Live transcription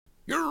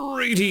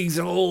Greetings,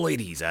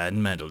 ladies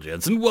and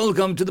gents, and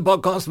welcome to the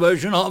podcast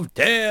version of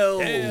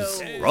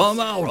Tales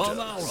from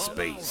Outer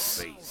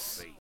Space.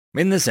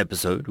 In this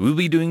episode, we'll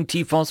be doing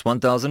TFOS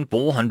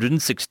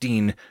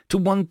 1416 to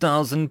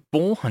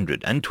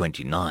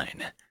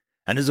 1429.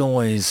 And as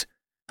always,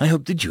 I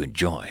hope that you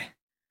enjoy.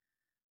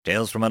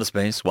 Tales from Outer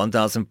Space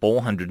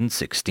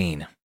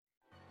 1416.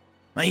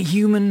 A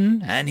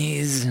Human and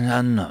His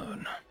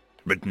Unknown.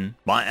 Written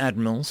by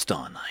Admiral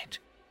Starnight.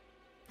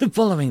 The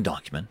following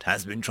document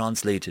has been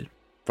translated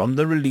from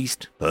the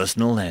released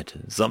personal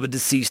letters of a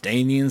deceased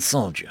alien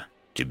soldier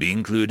to be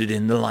included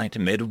in the Light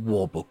Made of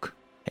War book,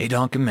 a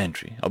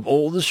documentary of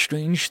all the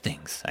strange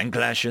things and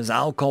clashes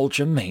our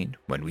culture made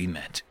when we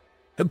met,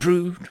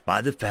 approved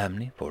by the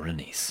family for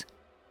release.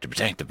 To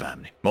protect the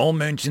family, all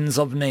mentions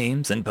of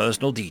names and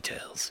personal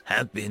details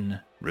have been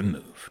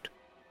removed.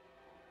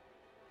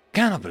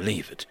 Cannot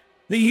believe it.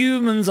 The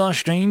humans are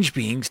strange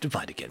beings to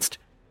fight against.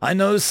 I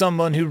know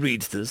someone who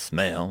reads this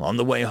mail on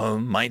the way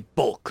home might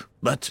balk,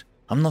 but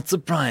I'm not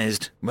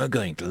surprised we're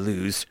going to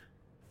lose.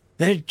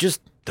 They just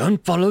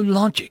don't follow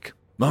logic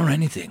or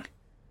anything.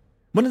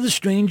 One of the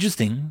strangest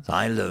things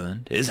I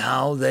learned is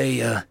how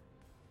they,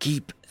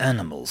 keep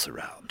animals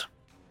around.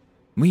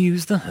 We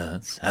use the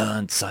herds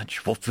and such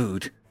for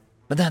food,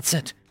 but that's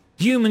it.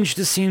 Humans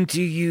just seem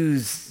to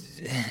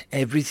use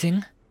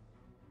everything.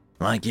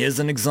 Like, here's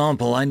an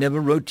example I never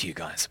wrote to you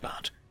guys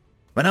about.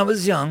 When I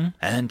was young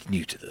and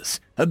new to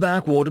this, a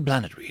backwater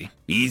planetary,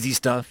 easy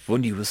stuff for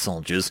newer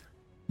soldiers,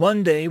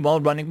 one day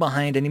while running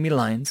behind enemy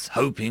lines,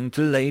 hoping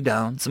to lay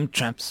down some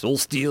traps or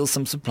steal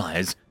some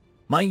supplies,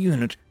 my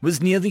unit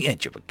was near the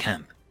edge of a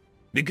camp.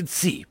 We could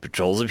see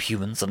patrols of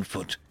humans on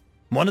foot.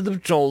 One of the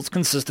patrols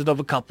consisted of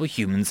a couple of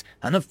humans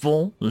and a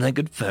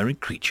four-legged furry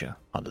creature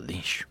on a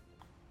leash.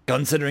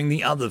 Considering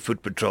the other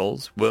foot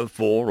patrols were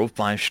 4 or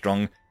 5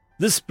 strong,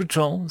 this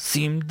patrol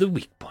seemed the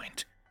weak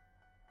point.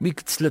 We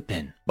could slip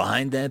in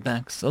behind their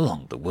backs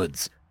along the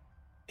woods.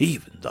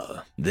 Even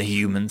though the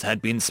humans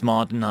had been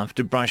smart enough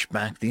to brush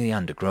back the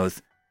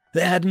undergrowth,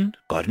 they hadn't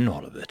gotten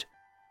all of it.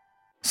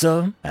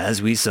 So,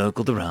 as we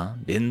circled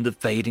around in the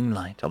fading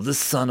light of the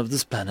sun of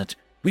this planet,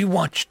 we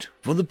watched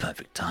for the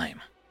perfect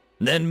time,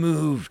 then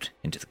moved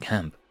into the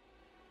camp.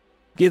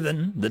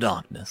 Given the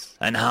darkness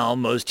and how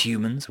most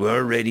humans were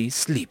already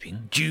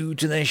sleeping due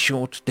to their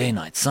short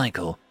day-night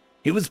cycle,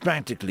 it was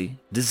practically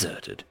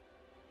deserted.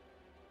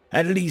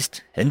 At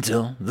least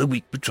until the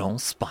weak patrol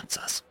spots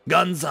us,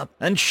 guns up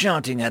and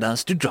shouting at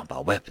us to drop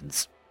our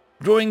weapons,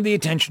 drawing the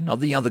attention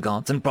of the other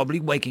guards and probably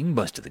waking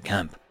most of the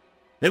camp.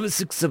 There were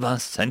 6 of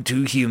us and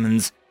 2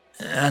 humans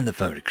and the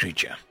furry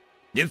creature.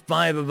 If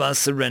 5 of us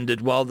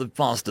surrendered while the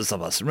fastest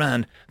of us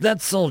ran,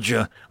 that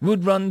soldier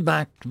would run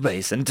back to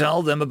base and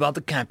tell them about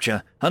the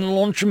capture and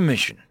launch a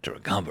mission to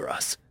recover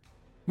us.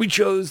 We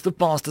chose the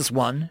fastest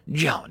one,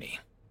 Johnny.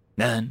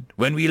 And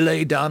when we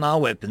laid down our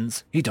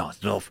weapons, he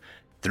darted off,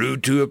 through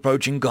 2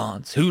 approaching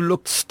guards who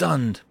looked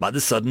stunned by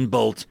the sudden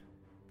bolt,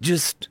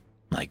 just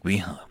like we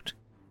hoped.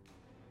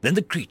 Then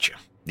the creature.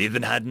 If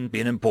it hadn't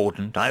been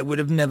important, I would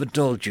have never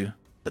told you.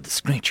 But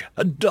the creature,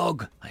 a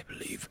dog, I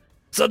believe,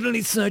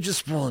 suddenly surges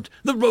forward.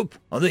 The rope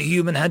the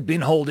human had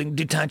been holding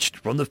detached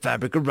from the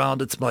fabric around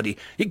its body.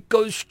 It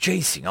goes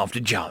chasing after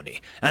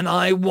Johnny, and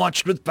I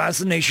watched with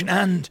fascination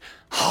and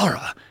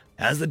horror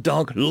as the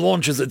dog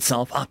launches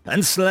itself up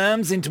and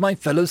slams into my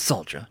fellow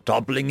soldier,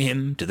 toppling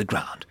him to the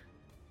ground.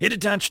 It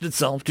attached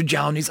itself to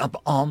Johnny's upper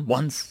arm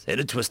once it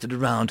had twisted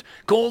around,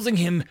 causing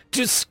him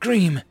to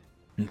scream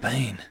in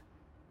pain.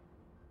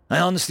 I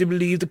honestly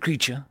believe the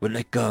creature would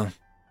let go.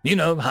 You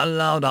know how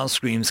loud our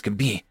screams can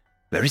be.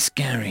 Very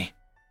scary.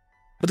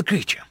 But the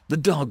creature, the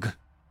dog,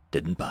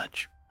 didn't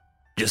budge.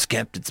 Just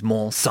kept its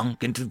maw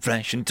sunk into the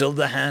flesh until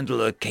the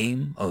handler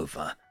came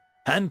over,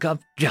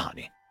 handcuffed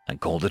Johnny,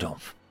 and called it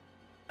off.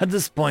 At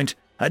this point,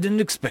 I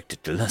didn't expect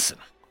it to listen.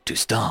 Too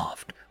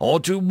starved, or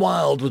too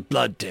wild with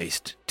blood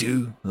taste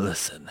to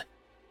listen.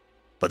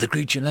 But the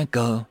creature let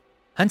go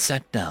and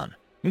sat down,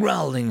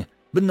 growling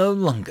but no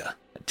longer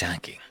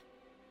attacking.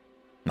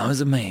 I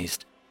was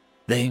amazed.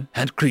 They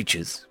had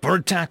creatures for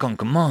attack on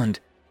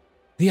command.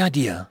 The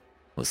idea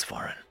was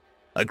foreign.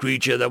 A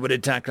creature that would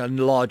attack a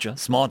larger,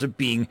 smarter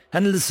being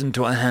and listen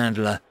to a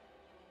handler.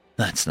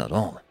 That's not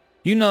all.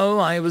 You know,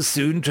 I was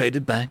soon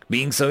traded back.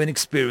 Being so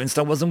inexperienced,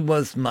 I wasn't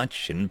worth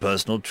much in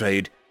personal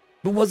trade,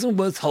 but wasn't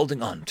worth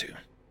holding on to.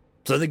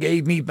 So they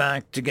gave me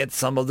back to get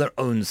some of their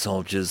own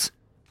soldiers.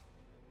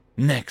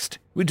 Next,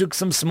 we took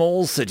some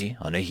small city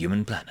on a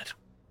human planet.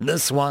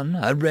 This one,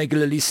 a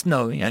regularly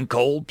snowy and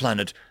cold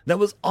planet that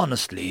was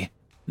honestly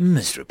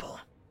miserable.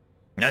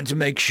 And to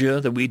make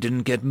sure that we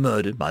didn't get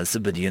murdered by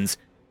civilians,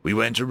 we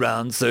went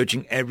around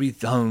searching every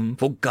home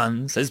for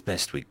guns as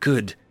best we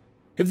could.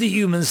 If the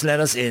humans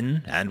let us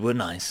in and were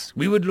nice,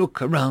 we would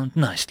look around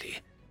nicely.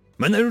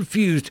 When they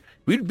refused,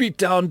 we'd beat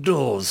down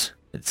doors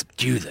and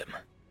subdue them.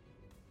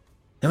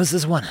 There was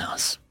this one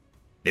house.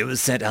 It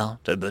was set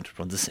out a bit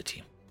from the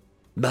city,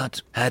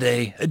 but had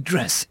an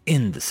address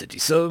in the city,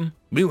 so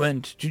we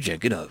went to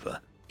check it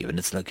over, given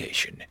its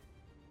location.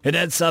 It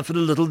had suffered a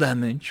little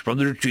damage from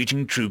the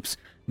retreating troops,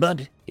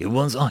 but it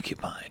was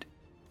occupied.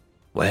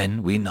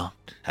 When we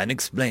knocked and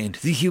explained,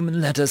 the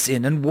human let us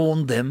in and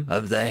warned them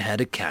of they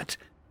had a cat,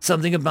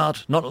 something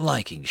about not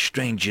liking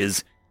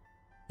strangers.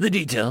 The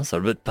details are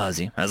a bit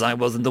fuzzy, as I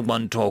wasn't the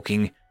one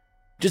talking,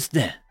 just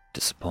there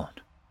to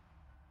support.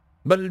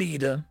 But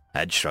Leader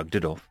had shrugged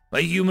it off.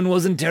 A human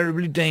wasn't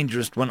terribly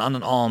dangerous when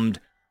unarmed.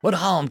 What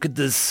harm could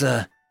this,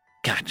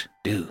 cat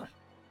do?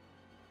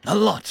 A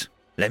lot,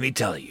 let me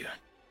tell you.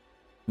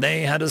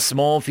 They had a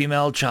small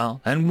female child,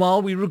 and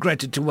while we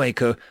regretted to wake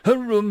her, her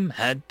room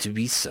had to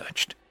be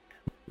searched.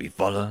 We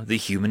follow the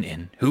human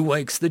in, who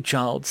wakes the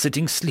child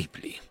sitting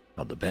sleepily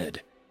on the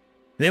bed.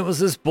 There was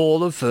this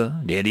ball of fur,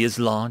 nearly as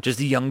large as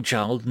the young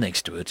child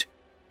next to it.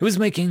 It was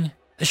making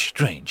a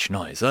strange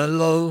noise, a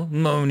low,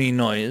 moany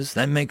noise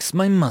that makes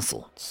my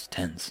muscles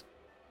tense.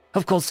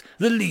 Of course,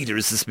 the Leader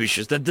is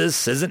suspicious that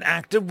this is an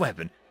active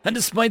weapon, and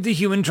despite the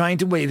human trying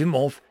to wave him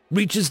off,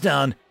 reaches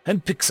down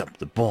and picks up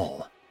the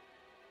ball.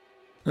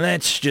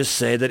 Let's just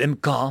say that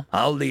Imkar,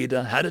 our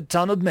leader, had a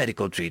ton of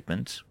medical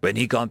treatment when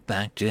he got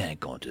back to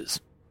headquarters.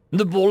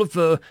 The ball of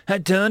fur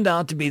had turned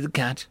out to be the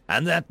cat,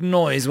 and that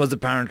noise was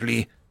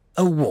apparently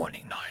a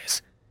warning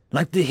noise,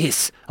 like the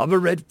hiss of a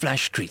red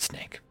flash tree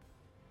snake.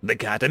 The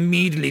cat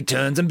immediately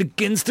turns and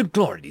begins to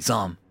claw at his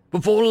arm,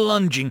 before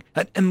lunging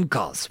at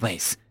Imkar's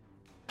face.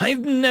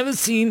 I've never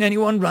seen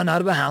anyone run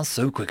out of a house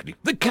so quickly.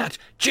 The cat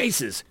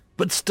chases,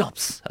 but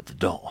stops at the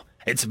door.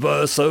 Its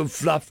fur so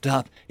fluffed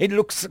up, it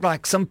looks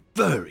like some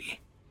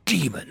furry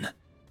demon.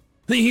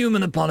 The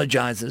human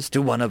apologizes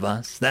to one of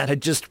us that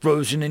had just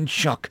frozen in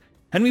shock,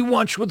 and we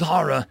watch with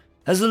horror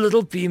as the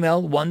little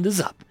female wanders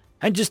up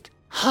and just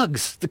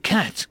hugs the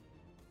cat.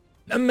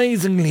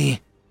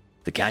 Amazingly,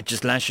 the cat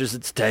just lashes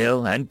its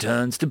tail and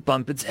turns to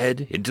bump its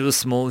head into a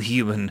small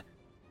human.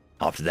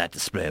 After that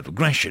display of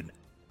aggression,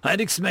 I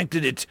had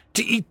expected it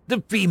to eat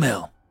the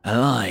female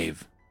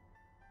alive.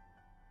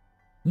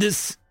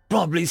 This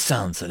probably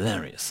sounds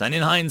hilarious, and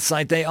in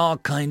hindsight they are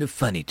kind of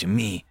funny to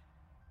me.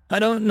 I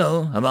don't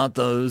know about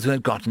those who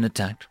had gotten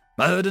attacked.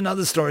 I heard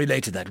another story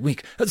later that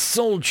week. A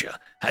soldier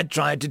had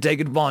tried to take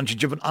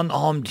advantage of an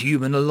unarmed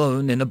human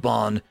alone in a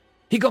barn.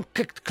 He got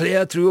kicked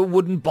clear through a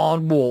wooden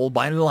barn wall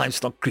by a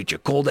livestock creature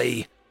called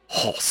a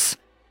horse.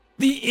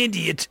 The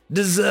idiot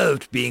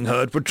deserved being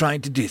hurt for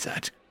trying to do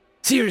that.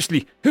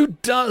 Seriously, who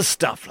does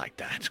stuff like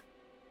that?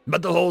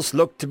 But the horse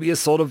looked to be a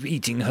sort of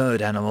eating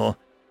herd animal.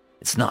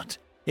 It's not.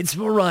 It's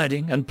for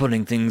riding and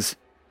pulling things.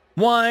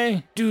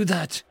 Why do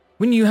that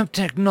when you have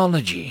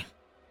technology?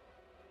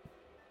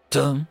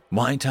 So,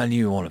 why tell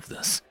you all of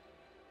this?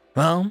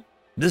 Well,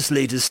 this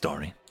latest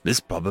story is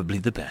probably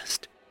the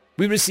best.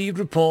 We received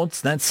reports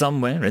that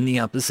somewhere in the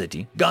upper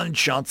city,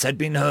 gunshots had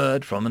been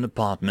heard from an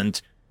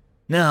apartment.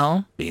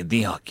 Now, being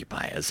the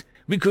occupiers,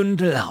 we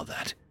couldn't allow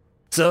that.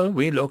 So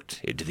we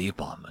looked into the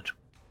apartment.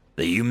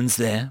 The humans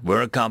there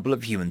were a couple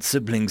of human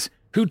siblings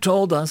who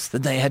told us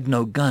that they had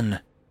no gun.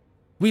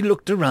 We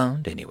looked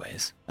around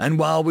anyways, and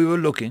while we were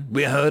looking,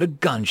 we heard a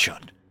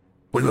gunshot.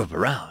 We whip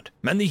around,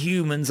 and the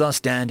humans are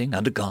standing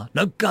under guard,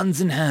 no guns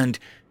in hand,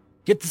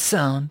 yet the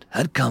sound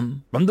had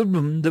come from the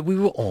room that we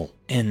were all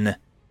in.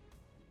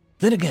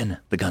 Then again,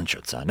 the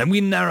gunshot sound, and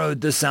we narrowed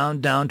the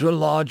sound down to a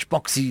large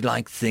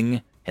boxy-like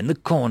thing in the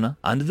corner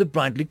under the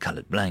brightly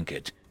colored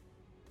blanket.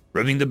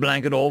 Ripping the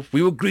blanket off,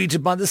 we were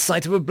greeted by the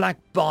sight of a black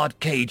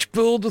barred cage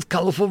filled with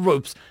colorful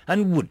ropes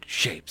and wood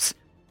shapes.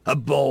 A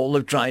bowl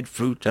of dried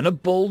fruit and a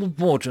bowl of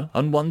water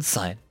on one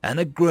side, and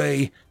a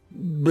grey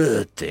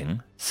bird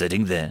thing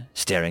sitting there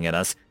staring at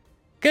us.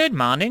 "Good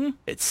morning,"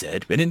 it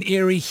said in an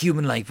eerie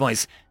human-like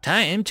voice.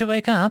 "Time to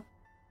wake up."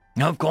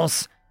 Of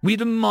course, we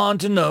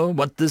demand to know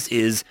what this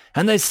is,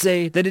 and they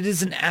say that it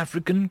is an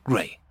African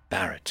grey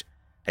parrot,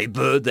 a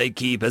bird they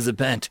keep as a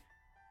pet.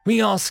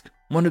 We ask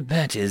what a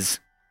pet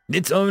is.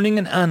 It's owning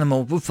an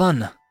animal for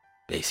fun,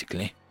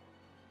 basically.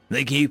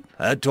 They keep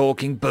a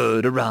talking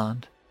bird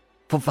around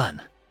for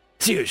fun.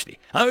 Seriously,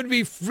 I would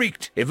be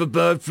freaked if a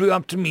bird flew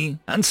up to me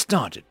and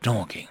started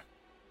talking.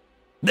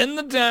 Then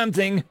the damn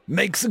thing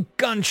makes a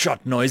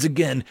gunshot noise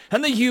again,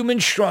 and the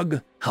humans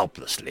shrug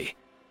helplessly.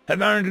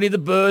 Apparently the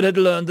bird had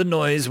learned the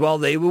noise while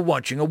they were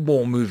watching a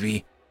war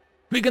movie.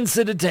 We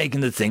considered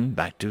taking the thing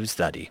back to his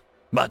study,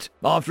 but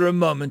after a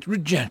moment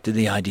rejected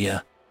the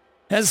idea,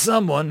 as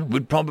someone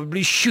would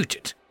probably shoot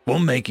it for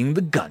making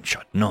the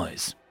gunshot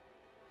noise.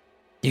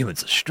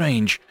 Humans are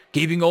strange,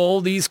 keeping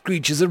all these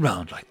creatures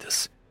around like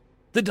this.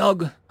 The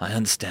dog, I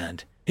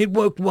understand. It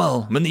worked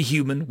well when the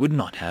human would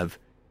not have.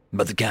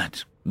 But the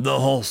cat, the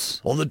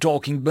horse, or the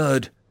talking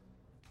bird?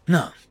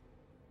 No.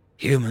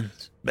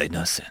 Humans made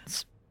no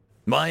sense.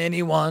 Why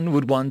anyone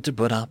would want to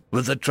put up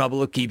with the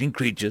trouble of keeping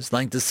creatures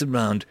like this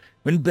around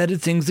when better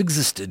things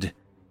existed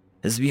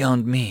is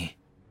beyond me.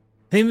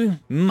 They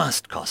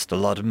must cost a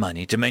lot of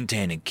money to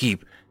maintain and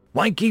keep.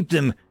 Why keep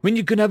them when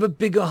you could have a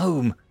bigger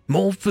home,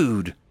 more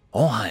food,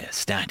 or higher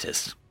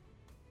status?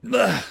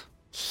 Ugh.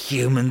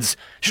 Humans,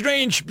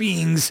 strange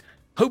beings.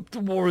 Hope the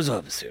war is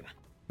over soon.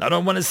 I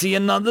don't want to see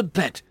another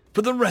pet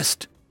for the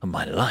rest of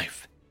my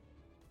life.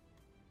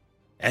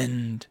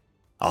 End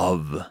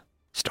of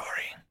story.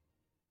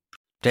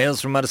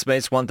 Tales from Outer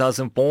Space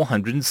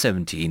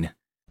 1417.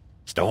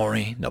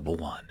 Story number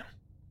 1.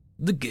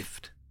 The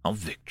Gift of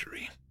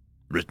Victory.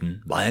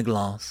 Written by a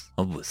glass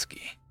of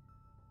whiskey.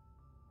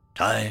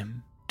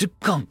 Time to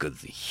conquer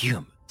the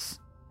humans.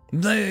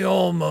 They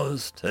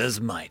almost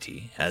as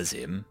mighty as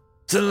him.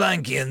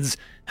 Solankians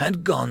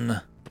had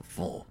gone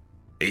before.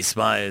 His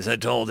spies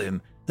had told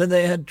him that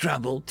they had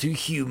traveled to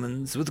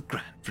humans with a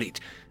grand fleet,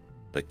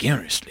 but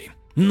curiously,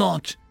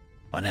 not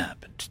what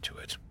happened to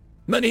it.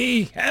 But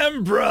he,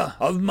 Emperor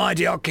of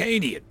mighty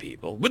Arcadian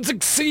people, would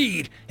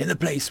succeed in the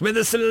place where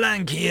the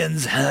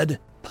Solankians had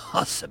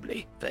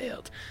possibly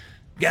failed.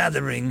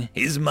 Gathering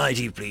his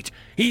mighty fleet,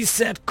 he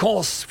set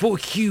course for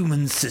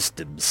human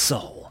system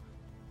Sol.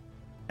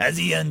 As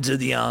he entered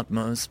the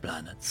outmost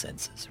planet,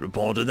 sensors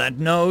reported that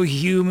no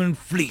human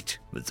fleet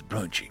was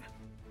approaching.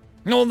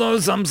 Although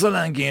some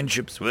Solankian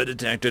ships were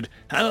detected,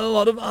 and a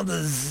lot of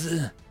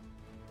others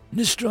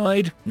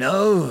destroyed,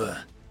 no,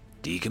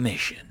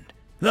 decommissioned.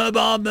 The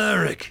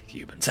barbaric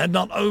humans had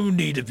not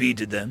only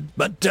defeated them,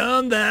 but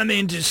turned them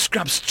into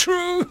scraps.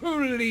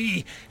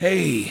 Truly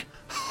a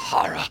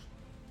horror.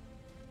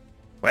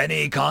 When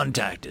he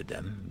contacted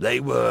them, they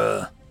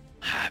were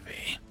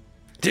happy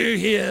to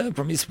hear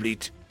from his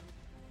fleet.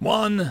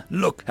 One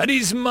look at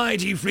his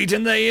mighty fleet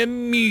and they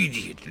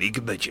immediately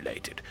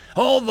capitulated,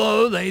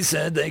 although they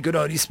said they could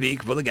only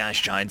speak for the gas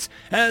giants,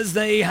 as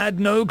they had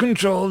no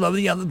control over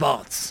the other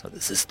parts of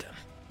the system.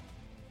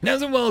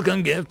 As a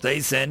welcome gift, they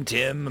sent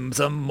him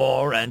some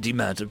more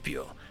antimatter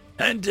fuel,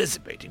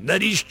 anticipating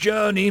that his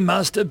journey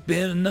must have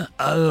been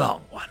a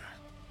long one.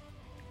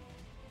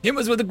 It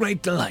was with a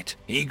great delight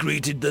he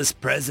greeted this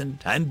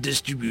present and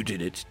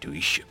distributed it to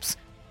his ships.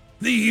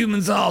 The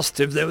humans asked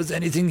if there was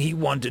anything he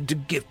wanted to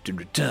gift in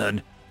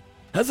return,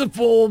 as a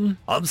form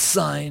of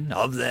sign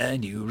of their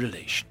new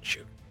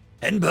relationship.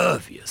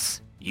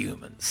 Impervious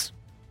humans.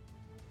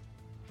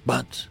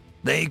 But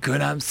they could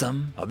have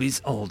some of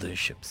his older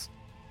ships.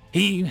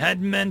 He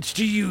had meant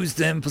to use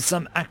them for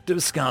some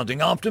active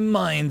scouting after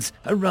mines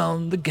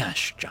around the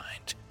gas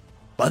giant,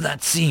 but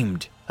that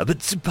seemed a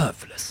bit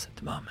superfluous at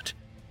the moment.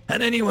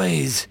 And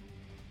anyways,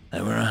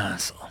 they were a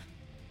hassle.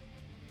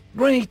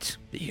 Great,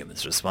 the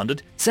humans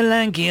responded.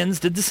 Solankians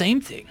did the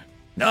same thing.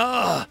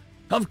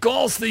 Of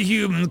course the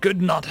humans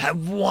could not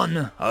have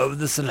won over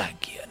the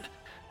Solankian.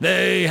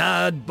 They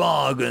had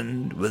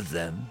bargained with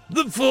them.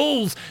 The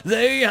fools,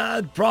 they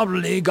had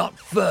probably got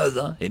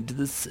further into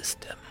the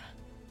system.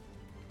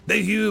 The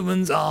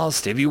humans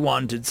asked if he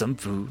wanted some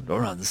food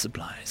or other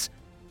supplies.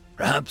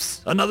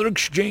 Perhaps another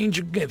exchange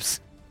of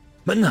gifts.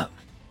 But no,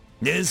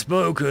 his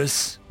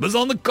focus was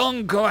on the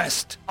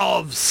conquest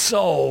of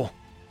Sol.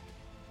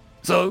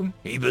 So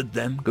he bid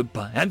them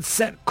goodbye and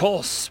set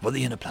course for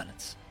the inner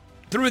planets.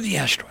 Through the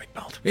asteroid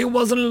belt, it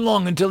wasn't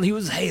long until he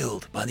was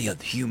hailed by the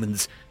other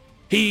humans.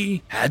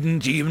 He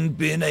hadn't even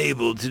been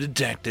able to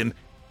detect him,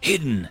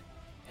 hidden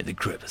in the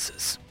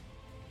crevices.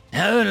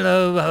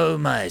 Hello,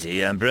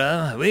 Almighty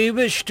Emperor. We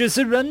wish to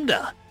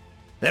surrender.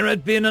 There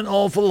had been an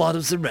awful lot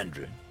of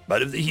surrendering,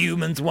 but if the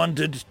humans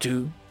wanted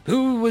to,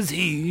 who was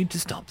he to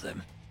stop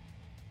them?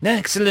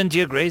 Excellent,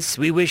 Your Grace.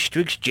 We wish to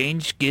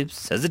exchange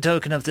gifts as a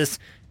token of this.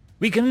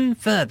 We can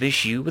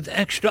furbish you with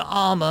extra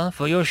armor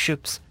for your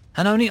ships,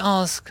 and only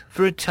ask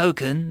for a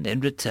token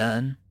in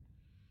return.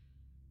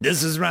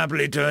 This is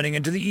rapidly turning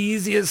into the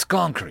easiest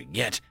conquering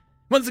yet.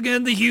 Once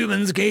again, the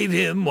humans gave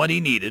him what he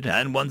needed,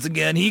 and once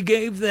again he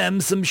gave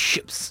them some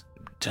ships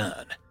in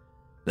return.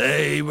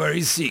 They were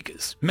his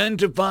seekers, meant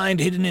to find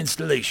hidden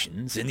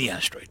installations in the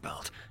asteroid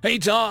belt, a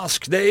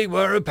task they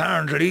were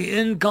apparently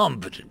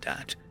incompetent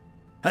at,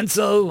 and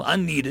so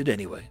unneeded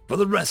anyway for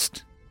the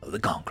rest of the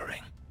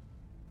conquering.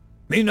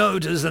 He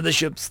noticed that the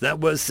ships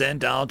that were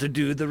sent out to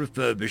do the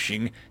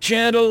refurbishing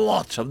shared a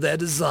lot of their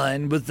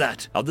design with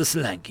that of the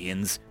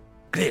Solankians.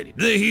 Clearly,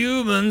 the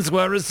humans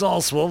were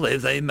resourceful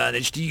if they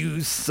managed to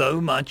use so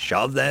much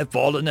of their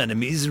fallen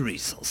enemy's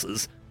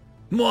resources.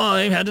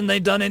 Why hadn't they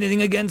done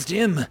anything against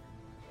him?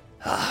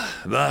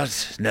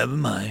 But never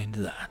mind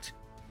that.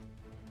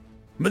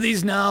 With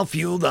these now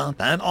fueled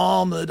up and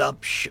armored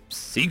up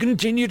ships, he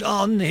continued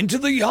on into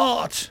the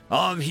heart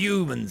of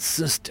human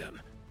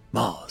system,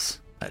 Mars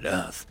and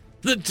Earth,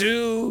 the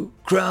two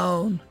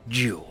crown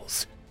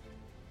jewels.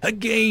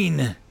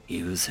 Again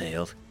he was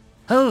hailed.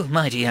 Oh,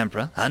 mighty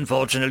Emperor,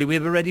 unfortunately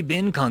we've already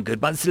been conquered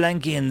by the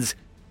Solankians.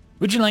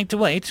 Would you like to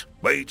wait?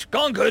 Wait,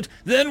 conquered?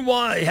 Then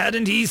why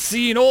hadn't he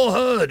seen or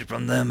heard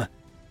from them?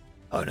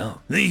 Oh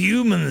no, the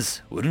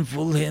humans wouldn't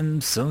fool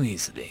him so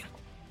easily.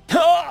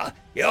 Ha!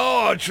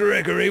 Your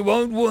trickery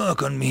won't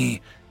work on me.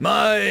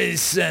 My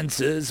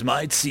senses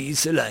might see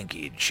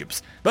Solankian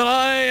ships, but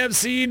I have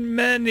seen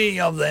many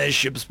of their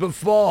ships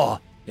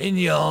before in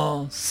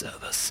your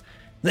service.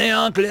 They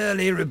are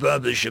clearly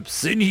refurbished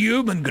ships in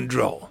human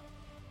control.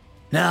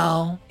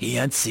 Now he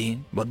had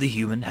seen what the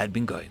human had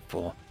been going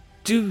for.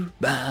 Too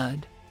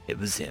bad it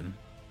was him.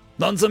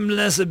 On some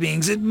lesser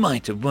beings it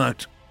might have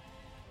worked.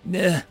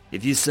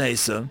 If you say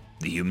so,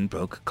 the human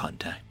broke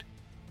contact.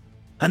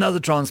 Another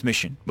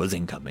transmission was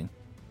incoming.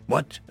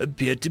 what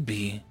appeared to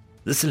be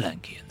the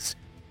Solankians.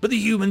 But the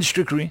humans'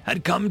 trickery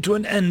had come to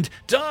an end.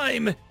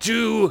 Time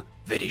to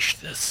finish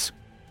this.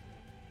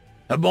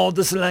 Aboard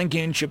the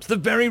Solankian ships, the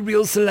very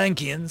real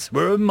Solankians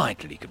were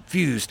mightily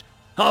confused.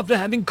 After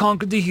having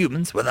conquered the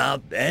humans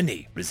without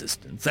any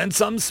resistance and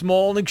some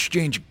small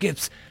exchange of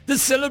gifts, the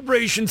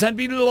celebrations had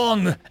been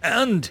long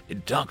and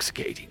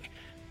intoxicating.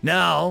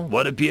 Now,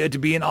 what appeared to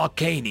be an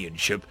Arcanian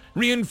ship,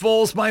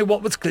 reinforced by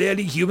what was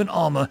clearly human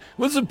armor,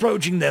 was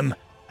approaching them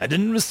and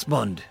didn't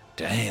respond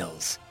to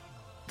hails.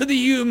 Did the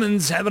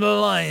humans have an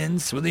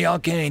alliance with the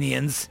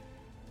Arcanians?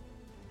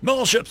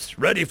 More ships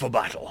ready for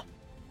battle.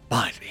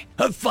 Finally,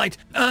 a fight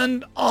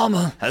and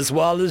armor, as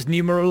well as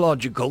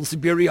numerological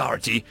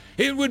superiority.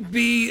 It would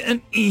be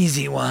an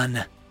easy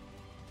one.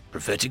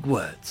 Prophetic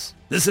words.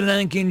 The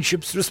Solankian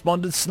ships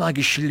responded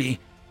sluggishly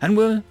and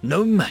were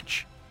no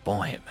match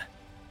for him.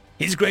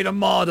 His great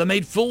armada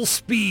made full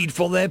speed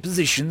for their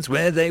positions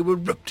where they were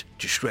ripped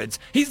to shreds.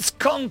 His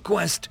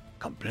conquest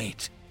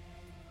complete.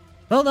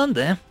 Well done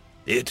there.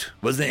 It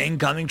was the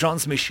incoming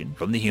transmission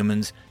from the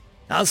humans.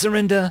 Our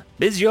surrender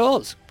is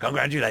yours.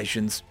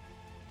 Congratulations.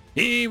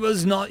 He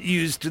was not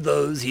used to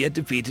those he had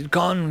defeated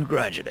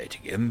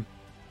congratulating him,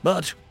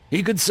 but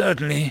he could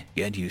certainly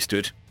get used to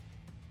it.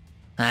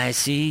 I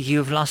see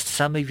you've lost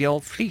some of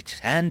your fleet,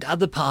 and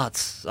other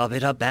parts of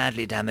it are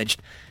badly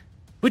damaged.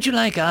 Would you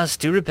like us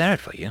to repair it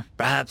for you?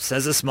 Perhaps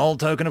as a small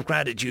token of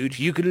gratitude,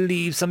 you could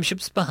leave some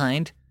ships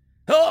behind.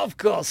 Oh, of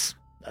course.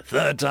 The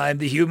third time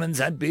the humans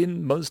had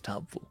been most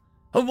helpful.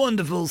 A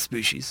wonderful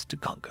species to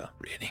conquer,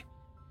 really.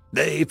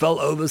 They fell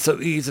over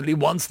so easily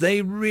once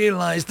they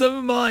realized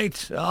the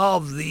might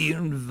of the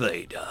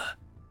invader.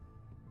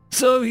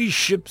 So his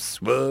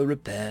ships were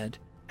repaired,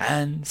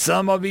 and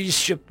some of his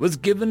ship was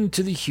given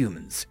to the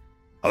humans.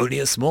 Only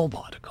a small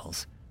part, of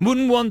course.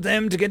 Wouldn't want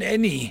them to get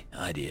any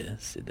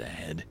ideas in their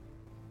head.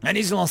 And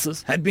his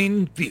losses had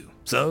been few,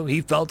 so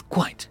he felt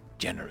quite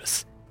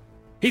generous.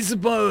 He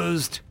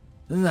supposed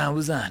that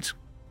was that.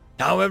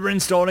 However,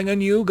 installing a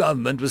new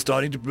government was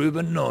starting to prove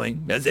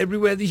annoying, as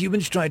everywhere the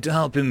humans tried to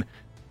help him,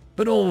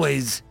 but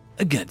always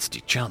against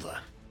each other.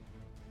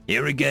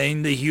 Here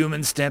again, the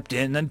humans stepped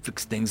in and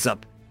fixed things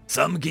up.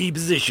 Some key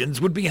positions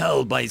would be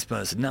held by his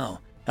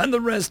personnel, and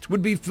the rest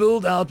would be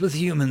filled out with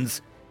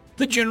humans.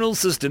 The general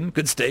system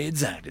could stay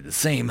exactly the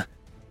same.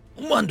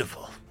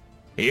 Wonderful.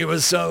 He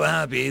was so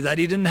happy that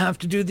he didn't have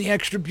to do the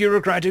extra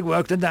bureaucratic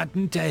work that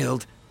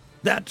entailed,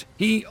 that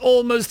he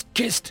almost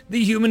kissed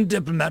the human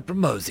diplomat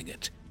proposing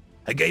it.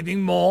 A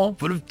gaping maw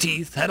full of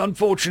teeth had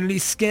unfortunately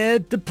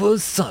scared the poor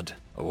sod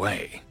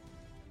away.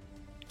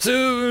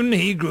 Soon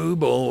he grew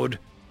bored.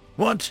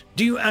 What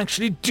do you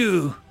actually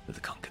do with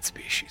the conquered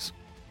species?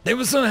 They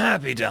were so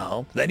happy to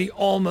help that he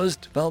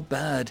almost felt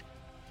bad.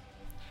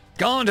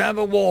 Can't have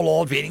a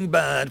warlord feeling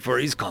bad for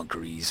his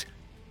conquerees.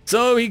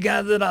 So he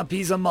gathered up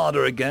his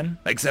armada again,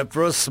 except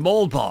for a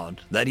small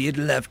part that he had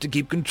left to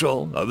keep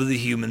control over the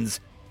humans,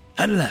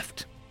 and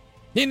left.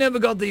 He never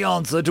got the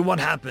answer to what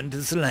happened to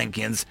the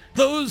Solankians.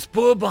 Those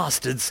poor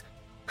bastards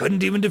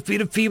couldn't even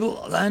defeat a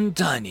feeble and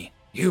tiny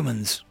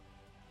humans.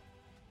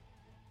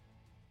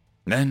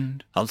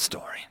 End of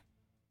story.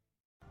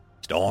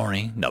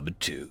 Story number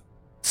 2.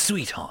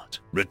 Sweetheart,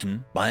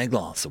 written by a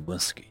glass of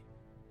whiskey.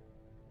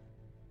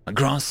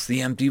 Across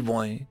the empty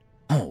void,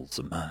 holes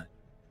emerged,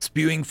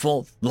 spewing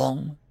forth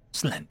long,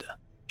 slender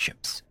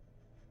ships.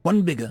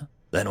 One bigger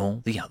than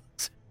all the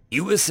others.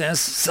 USS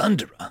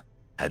Sundara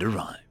had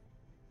arrived.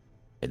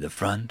 In the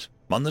front,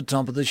 on the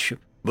top of the ship,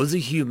 was a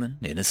human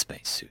in a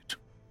spacesuit.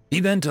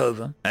 He bent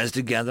over as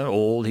to gather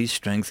all his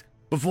strength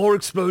before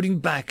exploding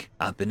back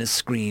up in a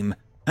scream,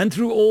 and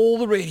through all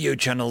the radio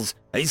channels,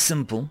 a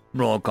simple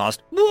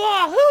broadcast.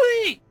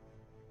 Wahoo!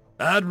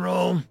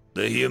 Admiral,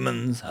 the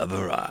humans have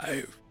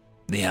arrived.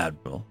 The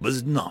Admiral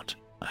was not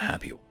a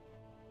happy one.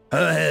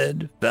 Her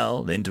head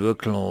fell into her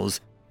claws.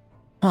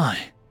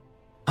 Why?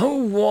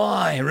 Oh,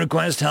 why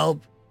request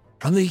help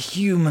from the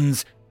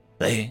humans?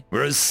 They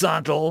were as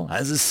subtle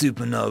as a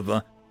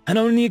supernova, and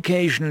only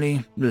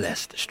occasionally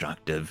less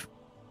destructive.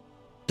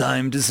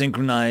 Time to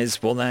synchronize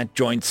for that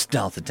joint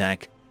stealth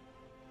attack.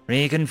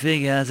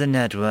 Reconfigure the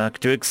network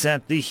to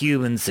accept the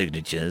human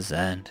signatures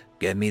and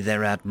get me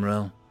their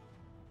admiral.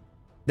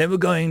 They were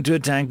going to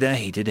attack their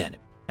hated enemy,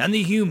 and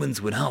the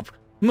humans would help,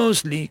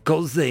 mostly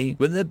cause they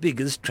were their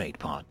biggest trade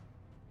partner.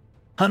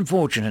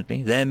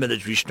 Unfortunately, their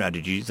military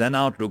strategies and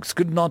outlooks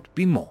could not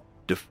be more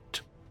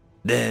different.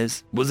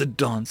 Theirs was a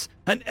dance,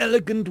 an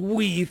elegant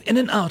weave in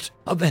and out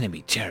of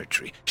enemy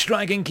territory,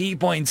 striking key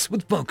points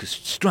with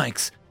focused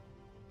strikes.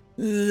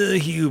 The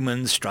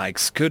human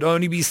strikes could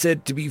only be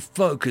said to be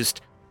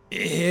focused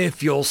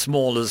if your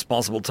smallest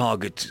possible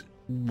target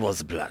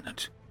was a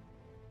planet.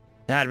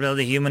 Admiral,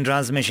 the human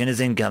transmission is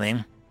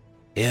incoming.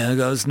 Here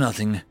goes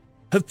nothing.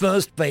 Her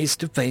first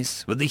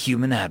face-to-face with the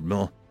human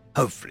admiral.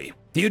 Hopefully,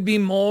 he would be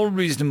more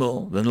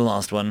reasonable than the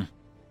last one.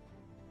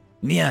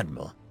 The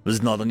admiral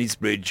was not on his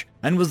bridge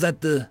and was at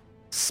the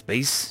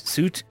space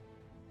suit.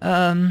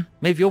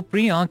 If you're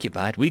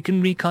preoccupied, we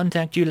can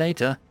recontact you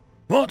later.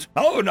 What?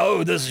 Oh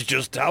no, this is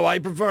just how I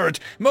prefer it.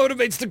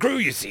 Motivates the crew,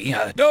 you see.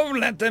 Don't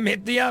let them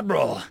hit the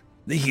Admiral.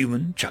 The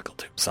human chuckled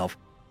to himself.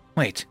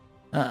 Wait,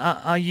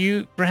 are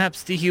you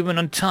perhaps the human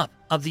on top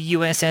of the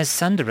USS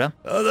Sundara?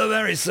 The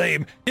very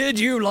same. Did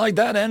you like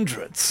that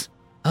entrance?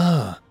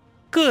 Oh,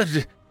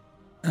 good.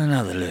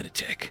 Another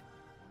lunatic.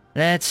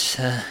 Let's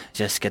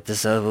just get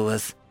this over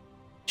with.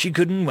 She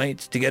couldn't wait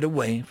to get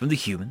away from the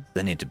humans,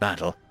 then into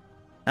battle.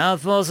 Our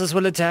forces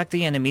will attack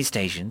the enemy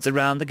stations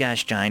around the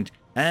gas giant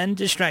and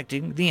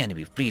distracting the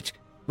enemy fleet,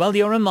 while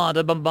the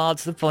Armada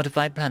bombards the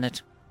fortified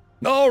planet.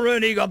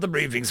 Already got the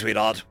briefing,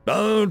 sweetheart.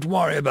 Don't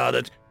worry about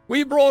it.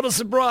 We brought a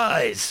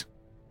surprise.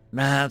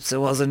 Perhaps it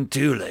wasn't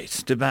too late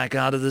to back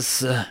out of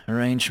this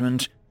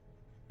arrangement.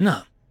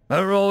 No,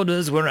 her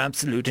orders were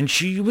absolute, and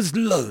she was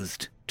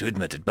loath to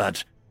admit it,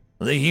 but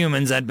the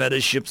humans had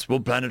better ships for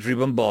planetary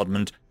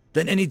bombardment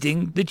than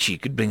anything that she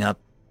could bring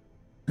up.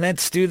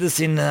 Let's do this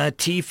in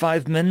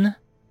T5 min.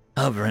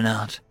 Over and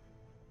out.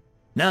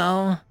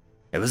 Now,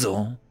 it was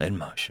all in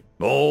motion.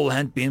 All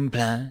had been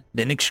planned,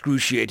 an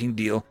excruciating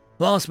deal.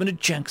 Last-minute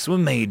checks were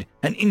made,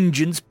 and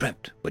engines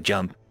prepped for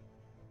jump.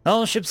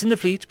 All ships in the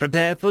fleet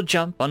prepare for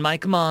jump on my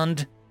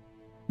command.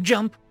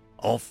 Jump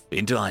off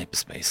into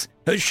hyperspace,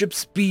 her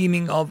ships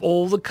beaming of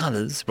all the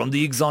colors from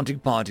the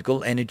exotic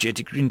particle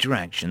energetic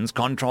interactions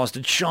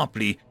contrasted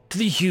sharply to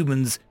the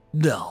humans'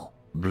 dull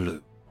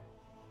blue.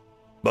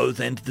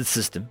 Both entered the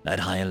system at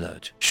high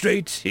alert,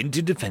 straight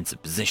into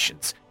defensive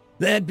positions.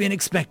 They had been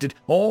expected,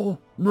 or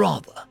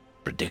rather,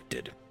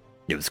 predicted.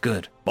 It was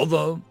good,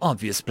 although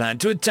obvious plan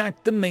to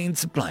attack the main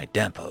supply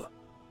depot.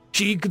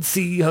 She could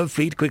see her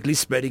fleet quickly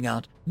spreading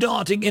out,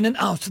 darting in and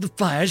out of the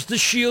fire as the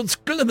shields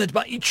glimmered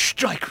by each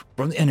strike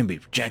from the enemy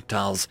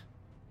projectiles.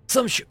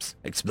 Some ships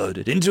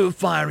exploded into a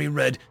fiery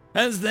red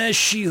as their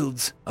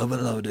shields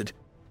overloaded.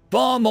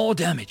 Far more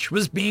damage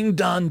was being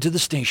done to the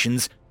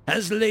stations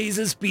as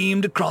lasers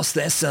beamed across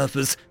their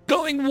surface,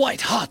 glowing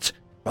white-hot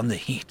from the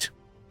heat.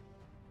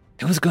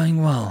 It was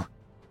going well.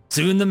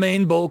 Soon the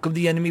main bulk of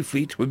the enemy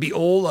fleet would be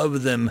all over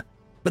them,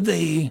 but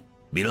they'd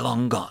be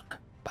long gone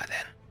by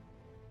then.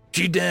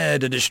 She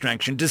dared a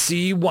distraction to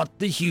see what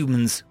the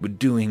humans were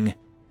doing.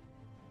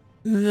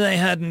 They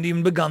hadn't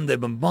even begun their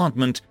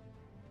bombardment.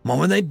 What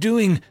were they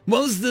doing?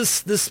 Was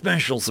this the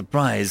special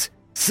surprise,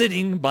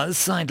 sitting by the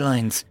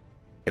sidelines?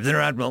 If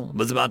their admiral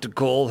was about to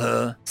call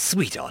her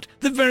sweetheart,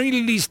 the very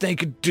least they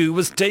could do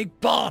was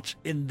take part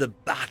in the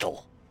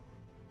battle.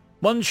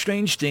 One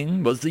strange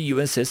thing was the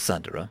USS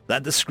Sundara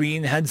that the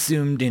screen had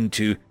zoomed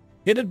into.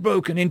 It had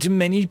broken into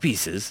many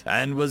pieces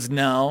and was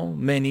now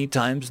many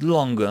times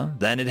longer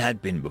than it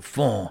had been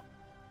before.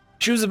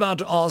 She was about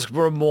to ask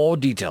for a more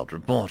detailed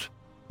report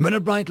when a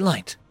bright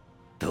light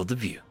filled the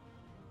view.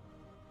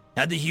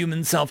 Had the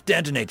human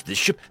self-detonated the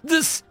ship?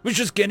 This was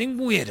just getting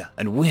weirder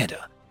and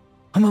weirder.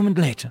 A moment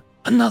later,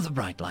 another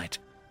bright light.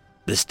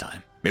 This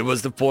time, it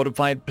was the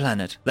fortified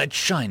planet that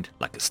shined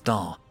like a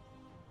star.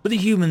 But the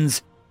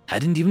humans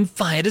hadn't even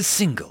fired a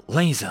single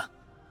laser.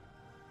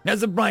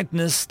 As the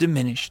brightness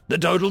diminished, the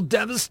total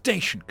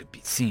devastation could be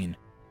seen.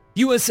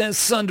 USS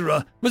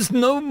Sundara was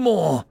no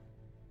more,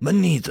 but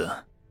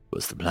neither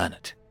was the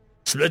planet,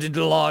 split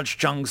into large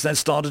chunks that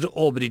started to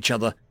orbit each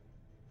other.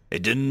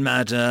 It didn't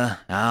matter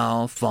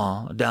how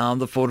far down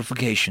the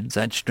fortifications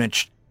had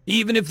stretched.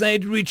 Even if they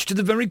had reached to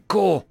the very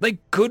core, they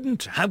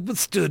couldn't have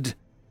withstood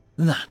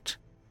that.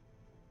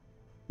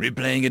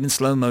 Replaying it in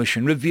slow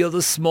motion revealed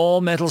a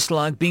small metal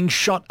slug being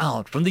shot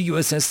out from the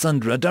USS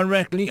Sundara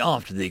directly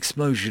after the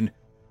explosion,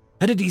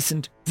 at a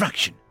decent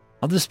fraction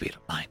of the speed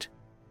of light.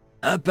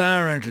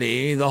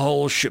 Apparently, the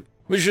whole ship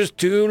was just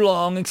two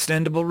long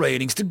extendable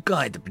ratings to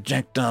guide the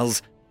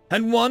projectiles,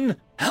 and one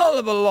hell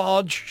of a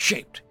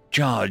large-shaped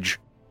charge.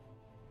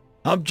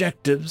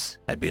 Objectives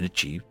had been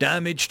achieved,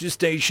 damage to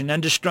station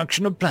and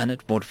destruction of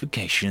planet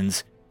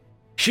fortifications.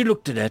 She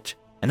looked at it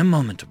in a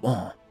moment of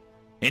awe,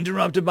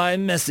 interrupted by a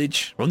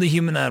message from the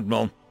human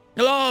admiral.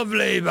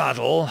 Lovely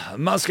battle.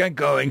 Must get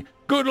going.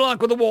 Good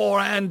luck with the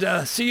war and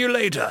see you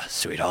later,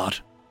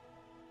 sweetheart.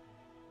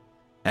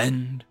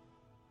 End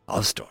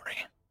of story.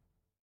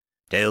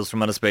 Tales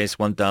from Outer Space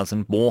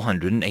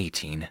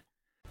 1418.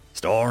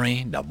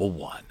 Story number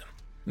 1.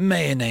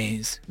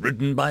 Mayonnaise,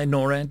 written by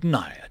Norad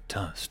Naya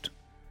Toast.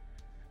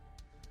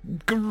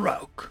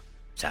 Grok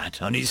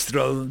sat on his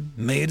throne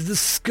made of the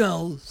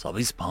skulls of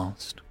his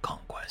past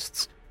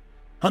conquests.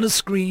 On a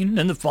screen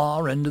in the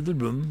far end of the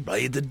room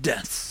played the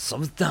deaths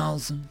of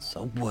thousands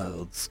of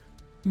worlds.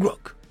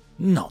 Grok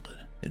nodded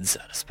in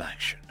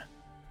satisfaction.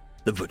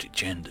 The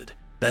footage ended,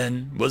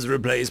 then was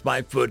replaced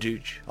by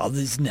footage of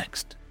his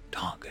next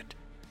target.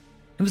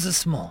 It was a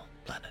small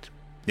planet.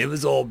 It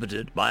was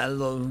orbited by a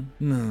lone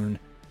moon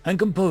and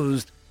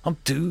composed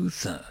of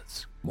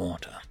 2/3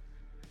 water.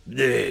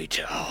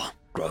 Data,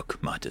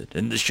 Grok muttered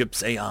in the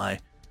ship's AI.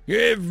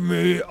 Give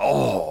me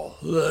all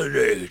the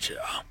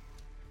data.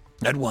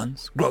 At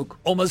once, Grok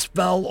almost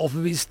fell off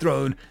of his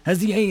throne as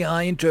the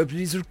AI interpreted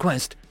his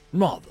request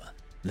rather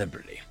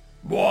liberally.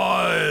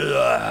 Why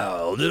the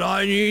hell did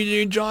I need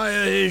the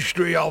entire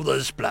history of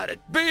this planet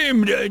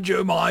beamed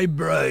into my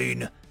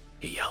brain?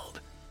 he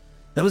yelled.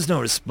 There was no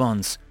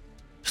response.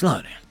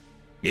 Slowly,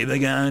 he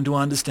began to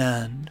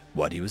understand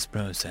what he was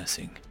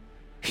processing.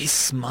 He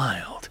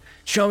smiled,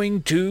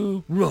 showing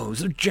 2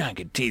 rows of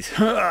jagged teeth.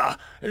 "Ha!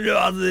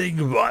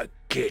 Nothing but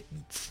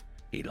kittens,"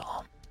 he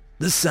laughed,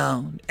 the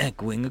sound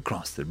echoing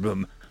across the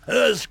room.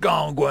 "This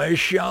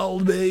conquest shall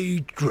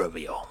be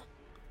trivial."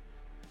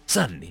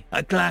 Suddenly,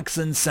 a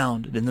klaxon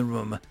sounded in the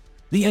room.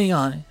 The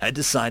AI had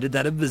decided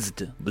that a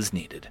visitor was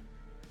needed.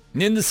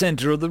 In the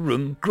center of the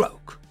room,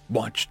 Groke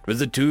watched as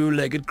the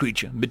 2-legged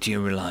creature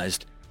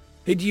materialized.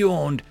 It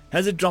yawned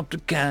as it dropped a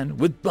can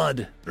with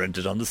Bud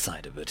printed on the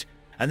side of it,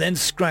 and then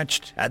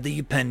scratched at the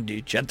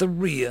appendage at the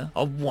rear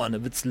of one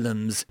of its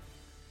limbs.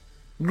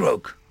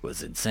 Groke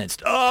was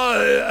incensed. "I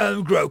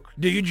am Groke,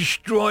 the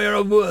destroyer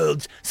of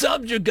worlds,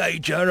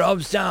 subjugator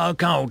of so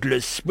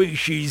countless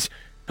species.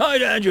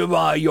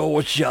 Identify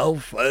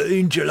yourself,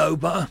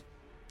 interloper."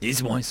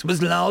 His voice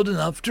was loud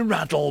enough to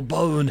rattle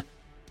bone.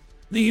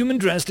 The human,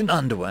 dressed in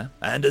underwear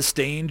and a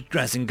stained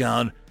dressing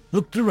gown,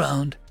 looked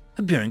around,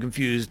 appearing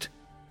confused.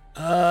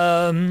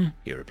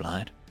 He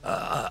replied.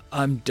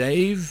 I'm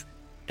Dave.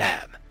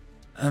 Damn,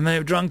 I may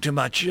have drunk too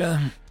much.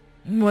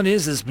 What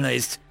is this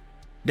place?"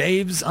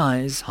 Dave's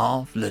eyes,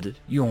 half-lidded,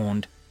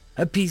 yawned,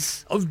 a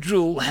piece of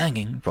drool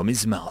hanging from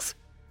his mouth.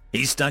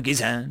 He stuck his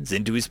hands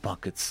into his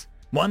pockets.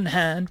 One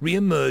hand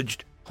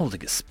re-emerged,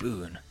 holding a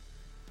spoon.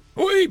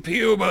 "Weep,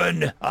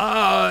 human!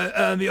 I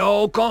am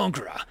your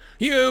conqueror.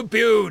 You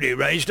beauty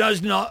race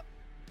does not...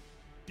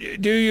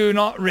 Do you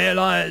not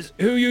realize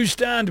who you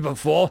stand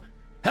before?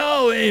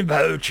 How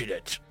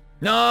importunate!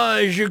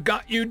 I should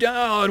cut you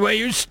down where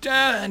you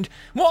stand.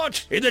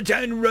 What in the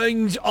 10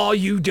 rings are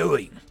you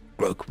doing?"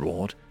 Groke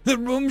roared, the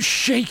room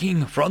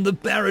shaking from the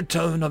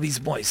baritone of his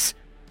voice.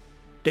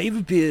 Dave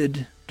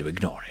appeared to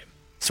ignore him,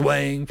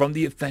 swaying from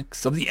the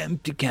effects of the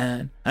empty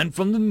can and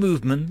from the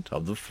movement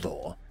of the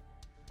floor.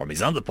 From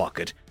his other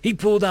pocket, he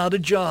pulled out a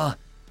jar.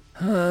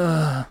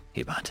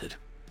 He muttered.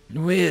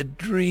 "Weird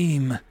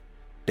dream."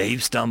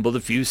 Dave stumbled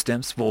a few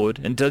steps forward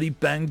until he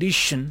banged his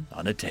shin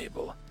on a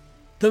table,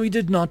 though he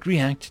did not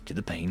react to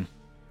the pain,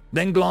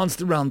 then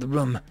glanced around the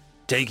room,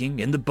 taking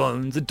in the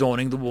bones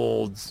adorning the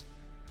walls.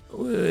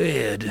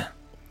 Weird.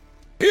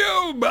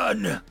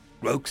 "Human!"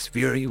 Groke's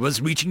fury was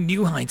reaching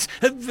new heights.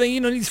 A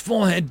vein on his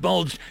forehead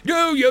bulged.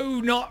 "Do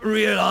you not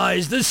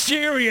realize the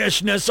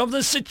seriousness of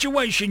the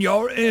situation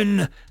you're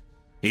in?"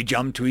 He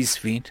jumped to his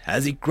feet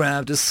as he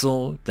grabbed a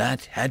sword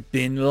that had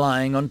been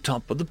lying on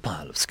top of the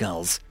pile of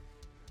skulls.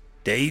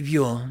 Dave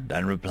yawned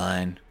and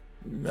replied,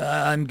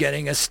 "I'm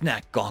getting a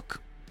snack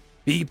cock."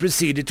 He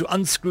proceeded to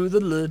unscrew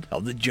the lid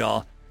of the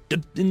jar,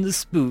 dip in the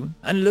spoon,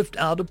 and lift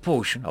out a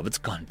portion of its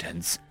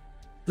contents.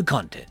 The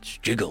contents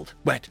jiggled,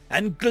 wet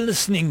and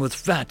glistening with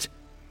fat,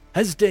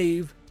 as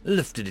Dave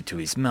lifted it to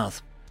his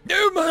mouth.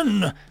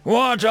 "Human,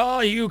 what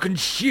are you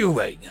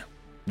consuming?"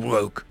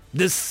 Groke,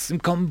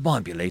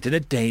 discombobulated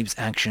at Dave's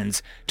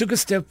actions, took a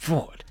step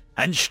forward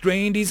and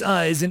strained his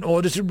eyes in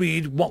order to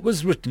read what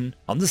was written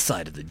on the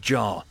side of the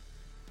jar.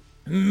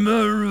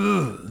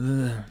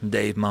 "Maru,"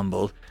 Dave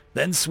mumbled,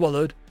 then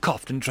swallowed,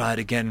 coughed, and tried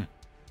again.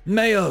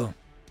 "Mayo."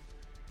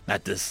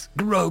 At this,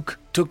 Groke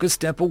took a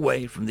step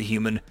away from the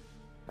human.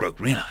 Groke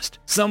realized,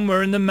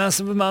 somewhere in the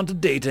massive amount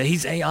of data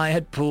his AI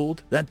had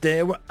pulled, that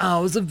there were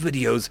hours of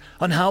videos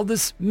on how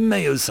this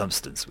mayo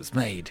substance was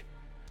made.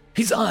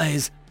 His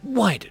eyes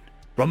widened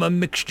from a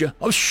mixture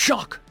of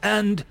shock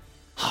and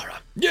horror.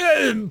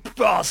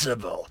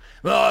 "Impossible!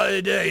 My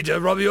data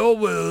from your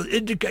world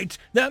indicates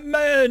that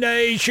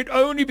mayonnaise should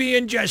only be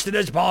ingested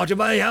as part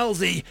of a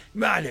healthy,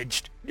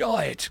 managed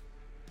diet."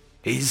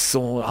 His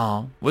sore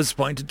arm was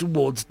pointed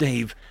towards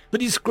Dave,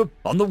 but his grip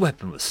on the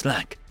weapon was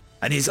slack,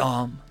 and his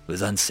arm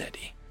was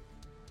unsteady.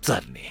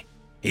 Suddenly,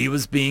 he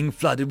was being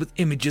flooded with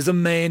images of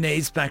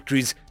mayonnaise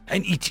factories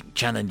and eating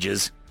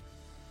challenges.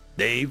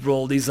 Dave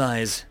rolled his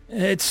eyes.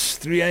 "It's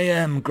 3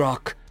 a.m.,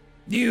 Grok.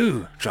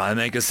 You try and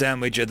make a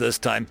sandwich at this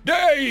time."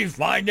 "Dave,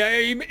 my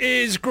name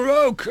is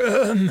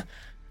Groke.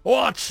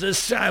 What's a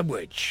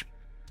sandwich?"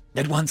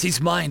 At once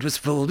his mind was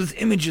filled with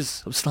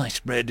images of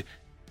sliced bread.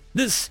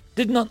 This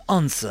did not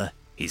answer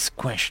his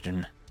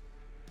question.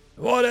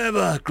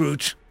 "Whatever,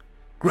 Groot."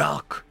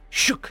 Grok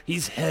shook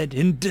his head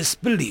in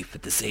disbelief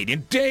at this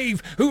alien.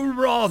 Dave, who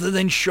rather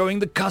than showing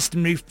the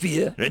customary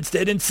fear,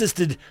 instead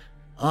insisted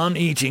on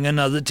eating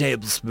another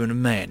tablespoon of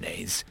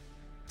mayonnaise.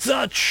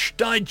 "Such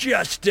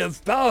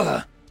digestive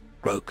power,"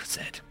 Groke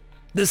said.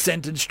 The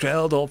sentence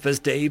trailed off as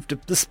Dave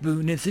dipped the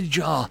spoon into the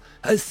jar,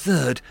 a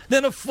third,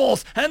 then a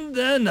fourth, and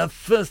then a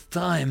fifth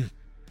time.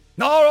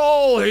 "Not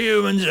all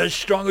humans as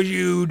strong as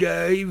you,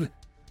 Dave."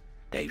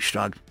 Dave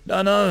shrugged.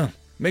 "Dunno.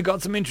 We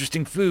got some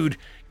interesting food.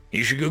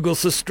 You should Google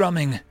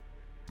surstrumming."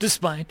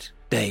 Despite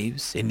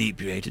Dave's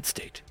inebriated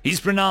state,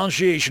 his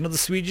pronunciation of the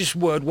Swedish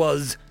word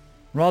was,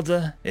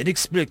 rather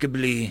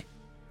inexplicably,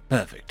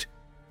 perfect.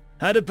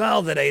 "Had a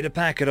pal that ate a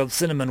packet of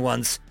cinnamon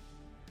once.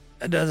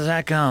 Does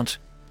that count?"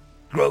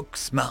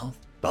 Groke's mouth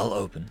fell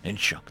open in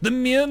shock. The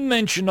mere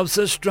mention of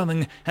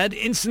surstrumming had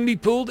instantly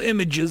pulled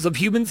images of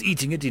humans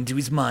eating it into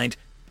his mind.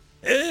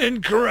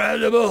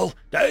 Incredible!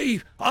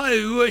 Dave, I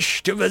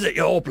wish to visit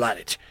your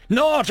planet,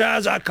 not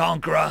as a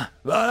conqueror,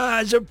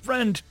 but as a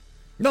friend.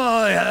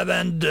 I have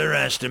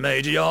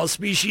underestimated your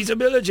species'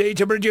 ability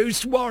to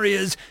produce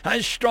warriors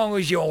as strong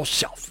as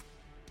yourself.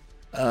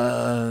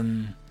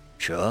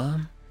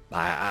 Sure.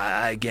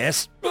 I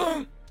guess.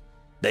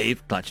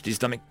 Dave clutched his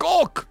stomach.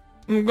 Gawk!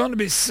 I'm going to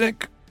be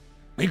sick.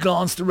 He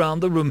glanced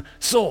around the room,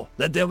 saw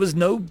that there was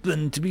no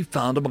blood to be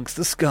found amongst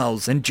the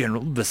skulls and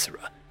general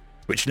viscera,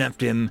 which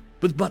left him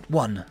with but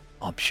one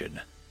option.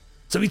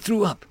 So he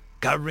threw up,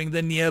 covering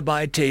the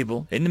nearby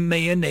table in a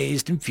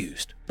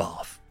mayonnaise-infused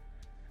bath.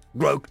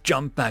 Groke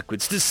jumped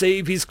backwards to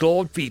save his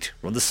clawed feet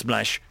from the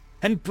splash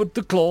and put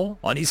the claw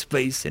on his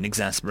face in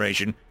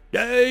exasperation.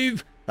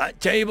 Dave, that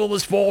table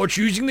was forged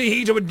using the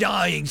heat of a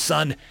dying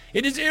sun.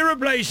 It is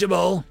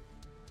irreplaceable.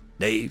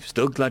 Dave,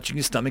 still clutching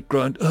his stomach,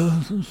 groaned,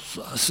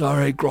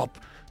 sorry, Grop.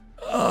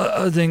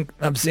 I think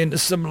I've seen a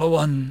similar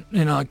one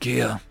in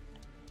IKEA.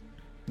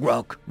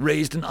 Groke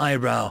raised an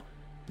eyebrow.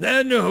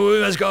 Then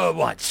who must go at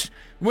once?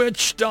 Which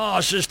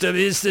star system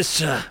is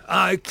this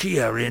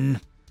IKEA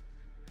in?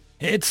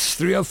 It's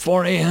 3 or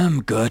 4 a.m.,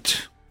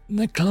 Gut.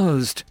 They're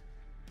closed.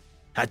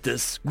 At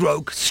this,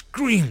 Groke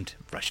screamed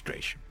in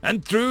frustration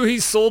and threw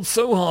his sword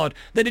so hard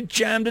that it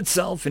jammed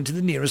itself into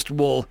the nearest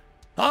wall.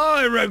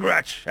 I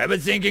regret ever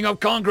thinking of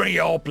conquering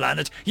your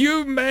planet,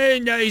 you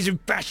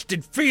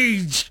mayonnaise-infested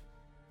fiends!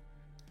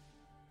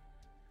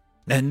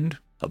 End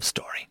of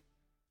story.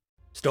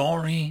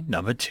 Story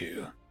number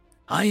 2.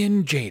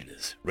 Iron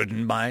Jailers,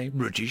 written by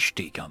British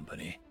Tea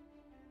Company.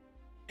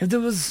 If there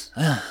was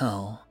a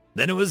hell,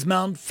 then it was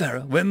Mount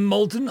Ferro, where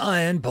molten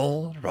iron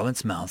poured from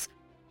its mouth.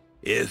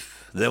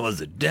 If there was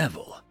a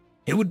devil,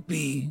 it would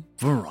be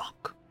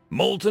Varrock,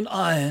 molten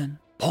iron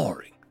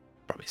pouring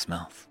from his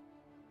mouth.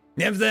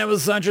 If there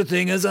was such a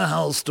thing as a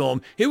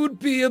hellstorm, it would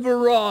be a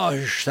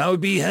barrage that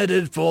would be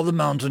headed for the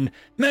mountain.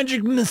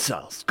 Magic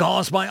missiles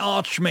cast by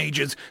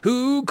archmages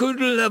who could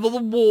level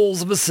the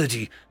walls of a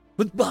city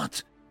with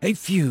but a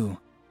few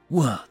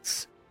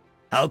words.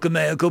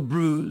 Alchemical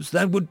brews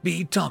that would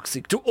be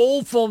toxic to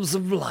all forms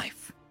of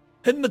life.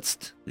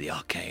 Amidst the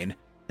arcane,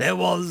 there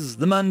was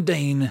the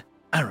mundane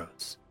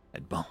arrows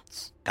and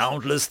bolts.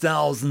 Countless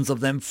thousands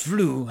of them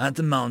flew at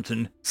the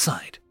mountain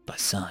side by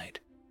side.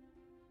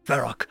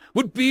 Varrock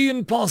would be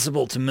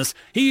impossible to miss.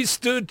 He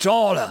stood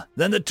taller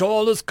than the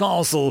tallest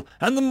castle,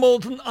 and the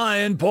molten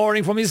iron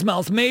pouring from his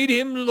mouth made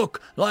him look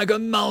like a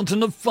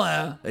mountain of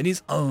fire in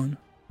his own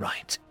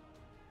right.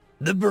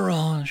 The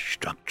barrage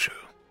struck true.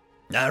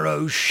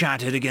 Arrows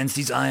shattered against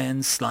his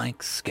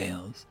iron-like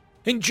scales.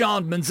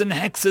 Enchantments and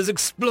hexes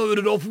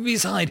exploded off of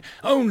his hide,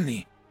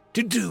 only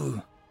to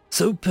do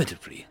so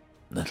pitifully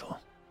little.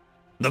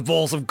 The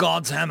force of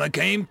God's hammer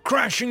came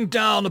crashing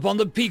down upon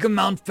the peak of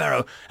Mount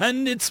Ferro,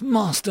 and its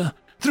master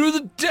threw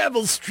the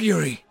devil's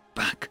fury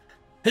back.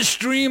 A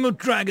stream of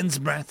dragon's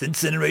breath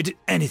incinerated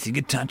anything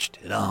it touched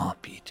at a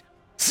heartbeat.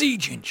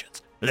 Siege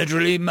engines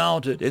literally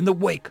melted in the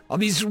wake of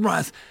his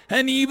wrath,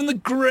 and even the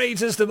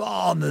greatest of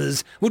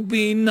armors would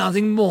be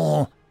nothing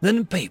more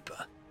than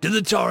paper to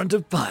the torrent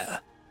of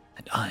fire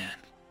and iron.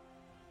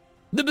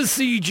 The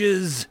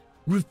besiegers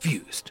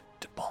refused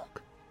to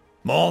balk.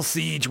 More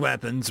siege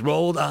weapons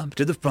rolled up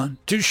to the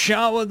front to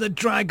shower the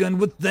dragon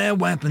with their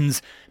weapons.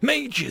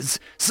 Mages,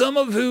 some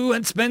of who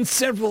had spent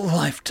several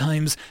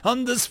lifetimes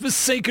on this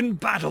forsaken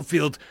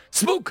battlefield,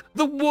 spoke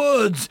the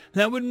words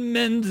that would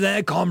mend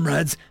their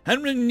comrades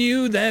and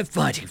renew their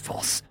fighting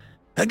force.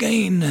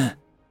 Again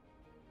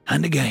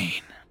and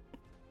again.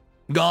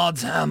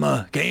 God's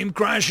hammer came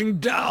crashing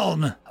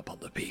down upon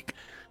the peak.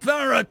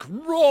 Varrock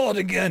roared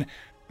again,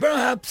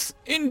 perhaps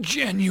in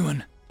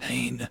genuine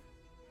pain.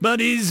 But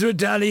his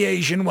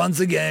retaliation once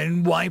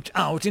again wiped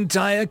out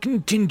entire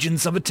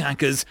contingents of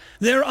attackers,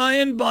 their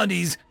iron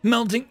bodies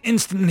melting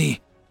instantly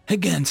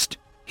against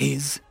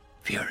his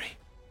fury.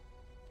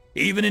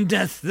 Even in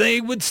death they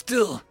would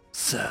still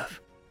serve.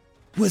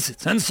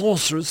 Wizards and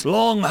sorcerers,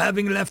 long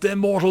having left their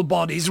mortal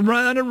bodies,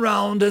 ran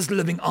around as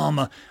living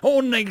armor,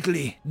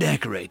 ornately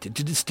decorated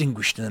to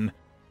distinguish them.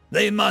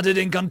 They muttered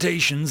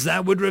incantations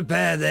that would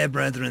repair their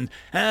brethren,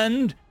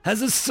 and,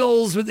 as the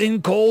souls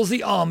within caused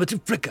the armor to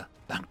flicker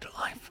back to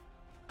life,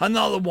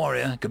 another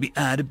warrior could be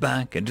added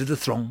back into the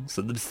throngs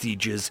of the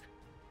besiegers.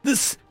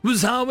 This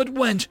was how it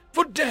went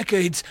for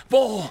decades,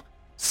 for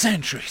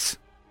centuries.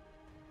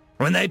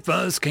 When they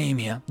first came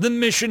here, the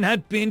mission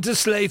had been to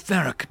slay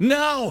Varrock.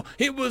 Now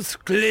it was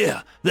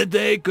clear that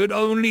they could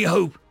only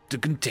hope to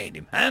contain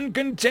him, and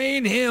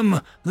contain him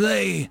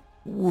they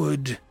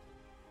would.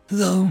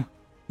 Though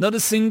not a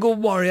single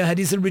warrior had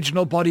his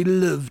original body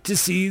lived to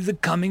see the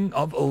coming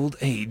of old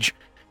age.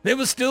 They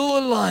were still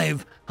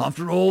alive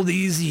after all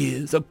these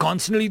years of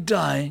constantly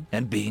dying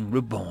and being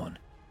reborn.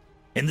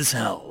 In this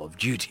hell of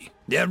duty,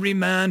 every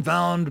man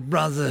found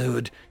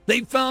brotherhood.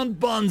 They found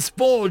bonds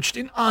forged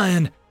in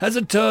iron as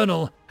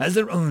eternal as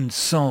their own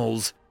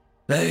souls.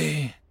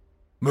 They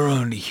were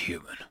only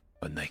human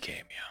when they came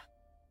here.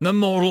 The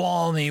mortal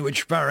army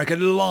which Varrock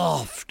had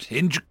laughed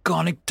in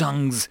draconic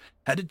tongues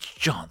had its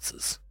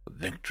chances of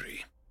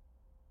victory.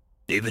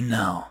 Even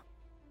now,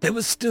 they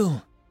were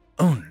still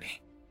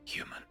only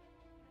human.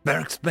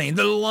 Varric explained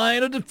the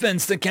line of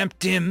defense that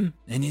kept him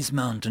in his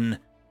mountain.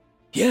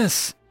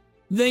 Yes,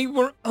 they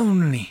were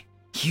only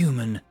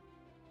human.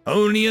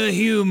 Only a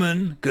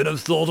human could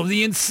have thought of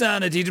the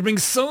insanity to bring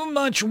so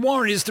much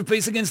warriors to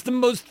face against the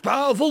most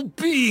powerful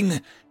being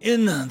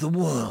in the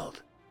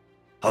world.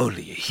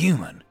 Only a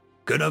human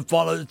could have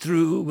followed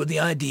through with the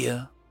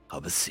idea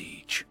of a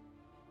siege.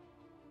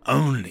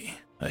 Only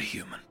a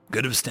human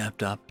could have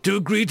stepped up to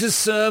agree to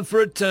serve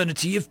for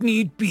eternity if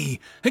need be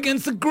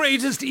against the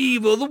greatest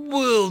evil the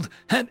world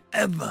had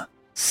ever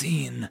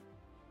seen.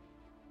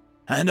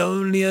 And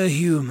only a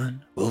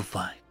human will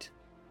fight,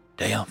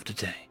 day after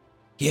day,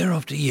 year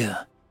after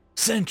year,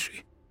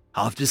 century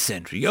after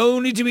century,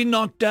 only to be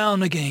knocked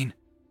down again,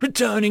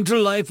 returning to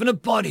life in a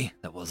body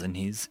that wasn't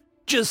his,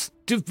 just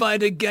to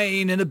fight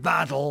again in a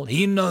battle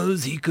he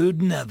knows he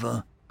could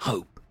never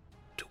hope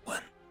to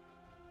win.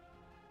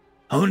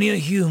 Only a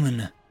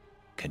human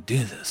can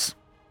do this.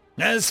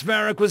 As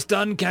Varric was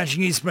done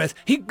catching his breath,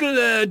 he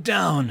glared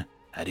down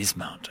at his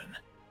mountain.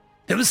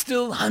 There were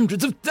still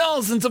hundreds of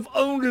thousands of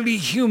only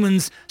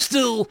humans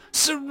still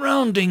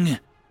surrounding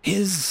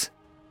his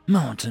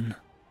mountain.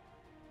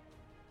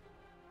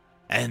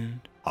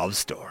 End of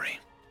story.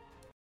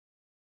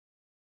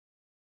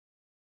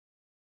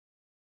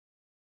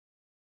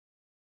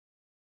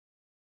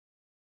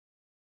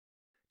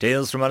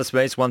 Tales from Outer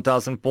Space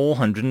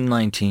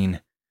 1419.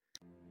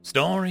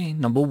 Story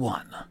number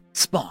 1.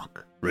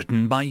 Spark,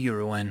 written by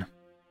Eurowin.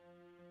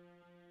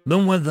 The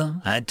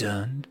weather had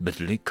turned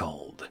bitterly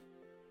cold.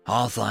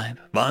 Arthype,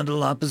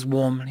 bundled up as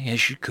warmly as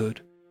she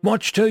could,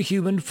 watched her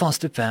human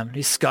foster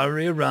family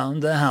scurry around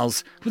the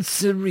house with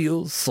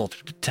surreal sort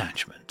of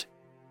detachment.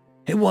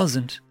 It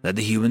wasn't that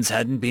the humans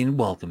hadn't been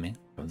welcoming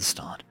from the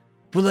start,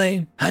 for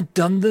they had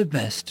done their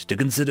best to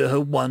consider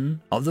her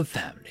one of the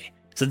family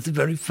since the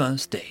very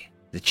first day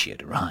that she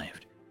had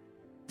arrived.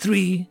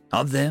 3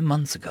 of their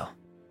months ago.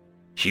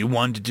 She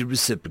wanted to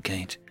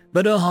reciprocate,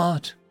 but her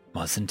heart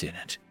wasn't in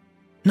it.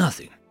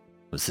 Nothing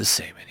was the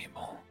same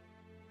anymore,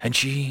 and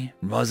she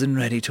wasn't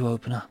ready to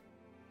open up.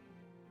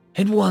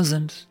 It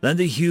wasn't that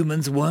the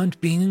humans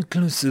weren't being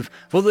inclusive,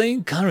 for they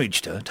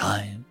encouraged her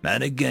time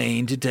and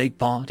again to take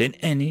part in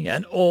any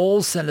and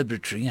all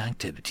celebratory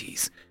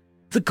activities.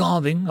 The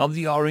carving of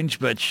the orange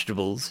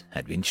vegetables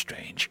had been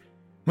strange,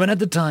 when at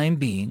the time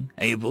being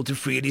able to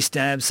freely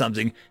stab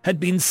something had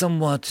been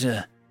somewhat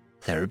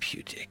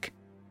therapeutic.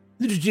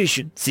 The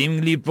tradition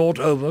seemingly brought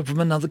over from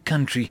another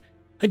country,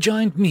 a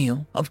giant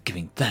meal of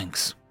giving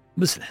thanks,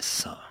 was less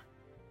so.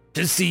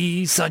 To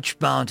see such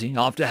bounty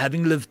after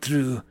having lived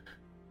through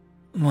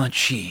what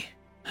she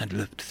had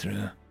lived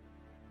through,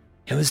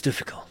 it was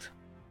difficult.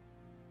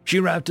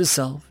 She wrapped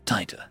herself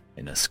tighter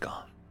in her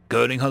scarf,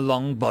 girding her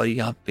long body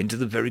up into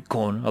the very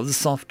corner of the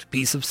soft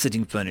piece of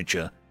sitting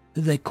furniture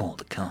that they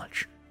called a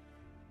couch.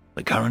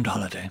 The current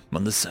holiday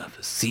on the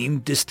surface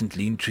seemed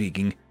distantly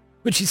intriguing,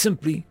 but she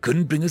simply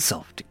couldn't bring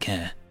herself to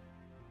care.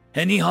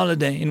 Any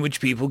holiday in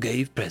which people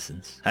gave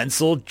presents and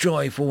sought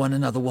joy for one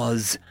another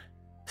was,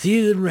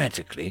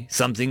 theoretically,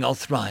 something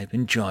Arthype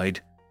enjoyed,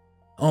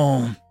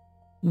 or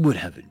would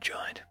have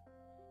enjoyed.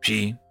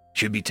 She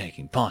should be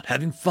taking part,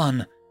 having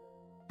fun,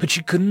 but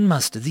she couldn't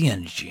muster the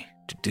energy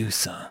to do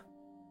so.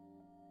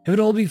 It would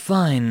all be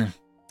fine,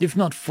 if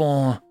not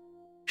for...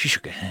 She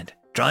shook her head,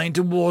 trying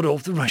to ward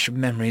off the rush of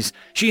memories.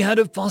 She had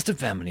a foster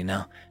family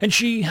now, and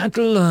she had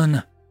to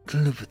learn to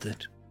live with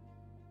it.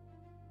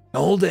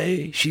 All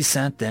day she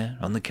sat there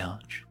on the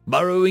couch,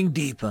 burrowing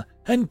deeper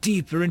and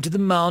deeper into the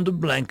mound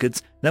of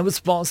blankets that was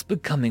fast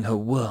becoming her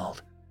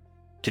world.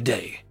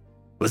 Today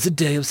was a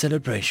day of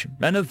celebration,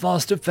 and her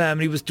foster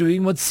family was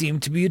doing what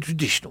seemed to be a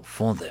traditional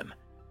for them.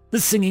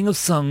 The singing of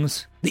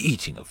songs, the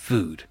eating of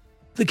food,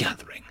 the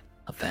gathering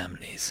of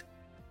families.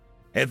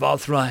 If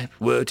Arthype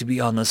were to be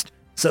honest,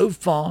 so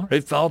far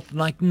it felt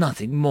like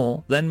nothing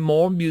more than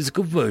more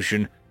musical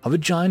version of a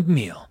giant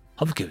meal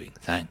of giving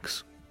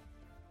thanks.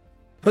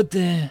 But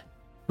there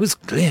was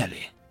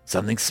clearly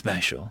something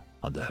special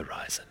on the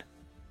horizon.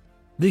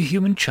 The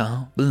human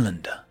child,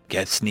 Belinda,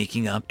 kept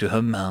sneaking up to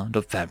her mound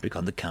of fabric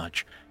on the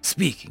couch,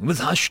 speaking with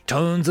hushed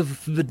tones of a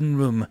forbidden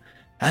room,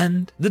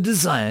 and the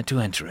desire to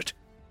enter it,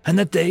 and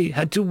that they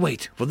had to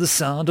wait for the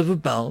sound of a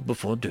bell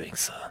before doing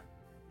so.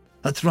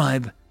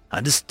 Arthype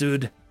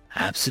understood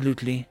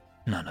absolutely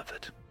none of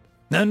it,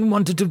 and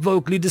wanted to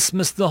vocally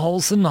dismiss the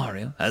whole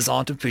scenario as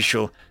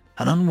artificial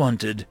and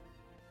unwanted,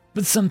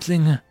 but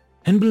something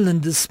in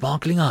Belinda's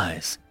sparkling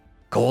eyes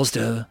caused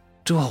her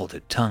to hold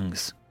her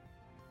tongues.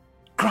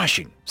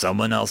 Crushing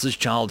someone else's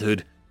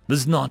childhood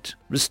does not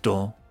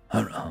restore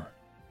her own.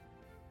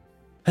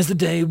 As the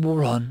day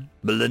wore on,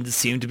 Belinda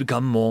seemed to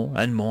become more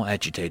and more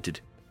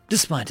agitated.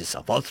 Despite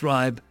herself,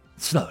 Arthype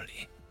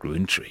slowly grew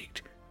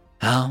intrigued.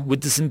 How would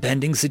this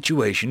impending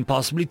situation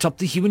possibly top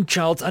the human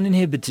child's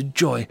uninhibited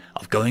joy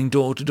of going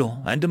door to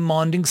door and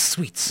demanding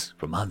sweets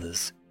from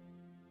others?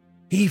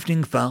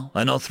 Evening fell,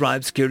 and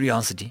Arthype's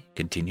curiosity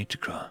continued to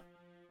grow.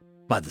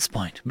 By this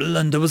point,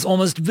 Belinda was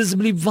almost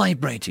visibly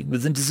vibrating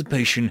with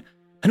anticipation,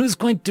 and it was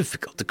quite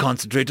difficult to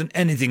concentrate on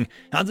anything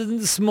other than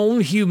the small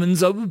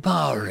human's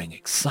overpowering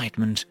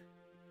excitement.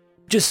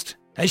 Just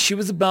as she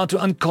was about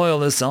to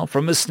uncoil herself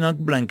from a snug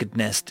blanket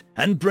nest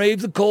and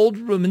brave the cold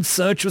room in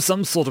search for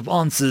some sort of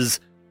answers,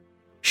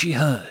 she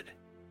heard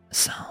a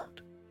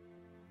sound.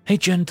 A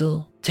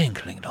gentle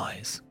tinkling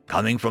noise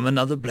coming from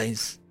another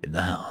place in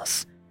the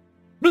house.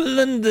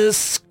 Belinda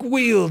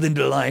squealed in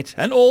delight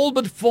and all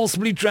but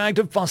forcibly dragged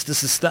her foster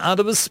sister out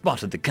of a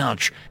spot at the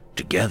couch.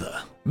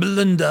 Together,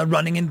 Belinda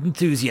running in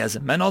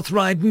enthusiasm and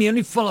Arthribe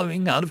merely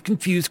following out of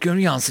confused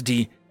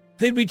curiosity,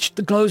 they reached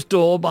the closed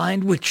door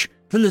behind which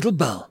the little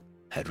bell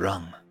had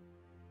rung.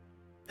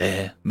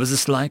 There was a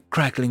slight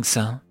crackling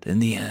sound in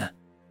the air,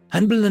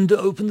 and Belinda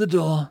opened the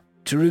door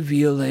to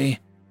reveal a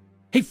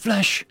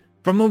flash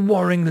from a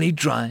worryingly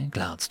dry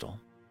cloud storm.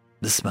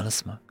 The smell of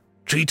smoke,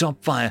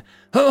 treetop fire,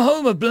 her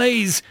home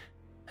ablaze,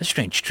 a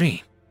strange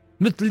tree,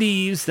 with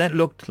leaves that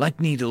looked like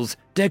needles,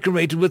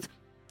 decorated with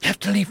have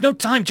to leave no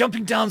time,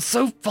 jumping down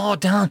so far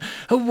down,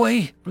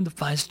 away from the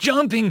fires,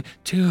 jumping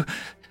to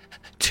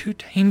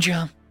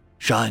danger.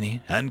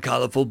 Shiny and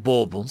colorful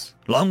baubles,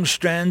 long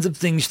strands of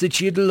things that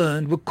she had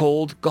learned were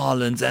called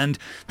garlands and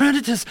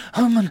predators.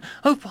 Oh, man,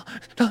 oh,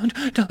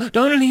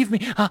 don't leave me.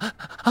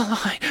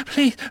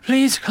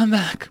 Please come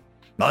back.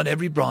 On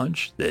every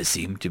branch there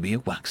seemed to be a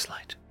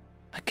waxlight,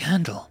 a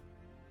candle.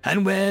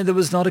 And where there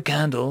was not a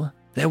candle,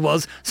 there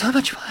was so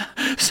much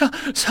fire,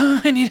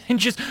 so many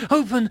dangers.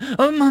 Open,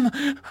 oh, Mama,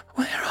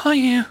 where are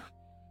you?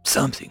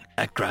 Something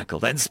that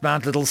crackled and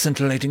spat little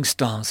scintillating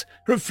stars,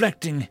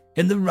 reflecting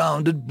in the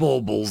rounded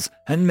baubles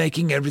and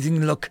making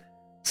everything look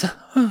so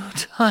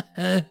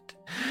tired,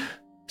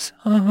 so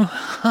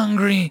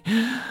hungry.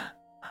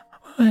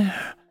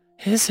 Where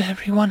is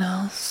everyone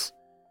else?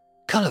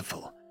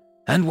 Colorful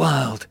and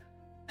wild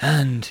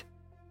and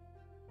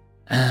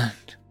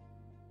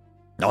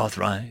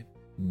Arthribe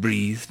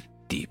breathed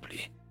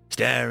deeply,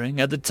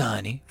 staring at the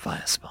tiny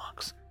fire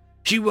sparks.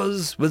 She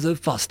was with her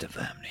foster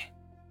family.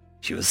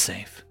 She was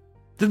safe.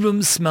 The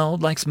room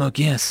smelled like smoke,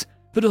 yes,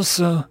 but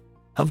also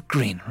of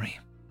greenery,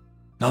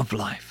 of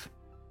life.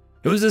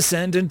 It was a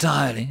scent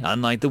entirely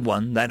unlike the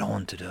one that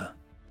haunted her,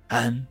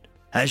 and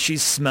as she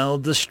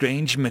smelled the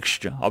strange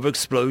mixture of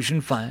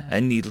explosion fire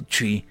and needle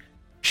tree,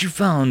 she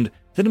found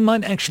that it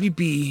might actually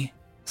be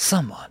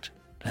somewhat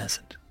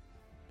pleasant.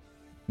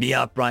 The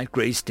upright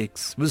grey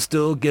sticks were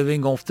still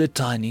giving off their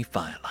tiny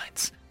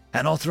firelights,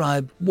 and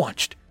Arthribe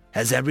watched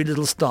as every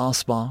little star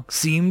spark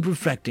seemed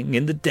reflecting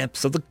in the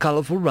depths of the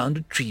colorful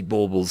rounded tree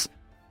baubles.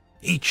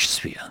 Each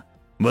sphere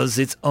was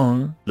its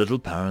own little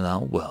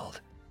parallel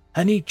world,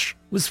 and each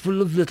was full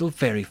of little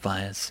fairy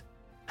fires,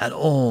 and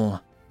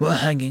all were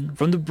hanging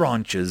from the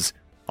branches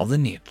of the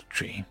needle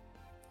tree.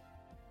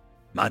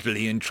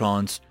 Utterly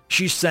entranced,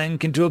 she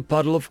sank into a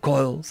puddle of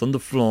coils on the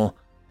floor,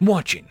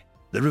 watching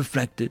the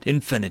reflected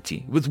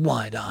infinity with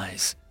wide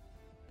eyes.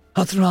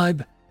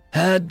 Arthribe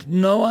had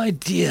no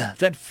idea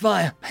that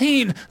fire,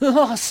 pain,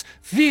 loss,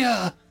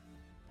 fear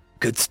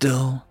could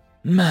still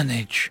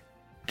manage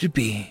to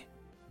be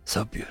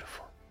so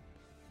beautiful.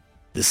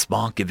 The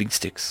spark-giving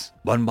sticks,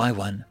 one by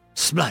one,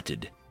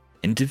 splattered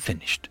into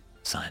finished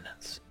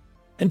silence,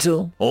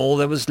 until all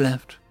that was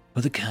left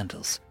were the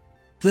candles.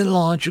 The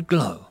larger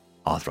glow,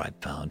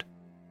 Arthribe found,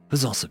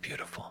 was also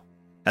beautiful,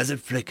 as it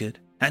flickered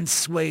and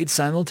swayed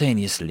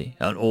simultaneously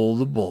on all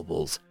the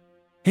baubles,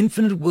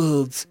 infinite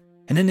worlds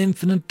in an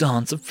infinite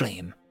dance of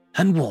flame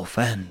and warmth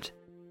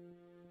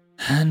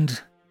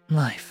and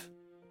life.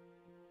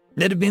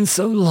 It had been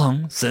so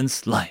long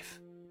since life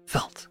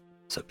felt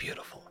so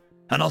beautiful,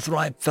 and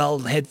Arthribe fell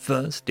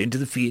headfirst into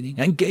the feeling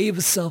and gave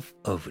herself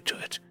over to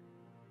it.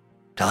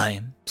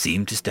 Time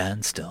seemed to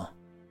stand still,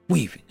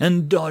 weaving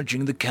and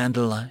dodging the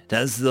candlelight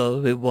as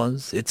though it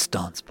was its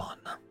dance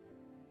partner.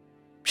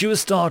 She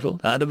was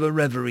startled out of her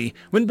reverie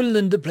when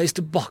Belinda placed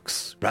a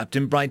box wrapped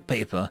in bright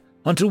paper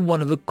onto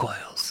one of her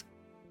coils.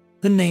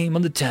 The name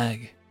on the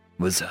tag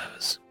was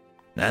hers,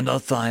 and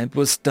Arthribe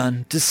was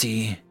stunned to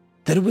see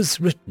that it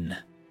was written,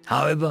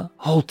 however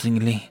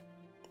haltingly,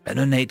 in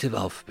her native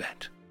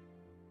alphabet.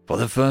 For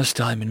the first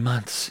time in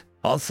months,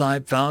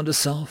 Arthribe found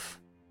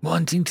herself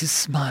wanting to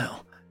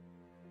smile.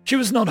 She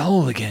was not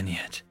whole again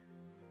yet,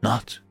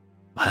 not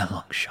by a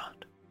long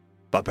shot,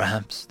 but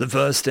perhaps the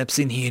first steps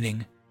in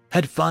healing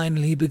had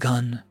finally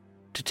begun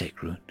to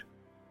take root.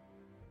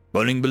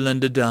 Pulling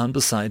Belinda down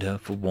beside her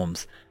for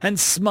warmth, and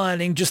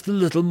smiling just a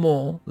little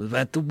more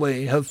at the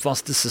way her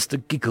foster sister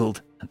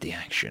giggled at the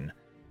action,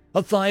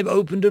 Arthribe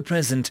opened her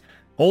present,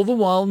 all the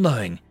while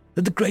knowing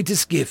that the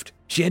greatest gift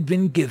she had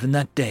been given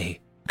that day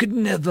could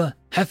never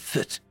have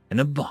fit in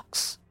a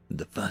box in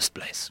the first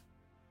place.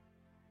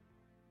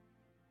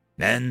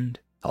 End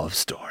of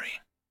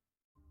story.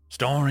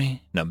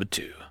 Story number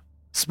 2.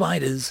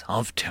 Spiders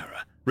of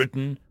Terror,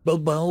 written by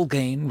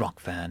Belgain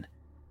Rockfan.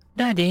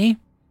 Daddy,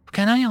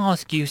 can I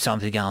ask you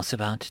something else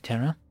about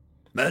terror?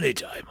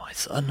 Anytime, my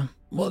son.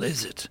 What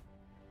is it?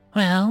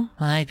 Well,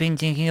 I've been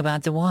thinking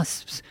about the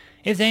wasps.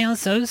 If they are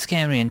so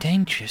scary and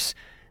dangerous,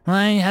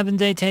 why haven't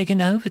they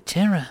taken over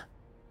Terra?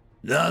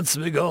 That's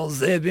because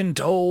they've been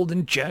told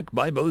and checked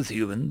by both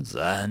humans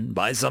and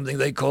by something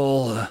they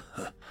call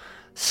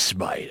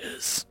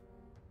spiders.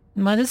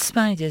 What are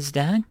spiders,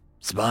 Dad?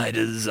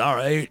 Spiders are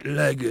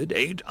eight-legged,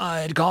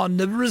 eight-eyed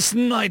carnivorous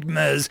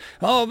nightmares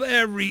of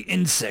every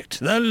insect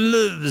that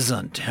lives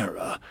on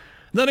Terra.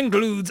 That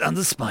includes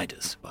other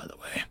spiders, by the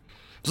way.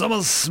 Some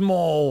are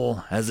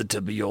small as the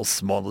tip of your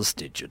smallest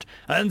digit,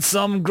 and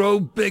some grow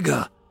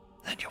bigger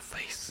than your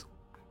face.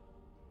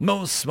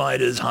 Most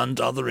spiders hunt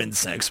other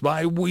insects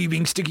by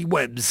weaving sticky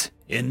webs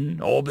in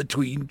or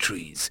between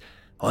trees,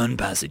 on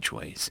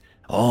passageways,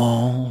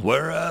 or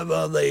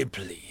wherever they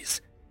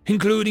please,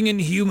 including in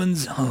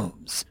humans'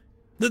 homes.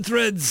 The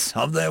threads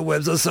of their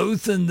webs are so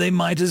thin they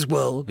might as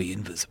well be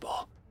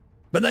invisible.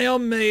 But they are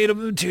made of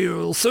a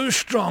material so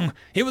strong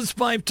it was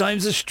 5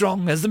 times as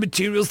strong as the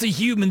materials the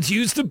humans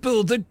used to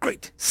build their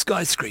great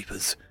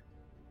skyscrapers.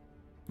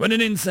 When an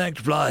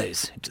insect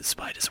flies into the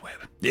spider's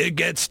web, it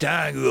gets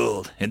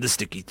tangled in the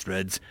sticky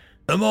threads.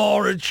 The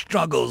more it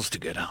struggles to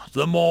get out,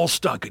 the more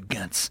stuck it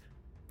gets.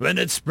 When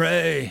its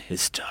prey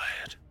is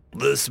tired,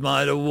 the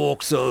spider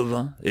walks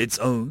over its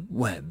own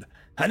web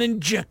and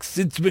injects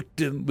its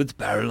victim with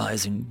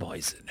paralyzing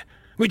poison,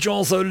 which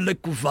also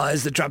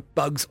liquefies the trapped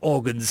bug's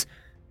organs.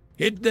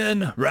 It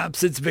then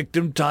wraps its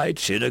victim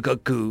tight in a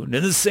cocoon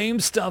in the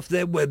same stuff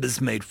their web is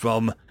made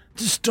from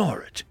to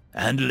store it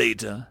and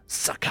later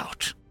suck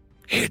out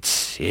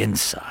its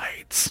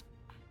insides.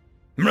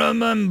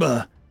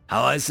 Remember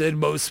how I said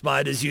most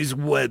spiders use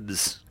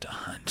webs to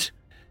hunt?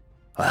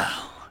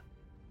 Well,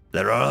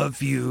 there are a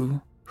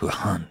few who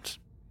hunt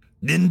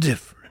in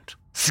different,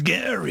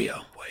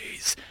 scarier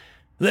ways.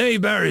 They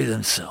bury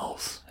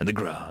themselves in the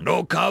ground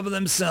or cover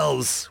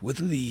themselves with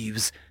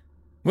leaves.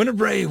 When a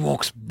prey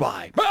walks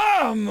by,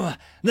 BAM!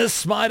 The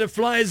spider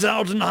flies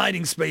out in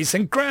hiding space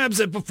and grabs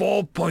it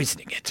before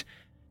poisoning it.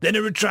 Then it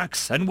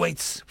retracts and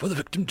waits for the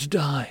victim to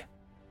die.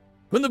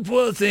 When the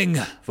poor thing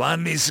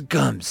finally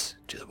succumbs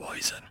to the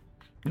poison,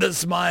 the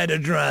spider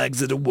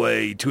drags it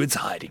away to its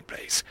hiding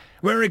place,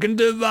 where it can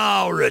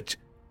devour it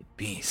in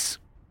peace.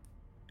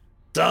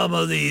 Some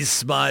of these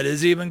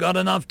spiders even got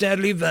enough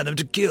deadly venom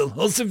to kill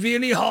or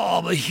severely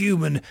harm a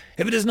human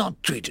if it is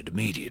not treated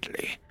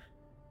immediately.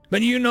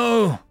 But you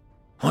know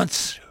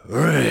what's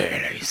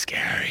really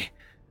scary?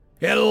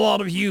 Yet a lot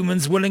of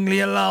humans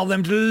willingly allow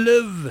them to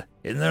live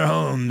in their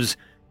homes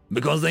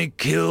because they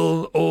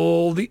kill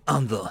all the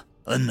other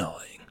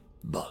annoying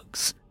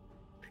bugs.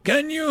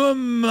 Can you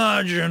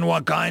imagine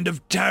what kind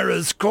of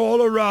terrors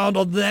crawl around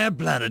on their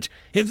planet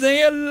if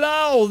they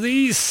allow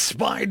these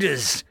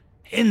spiders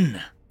in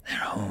their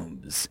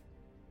homes?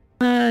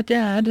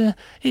 Dad,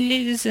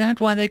 is that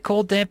why they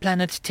called their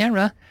planet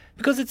Terra?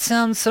 Because it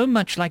sounds so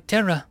much like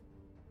Terra.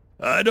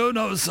 I don't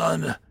know,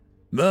 son,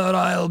 but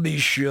I'll be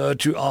sure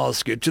to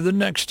ask it to the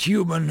next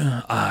human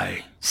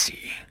I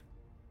see.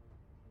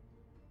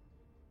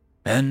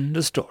 End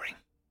of story.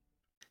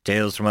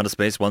 Tales from Outer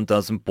Space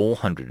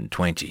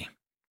 1420.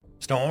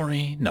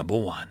 Story number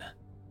 1.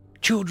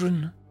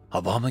 Children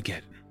of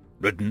Armageddon,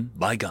 written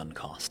by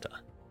Guncaster.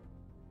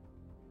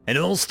 It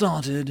all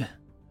started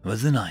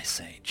with an ice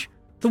age,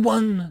 the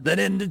one that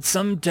ended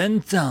some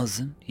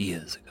 10,000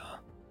 years ago.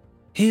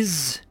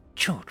 His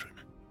children,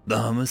 the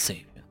Homo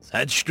sapiens,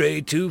 had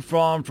strayed too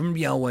far from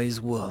Yahweh's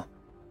will.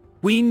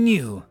 We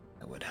knew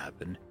it would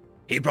happen.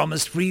 He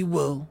promised free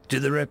will to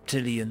the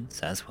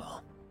reptilians as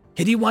well.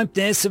 Yet he wiped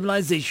their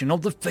civilization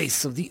off the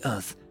face of the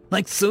earth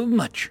like so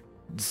much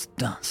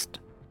dust.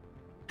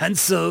 And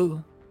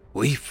so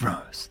we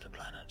froze the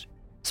planet.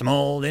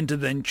 Small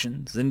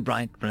interventions in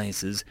bright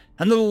places,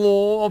 and the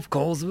law of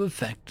cause and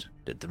effect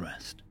did the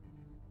rest.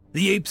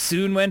 The apes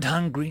soon went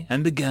hungry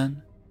and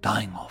began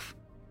dying off.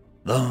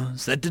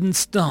 Those that didn't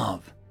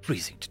starve,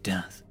 freezing to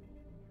death.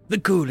 The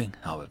cooling,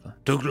 however,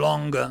 took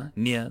longer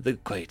near the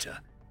equator,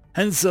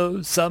 and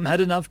so some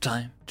had enough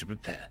time to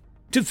prepare,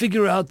 to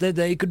figure out that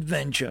they could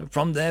venture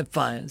from their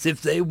fires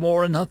if they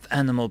wore enough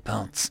animal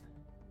pelts.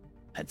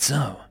 And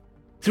so,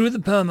 through the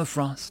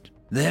permafrost,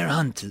 their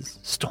hunters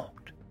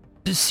stalked,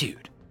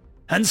 pursued,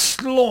 and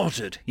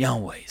slaughtered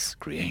Yahweh's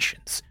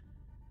creations.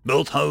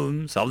 Built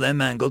homes of their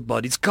mangled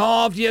bodies,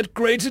 carved yet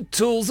greater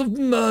tools of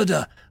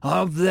murder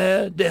of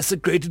their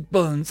desecrated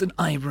bones and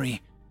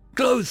ivory,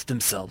 clothed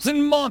themselves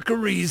in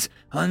mockeries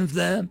of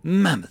their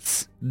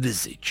mammoth's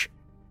visage.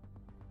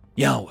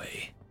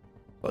 Yahweh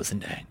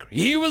wasn't angry.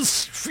 He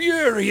was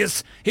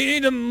furious. He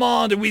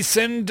demanded we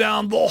send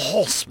down the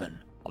horsemen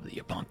of the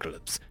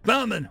apocalypse.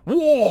 Famine,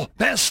 war,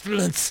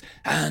 pestilence,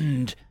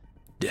 and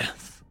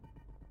death.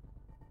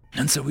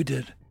 And so we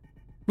did.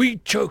 We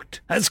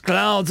choked as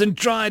clouds and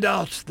dried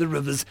out the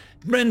rivers,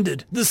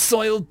 rendered the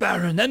soil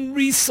barren and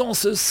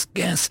resources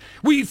scarce.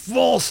 We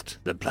forced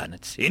the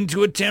planet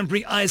into a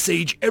temporary ice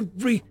age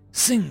every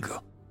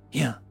single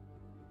year.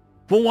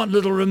 For what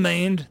little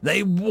remained,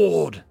 they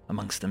warred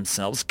amongst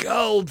themselves,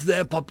 culled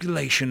their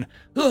population,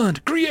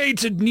 learned,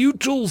 created new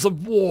tools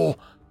of war,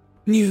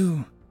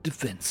 new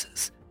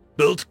defenses,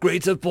 built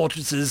greater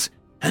fortresses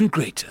and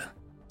greater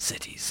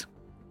cities.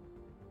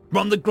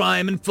 From the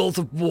grime and filth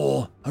of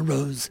war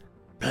arose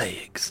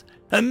plagues,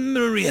 a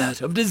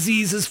myriad of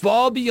diseases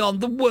far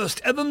beyond the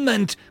worst ever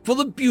meant for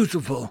the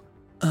beautiful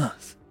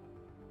Earth.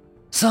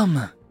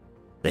 Some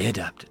they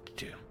adapted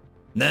to.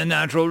 Their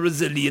natural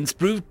resilience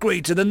proved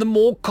greater than the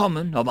more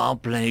common of our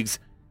plagues,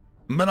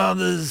 but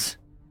others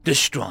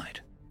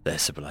destroyed their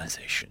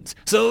civilizations.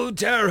 So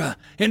terror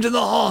into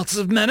the hearts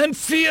of men and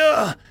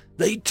fear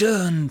they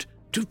turned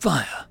to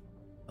fire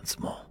once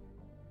more.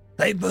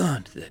 They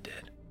burned their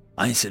dead,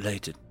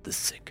 isolated the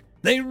sick.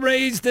 They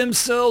raised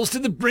themselves to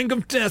the brink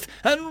of death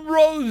and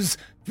rose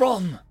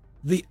from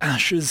the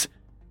ashes.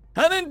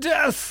 And in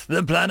death,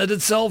 the planet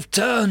itself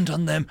turned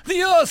on them.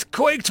 The earth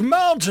quaked,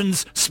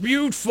 mountains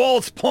spewed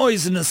forth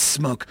poisonous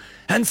smoke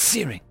and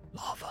searing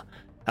lava,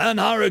 and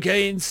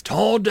hurricanes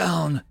tore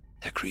down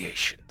their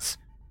creations.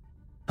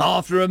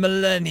 After a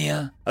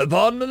millennia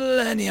upon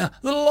millennia,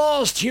 the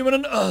last human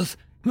on Earth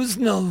was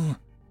no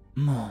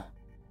more.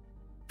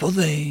 For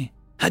they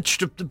had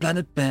stripped the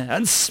planet bare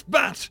and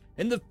spat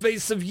in the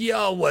face of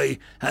Yahweh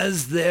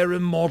as their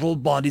immortal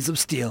bodies of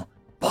steel,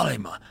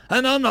 polymer,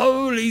 and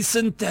unholy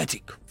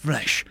synthetic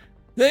flesh.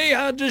 They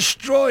had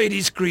destroyed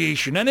his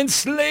creation and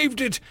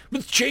enslaved it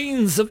with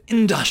chains of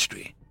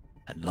industry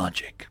and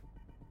logic.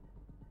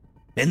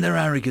 In their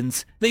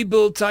arrogance, they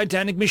built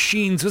titanic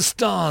machines with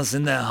stars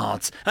in their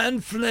hearts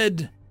and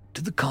fled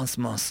to the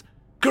cosmos,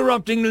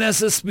 corrupting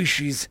lesser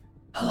species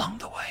along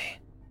the way.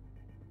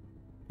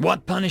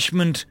 What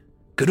punishment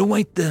could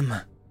await them?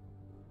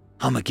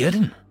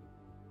 Armageddon.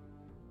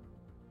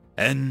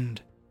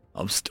 End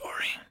of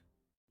story.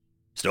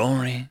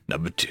 Story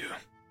number 2.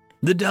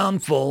 The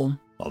Downfall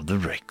of the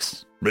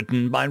Ricks,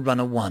 written by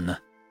Runner One.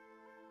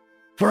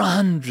 For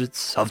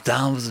hundreds of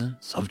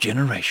thousands of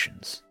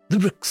generations, the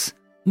Ricks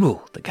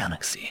ruled the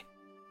galaxy.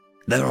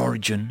 Their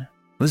origin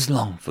was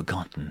long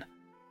forgotten.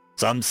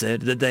 Some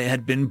said that they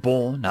had been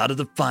born out of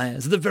the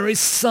fires of the very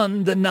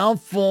sun that now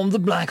formed the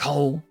black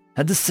hole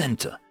at the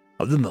center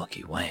of the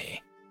Milky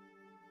Way.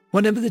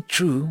 Whatever the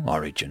true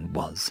origin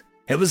was,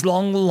 it was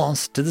long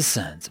lost to the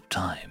sands of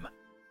time.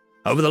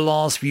 Over the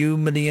last few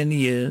million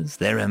years,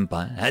 their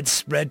empire had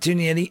spread to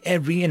nearly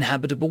every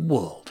inhabitable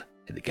world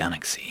in the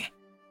galaxy.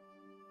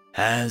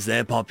 As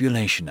their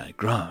population had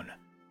grown,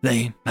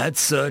 they had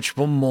searched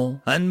for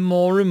more and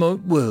more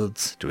remote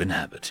worlds to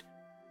inhabit.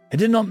 It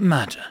did not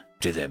matter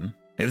to them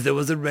if there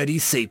was already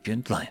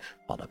sapient life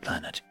on the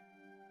planet.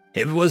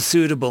 If it was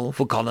suitable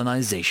for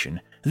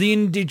colonization, the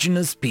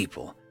indigenous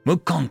people were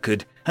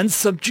conquered and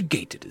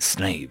subjugated as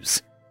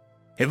slaves.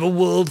 If a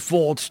world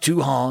fought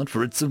too hard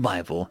for its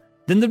survival,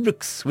 then the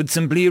Ricks would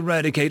simply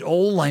eradicate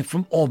all life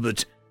from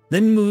orbit,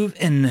 then move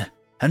in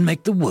and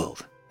make the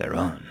world their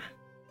own.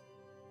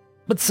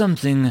 But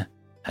something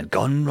had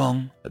gone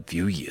wrong a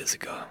few years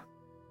ago.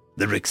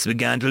 The Ricks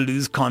began to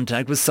lose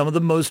contact with some of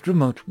the most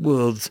remote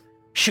worlds.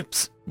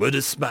 Ships were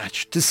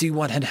dispatched to see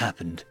what had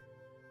happened.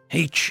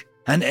 Each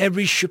and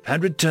every ship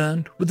had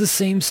returned with the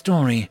same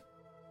story.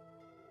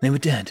 They were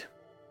dead.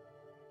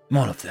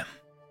 All of them.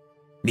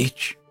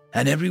 Each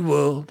and every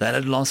world that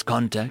had lost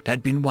contact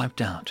had been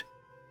wiped out.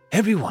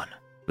 Everyone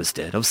was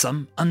dead of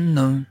some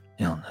unknown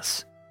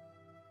illness.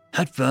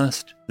 At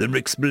first, the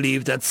Ricks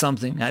believed that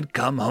something had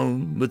come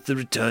home with the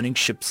returning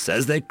ships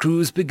as their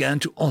crews began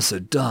to also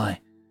die.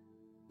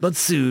 But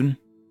soon,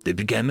 it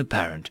became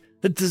apparent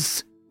that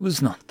this was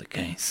not the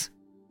case.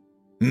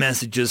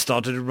 Messages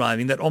started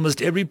arriving that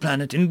almost every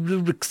planet in the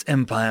Ricks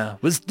Empire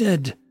was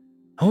dead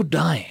or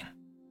dying.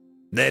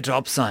 Their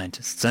top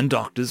scientists and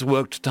doctors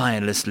worked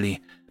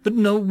tirelessly, but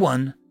no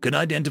one could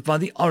identify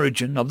the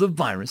origin of the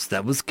virus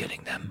that was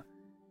killing them.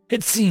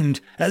 It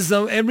seemed as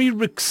though every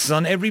Ricks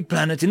on every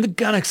planet in the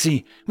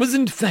galaxy was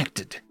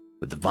infected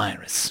with the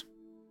virus.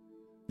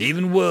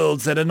 Even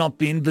worlds that had not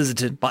been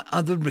visited by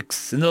other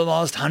Ricks in the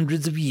last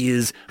hundreds of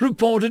years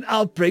reported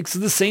outbreaks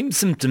of the same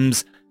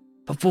symptoms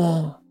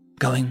before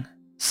going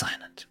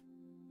silent.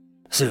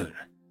 Soon,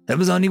 there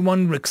was only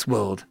one Ricks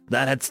world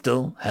that had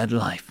still had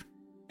life.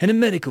 In a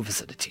medical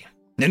facility,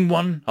 in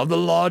one of the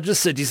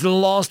largest cities, the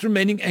last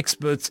remaining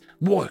experts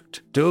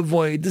worked to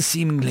avoid the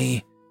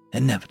seemingly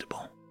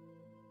inevitable.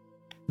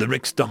 The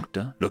Ricks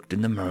doctor looked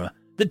in the mirror.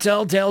 The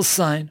telltale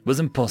sign was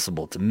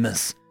impossible to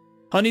miss.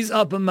 On his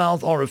upper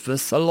mouth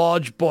orifice, a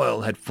large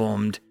boil had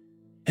formed.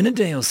 In a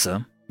day or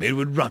so, it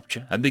would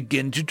rupture and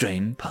begin to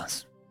drain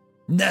pus.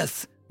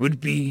 Death would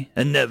be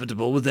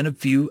inevitable within a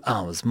few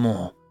hours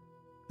more.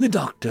 The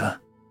doctor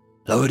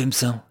lowered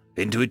himself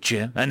into a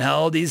chair and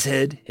held his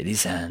head in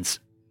his hands.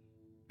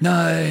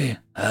 "I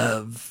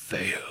have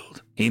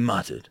failed," he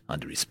muttered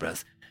under his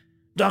breath.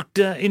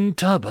 "Dr.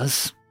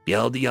 Intubus,"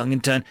 yelled the young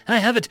intern. "I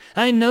have it!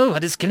 I know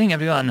what is killing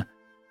everyone!"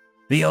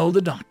 The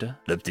older doctor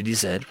lifted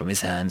his head from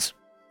his hands.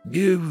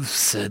 "You've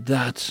said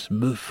that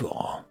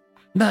before."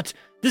 "But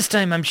this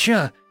time I'm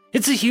sure.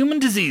 It's a human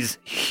disease."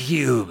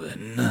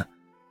 "Human?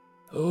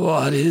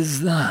 What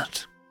is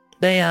that?"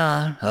 "They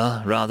are,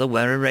 or rather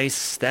were, a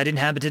race that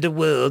inhabited a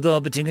world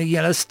orbiting a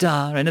yellow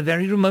star in a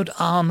very remote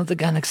arm of the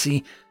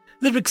galaxy.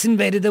 The Ricks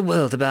invaded the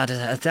world about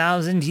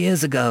 1,000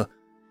 years ago.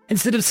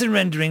 Instead of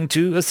surrendering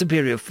to a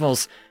superior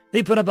force,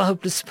 they put up a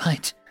hopeless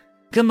fight.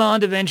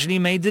 Command eventually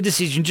made the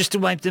decision just to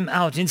wipe them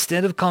out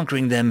instead of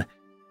conquering them.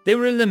 They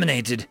were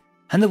eliminated,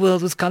 and the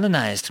world was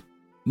colonized.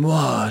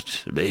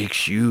 What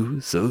makes you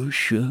so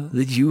sure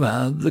that you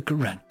have the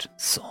correct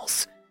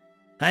source?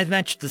 I've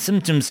matched the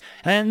symptoms,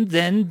 and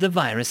then the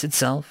virus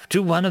itself,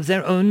 to one of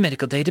their own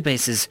medical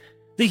databases.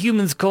 The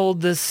humans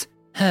called this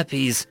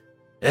herpes.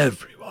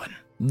 Everyone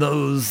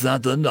knows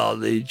that the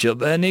knowledge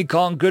of any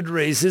conquered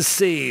race is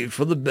saved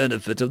for the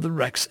benefit of the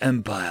Rex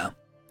Empire,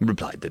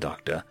 replied the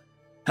doctor.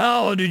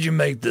 How did you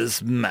make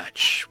this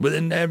match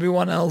when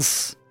everyone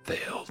else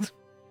failed?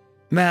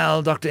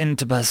 Well, Dr.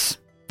 Intubus,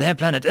 their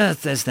planet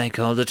Earth, as they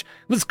called it,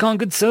 was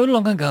conquered so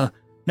long ago,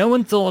 no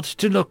one thought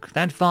to look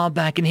that far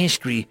back in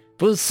history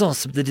for the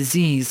source of the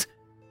disease.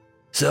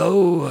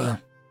 So,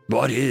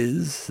 what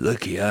is the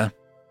cure?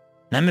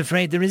 I'm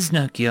afraid there is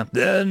no cure.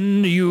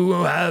 Then you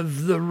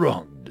have the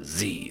wrong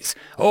disease,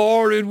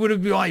 or it would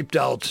have wiped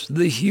out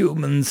the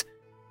humans.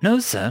 No,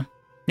 sir.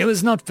 It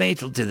was not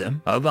fatal to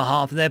them. Over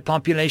half of their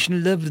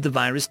population lived with the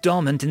virus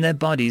dormant in their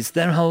bodies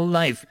their whole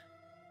life.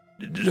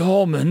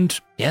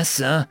 Dormant? Yes,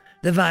 sir.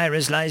 The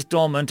virus lies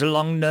dormant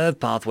along nerve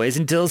pathways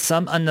until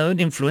some unknown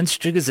influence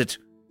triggers it.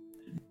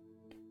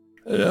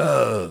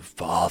 Nerve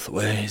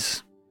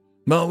pathways?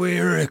 But we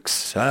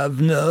Ricks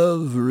have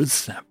nerve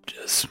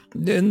receptors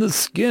in the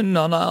skin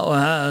on our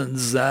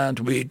hands that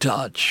we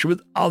touch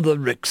with other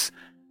Ricks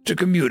to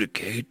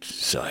communicate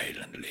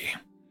silently.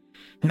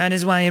 That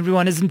is why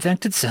everyone is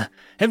infected, sir.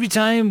 Every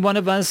time one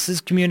of us has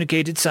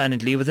communicated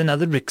silently with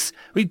another Rix,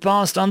 we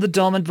passed on the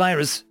dormant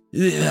virus.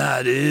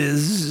 That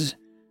is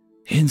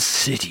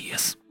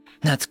insidious.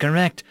 That's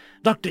correct,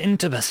 Dr.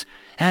 Intubus.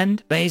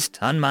 And based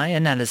on my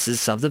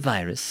analysis of the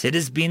virus, it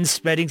has been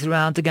spreading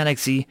throughout the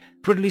galaxy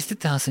for at least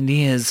 1,000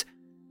 years.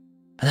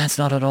 And that's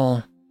not at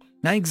all.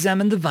 I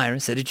examined the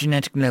virus at a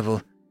genetic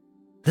level.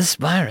 This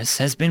virus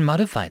has been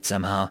modified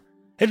somehow.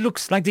 It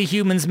looks like the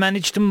humans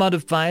managed to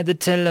modify the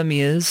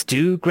telomeres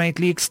to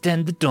greatly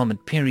extend the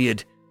dormant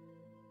period.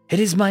 It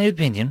is my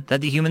opinion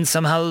that the humans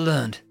somehow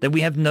learned that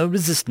we have no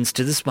resistance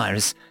to this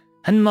virus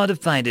and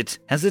modified it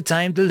as a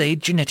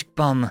time-delayed genetic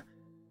bomb.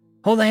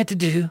 All they had to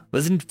do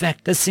was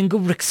infect a single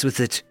Rix with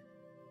it.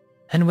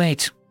 And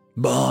wait.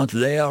 But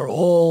they are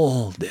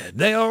all dead.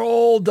 They are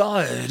all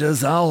died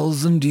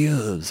 1,000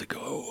 years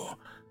ago.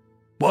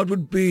 What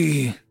would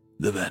be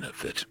the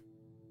benefit?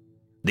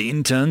 The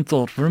intern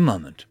thought for a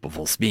moment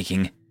before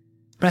speaking.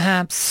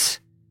 Perhaps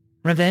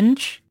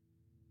revenge?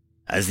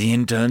 As the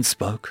intern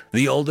spoke,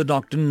 the older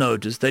doctor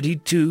noticed that he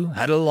too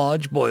had a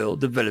large boil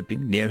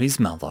developing near his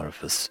mouth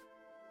orifice.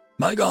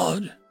 My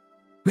God,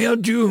 we are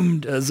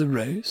doomed as a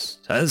race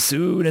as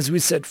soon as we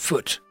set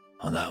foot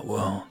on that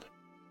world.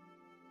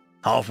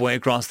 Halfway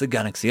across the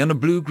galaxy on a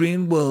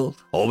blue-green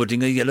world,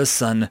 orbiting a yellow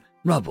sun,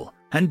 rubble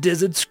and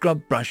desert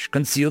scrub brush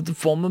concealed the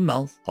former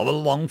mouth of a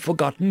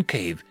long-forgotten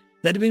cave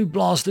that had been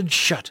blasted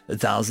shut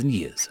 1,000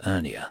 years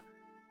earlier.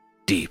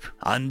 Deep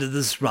under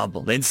this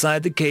rubble,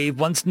 inside the cave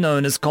once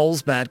known as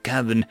Carlsbad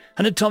Cavern,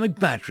 an atomic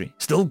battery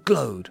still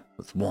glowed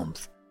with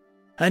warmth.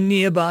 A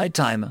nearby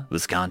timer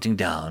was counting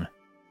down.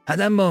 At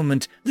that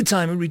moment, the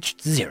timer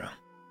reached 0.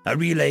 A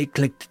relay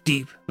clicked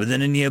deep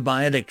within a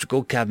nearby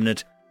electrical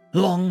cabinet.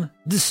 Long,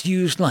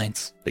 disused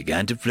lights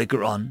began to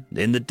flicker on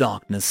in the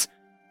darkness.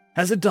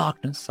 As the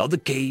darkness of the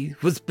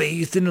cave was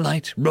bathed in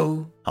light,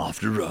 row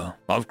after row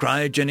of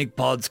cryogenic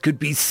pods could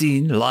be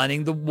seen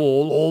lining the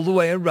wall all the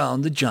way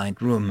around the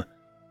giant room.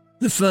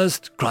 The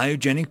first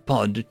cryogenic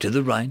pod to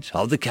the right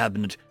of the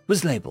cabinet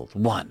was labeled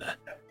 1.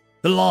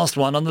 The last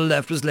one on the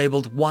left was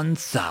labeled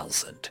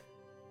 1,000.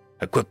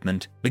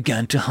 Equipment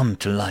began to hum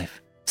to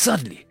life.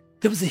 Suddenly,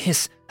 there was a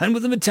hiss, and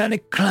with a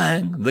metallic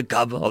clang, the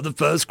cover of the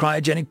first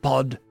cryogenic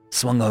pod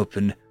swung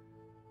open.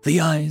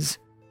 The eyes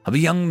of a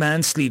young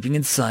man sleeping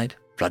inside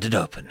fluttered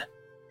open,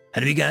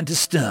 and he began to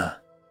stir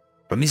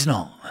from his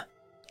long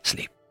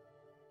sleep.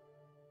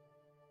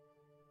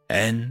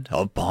 End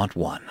of Part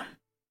 1.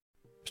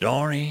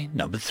 Story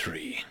number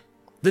 3.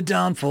 The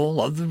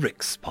Downfall of the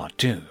Rix, Part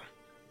 2.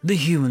 The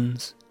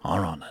Humans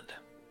Are Honored.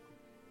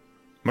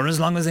 For as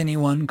long as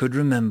anyone could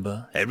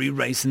remember, every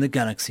race in the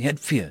galaxy had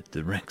feared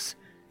the Rix.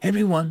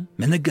 Everyone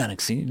in the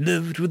galaxy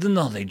lived with the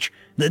knowledge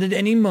that at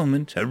any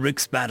moment a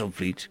Rix battle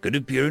fleet could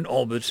appear in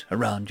orbit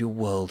around your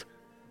world.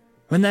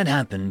 When that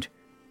happened,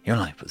 your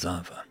life was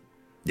over.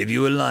 If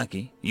you were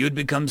lucky, you would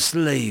become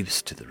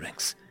slaves to the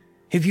Rix.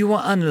 If you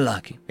were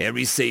unlucky,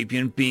 every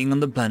sapient being on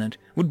the planet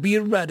would be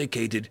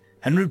eradicated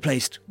and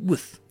replaced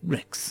with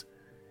Rix.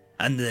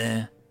 And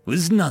there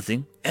was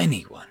nothing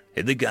anyone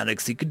in the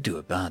galaxy could do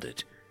about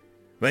it.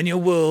 When your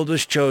world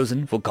was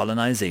chosen for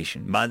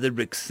colonization by the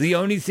Rix, the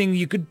only thing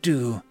you could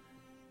do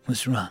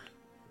was run.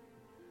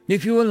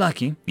 If you were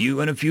lucky,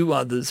 you and a few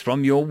others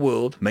from your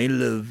world may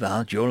live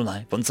out your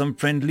life on some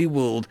friendly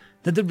world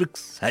that the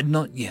Rix had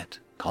not yet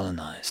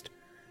colonized.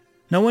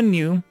 No one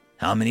knew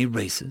how many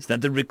races that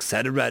the Rix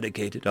had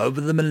eradicated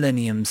over the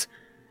millenniums,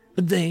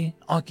 but they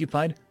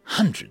occupied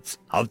hundreds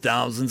of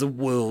thousands of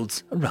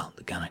worlds around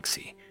the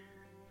galaxy.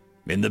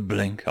 In the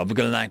blink of a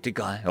galactic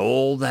eye,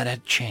 all that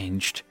had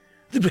changed.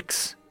 The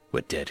Rix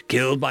were dead,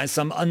 killed by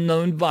some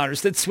unknown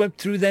virus that swept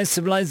through their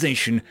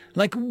civilization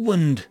like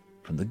wind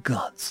from the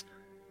gods.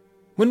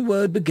 When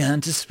word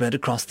began to spread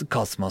across the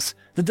cosmos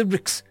that the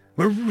Rix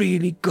were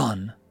really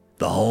gone,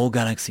 the whole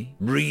galaxy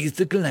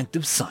breathed a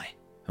collective sigh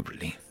of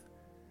relief.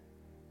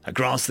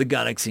 Across the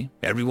galaxy,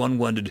 everyone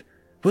wondered,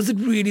 was it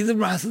really the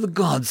wrath of the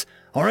gods,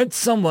 or had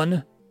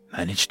someone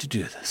managed to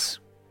do this?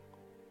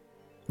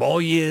 For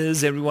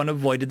years, everyone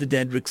avoided the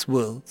dead Rix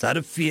worlds out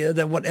of fear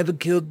that whatever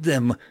killed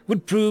them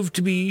would prove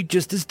to be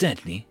just as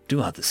deadly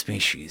to other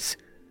species.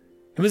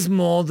 It was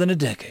more than a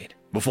decade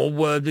before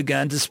word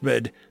began to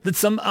spread that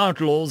some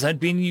outlaws had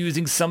been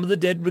using some of the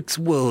dead Rix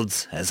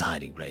worlds as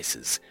hiding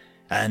places,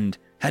 and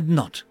had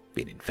not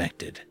been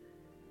infected.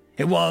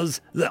 It was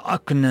the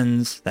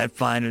Akanans that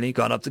finally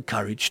got up the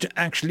courage to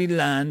actually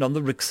land on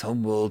the Rix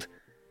homeworld.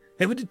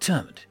 They were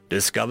determined to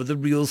discover the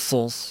real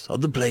source of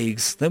the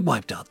plagues that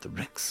wiped out the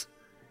Rix.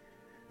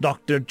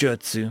 Dr.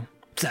 Jertsu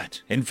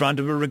sat in front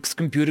of a Rix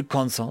computer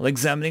console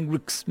examining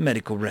Rix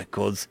medical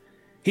records.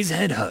 His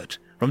head hurt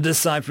from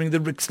deciphering the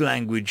Rix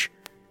language.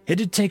 It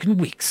had taken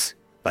weeks,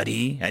 but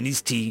he and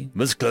his team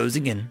was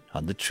closing in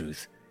on the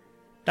truth.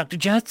 "Dr.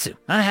 Jertsu,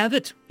 I have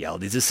it,"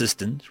 yelled his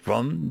assistant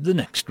from the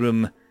next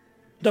room.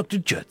 Dr.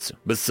 Jertsu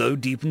was so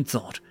deep in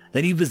thought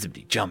that he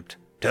visibly jumped,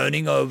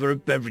 turning over a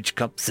beverage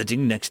cup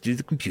sitting next to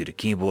the computer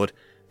keyboard.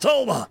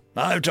 "Silva,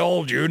 I've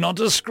told you not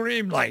to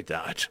scream like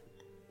that."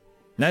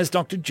 As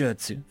Dr.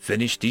 Jertsu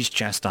finished his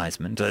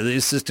chastisement, the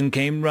assistant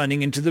came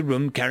running into the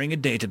room carrying a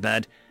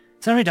datapad.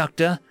 "Sorry,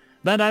 Doctor,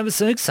 but I was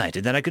so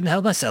excited that I couldn't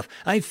help myself.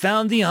 I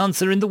found the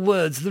answer in the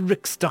words of the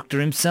Rix doctor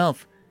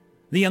himself."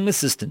 The young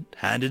assistant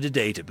handed a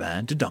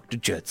datapad to Dr.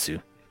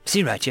 Jertsu.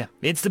 "See right here.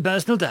 It's the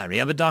personal diary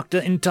of a doctor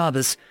in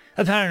Tarbus,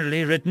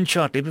 apparently written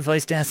shortly before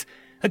his death.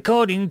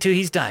 According to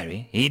his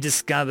diary, he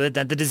discovered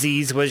that the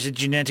disease was a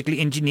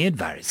genetically engineered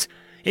virus.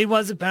 It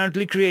was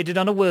apparently created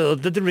on a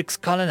world that the Rix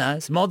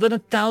colonized more than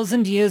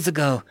 1,000 years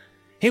ago.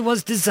 It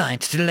was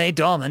designed to lay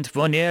dormant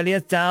for nearly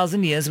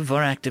 1,000 years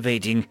before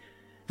activating.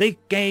 They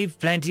gave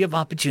plenty of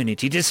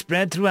opportunity to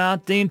spread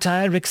throughout the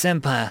entire Rix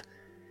Empire.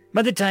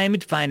 By the time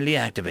it finally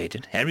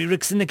activated, every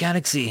Rix in the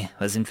galaxy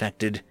was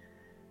infected."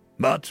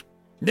 "But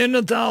in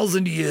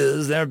 1,000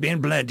 years there have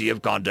been plenty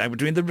of contact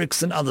between the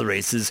Rix and other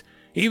races,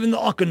 even the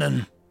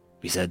Okanan,"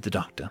 said the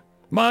doctor.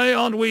 "Why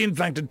aren't we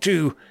infected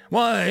too?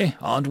 Why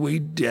aren't we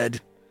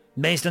dead?"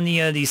 "Based on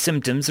the early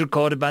symptoms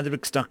recorded by the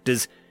Rix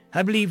doctors,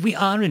 I believe we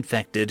are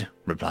infected,"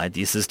 replied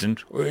the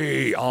assistant.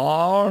 "We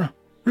are?"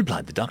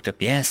 replied the doctor.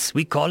 "Yes,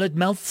 we call it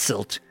mouth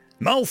silt."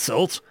 "Mouth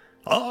silt?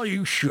 Are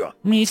you sure?"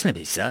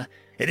 "Reasonably, sir.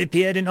 It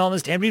appeared in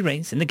almost every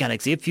race in the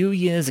galaxy a few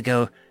years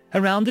ago,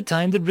 around the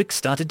time the Rix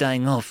started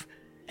dying off.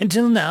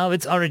 Until now,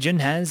 its origin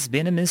has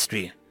been a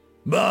mystery."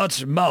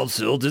 "But mouth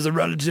silt is a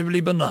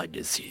relatively benign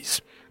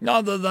disease.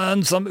 Other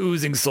than some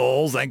oozing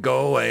sores that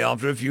go away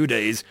after a few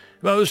days,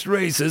 most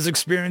races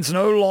experience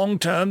no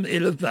long-term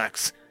ill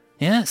effects."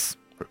 "Yes,"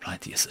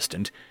 replied the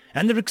assistant,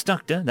 "and the Rix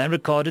doctor that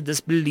recorded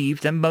this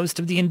believed that most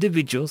of the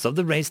individuals of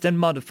the race that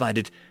modified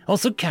it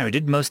also carried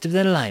it most of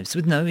their lives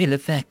with no ill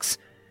effects.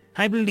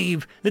 I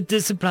believe that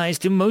this applies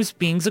to most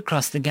beings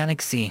across the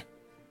galaxy.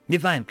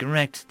 If I am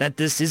correct that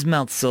this is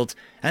mouth salt,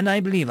 and I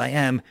believe I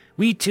am,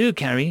 we too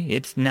carry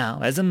it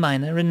now as a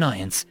minor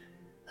annoyance.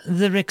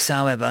 The Rix,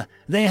 however,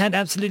 they had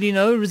absolutely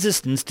no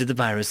resistance to the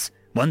virus.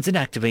 Once it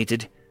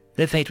activated,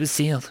 their fate was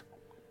sealed."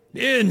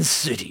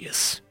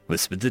 "Insidious,"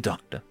 whispered the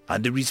doctor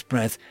under his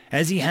breath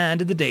as he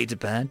handed the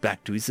datapad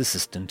back to his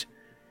assistant.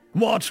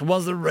 "What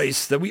was the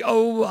race that we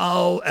owe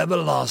our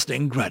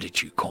everlasting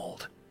gratitude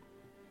called?"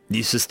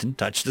 The assistant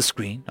touched the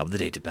screen of the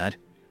datapad.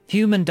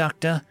 "Human,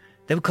 Doctor.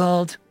 They were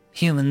called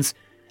humans,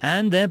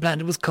 and their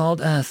planet was called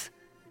Earth.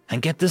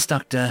 And get this,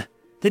 Doctor,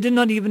 they did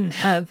not even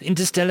have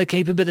interstellar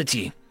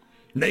capability.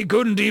 They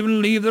couldn't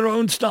even leave their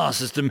own star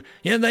system,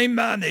 yet they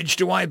managed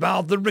to wipe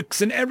out the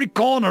Rix in every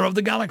corner of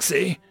the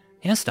galaxy."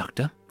 "Yes,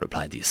 Doctor,"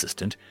 replied the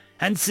assistant,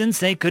 "and since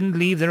they couldn't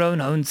leave their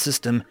own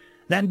system,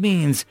 that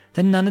means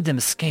that none of them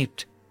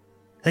escaped.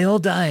 They all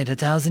died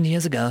 1,000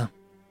 years ago."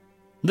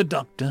 The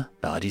doctor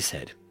bowed his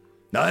head.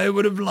 "I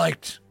would have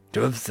liked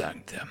to have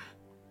thanked them.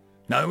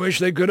 I wish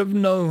they could have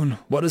known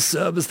what a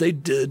service they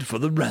did for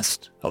the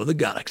rest of the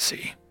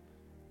galaxy."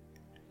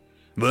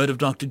 Word of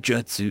Dr.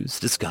 Jertsu's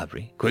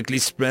discovery quickly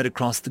spread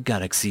across the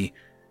galaxy.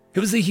 It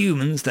was the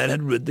humans that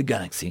had rid the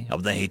galaxy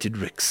of the hated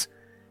Rix.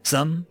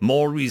 Some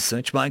more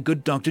research by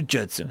good Dr.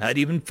 Jertsu had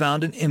even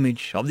found an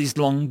image of these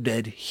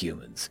long-dead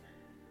humans.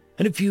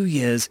 In a few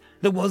years,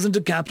 there wasn't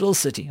a capital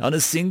city on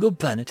a single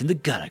planet in the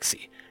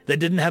galaxy that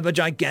didn't have a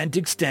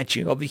gigantic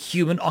statue of a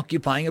human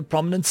occupying a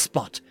prominent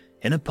spot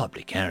in a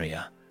public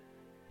area.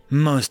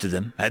 Most of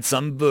them had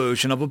some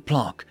version of a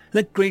plaque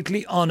that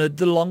greatly honored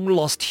the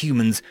long-lost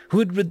humans who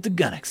had rid the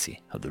galaxy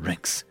of the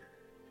Rix.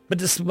 But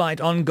despite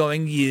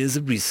ongoing years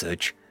of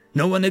research,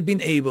 no one had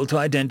been able to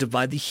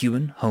identify the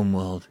human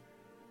homeworld,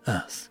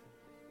 Earth.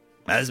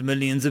 As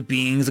millions of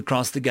beings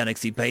across the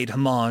galaxy paid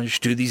homage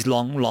to these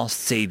long-lost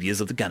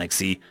saviors of the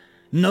galaxy,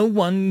 no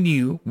one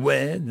knew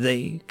where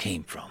they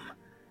came from.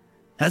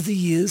 As the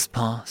years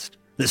passed,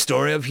 The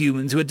story of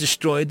humans who had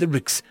destroyed the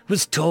Rix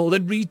was told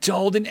and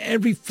retold in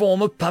every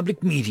form of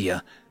public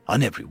media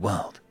on every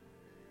world.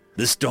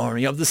 The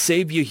story of the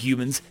savior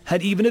humans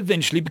had even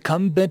eventually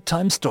become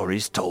bedtime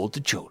stories told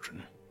to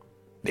children.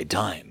 In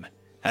time,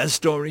 as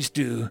stories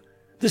do,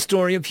 the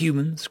story of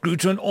humans grew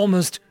to an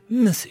almost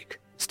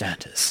mythic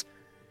status.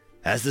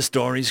 As the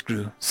stories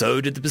grew, so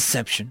did the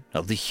perception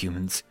of the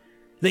humans.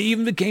 They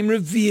even became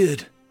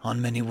revered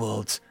on many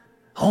worlds,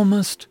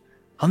 almost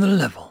on the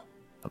level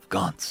of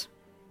gods.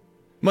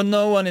 What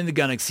no one in the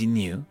galaxy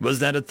knew was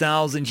that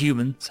 1,000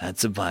 humans had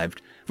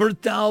survived. For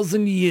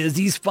 1,000 years,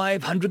 these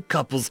 500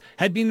 couples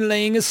had been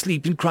laying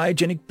asleep in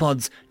cryogenic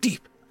pods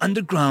deep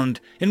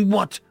underground in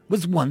what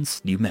was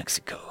once New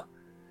Mexico.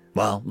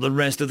 While the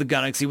rest of the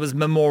galaxy was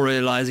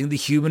memorializing the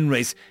human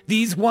race,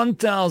 these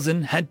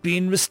 1,000 had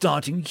been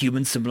restarting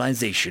human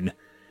civilization.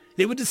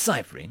 They were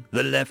deciphering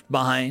the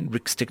left-behind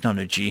Rix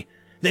technology.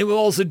 They were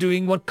also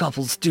doing what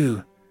couples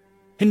do.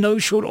 In no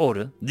short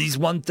order, these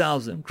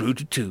 1,000 grew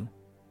to 2,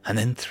 and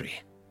then 3.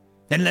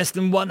 In less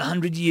than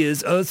 100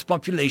 years, Earth's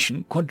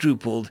population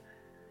quadrupled.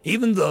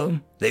 Even though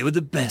they were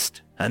the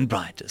best and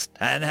brightest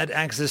and had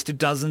access to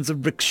dozens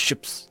of Rix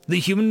ships, the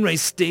human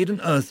race stayed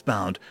on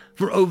Earthbound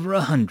for over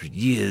 100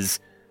 years.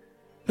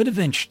 But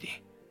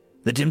eventually,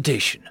 the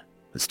temptation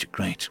was too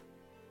great.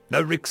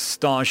 A Rix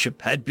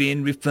starship had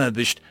been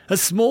refurbished, a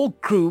small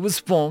crew was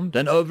formed,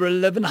 and over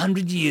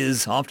 1,100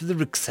 years after the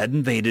Rix had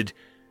invaded,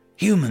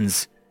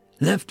 humans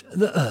left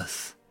the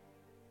Earth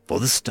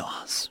for the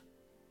stars.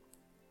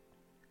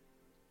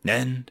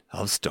 End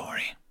of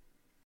story.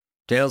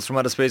 Tales from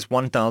Outer Space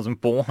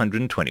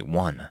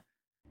 1421.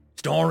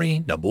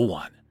 Story number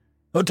 1.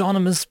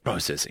 Autonomous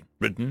Processing,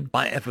 written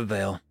by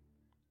Evervale.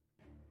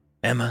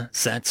 Emma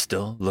sat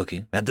still,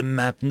 looking at the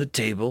map on the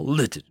table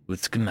littered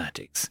with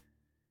schematics.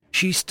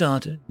 She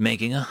started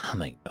making a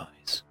humming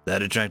noise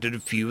that attracted a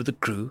few of the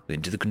crew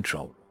into the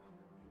control room.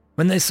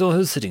 When they saw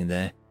her sitting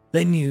there,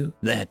 they knew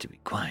they had to be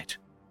quiet.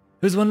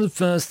 It was one of the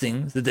first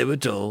things that they were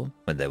told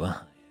when they were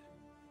hired.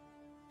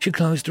 She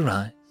closed her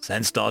eyes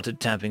and started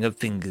tapping her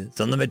fingers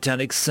on the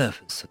metallic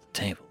surface of the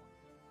table.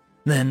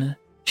 Then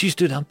she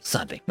stood up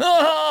suddenly.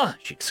 "Ah!"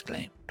 she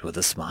exclaimed with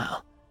a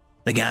smile.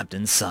 The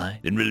captain sighed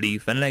in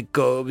relief and let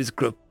go of his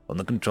grip on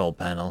the control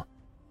panel.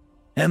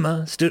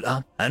 Emma stood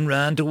up and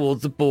ran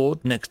towards the board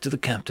next to the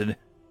captain,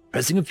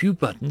 pressing a few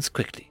buttons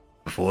quickly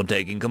before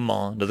taking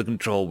command of the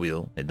control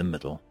wheel in the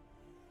middle.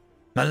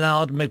 A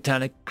loud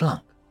metallic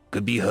clunk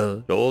could be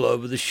heard all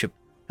over the ship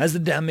as the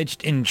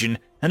damaged engine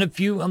and a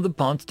few other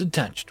parts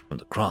detached from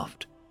the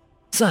craft.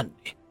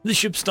 Suddenly, the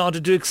ship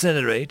started to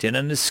accelerate in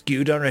an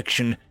askew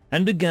direction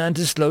and began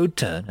to slow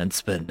turn and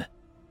spin,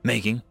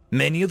 making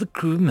many of the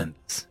crew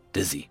members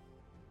dizzy.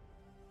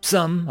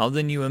 Some of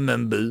the newer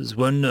members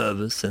were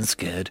nervous and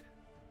scared,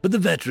 but the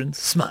veterans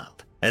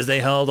smiled as they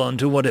held on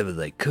to whatever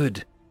they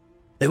could.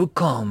 They were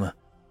calm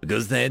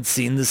because they had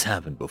seen this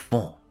happen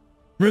before,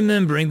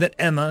 remembering that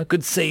Emma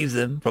could save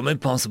them from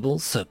impossible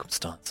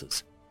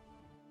circumstances.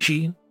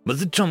 She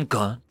was the trump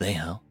card they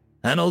held,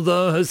 and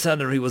although her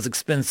salary was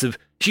expensive,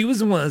 she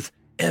was worth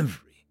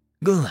every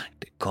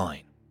galactic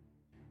coin.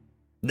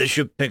 The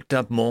ship picked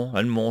up more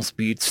and more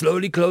speed,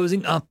 slowly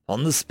closing up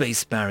on the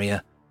space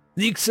barrier,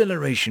 the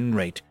acceleration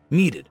rate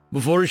needed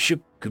before a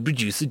ship could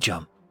produce a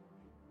jump.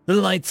 The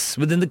lights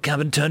within the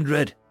cabin turned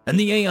red, and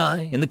the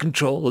AI in the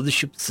control of the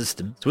ship's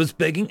systems was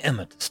begging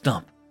Emma to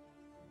stop.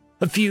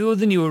 A few of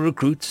the newer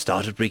recruits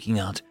started freaking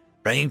out,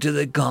 praying to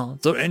their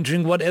gods or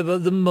entering whatever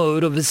the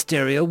mode of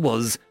hysteria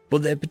was for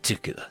their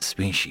particular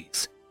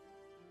species.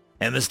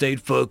 Emma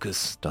stayed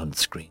focused on the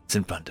screens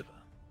in front of her.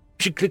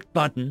 She clicked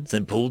buttons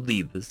and pulled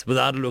levers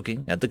without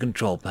looking at the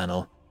control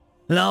panel.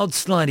 Loud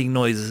sliding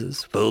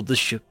noises filled the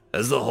ship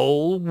as the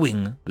whole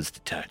wing was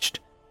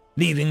detached,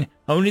 leaving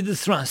only the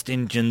thrust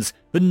engines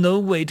with no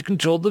way to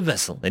control the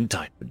vessel in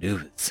tight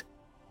maneuvers.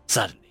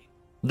 Suddenly,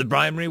 the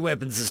primary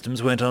weapon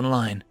systems went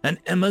online, and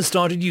Emma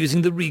started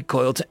using the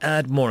recoil to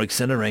add more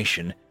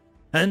acceleration,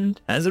 and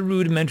as a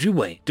rudimentary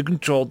way to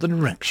control the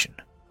direction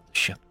of the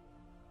ship.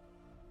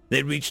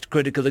 They reached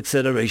critical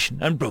acceleration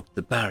and broke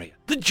the barrier.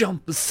 The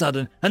jump was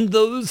sudden, and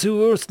those who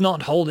were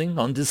not holding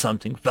onto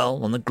something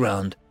fell on the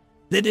ground.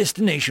 Their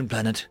destination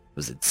planet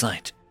was in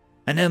sight,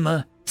 and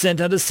Emma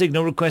sent out a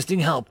signal requesting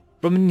help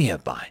from a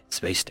nearby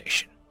space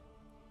station.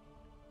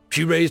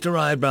 She raised her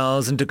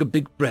eyebrows and took a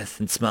big breath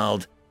and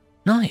smiled.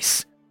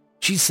 "Nice,"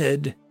 she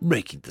said,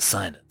 breaking the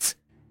silence.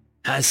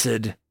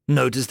 Hassad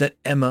noticed that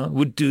Emma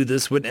would do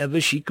this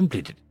whenever she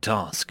completed a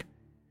task.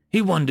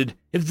 He wondered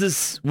if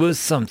this was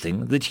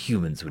something that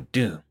humans would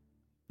do,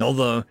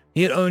 although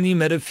he had only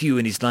met a few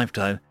in his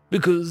lifetime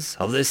because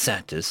of their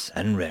status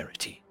and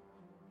rarity.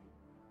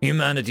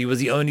 Humanity was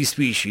the only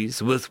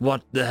species with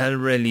what the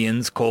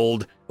Helralians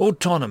called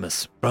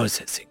autonomous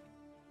processing.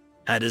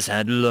 Haddis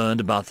had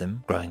learned about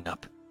them growing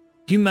up.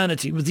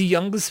 Humanity was the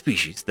youngest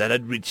species that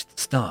had reached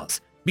the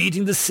stars,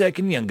 beating the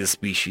second youngest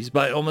species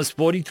by almost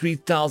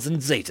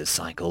 43,000 Zeta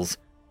cycles,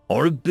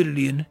 or 1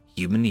 billion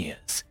human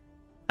years.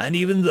 And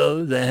even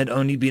though there had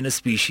only been a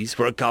species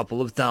for a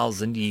couple of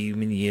thousand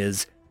human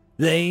years,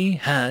 they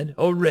had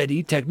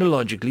already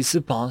technologically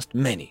surpassed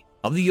many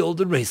of the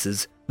older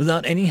races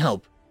without any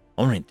help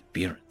or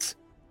interference.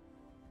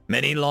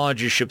 Many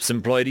larger ships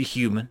employed a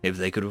human if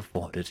they could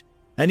afford it,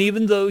 and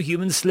even though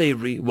human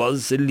slavery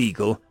was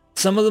illegal,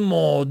 some of the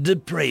more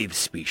depraved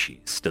species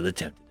still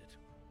attempted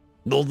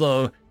it,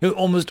 although it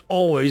almost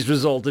always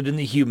resulted in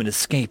the human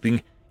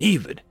escaping,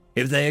 even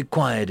if they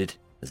acquired it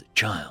as a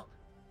child.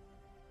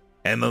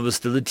 Emma was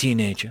still a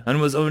teenager and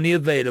was only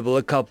available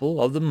a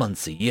couple of the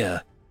months a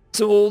year,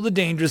 so all the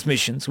dangerous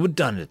missions were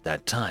done at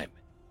that time.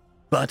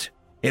 But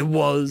it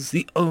was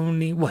the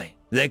only way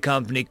their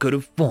company could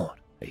afford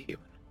a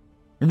human.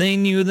 They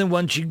knew that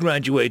once she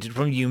graduated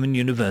from Human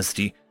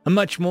University, a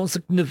much more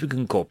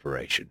significant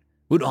corporation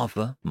would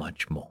offer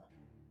much more.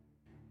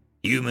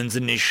 Humans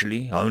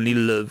initially only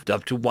lived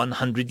up to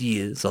 100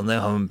 years on their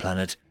home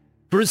planet.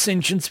 For a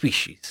sentient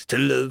species to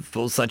live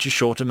for such a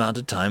short amount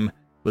of time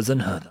was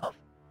unheard of.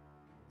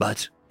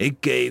 But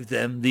it gave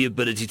them the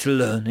ability to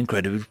learn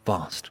incredibly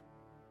fast.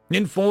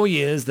 In 4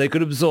 years, they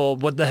could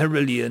absorb what the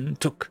Herillian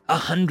took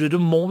 100 or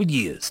more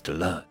years to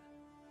learn.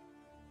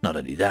 Not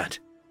only that,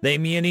 they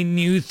merely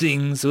knew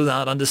things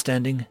without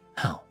understanding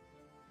how.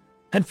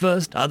 At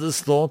first,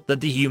 others thought that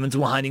the humans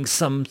were hiding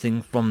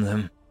something from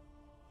them.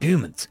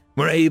 Humans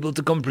were able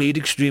to complete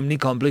extremely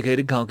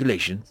complicated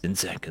calculations in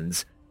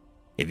seconds.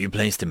 If you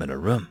placed them in a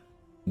room,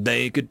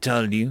 they could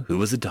tell you who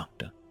was a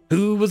doctor,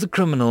 who was a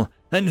criminal,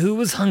 and who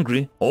was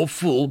hungry or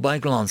full by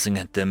glancing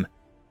at them.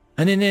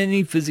 And in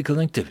any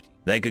physical activity,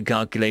 they could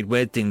calculate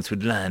where things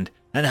would land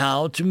and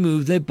how to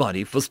move their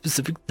body for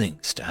specific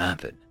things to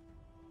happen.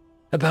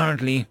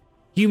 Apparently,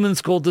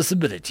 humans called this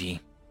ability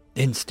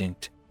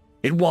instinct.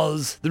 It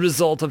was the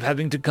result of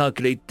having to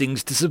calculate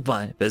things to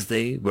survive as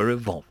they were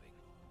evolving,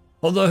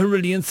 although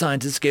Herillian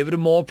scientists gave it a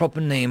more proper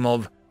name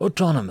of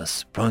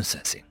autonomous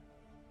processing.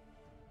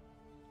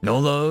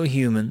 Although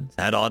humans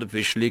had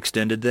artificially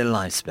extended their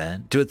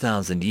lifespan to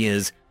 1,000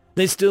 years,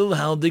 they still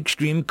held the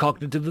extreme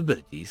cognitive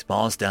abilities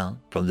passed down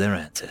from their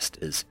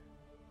ancestors.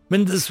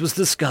 When this was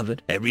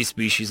discovered, every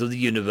species of the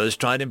universe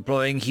tried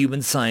employing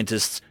human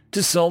scientists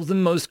to solve the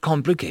most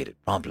complicated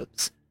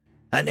problems,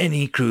 and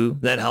any crew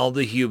that held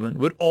the human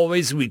would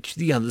always reach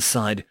the other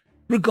side,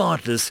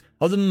 regardless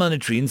of the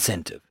monetary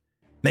incentive.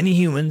 Many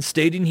humans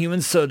stayed in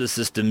human solar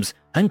systems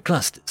and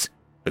clusters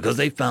because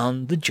they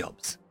found the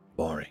jobs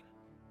boring.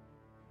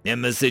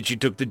 Emma said she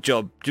took the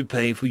job to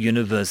pay for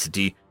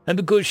university and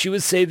because she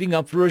was saving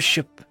up for a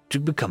ship to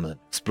become an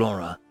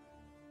explorer.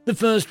 The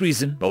first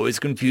reason always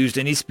confused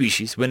any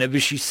species whenever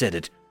she said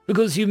it,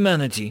 because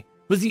humanity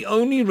was the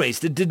only race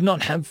that did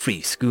not have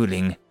free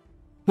schooling.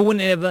 But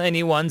whenever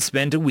anyone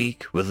spent a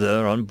week with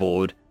her on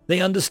board,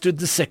 they understood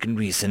the second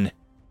reason.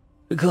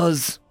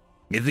 Because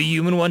if a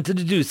human wanted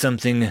to do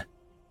something,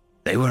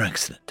 they were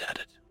excellent at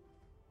it.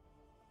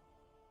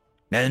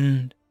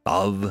 End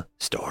of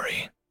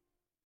story.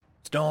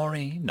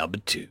 Story number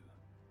 2.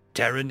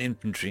 Terran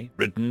Infantry,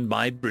 written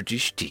by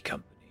British Tea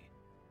Company.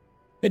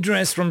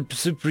 Address from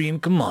Supreme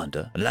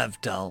Commander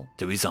Lavtal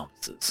to his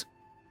officers.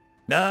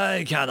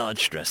 I cannot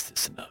stress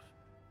this enough.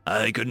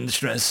 I couldn't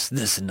stress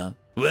this enough,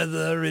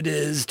 whether it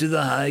is to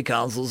the High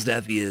Council's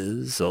deaf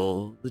ears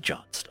or the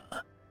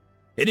Chartstar.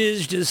 It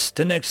is just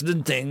an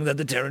excellent thing that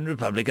the Terran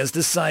Republic has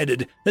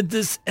decided that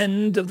this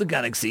end of the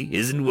galaxy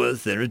isn't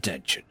worth their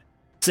attention,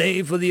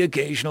 save for the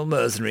occasional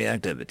mercenary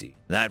activity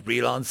that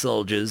freelance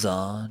soldiers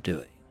are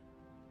doing.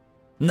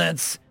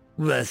 That's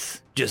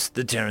with just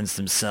the Terrans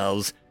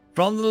themselves,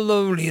 from the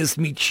lowliest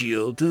meat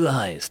shield to the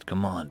highest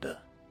commander.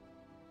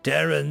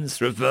 Terrans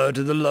refer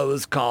to the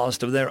lowest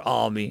caste of their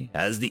army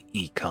as the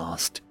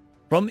E-caste,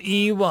 from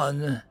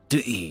E1 to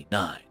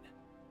E9.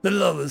 The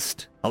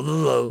lowest of the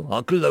low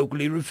are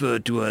colloquially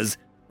referred to as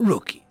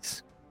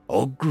rookies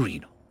or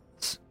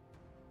greenhorns.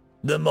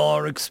 The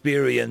more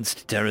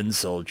experienced Terran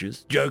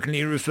soldiers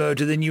jokingly refer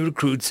to the new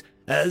recruits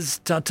as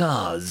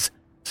Tatars,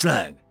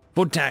 slang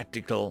for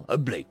tactical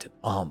ablative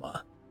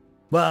armor.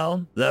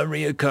 Well, the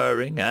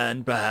reoccurring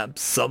and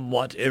perhaps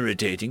somewhat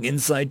irritating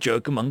inside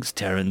joke amongst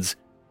Terrans.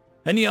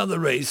 Any other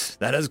race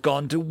that has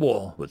gone to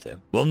war with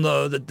them will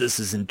know that this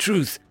is in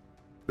truth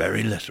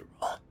very literal.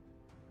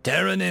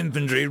 Terran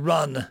infantry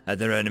run at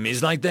their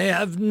enemies like they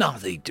have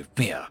nothing to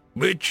fear,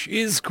 which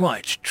is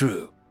quite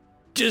true.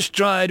 Just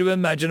try to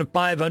imagine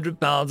 500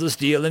 pounds of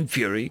steel and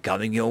fury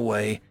coming your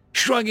way,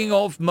 shrugging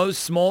off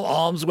most small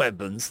arms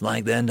weapons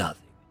like they're nothing.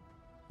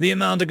 The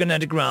amount of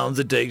kinetic rounds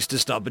it takes to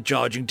stop a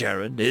charging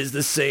Terran is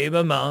the same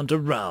amount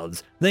of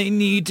rounds they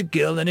need to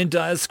kill an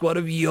entire squad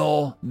of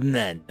your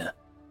men.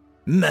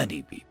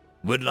 Many people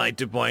would like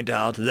to point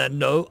out that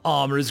no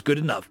armor is good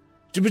enough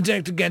to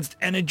protect against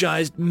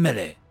energized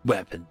melee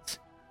weapons.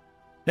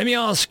 Let me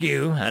ask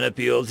you and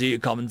appeal to your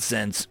common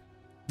sense.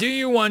 Do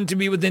you want to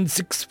be within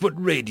 6-foot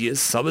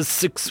radius of a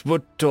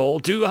 6-foot-tall,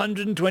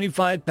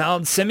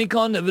 225-pound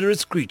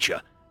semi-carnivorous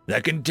creature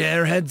that can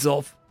tear heads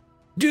off?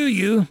 Do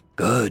you?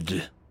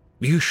 Good.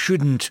 You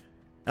shouldn't.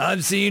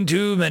 I've seen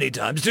too many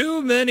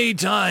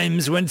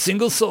times when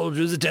single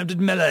soldiers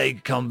attempted melee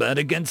combat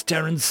against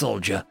Terran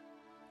soldier.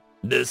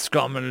 This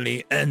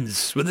commonly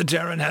ends with the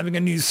Terran having a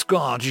new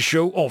scar to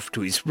show off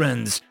to his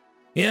friends.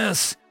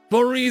 Yes,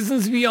 for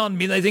reasons beyond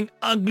me, they think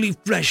ugly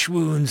flesh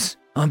wounds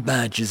are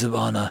badges of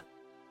honor,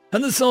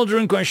 and the soldier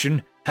in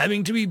question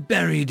having to be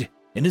buried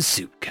in a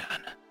soup can.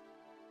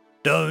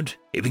 Don't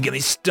even get me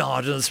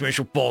started on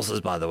special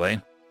forces, by the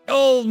way.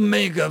 Old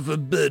Maker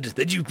forbid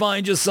that you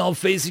find yourself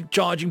facing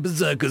charging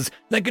berserkers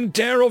that can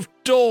tear off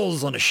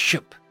doors on a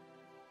ship.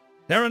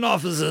 Terran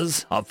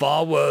officers are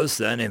far worse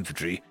than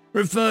infantry,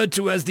 referred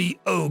to as the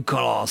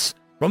O-class,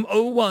 from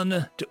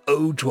O1 to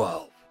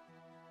O12.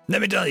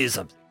 Let me tell you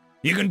something.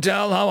 You can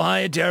tell how high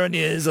a Terran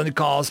is on the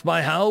class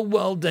by how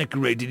well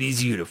decorated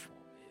his uniform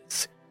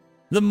is.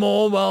 The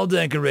more well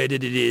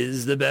decorated it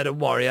is, the better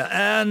warrior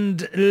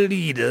and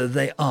leader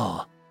they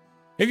are.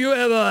 If you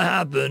ever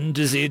happen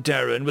to see a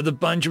Terran with a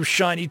bunch of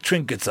shiny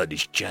trinkets on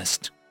his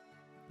chest,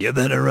 you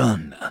better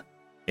run.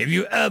 If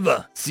you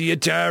ever see a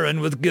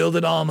Terran with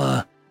gilded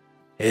armor,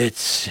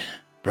 it's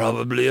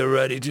probably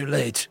already too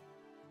late.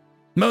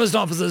 Most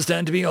officers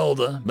tend to be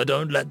older, but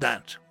don't let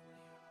that.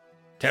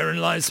 Terran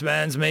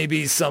lifespans may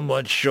be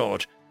somewhat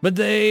short, but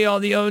they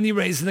are the only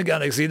race in the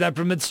galaxy that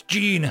permits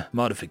gene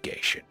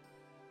modification.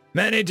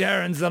 Many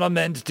Terrans that are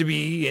meant to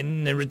be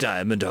in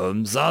retirement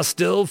homes are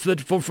still fit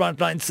for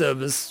frontline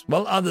service,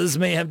 while others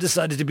may have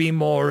decided to be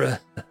more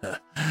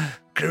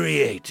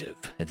creative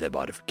in their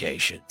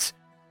modifications.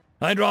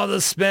 I'd rather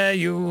spare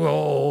you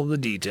all the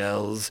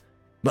details,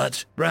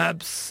 but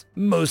perhaps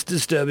most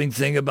disturbing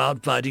thing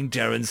about fighting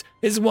Terrans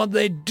is what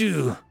they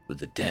do with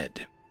the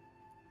dead.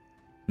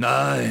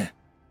 I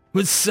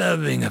was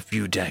serving a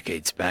few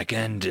decades back,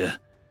 and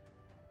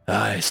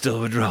I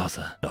still would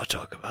rather not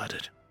talk about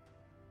it.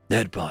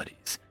 Dead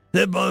bodies,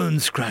 their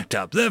bones cracked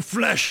up, their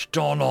flesh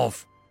torn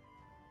off.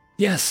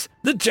 Yes,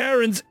 the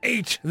Terrans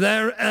ate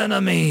their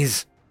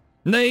enemies.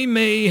 They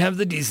may have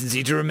the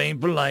decency to remain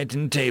polite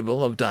in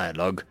table of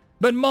dialogue,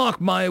 but mark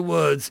my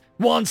words,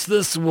 once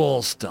this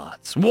war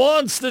starts,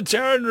 once the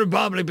Terran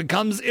Republic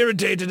becomes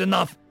irritated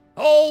enough,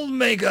 Old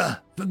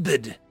Maker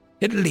forbid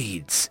it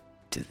leads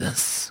to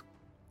this.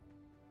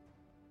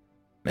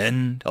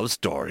 End of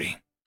story.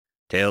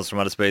 Tales from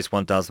Outer Space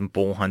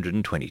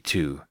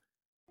 1422.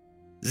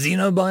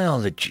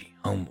 Xenobiology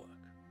Homework.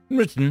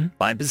 Written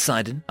by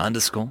Poseidon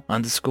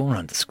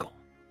 _____.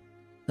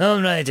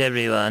 Alright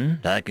everyone,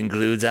 that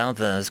concludes our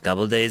first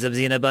couple days of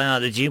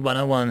Xenobiology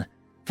 101.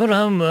 For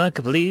homework,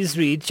 please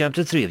read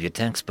Chapter 3 of your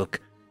textbook,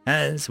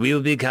 as we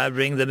will be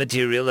covering the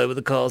material over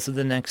the course of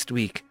the next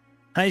week.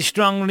 I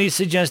strongly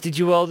suggest that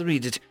you all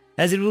read it,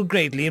 as it will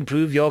greatly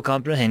improve your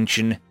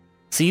comprehension.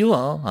 See you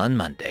all on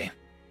Monday.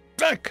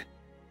 Back!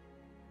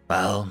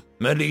 Well,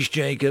 at least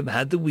Jacob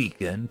had the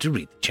weekend to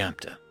read the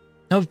chapter.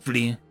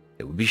 Hopefully,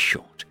 it will be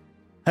short.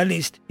 At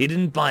least he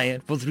didn't buy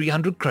it for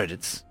 300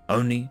 credits,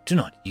 only to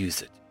not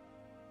use it.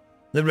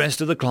 The rest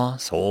of the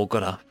class all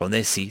got up from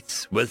their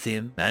seats with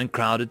him and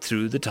crowded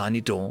through the tiny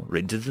door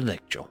into the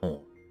lecture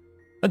hall.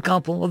 A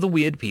couple of the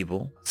weird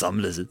people, some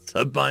lizards,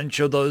 a bunch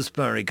of those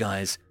furry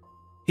guys.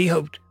 He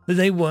hoped that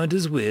they weren't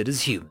as weird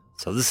as humans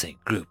of the same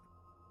group.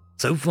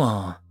 So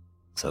far,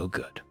 so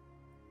good.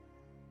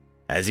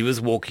 As he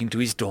was walking to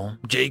his dorm,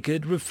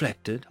 Jacob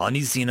reflected on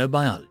his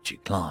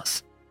xenobiology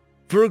class.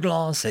 For a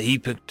class that he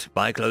picked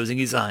by closing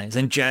his eyes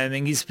and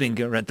jamming his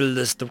finger at the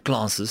list of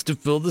classes to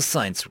fill the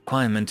science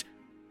requirement,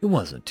 it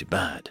wasn't too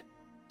bad.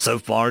 So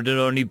far it had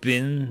only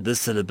been the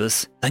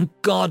syllabus. Thank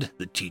God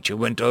the teacher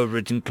went over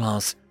it in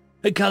class,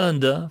 a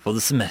calendar for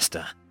the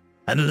semester,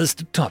 and a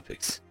list of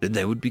topics that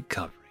they would be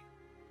covering.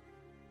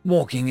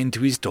 Walking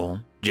into his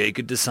dorm,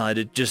 Jacob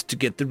decided just to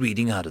get the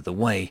reading out of the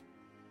way.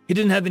 He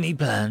didn't have any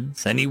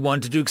plans, and he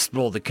wanted to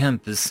explore the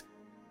campus.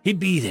 He'd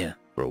be there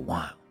for a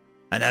while,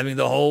 and having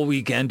the whole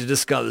weekend to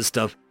discover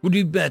stuff would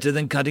be better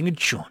than cutting it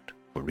short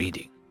for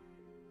reading.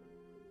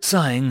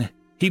 Sighing,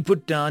 he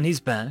put down his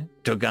bag,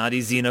 took out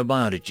his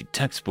xenobiology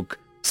textbook,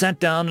 sat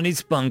down on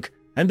his bunk,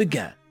 and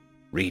began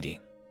reading.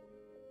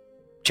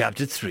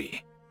 Chapter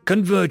 3,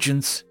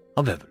 Convergence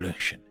of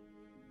Evolution.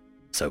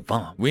 So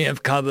far, we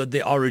have covered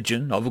the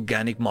origin of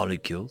organic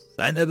molecules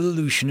and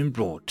evolution in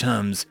broad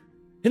terms.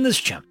 In this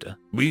chapter,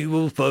 we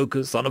will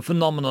focus on a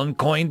phenomenon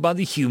coined by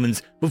the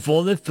humans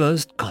before their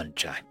first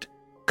contact,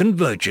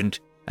 convergent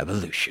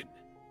evolution.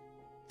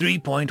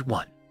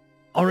 3.1,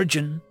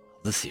 Origin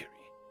of the theory.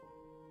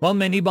 While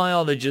many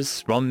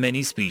biologists from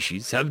many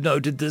species have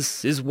noted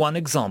this is one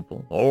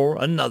example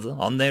or another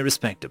on their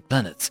respective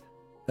planets,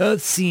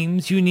 Earth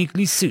seems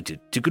uniquely suited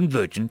to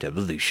convergent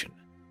evolution.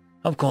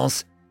 Of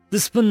course,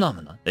 this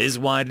phenomenon is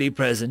widely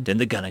present in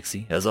the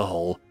galaxy as a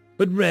whole,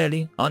 but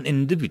rarely on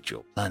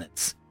individual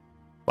planets.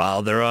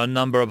 While there are a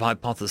number of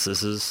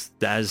hypotheses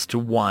as to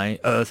why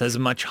Earth has a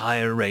much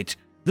higher rate,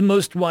 the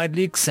most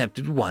widely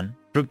accepted one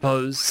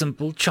proposes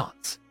simple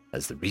charts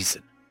as the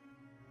reason.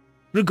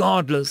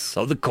 Regardless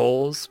of the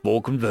cause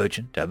for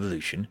convergent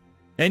evolution,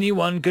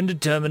 anyone can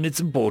determine its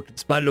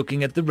importance by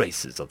looking at the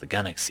races of the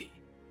galaxy.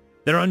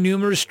 There are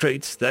numerous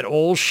traits that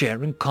all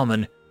share in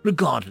common,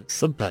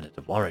 regardless of planet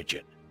of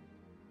origin.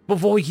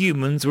 Before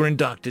humans were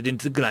inducted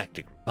into the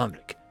Galactic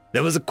Republic,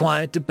 there was a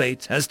quiet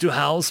debate as to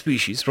how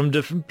species from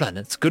different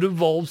planets could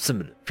evolve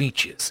similar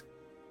features.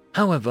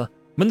 However,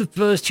 when the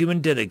first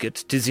human delegate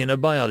to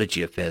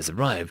xenobiology affairs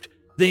arrived,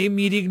 they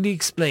immediately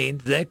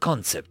explained their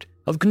concept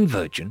of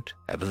convergent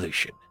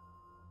evolution.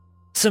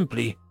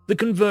 Simply, the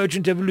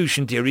convergent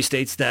evolution theory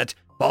states that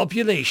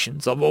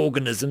populations of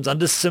organisms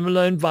under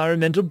similar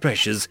environmental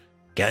pressures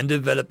can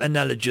develop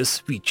analogous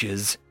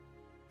features.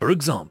 For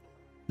example,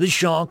 the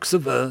sharks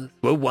of Earth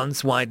were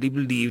once widely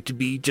believed to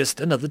be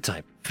just another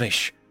type of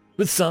fish,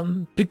 with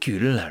some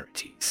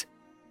peculiarities.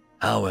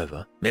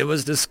 However, it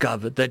was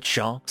discovered that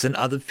sharks and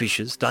other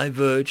fishes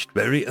diverged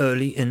very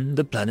early in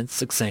the planet's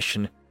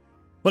succession.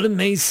 While it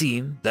may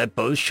seem that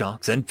both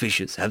sharks and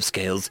fishes have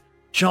scales,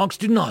 sharks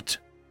do not.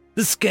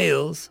 The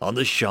scales on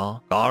the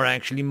shark are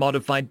actually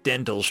modified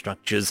dental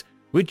structures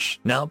which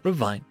now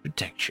provide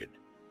protection.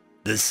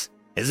 This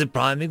is a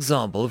prime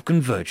example of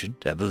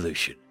convergent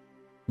evolution.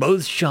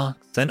 Both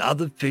sharks and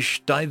other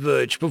fish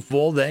diverged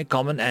before their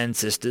common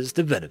ancestors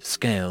developed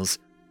scales.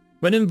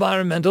 When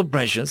environmental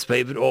pressures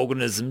favored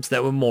organisms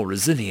that were more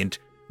resilient,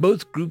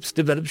 both groups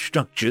developed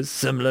structures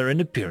similar in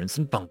appearance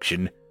and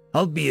function,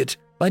 albeit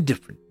by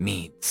different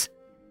means.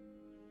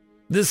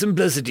 The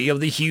simplicity of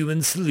the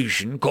human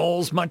solution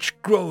caused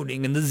much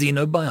groaning in the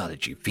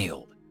xenobiology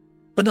field,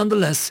 but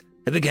nonetheless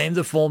it became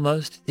the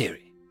foremost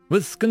theory,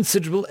 with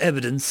considerable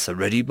evidence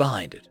already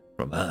behind it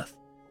from Earth.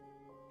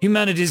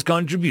 Humanity's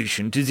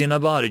contribution to the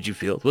xenobiology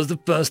field was the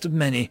first of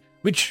many,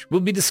 which will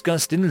be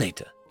discussed in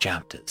later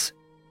chapters.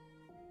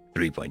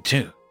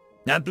 3.2.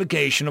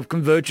 Application of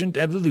convergent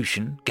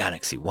evolution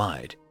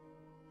galaxy-wide.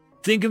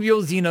 Think of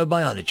your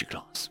xenobiology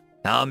class.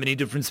 How many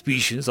different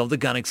species of the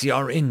galaxy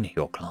are in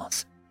your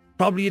class?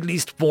 Probably at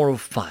least 4 or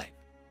 5.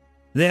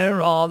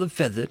 There are the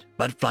feathered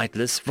but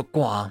flightless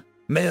Fukua.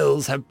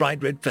 Males have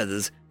bright red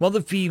feathers, while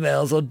the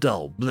females are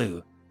dull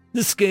blue.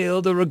 The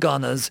scaled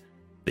Oroganas,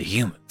 the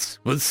humans,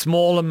 with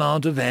small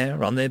amount of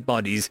hair on their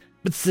bodies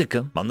but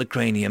thicker on the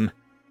cranium.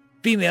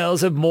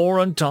 Females have more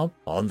on top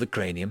on the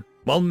cranium,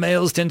 while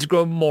males tend to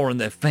grow more on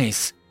their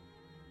face.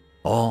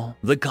 Or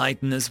the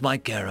chitinous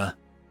Vicera.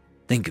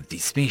 Think of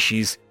these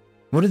species.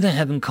 What do they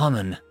have in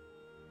common?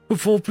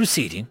 Before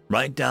proceeding,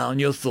 write down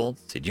your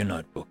thoughts in your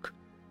notebook.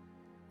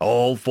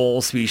 All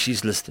 4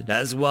 species listed,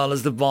 as well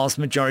as the vast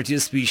majority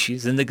of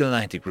species in the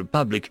Galactic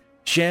Republic,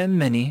 share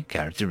many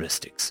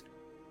characteristics.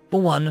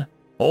 For one,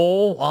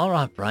 all are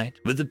upright,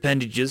 with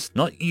appendages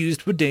not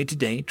used for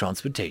day-to-day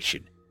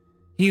transportation.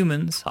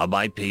 Humans are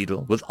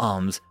bipedal with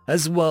arms,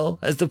 as well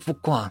as the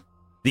Fukua.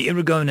 The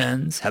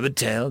Orogonans have a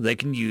tail they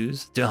can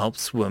use to help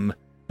swim,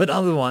 but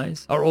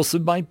otherwise are also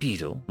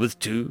bipedal with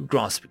 2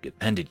 grasping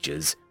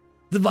appendages.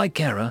 The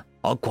Vicera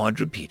are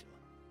quadrupedal,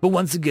 but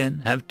once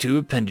again have 2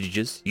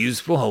 appendages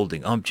used for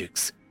holding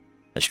objects.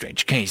 A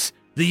strange case,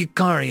 the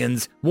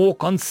Eukaryotes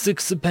walk on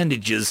 6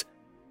 appendages,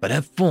 but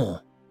have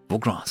 4 for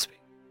grasping.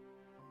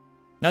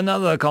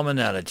 Another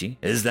commonality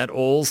is that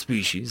all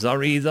species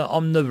are either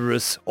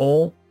omnivorous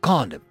or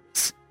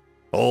carnivorous.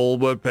 All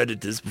were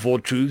predators before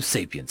true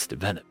sapience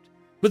developed,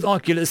 with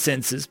ocular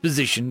sensors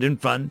positioned in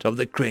front of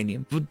the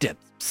cranium for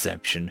depth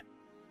perception.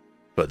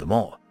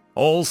 Furthermore,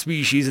 all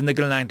species in the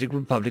Galactic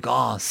Republic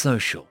are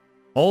social.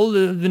 All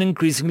live in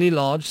increasingly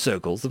large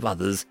circles of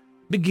others,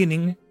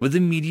 beginning with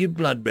immediate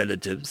blood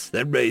relatives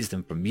that raised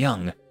them from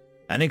young,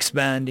 and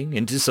expanding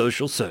into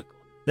social circles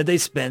that they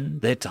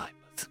spend their time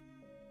with.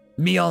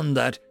 Beyond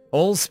that,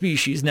 all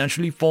species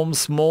naturally form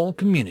small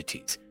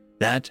communities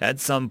that at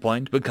some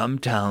point become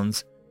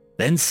towns,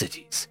 then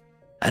cities,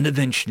 and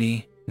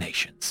eventually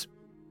nations.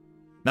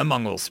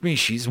 Among all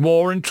species,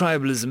 war and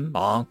tribalism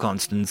are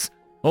constants,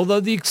 although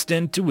the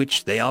extent to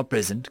which they are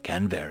present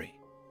can vary.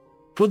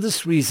 For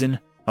this reason,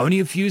 only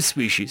a few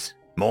species,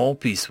 more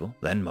peaceful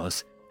than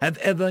most, have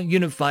ever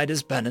unified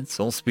as planets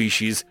or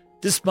species,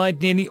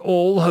 despite nearly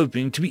all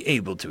hoping to be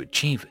able to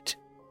achieve it.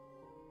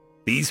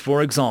 These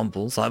 4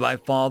 examples are by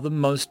far the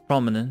most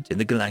prominent in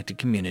the galactic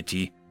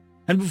community,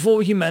 and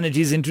before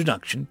humanity's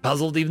introduction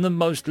puzzled even the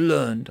most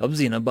learned of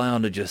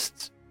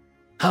xenobiologists.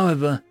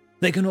 However,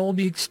 they can all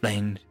be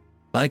explained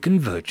by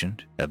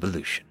convergent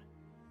evolution.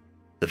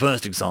 The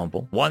first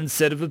example, 1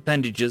 set of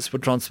appendages for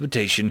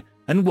transportation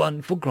and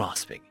 1 for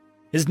grasping,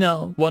 is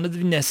now one of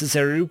the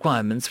necessary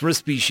requirements for a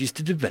species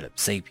to develop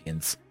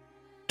sapience.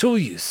 Tool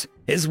use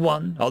is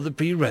one of the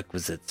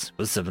prerequisites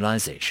for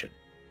civilization,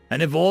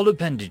 and if all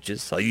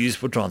appendages are used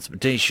for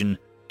transportation,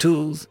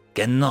 tools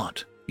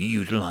cannot be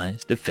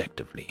utilized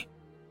effectively.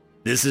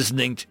 This is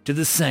linked to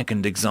the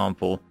second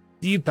example,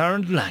 the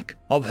apparent lack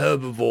of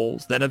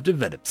herbivores that have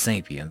developed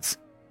sapience.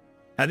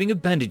 Having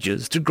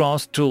appendages to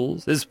grasp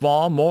tools is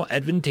far more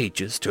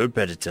advantageous to a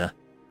predator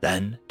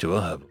than to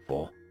a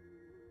herbivore.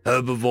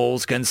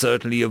 Herbivores can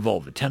certainly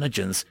evolve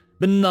intelligence,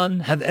 but none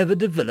have ever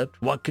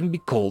developed what can be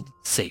called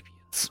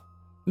sapience.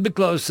 The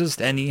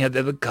closest any have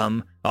ever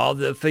come are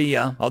the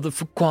Faya of the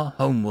Fukua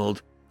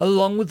homeworld,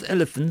 along with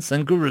elephants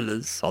and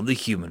gorillas of the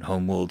human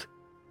homeworld.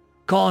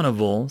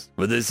 Carnivores,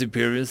 with their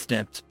superior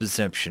depth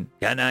perception,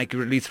 can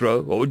accurately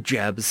throw or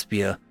jab a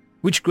spear,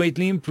 which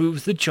greatly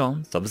improves the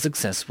chance of a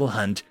successful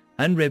hunt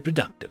and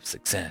reproductive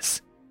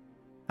success.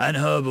 An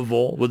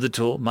herbivore with a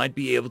tool might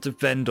be able to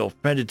fend off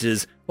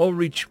predators or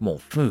reach more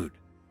food,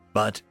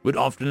 but would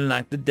often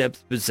lack the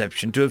depth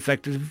perception to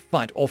effectively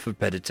fight off a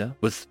predator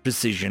with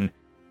precision,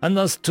 and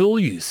thus tool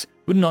use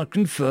would not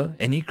confer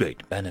any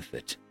great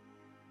benefit.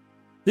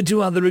 The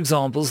two other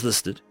examples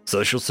listed,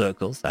 social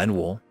circles and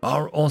war,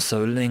 are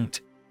also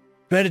linked.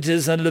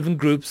 Predators that live in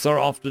groups are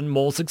often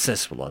more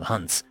successful on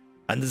hunts,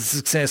 and the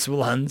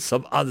successful hunts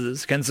of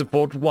others can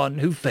support one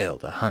who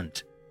failed a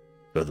hunt.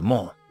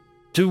 Furthermore,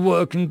 to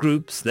work in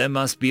groups there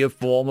must be a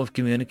form of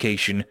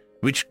communication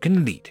which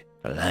can lead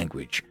to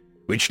language,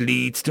 which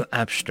leads to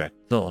abstract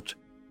thought.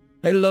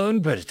 A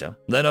lone predator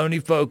that only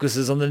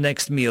focuses on the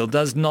next meal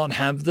does not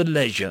have the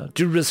leisure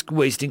to risk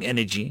wasting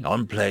energy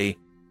on play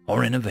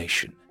or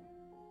innovation.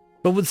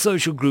 But with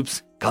social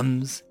groups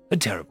comes a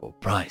terrible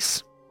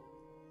price.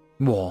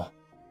 War.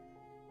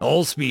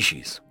 All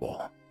species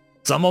war.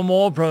 Some are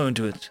more prone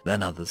to it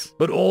than others,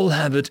 but all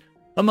have it.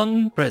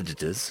 Among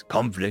predators,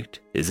 conflict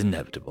is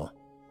inevitable.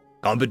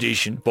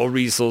 Competition for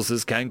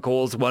resources can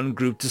cause one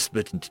group to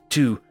split into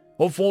two,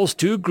 or force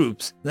two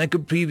groups that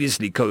could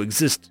previously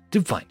coexist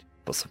to fight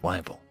for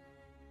survival.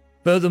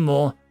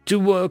 Furthermore, to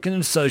work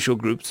in social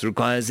groups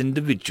requires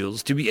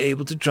individuals to be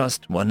able to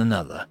trust one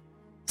another,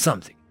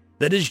 something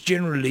that is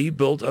generally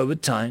built over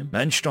time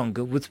and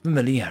stronger with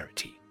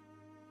familiarity.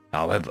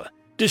 However,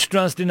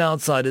 distrust in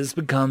outsiders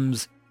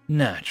becomes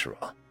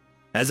natural,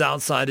 as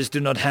outsiders do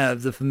not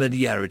have the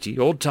familiarity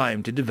or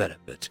time to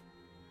develop it.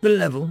 The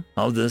level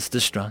of this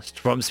distrust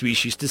from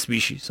species to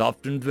species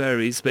often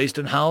varies based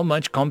on how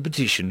much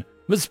competition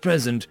was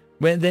present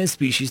when their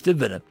species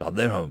developed on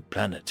their own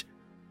planet,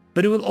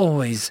 but it will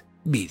always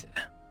be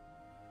there.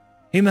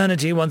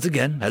 Humanity once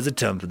again has a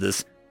term for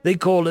this. They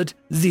call it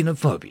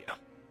xenophobia,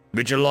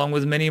 which along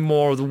with many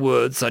more of the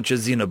words such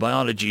as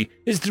xenobiology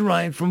is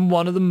derived from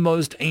one of the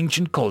most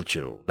ancient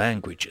cultural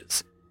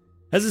languages.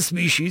 As a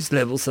species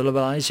level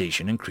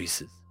civilization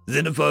increases,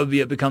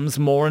 xenophobia becomes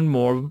more and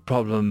more of a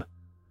problem.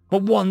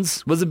 What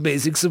once was a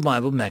basic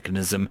survival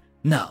mechanism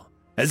now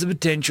has the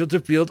potential to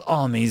field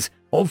armies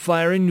or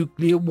fire a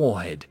nuclear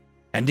warhead,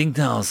 ending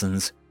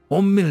thousands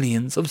or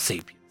millions of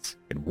sapiens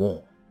in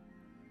war.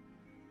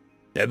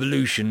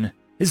 Evolution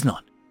is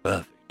not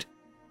perfect.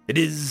 It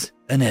is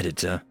an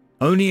editor,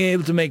 only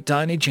able to make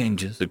tiny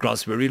changes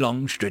across very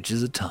long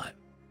stretches of time.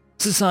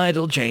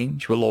 Societal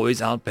change will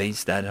always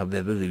outpace that of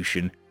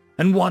evolution,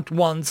 and what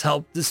once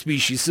helped the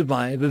species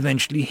survive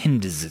eventually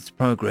hinders its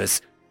progress,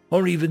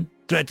 or even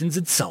threatens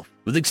itself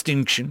with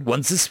extinction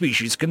once the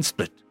species can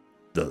split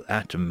the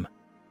atom.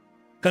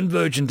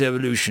 Convergent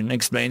evolution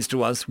explains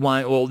to us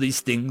why all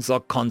these things are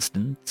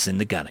constants in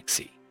the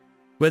galaxy,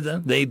 whether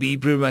they be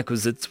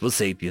prerequisites for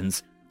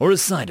sapiens or a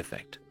side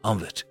effect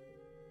of it.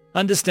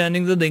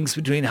 Understanding the links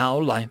between how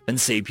life and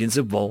sapiens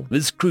evolve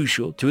is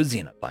crucial to a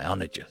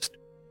xenobiologist.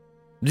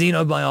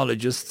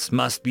 Xenobiologists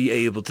must be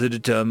able to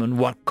determine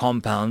what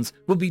compounds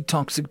will be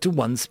toxic to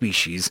one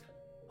species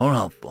or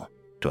helpful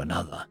to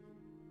another.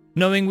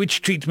 Knowing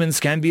which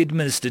treatments can be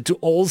administered to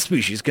all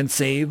species can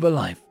save a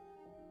life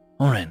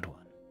or end one.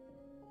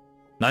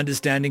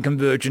 Understanding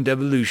convergent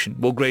evolution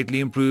will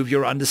greatly improve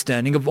your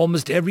understanding of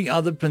almost every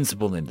other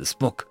principle in this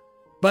book.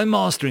 By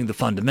mastering the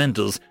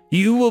fundamentals,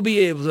 you will be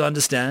able to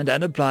understand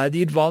and apply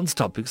the advanced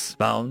topics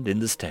found in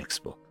this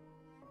textbook.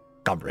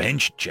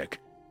 Comprehension check.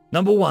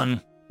 Number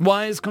 1.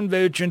 Why is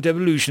convergent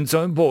evolution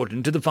so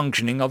important to the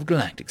functioning of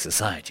galactic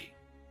society?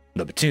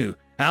 Number 2.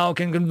 How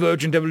can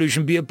convergent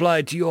evolution be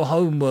applied to your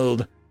home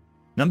world?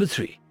 Number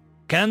 3.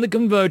 Can the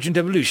convergent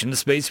evolution of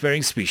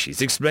spacefaring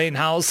species explain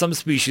how some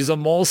species are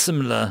more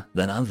similar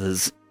than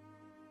others?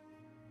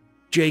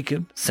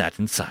 Jacob sat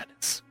in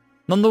silence.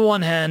 On the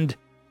one hand,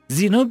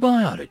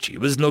 xenobiology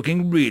was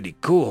looking really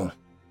cool.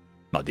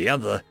 On the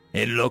other,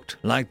 it looked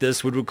like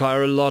this would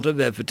require a lot of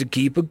effort to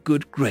keep a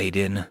good grade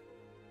in.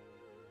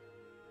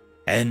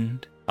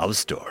 End of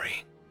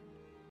story.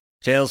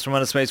 Tales from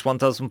Outer Space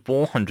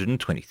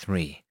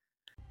 1423.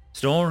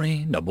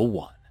 Story number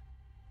 1.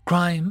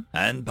 Crime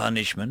and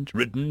Punishment,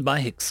 written by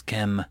Hicks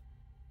Chem.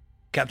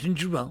 Captain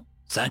Jarrell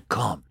sat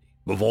calmly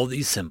before the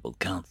assembled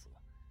council,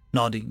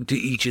 nodding to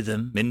each of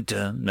them in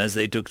turn as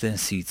they took their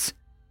seats.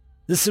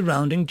 The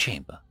surrounding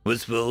chamber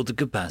was filled to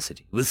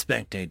capacity with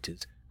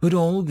spectators who had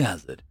all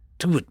gathered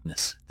to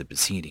witness the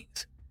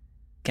proceedings.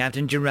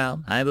 Captain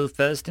Jarrell, I will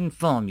first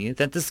inform you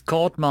that this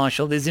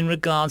court-martial is in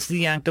regards to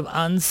the act of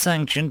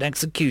unsanctioned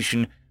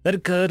execution that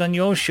occurred on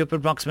your ship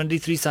approximately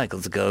 3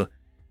 cycles ago.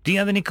 Do you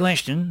have any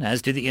question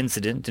as to the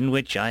incident in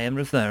which I am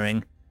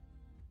referring?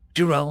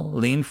 Jarrell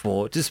leaned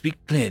forward to speak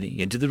clearly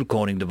into the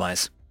recording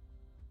device.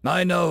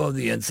 I know of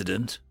the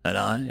incident, and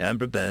I am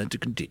prepared to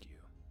continue.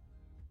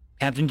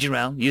 Captain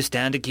Jarrell, you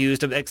stand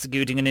accused of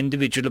executing an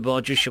individual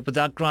aboard your ship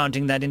without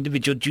granting that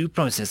individual due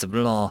process of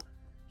law.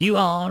 You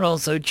are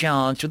also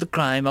charged with the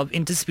crime of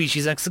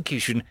interspecies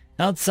execution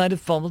outside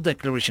of formal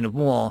declaration of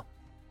war.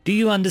 Do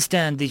you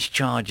understand these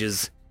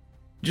charges?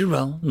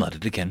 Jarrell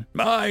nodded again.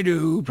 I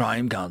do,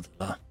 Prime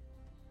Counselor.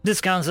 This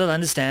council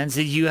understands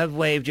that you have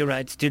waived your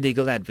rights to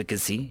legal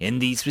advocacy in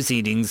these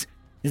proceedings.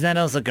 Is that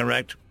also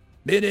correct?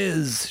 It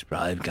is,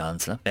 Prime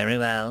Councillor. Very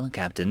well,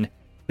 Captain.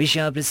 We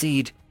shall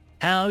proceed.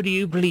 How do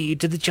you plead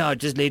to the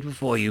charges laid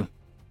before you?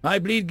 I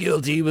plead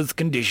guilty with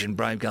condition,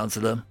 Prime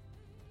Councillor.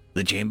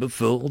 The chamber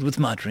filled with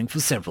muttering for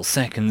several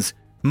seconds.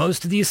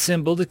 Most of the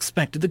assembled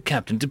expected the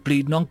captain to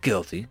plead not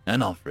guilty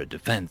and offer a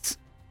defense.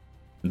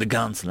 The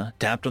councillor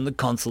tapped on the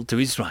console to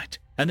his right,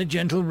 and a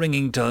gentle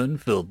ringing tone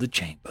filled the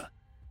chamber.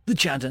 The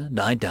chatter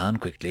died down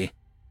quickly.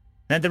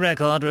 Let the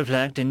record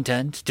reflect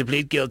intent to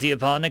plead guilty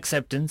upon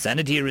acceptance and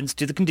adherence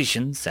to the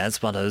conditions as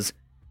follows.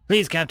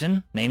 Please,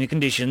 Captain, name your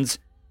conditions.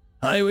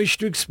 I wish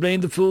to explain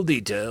the full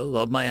detail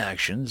of my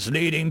actions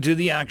leading to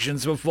the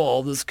actions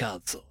before this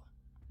council.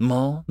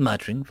 More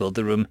muttering filled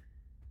the room.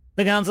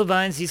 The council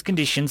finds these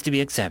conditions to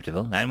be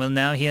acceptable and will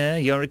now hear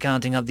your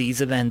recounting of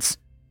these events.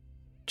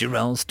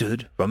 Jarrell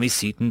stood from his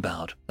seat and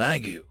bowed.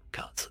 Thank you,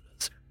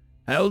 councillors.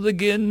 I will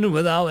begin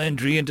with our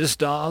entry into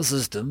Star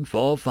System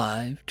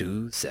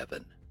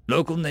 4527.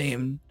 Local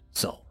name,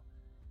 Sol.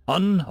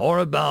 On or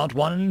about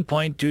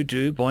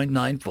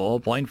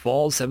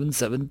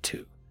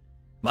 1.22.94.4772.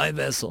 My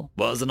vessel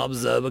was an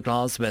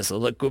observer-class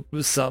vessel equipped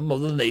with some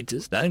of the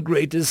latest and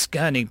greatest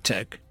scanning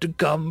tech to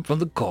come from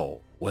the core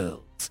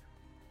worlds.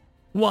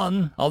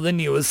 One of the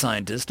newest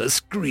scientists, a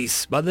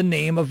Screese by the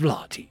name of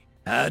Lottie,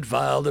 had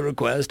filed a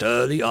request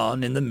early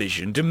on in the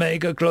mission to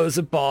make a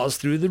closer pass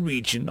through the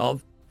region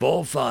of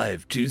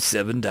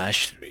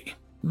 4527-3.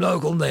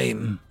 Local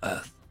name,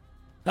 Earth.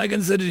 I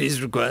considered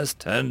his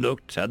request and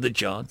looked at the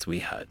charts we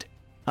had.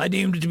 I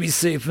deemed it to be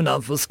safe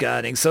enough for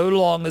scanning so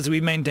long as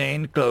we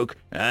maintained cloak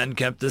and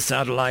kept the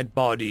satellite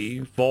body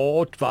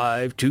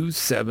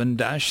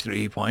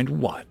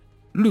 4527-3.1,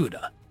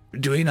 Luna,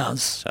 between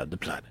us and the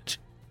planet.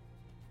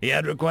 He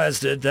had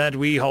requested that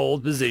we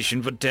hold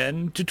position for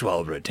 10 to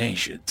 12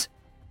 rotations.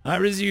 I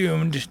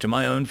resumed, to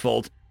my own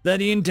fault, that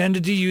he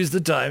intended to use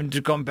the time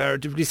to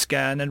comparatively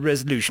scan and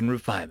resolution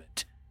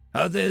refinement.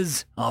 Earth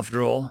is,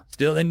 after all,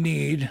 still in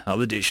need of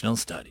additional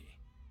study.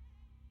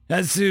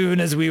 As soon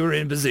as we were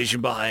in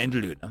position behind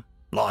Luna,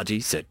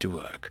 Lottie set to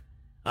work.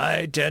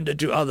 I tended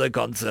to other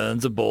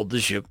concerns aboard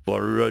the ship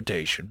for a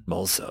rotation,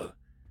 also,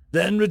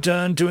 then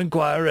returned to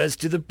inquire as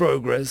to the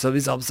progress of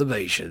his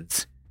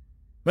observations.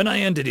 When I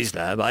entered his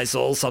lab, I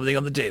saw something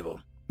on the table,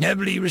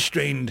 heavily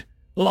restrained.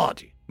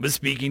 Lottie was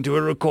speaking to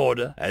a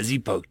recorder as he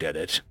poked at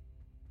it.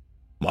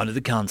 One of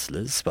the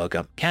councillors spoke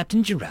up.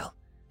 Captain Jarrell,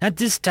 at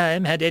this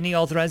time had any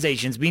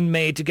authorizations been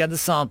made to gather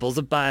samples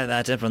of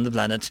biomatter from the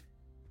planet?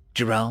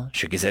 Jarrell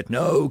shook his head.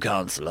 No,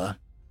 Councillor.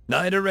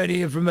 I had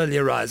already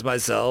familiarized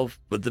myself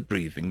with the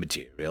briefing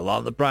material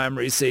on the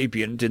primary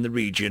sapient in the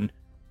region,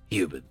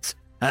 humans,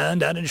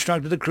 and had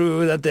instructed the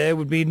crew that there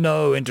would be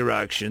no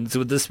interactions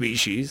with the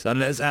species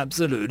unless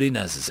absolutely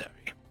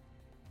necessary.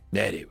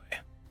 Anyway,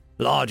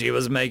 Lottie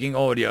was making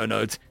audio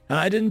notes, and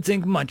I didn't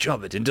think much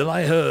of it until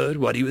I heard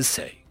what he was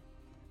saying.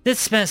 This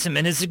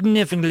specimen is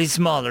significantly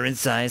smaller in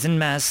size and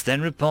mass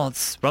than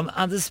reports from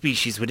other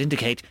species would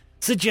indicate,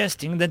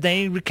 suggesting that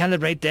they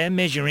recalibrate their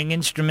measuring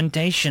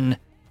instrumentation.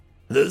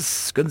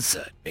 This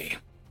concerned me,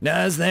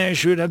 as there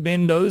should have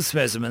been no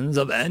specimens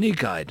of any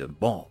kind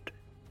aboard.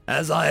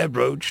 As I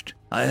approached,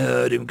 I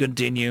heard him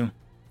continue.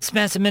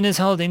 Specimen is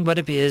holding what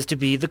appears to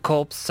be the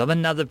corpse of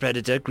another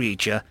predator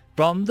creature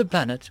from the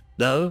planet,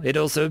 though it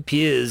also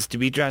appears to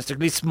be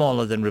drastically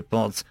smaller than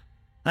reports.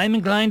 I am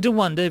inclined to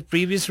wonder if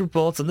previous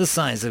reports on the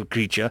size of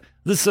creature,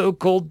 the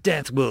so-called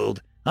Death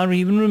World, are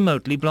even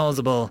remotely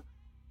plausible.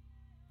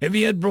 If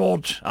he had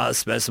brought a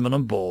specimen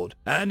on board,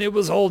 and it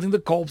was holding the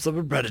corpse of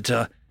a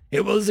predator,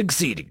 it was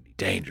exceedingly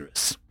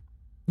dangerous.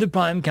 The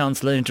Prime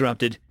Councillor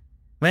interrupted.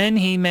 When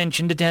he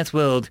mentioned a Death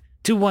World,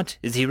 to what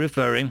is he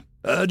referring?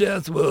 A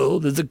Death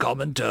World is a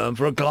common term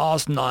for a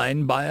Class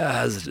 9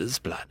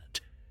 biohazardous planet.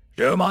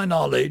 To my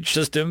knowledge,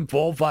 System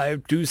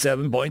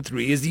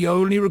 4527.3 is the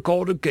only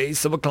recorded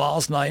case of a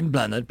Class 9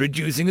 planet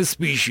producing a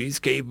species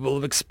capable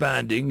of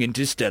expanding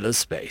into stellar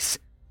space.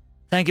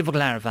 Thank you for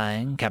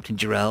clarifying, Captain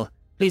Jarrell.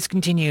 Please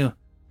continue.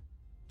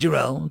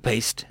 Jarrell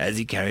paced as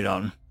he carried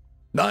on.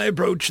 I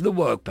approached the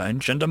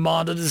workbench and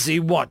demanded to see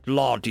what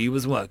Lottie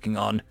was working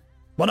on.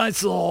 What I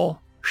saw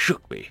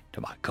shook me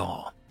to my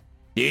core.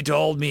 He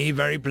told me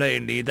very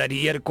plainly that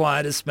he had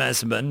acquired a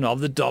specimen of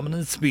the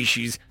dominant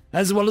species,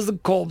 as well as the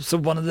corpse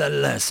of one of their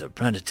lesser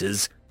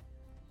predators.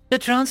 The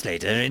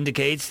translator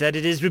indicates that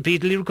it has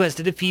repeatedly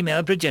requested a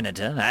female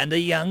progenitor and a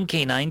young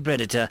canine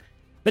predator,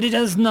 but it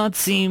does not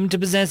seem to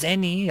possess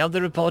any of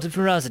the reported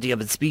ferocity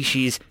of its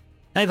species.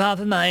 I've half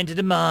a mind to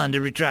demand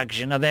a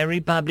retraction of every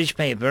published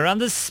paper on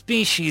the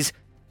species.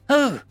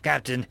 Oh,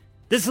 Captain,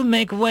 this will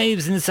make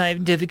waves in the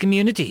scientific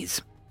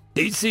communities.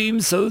 He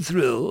seemed so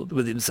thrilled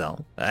with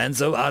himself, and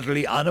so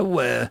utterly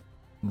unaware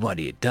of what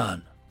he had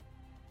done.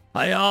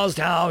 I asked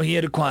how he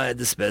had acquired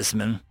the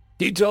specimen.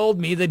 He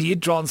told me that he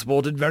had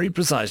transported very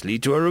precisely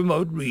to a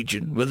remote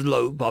region with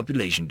low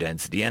population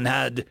density and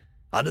had,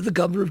 under the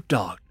cover of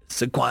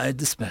darkness, acquired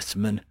the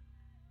specimen.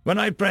 When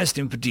I pressed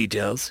him for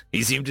details,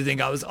 he seemed to think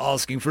I was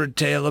asking for a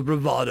tale of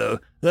bravado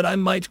that I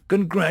might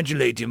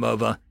congratulate him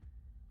over.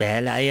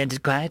 Well, I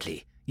entered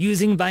quietly,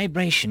 using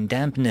vibration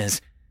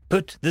dampeners.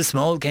 Put the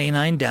small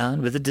canine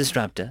down with a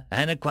disruptor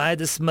and acquired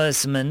the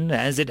specimen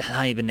as it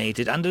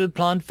hibernated under a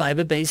plant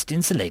fiber-based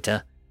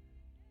insulator.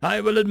 I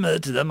will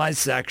admit that my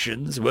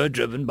actions were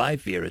driven by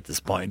fear at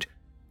this point.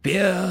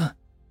 Fear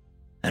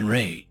and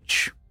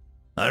rage.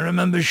 I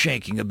remember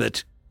shaking a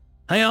bit.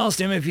 I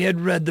asked him if he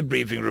had read the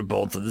briefing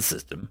reports of the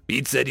system.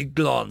 He'd said he'd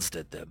glanced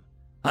at them.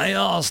 I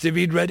asked if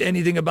he'd read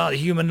anything about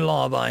human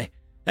larvae,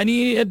 and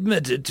he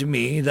admitted to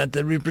me that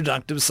the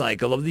reproductive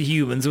cycle of the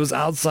humans was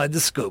outside the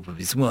scope of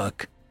his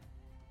work.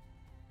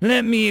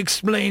 Let me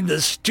explain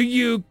this to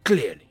you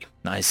clearly,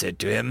 I said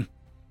to him.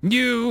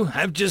 You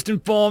have just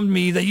informed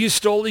me that you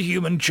stole a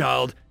human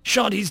child,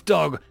 shot his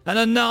dog, and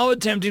are now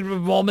attempting to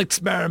perform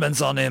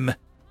experiments on him.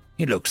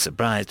 He looked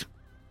surprised.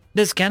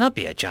 This cannot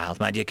be a child,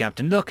 my dear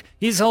Captain. Look,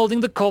 he's holding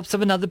the corpse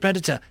of another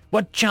predator.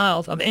 What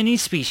child of any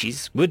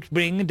species would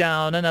bring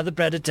down another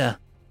predator?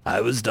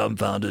 I was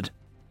dumbfounded.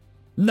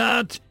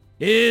 That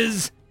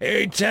is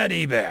a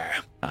teddy bear,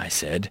 I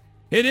said.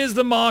 It is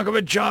the mark of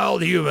a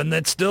child human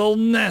that still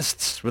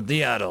nests with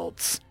the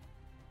adults.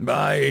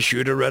 I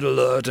issued a red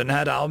alert and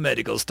had our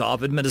medical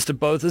staff administer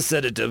both a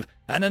sedative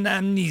and an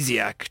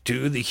amnesiac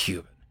to the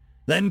human,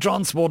 then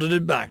transported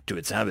it back to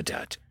its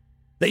habitat.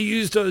 They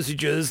used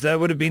dosages that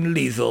would have been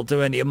lethal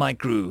to any of my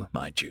crew,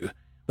 mind you,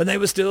 but they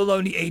were still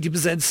only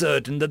 80%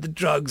 certain that the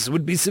drugs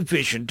would be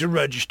sufficient to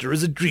register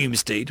as a dream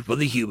state for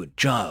the human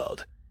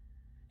child.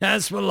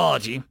 As for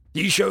Lottie,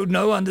 he showed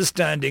no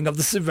understanding of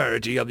the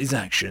severity of his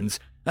actions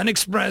and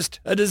expressed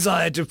a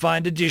desire to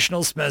find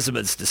additional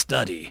specimens to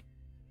study.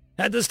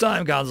 At this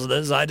time,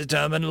 counselors, I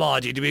determined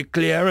Lottie to be a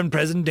clear and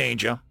present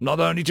danger, not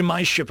only to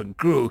my ship and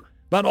crew,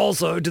 but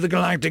also to the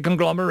galactic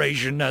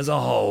conglomeration as a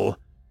whole.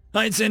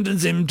 I'd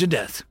sentenced him to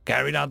death,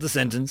 carried out the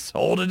sentence,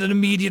 ordered an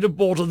immediate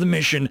abort of the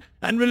mission,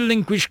 and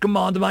relinquished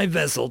command of my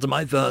vessel to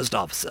my first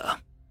officer.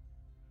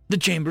 The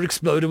chamber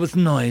exploded with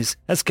noise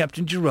as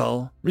Captain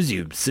Giroux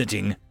resumed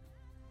sitting.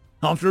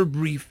 After a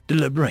brief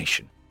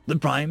deliberation, the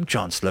Prime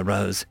Chancellor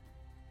rose.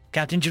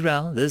 Captain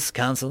Giroux, this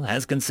council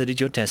has considered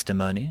your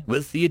testimony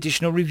with the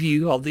additional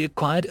review of the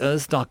acquired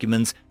Earth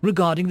documents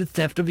regarding the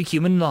theft of a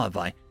human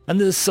larvae and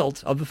the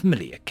assault of a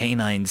familiar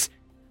canines.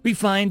 We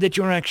find that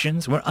your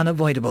actions were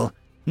unavoidable,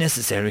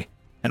 necessary,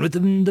 and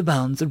within the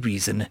bounds of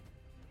reason.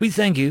 We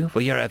thank you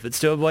for your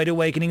efforts to avoid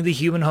awakening the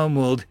human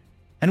homeworld,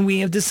 and we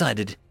have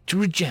decided to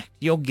reject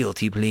your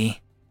guilty plea.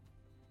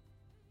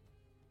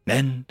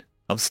 End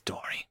of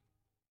story.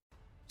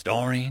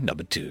 Story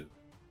number 2.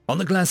 On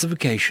the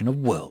classification of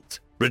worlds,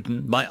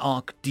 written by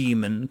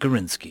Archdemon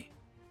Karinsky.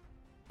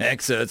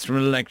 Excerpts from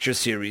a lecture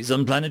series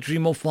on planetary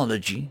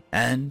morphology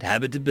and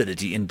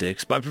habitability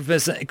index by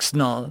Professor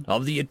Ixnard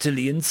of the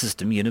Attilian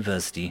System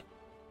University.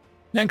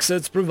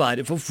 Excerpts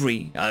provided for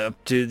free up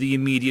to the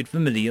immediate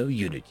familiar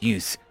unit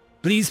use.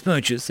 Please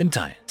purchase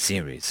entire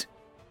series.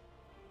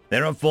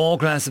 There are 4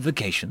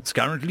 classifications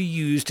currently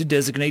used to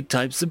designate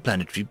types of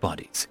planetary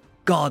bodies: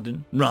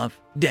 garden,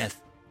 rough,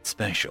 death,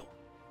 special.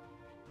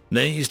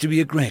 There used to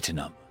be a greater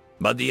number,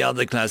 but the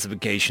other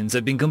classifications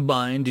have been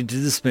combined into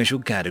the special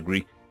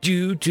category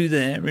due to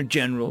their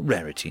general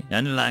rarity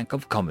and lack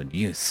of common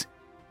use.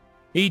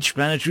 Each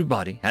planetary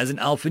body has an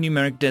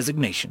alphanumeric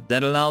designation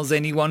that allows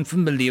anyone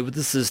familiar with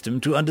the system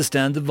to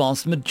understand the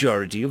vast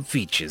majority of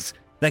features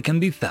that can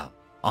be found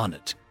on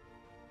it.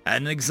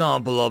 An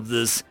example of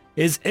this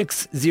is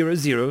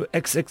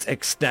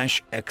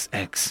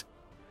X00XXX-XX.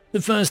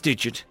 The first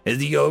digit is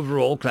the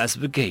overall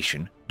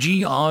classification,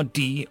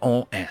 GRD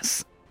or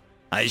S.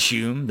 I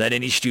assume that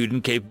any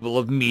student capable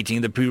of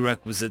meeting the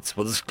prerequisites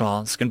for this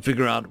class can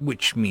figure out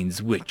which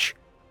means which.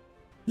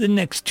 The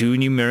next 2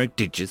 numeric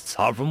digits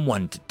are from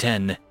 1 to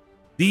 10.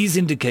 These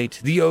indicate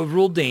the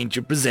overall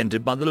danger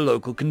presented by the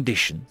local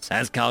conditions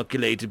as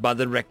calculated by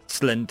the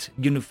Rexlent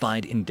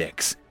Unified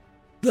Index.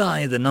 The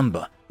higher the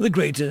number, the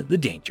greater the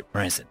danger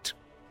present.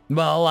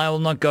 While I will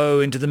not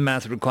go into the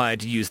math required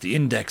to use the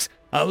index,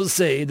 I will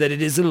say that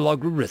it is a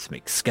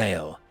logarithmic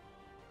scale.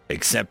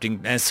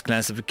 Accepting S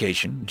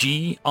classification,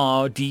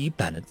 GRD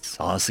planets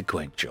are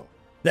sequential.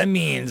 That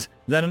means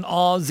that an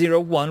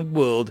R01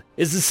 world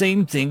is the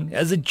same thing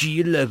as a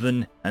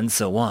G11, and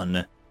so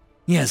on.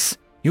 Yes,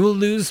 you will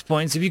lose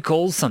points if you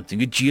call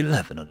something a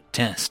G11 on a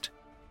test.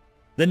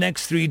 The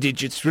next 3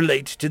 digits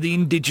relate to the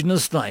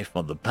indigenous life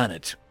on the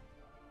planet.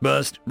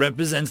 First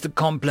represents the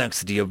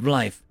complexity of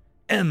life.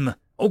 M,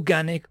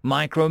 organic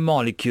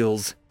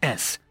micromolecules.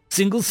 S,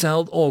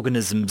 single-celled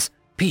organisms.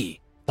 P,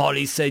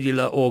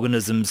 polycellular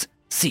organisms.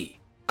 C,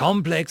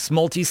 complex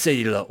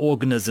multicellular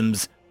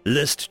organisms.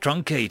 List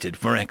truncated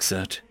for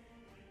excerpt.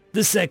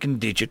 The second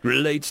digit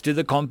relates to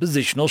the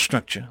compositional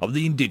structure of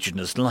the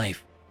indigenous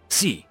life.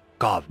 C,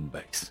 carbon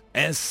base.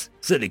 S,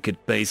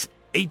 silicate base.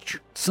 H,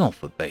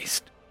 sulfur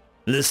based.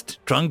 List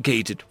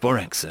truncated for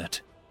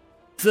excerpt.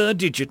 Third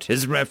digit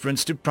is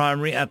reference to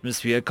primary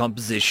atmosphere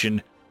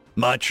composition.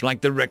 Much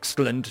like the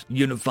Rexlent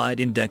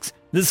Unified Index,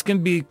 this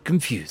can be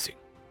confusing.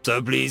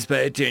 So please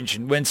pay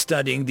attention when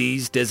studying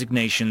these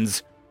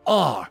designations.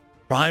 R,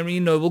 primary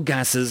noble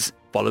gases,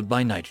 followed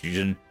by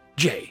nitrogen.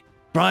 J,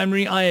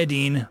 primary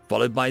iodine,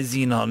 followed by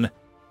xenon.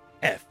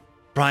 F,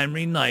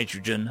 primary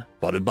nitrogen,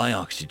 followed by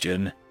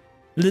oxygen.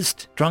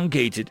 List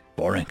truncated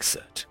for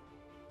excerpt.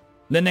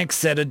 The next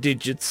set of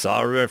digits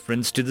are a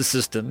reference to the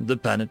system the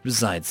planet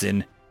resides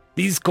in.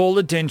 These call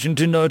attention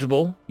to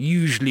notable,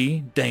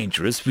 usually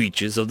dangerous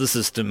features of the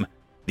system.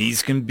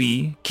 These can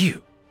be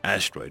Q,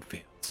 asteroid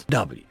fields,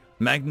 W,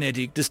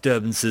 magnetic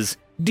disturbances,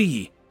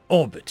 D,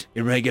 orbit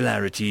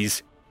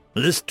irregularities.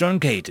 List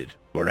truncated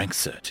for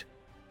excerpt.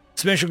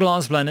 Special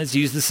class planets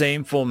use the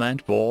same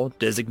format for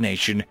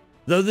designation,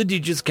 though the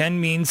digits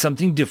can mean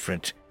something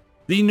different.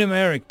 The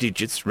numeric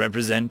digits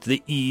represent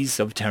the ease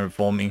of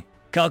terraforming,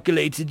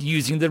 calculated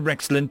using the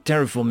Rexland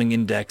Terraforming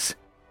Index.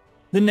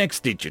 The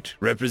next digit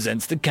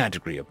represents the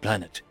category of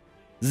planet.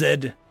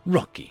 Z,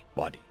 rocky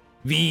body.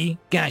 V,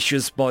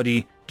 gaseous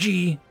body.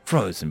 G,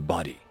 frozen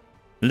body.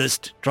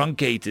 List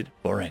truncated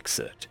for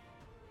excerpt.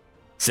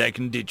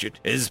 Second digit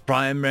is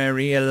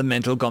primary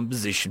elemental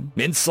composition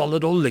in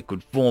solid or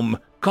liquid form,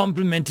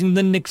 complementing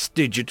the next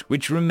digit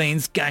which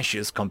remains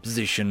gaseous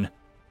composition.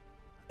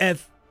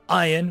 F,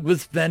 iron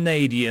with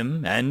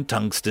vanadium and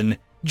tungsten.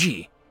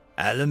 G,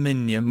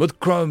 aluminium with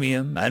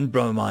chromium and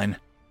bromine.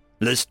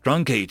 List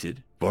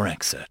truncated for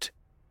excerpt.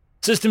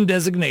 System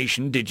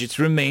designation digits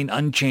remain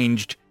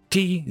unchanged.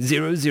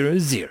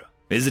 T000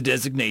 is a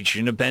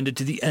designation appended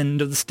to the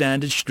end of the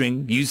standard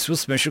string used for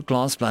special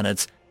class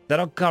planets that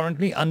are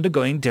currently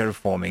undergoing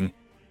terraforming,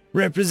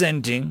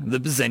 representing the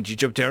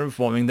percentage of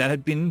terraforming that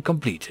had been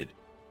completed.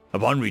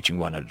 Upon reaching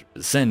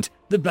 100%,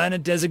 the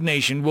planet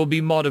designation will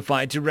be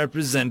modified to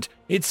represent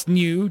its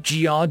new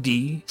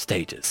GRD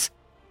status.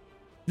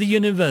 The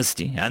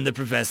university and the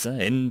professor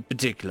in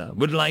particular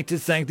would like to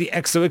thank the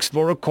Exo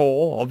Explorer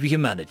Corps of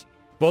Humanity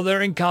for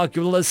their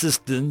incalculable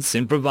assistance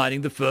in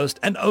providing the first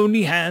and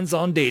only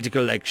hands-on data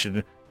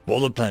collection for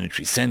the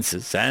Planetary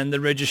Census and the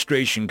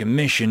Registration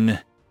Commission.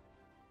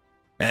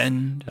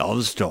 End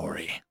of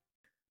story.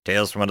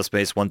 Tales from Outer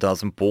Space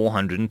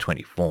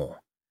 1424.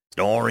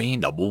 Story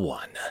number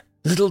 1.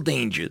 Little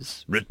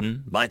Dangers,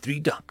 written by 3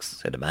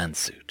 ducks in a man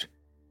suit.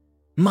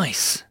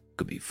 Mice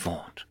could be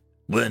fought.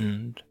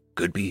 Wind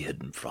could be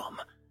hidden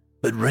from.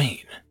 But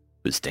rain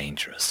was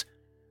dangerous.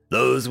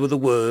 Those were the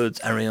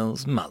words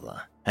Ariel's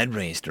mother had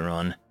raised her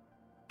on.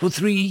 For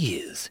 3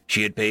 years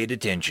she had paid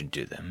attention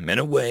to them in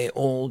a way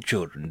all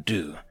children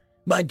do,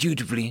 by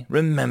dutifully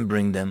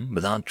remembering them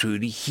without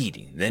truly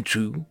heeding their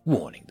true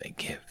warning they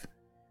give.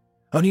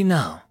 Only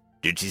now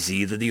did she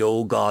see that the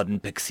old garden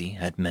pixie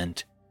had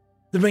meant.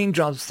 The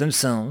raindrops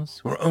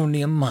themselves were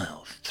only a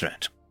mild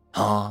threat.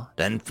 Hard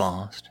and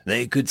fast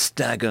they could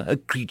stagger a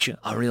creature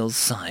Ariel's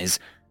size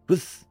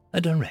with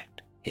a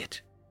direct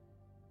hit.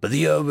 But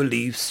the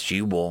overleafs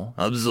she wore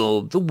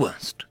absorbed the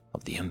worst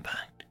of the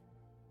impact.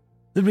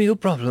 The real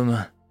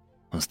problem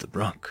was the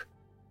brook.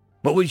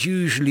 What was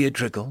usually a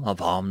trickle of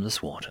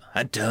harmless water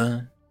had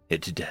turned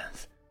into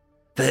death.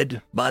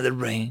 Fed by the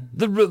rain,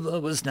 the river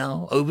was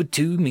now over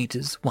 2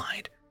 meters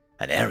wide,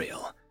 and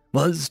Ariel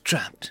was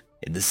trapped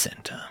in the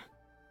center.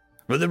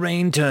 With the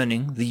rain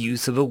turning the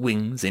use of her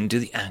wings into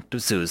the act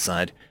of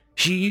suicide,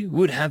 she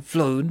would have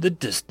flown the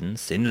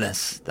distance in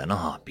less than a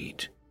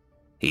heartbeat.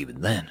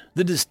 Even then,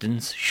 the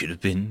distance should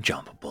have been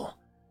jumpable.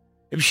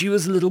 If she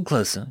was a little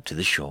closer to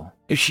the shore,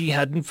 if she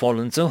hadn't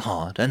fallen so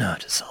hard and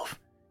hurt herself,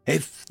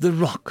 if the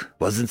rock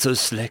wasn't so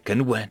slick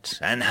and wet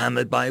and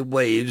hammered by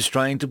waves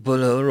trying to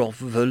pull her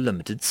off of her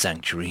limited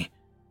sanctuary.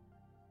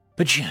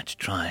 But she had to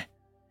try.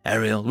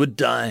 Ariel would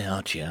die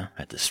out here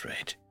at this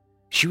rate.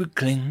 She would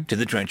cling to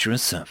the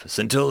treacherous surface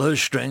until her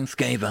strength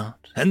gave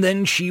out, and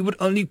then she would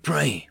only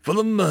pray for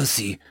the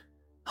mercy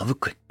of a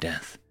quick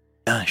death,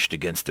 dashed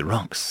against the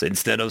rocks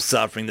instead of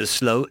suffering the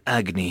slow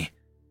agony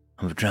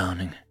of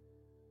drowning.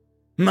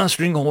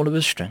 Mustering all of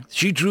her strength,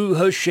 she drew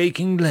her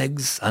shaking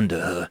legs under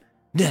her,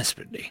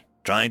 desperately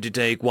trying to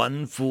take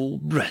one full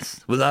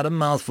breath without a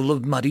mouthful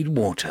of muddied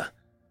water.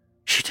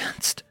 She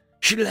danced.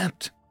 She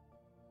leapt.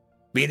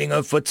 Feeling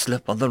her foot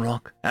slip on the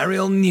rock,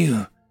 Ariel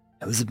knew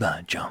it was a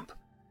bad jump.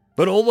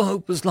 But all the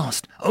hope was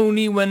lost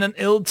only when an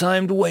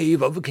ill-timed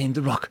wave overcame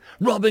the rock,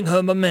 robbing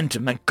her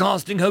momentum and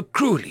casting her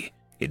cruelly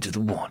into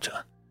the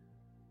water.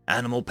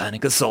 Animal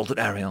panic assaulted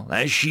Ariel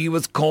as she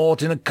was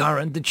caught in a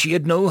current that she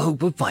had no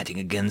hope of fighting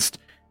against.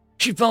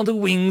 She felt her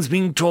wings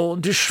being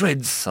torn to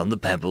shreds on the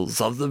pebbles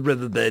of the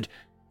riverbed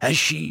as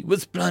she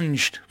was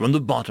plunged from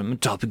the bottom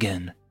and top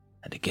again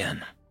and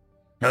again.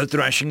 Her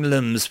thrashing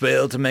limbs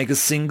failed to make a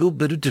single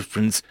bit of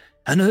difference,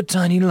 and her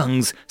tiny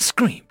lungs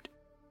screamed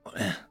for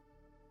air.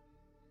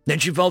 Then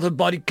she felt her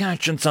body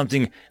catch on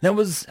something that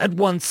was at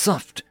once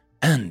soft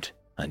and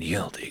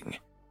unyielding.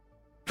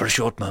 For a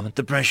short moment,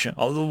 the pressure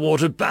of the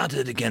water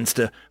battered against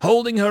her,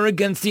 holding her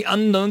against the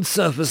unknown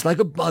surface like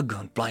a bug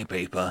on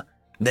flypaper.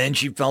 Then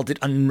she felt it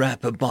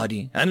unwrap her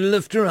body and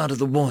lift her out of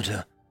the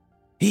water.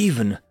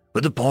 Even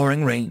with the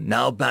pouring rain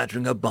now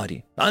battering her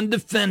body,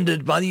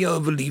 undefended by the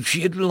overleaf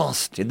she had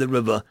lost in the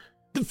river,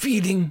 the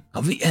feeling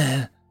of the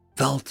air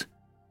felt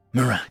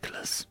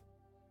miraculous.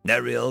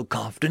 Ariel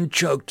coughed and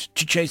choked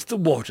to chase the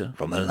water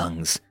from her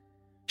lungs.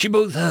 She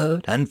both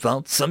heard and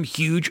felt some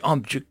huge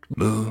object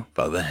move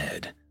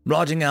overhead,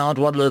 blotting out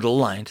what little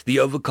light the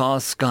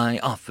overcast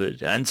sky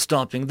offered and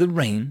stopping the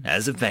rain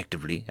as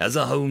effectively as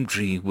a home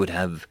tree would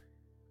have.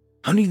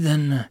 Only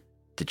then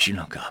did she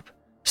look up,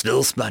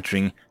 still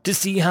spluttering, to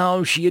see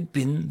how she had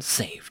been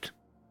saved.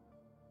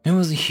 It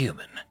was a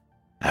human.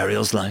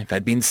 Ariel's life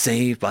had been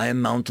saved by a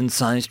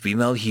mountain-sized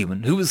female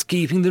human who was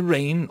keeping the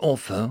rain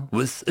off her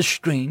with a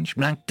strange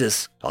black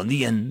disc on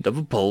the end of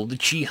a pole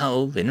that she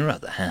held in her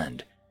other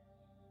hand.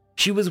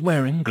 She was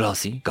wearing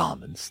glossy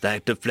garments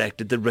that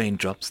deflected the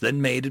raindrops that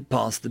made it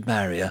past the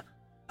barrier,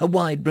 a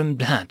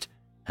wide-brimmed hat,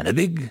 and a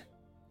big,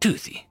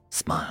 toothy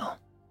smile.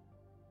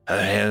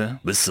 Her hair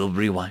was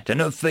silvery white,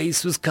 and her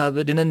face was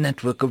covered in a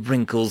network of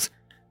wrinkles.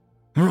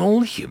 Were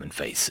all human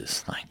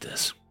faces like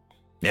this?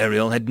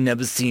 Ariel had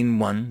never seen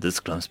one this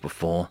close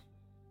before.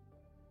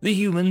 The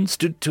human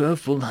stood to her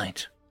full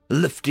height,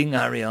 lifting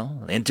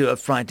Ariel into a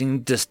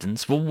frightening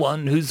distance for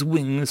one whose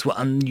wings were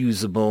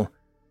unusable.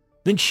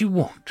 Then she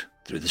walked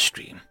through the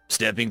stream,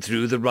 stepping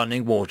through the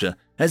running water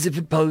as if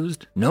it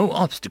posed no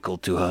obstacle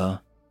to her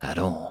at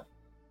all.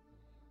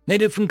 A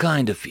different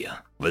kind of fear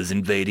was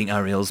invading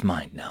Ariel's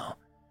mind now.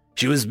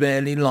 She was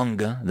barely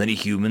longer than a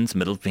human's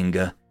middle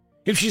finger.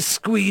 If she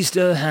squeezed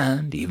her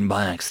hand, even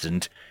by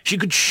accident, she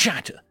could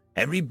shatter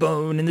every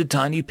bone in the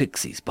tiny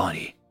pixie's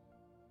body.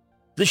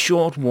 The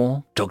short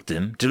walk took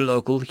them to the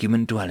local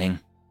human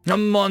dwelling, a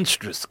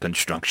monstrous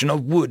construction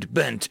of wood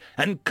bent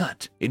and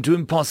cut into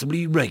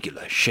impossibly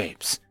regular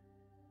shapes.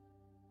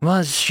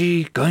 Was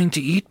she going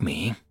to eat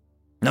me?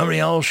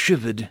 Ariel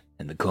shivered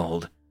in the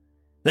cold.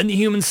 Then the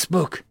human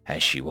spoke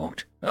as she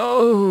walked.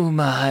 "Oh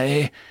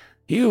my,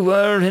 you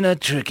were in a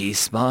tricky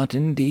spot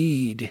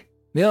indeed.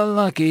 You're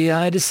lucky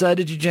I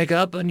decided to check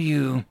up on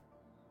you."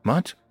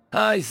 "What?"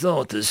 "I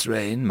thought this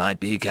rain might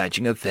be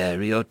catching a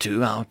fairy or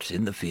two out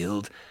in the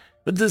field,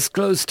 but this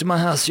close to my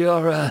house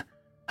you're a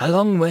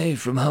long way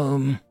from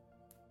home."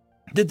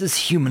 Did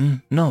this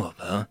human know of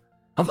her?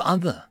 Of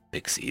other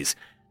pixies?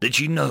 Did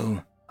she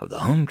know of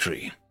the home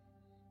tree?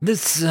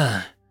 This,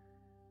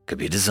 could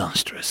be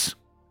disastrous.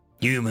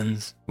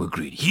 Humans were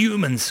greedy.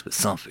 Humans were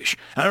selfish.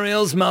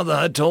 Ariel's mother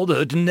had told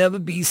her to never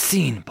be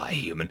seen by a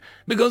human,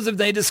 because if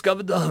they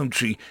discovered the home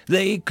tree,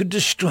 they could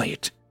destroy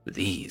it with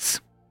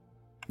ease.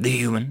 The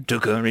human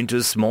took her into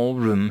a small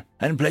room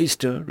and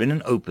placed her in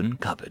an open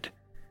cupboard.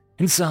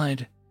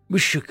 Inside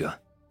was sugar,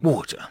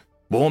 water,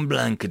 warm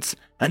blankets,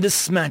 and a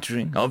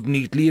smattering of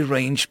neatly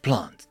arranged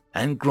plants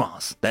and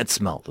grass that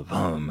smelled of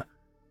home.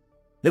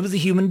 There was a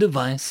human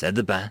device at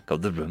the back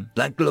of the room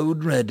that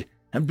glowed red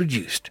and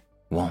produced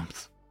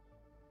warmth.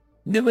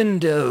 "The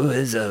window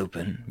is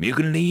open. You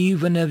can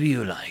leave whenever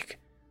you like,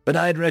 but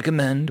I'd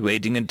recommend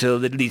waiting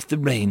until at least the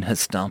rain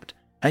has stopped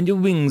and your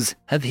wings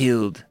have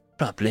healed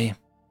properly."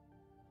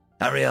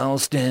 Ariel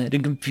stared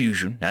in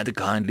confusion at the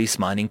kindly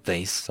smiling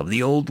face of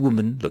the old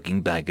woman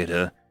looking back at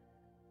her.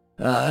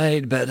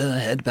 "I'd better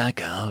head back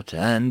out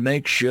and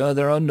make sure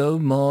there are no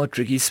more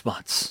tricky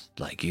spots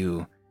like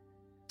you.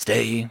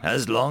 Stay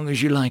as long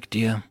as you like,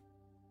 dear."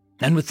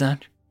 And with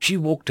that, she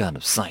walked out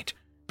of sight,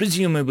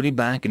 presumably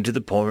back into the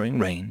pouring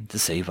rain to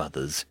save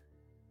others.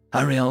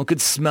 Ariel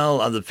could smell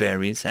other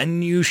fairies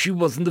and knew she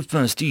wasn't the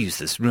first to use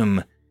this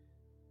room.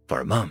 For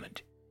a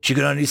moment, she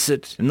could only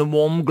sit in the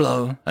warm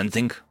glow and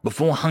think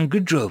before hunger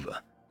drove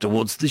her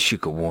towards the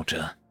sugar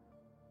water.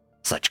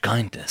 Such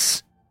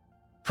kindness,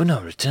 for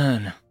no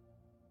return.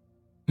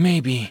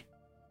 Maybe,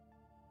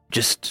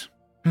 just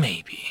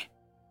maybe,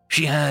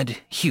 she had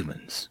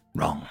humans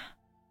wrong.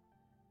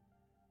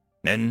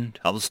 End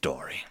of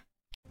story.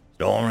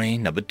 Story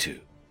number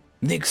 2.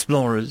 The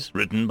Explorers,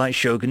 written by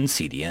Shogun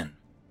CDN.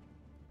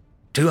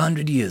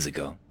 200 years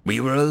ago, we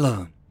were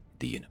alone in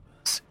the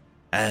universe,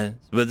 as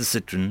were the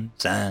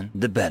Citrons and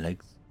the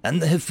Belegs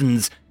and the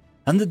Hiffins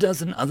and the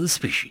dozen other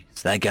species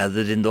that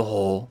gathered in the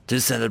hall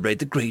to celebrate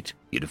the Great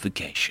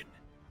Unification.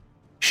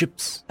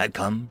 Ships had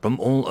come from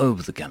all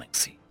over the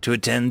galaxy to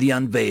attend the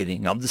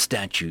unveiling of the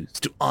statues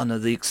to honor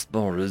the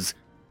explorers,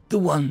 the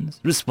ones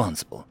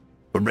responsible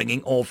for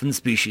bringing orphan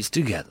species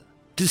together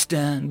to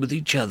stand with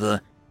each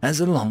other as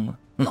a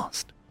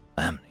long-lost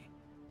family.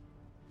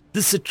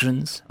 The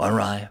Citrons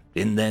arrived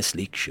in their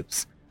sleek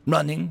ships,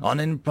 running on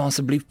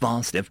impossibly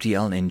fast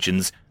FTL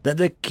engines that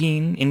their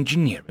keen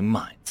engineering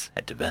minds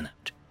had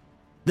developed.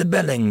 The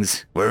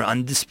Belegs were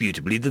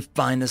undisputably the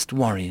finest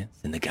warriors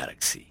in the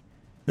galaxy,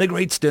 their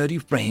great sturdy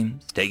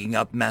frames taking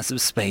up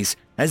massive space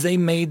as they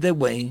made their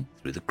way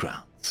through the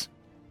crowds.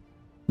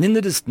 In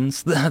the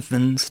distance, the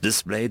Hiffins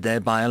displayed their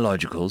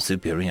biological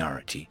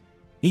superiority,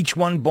 each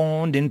one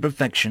born in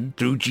perfection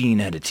through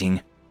gene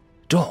editing.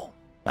 Tall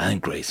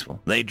and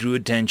graceful, they drew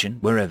attention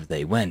wherever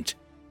they went.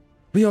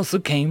 We also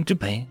came to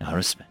pay our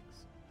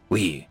respects.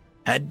 We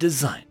had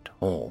designed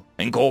all,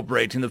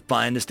 incorporating the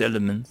finest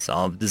elements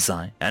of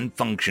design and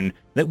function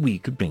that we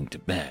could bring to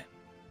bear.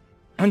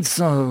 And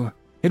so,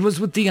 it was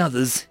with the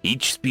others,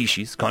 each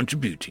species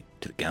contributing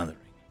to the gathering.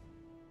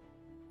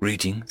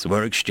 Greetings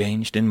were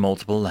exchanged in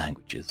multiple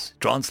languages,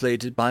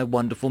 translated by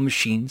wonderful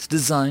machines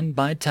designed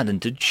by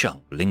talented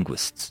Shang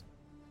linguists.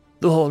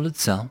 The hall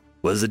itself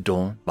was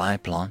adorned by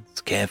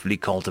plants carefully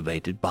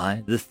cultivated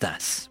by the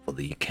Thas for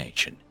the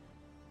occasion,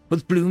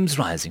 with blooms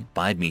rising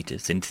 5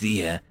 meters into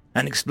the air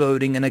and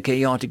exploding in a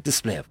chaotic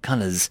display of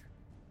colors.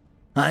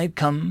 I had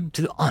come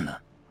to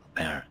honor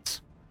our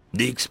parents,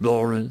 the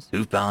explorers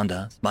who found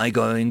us by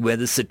going where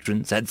the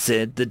Citrons had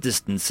said the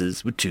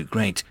distances were too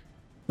great,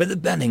 where the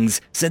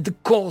Bellings said the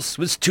course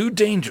was too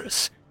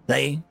dangerous.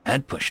 They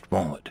had pushed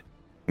forward.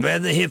 Where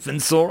the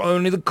Hiffins saw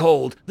only the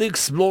cold, the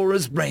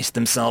explorers braced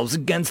themselves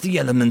against the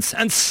elements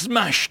and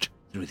smashed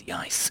through the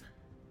ice.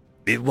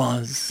 It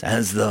was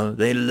as though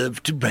they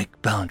lived to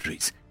break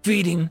boundaries,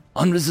 feeding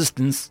on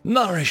resistance,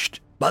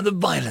 nourished by the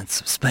violence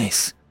of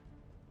space.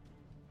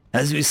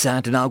 As we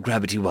sat in our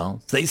gravity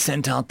wells, they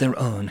sent out their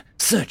own,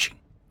 searching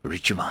for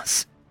each of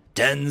us.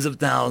 Tens of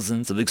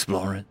thousands of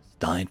explorers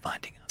died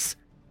finding us.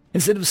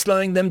 Instead of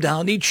slowing them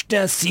down, each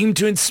death seemed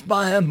to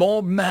inspire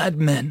more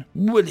madmen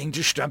willing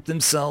to strap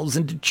themselves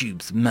into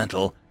tubes of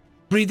metal,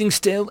 breathing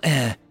stale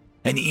air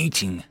and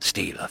eating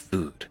staler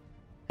food.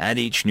 At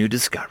each new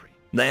discovery,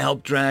 they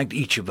helped drag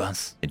each of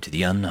us into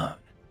the unknown.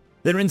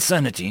 Their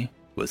insanity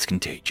was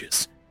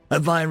contagious, a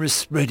virus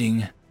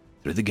spreading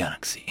through the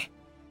galaxy.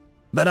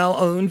 But our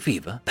own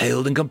fever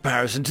paled in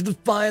comparison to the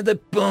fire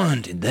that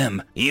burned in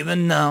them.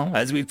 Even now,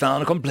 as we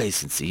found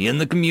complacency in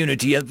the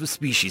community of the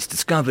species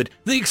discovered,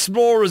 the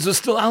explorers are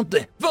still out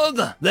there,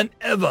 further than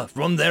ever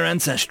from their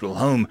ancestral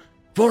home,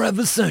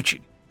 forever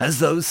searching, as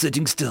though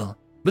sitting still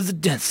was a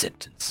death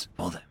sentence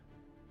for them.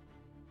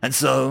 And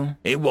so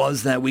it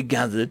was that we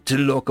gathered to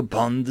look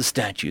upon the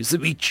statues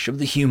of each of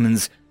the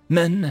humans,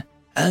 men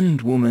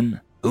and women,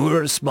 who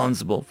were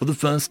responsible for the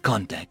first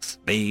contacts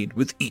made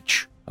with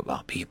each of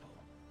our people.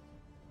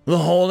 The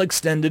hall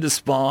extended as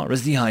far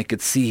as the eye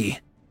could see,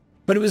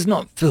 but it was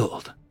not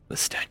filled with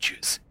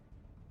statues.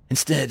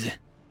 Instead,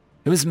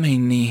 it was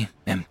mainly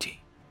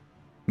empty.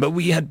 But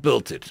we had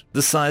built it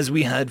the size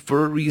we had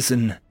for a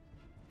reason,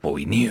 for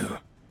we knew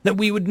that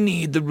we would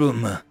need the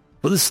room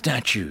for the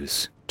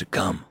statues to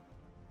come.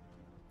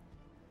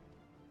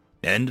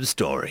 End of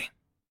story.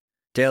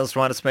 Tales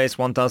from Outer Space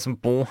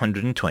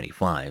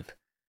 1425.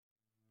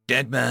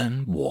 Dead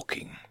Man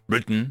Walking,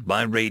 written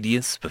by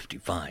Radius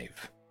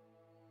 55.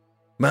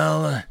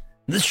 Well,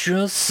 this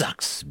sure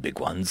sucks, big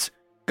ones.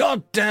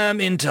 Goddamn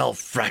intel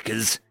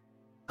frackers.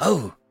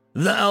 Oh,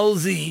 the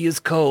LZ is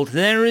cold.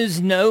 There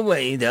is no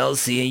way they'll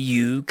see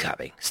you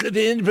coming. Slip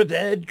in,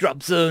 prepared,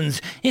 drop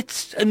zones.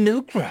 It's a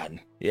nuke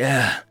run.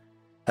 Yeah.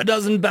 A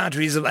dozen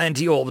batteries of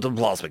anti-orbital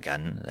plasma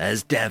cannon.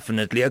 There's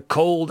definitely a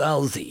cold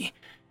LZ.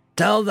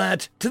 Tell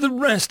that to the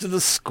rest of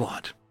the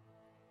squad.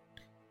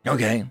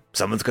 Okay,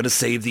 someone's got to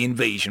save the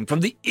invasion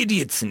from the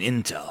idiots in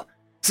intel.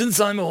 Since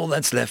I'm all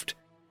that's left,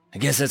 I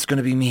guess that's going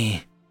to be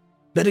me.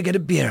 Better get a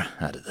beer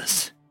out of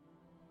this.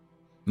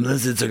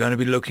 Blizzards are going to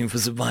be looking for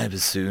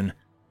survivors soon.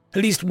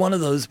 At least one of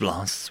those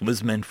blasts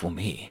was meant for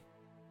me.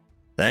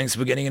 Thanks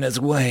for getting in his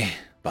way,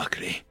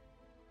 Buckley.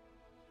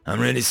 I'm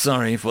really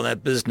sorry for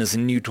that business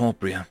in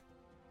Newtopria.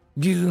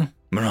 You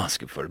were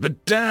asking for it,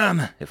 but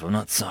damn if I'm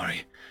not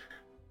sorry.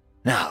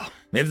 Now,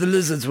 if the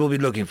lizards will be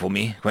looking for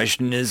me,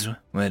 question is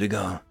where to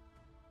go.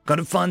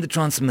 Gotta find the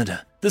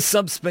transmitter. The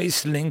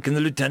subspace link in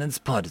the lieutenant's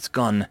pod is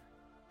gone.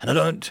 And I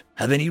don't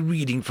have any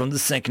reading from the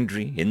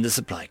secondary in the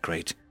supply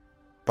crate.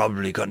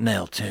 Probably got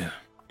nailed too.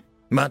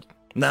 But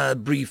the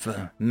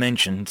briefer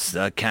mentions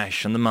a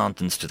cache in the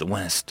mountains to the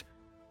west.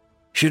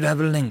 Should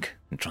have a link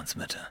in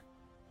transmitter.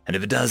 And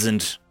if it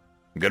doesn't,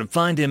 I'm gonna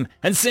find him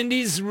and send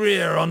his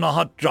rear on a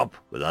hot drop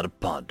without a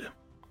pod.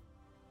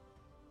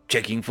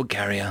 Checking for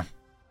carrier.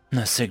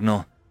 No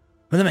signal.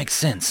 Well, that makes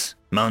sense.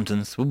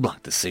 Mountains will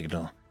block the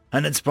signal,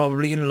 and it's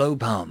probably in low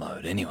power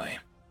mode anyway.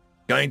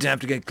 Going to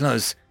have to get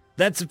close.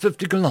 That's a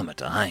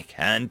 50-kilometer hike,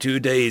 and 2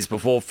 days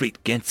before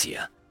fleet gets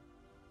here.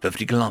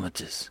 50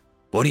 kilometers,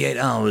 48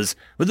 hours,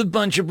 with a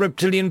bunch of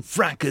reptilian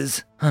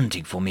frackers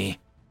hunting for me.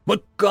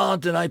 What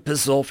god did I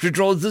piss off to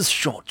draw this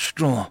short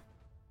straw?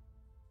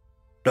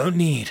 Don't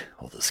need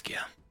all this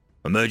gear.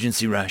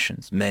 Emergency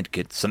rations,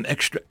 medkits, some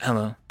extra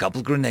ammo,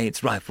 couple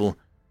grenades, rifle,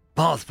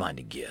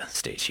 pathfinding gear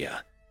stays here.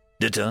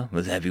 Ditto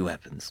with heavy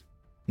weapons.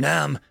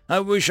 Damn, I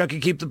wish I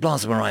could keep the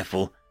plasma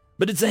rifle,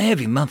 but it's a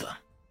heavy mother.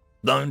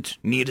 Don't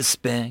need a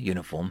spare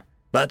uniform,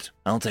 but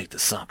I'll take the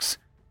socks.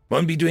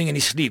 Won't be doing any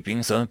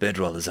sleeping, so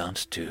bedroll is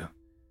out too.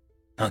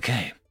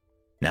 Okay,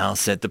 now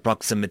set the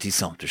proximity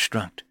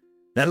self-destruct.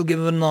 That'll give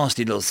him a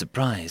nasty little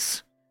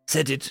surprise.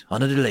 Set it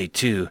on a delay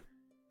too.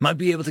 Might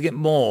be able to get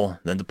more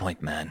than the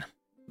point man.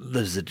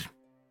 Lizard,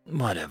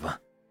 whatever.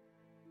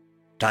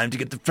 Time to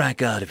get the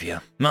frack out of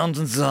here.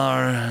 Mountains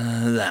are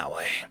that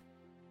way.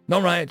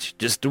 Alright,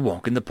 just a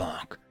walk in the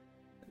park.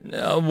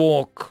 A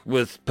walk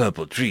with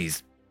purple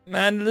trees.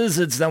 And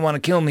lizards that want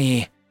to kill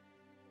me.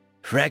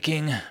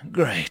 Fracking,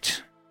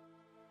 great.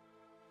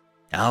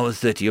 Hour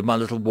 30 of my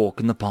little walk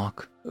in the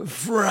park.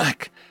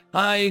 Frack,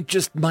 I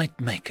just might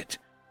make it.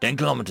 10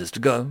 kilometers to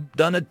go.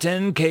 Done a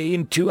 10k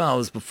in 2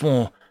 hours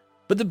before.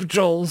 But the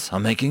patrols are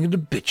making it a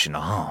bitch and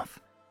a half.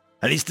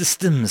 At least the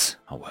stims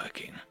are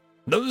working.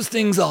 Those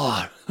things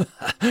are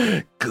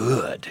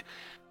good.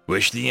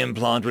 Wish the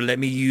implant would let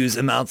me use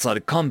them outside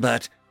of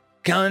combat.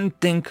 Can't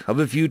think of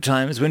a few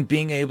times when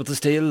being able to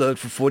stay alert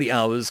for 40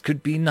 hours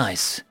could be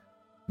nice.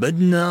 But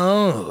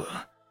no,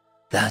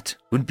 that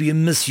would be a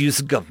misuse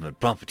of government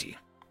property.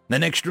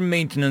 An extra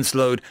maintenance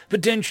load,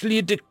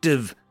 potentially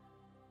addictive.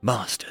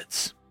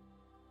 Bastards.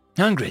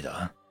 Hungry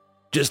though.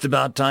 Just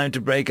about time to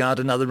break out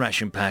another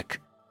ration pack.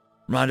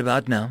 Right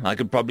about now, I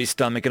could probably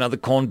stomach another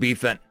corned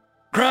beef and...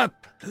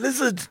 Crap!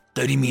 Lizard!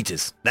 30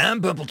 meters.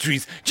 Damn purple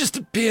trees just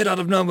appeared out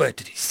of nowhere.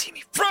 Did he see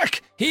me?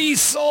 Frack! He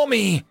saw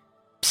me!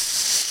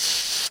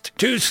 Psst!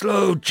 Too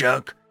slow,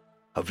 jerk.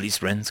 Hopefully his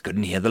friends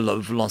couldn't hear the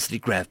low-velocity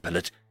grav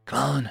pellet. Come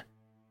on.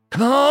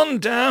 Come on,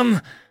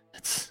 damn!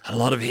 That's a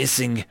lot of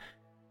hissing.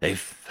 They've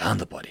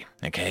found the body,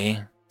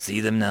 okay? See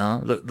them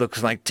now?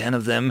 Looks like 10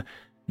 of them.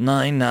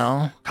 9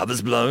 now.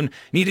 Cover's blown.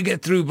 Need to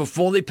get through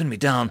before they pin me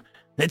down.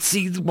 Let's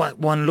see what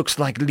one looks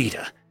like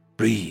leader.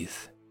 Breathe.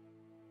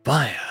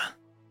 Fire.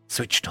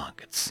 Switch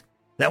targets.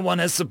 That one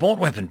has support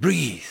weapon.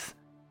 Breathe.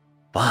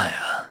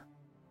 Fire.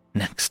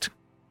 Next.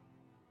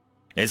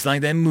 It's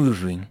like they're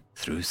moving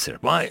through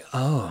syrup. Why?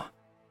 Oh.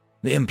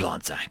 The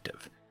implant's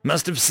active.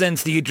 Must have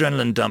sensed the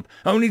adrenaline dump.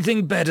 Only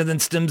thing better than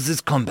stims is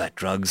combat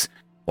drugs.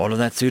 All of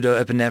that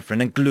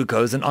pseudoepinephrine and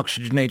glucose and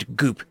oxygenated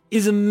goop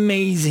is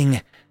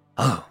amazing.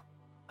 Oh.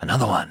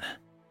 Another one.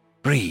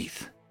 Breathe.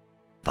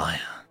 Fire.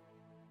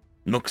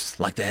 Looks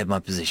like they have my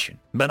position,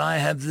 but I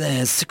have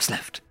theirs. 6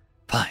 left.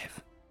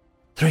 5,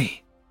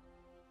 3,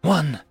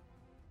 1,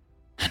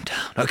 and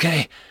down.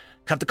 Okay,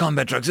 cut the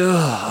combat drugs. Oh,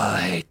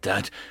 I hate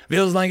that.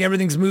 Feels like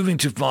everything's moving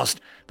too fast,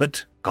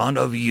 but can't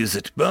overuse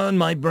it. Burn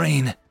my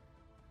brain.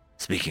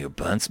 Speaking of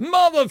burns,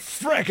 mother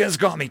fricker's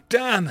got me.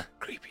 Damn,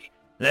 creepy.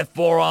 Left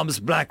forearm's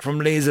black from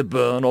laser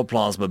burn or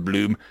plasma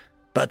bloom,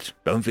 but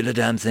don't feel a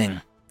damn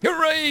thing.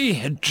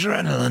 Hooray,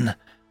 adrenaline.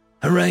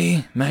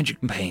 Hooray,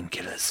 magic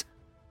painkillers.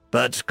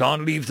 But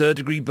can't leave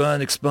third-degree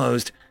burn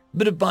exposed.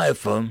 Bit of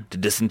biofoam to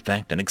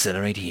disinfect and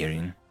accelerate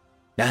hearing.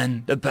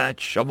 And a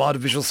patch of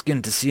artificial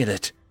skin to seal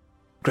it.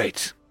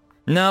 Great.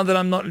 Now that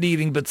I'm not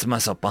leaving bits of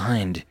myself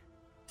behind,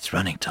 it's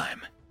running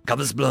time.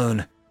 Cover's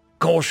blown.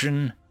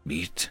 Caution,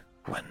 meet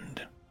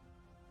wind.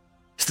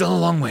 Still a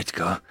long way to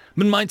go,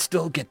 but might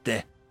still get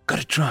there.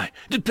 Gotta try.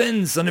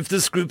 Depends on if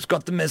this group's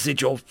got the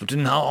message or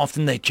and how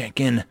often they check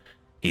in.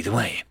 Either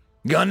way,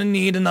 gonna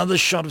need another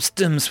shot of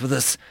stims for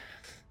this.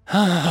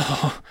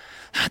 Oh,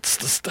 that's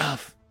the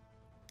stuff.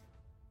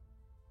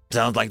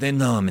 Sounds like they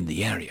know I'm in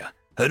the area.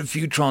 Heard a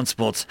few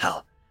transports.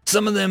 Hell,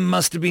 some of them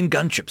must have been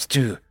gunships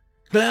too.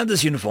 Glad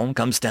this uniform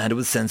comes standard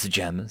with sensor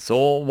jammers,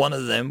 or one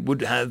of them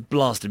would have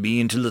blasted me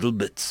into little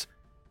bits.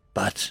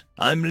 But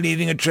I'm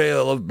leaving a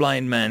trail of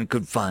blind man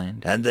could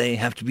find, and they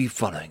have to be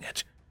following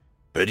it.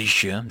 Pretty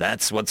sure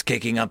that's what's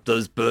kicking up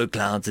those bird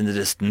clouds in the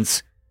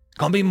distance.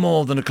 Can't be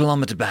more than a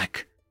kilometer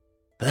back.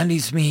 But that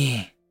leaves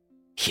me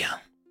here.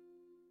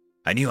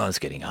 I knew I was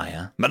getting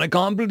higher, but I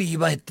can't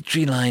believe I hit the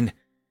tree line.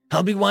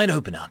 I'll be wide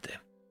open out there.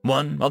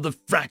 One of the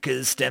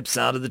frackers steps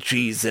out of the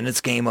trees and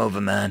it's game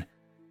over, man.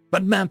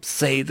 But maps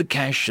say the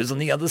cache is on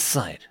the other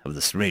side of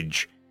this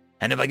ridge.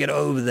 And if I get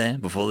over there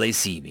before they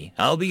see me,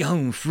 I'll be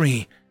home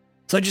free.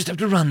 So I just have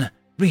to run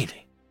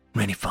really,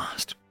 really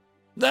fast.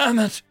 Damn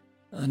it!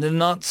 I did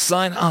not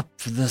sign up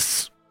for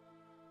this.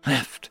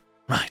 Left,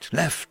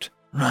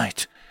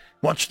 right.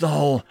 Watch the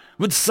hole.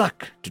 Would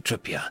suck to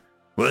trip here.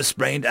 Worst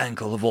sprained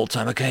ankle of all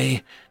time,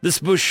 okay? This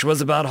bush was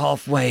about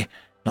halfway,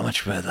 not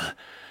much further.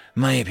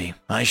 Maybe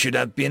I should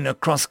have been a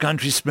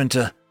cross-country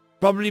sprinter,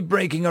 probably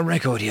breaking a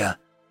record here.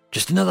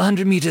 Just another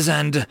 100 meters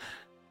and...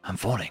 I'm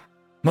falling.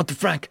 What the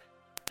frack?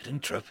 I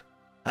didn't trip.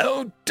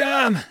 Oh,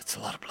 damn! It's a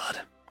lot of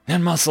blood.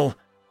 And muscle.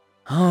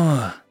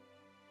 Oh,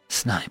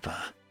 sniper.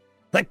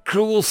 That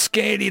cruel,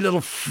 scaly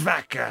little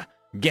fracker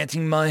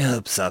getting my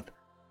hopes up.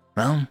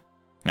 Well,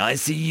 I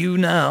see you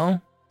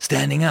now,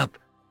 standing up.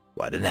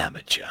 What an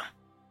amateur.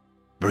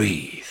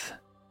 Breathe.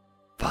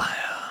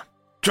 Fire.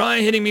 Try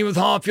hitting me with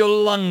half your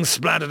lungs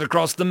splattered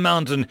across the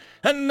mountain,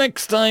 and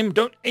next time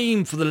don't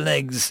aim for the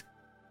legs.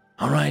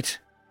 All right,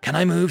 can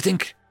I move,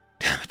 think?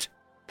 Damn it,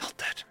 felt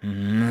that.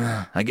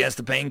 I guess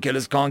the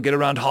painkillers can't get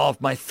around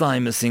half my thigh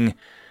missing,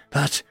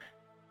 but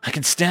I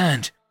can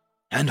stand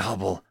and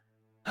hobble.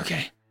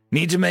 Okay,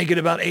 need to make it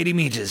about 80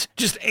 meters.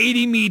 Just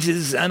 80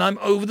 meters, and I'm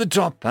over the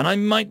top, and I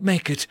might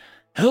make it.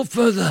 A little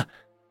further,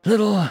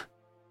 little...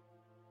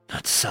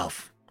 Not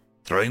self.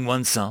 Throwing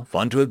oneself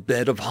onto a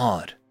bed of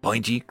hard,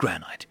 pointy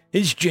granite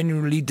is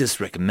generally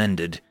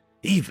disrecommended,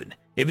 even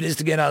if it is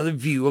to get out of the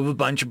view of a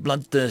bunch of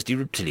bloodthirsty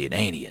reptilian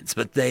aliens.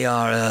 But they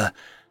are,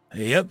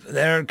 yep,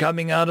 they're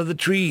coming out of the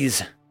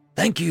trees.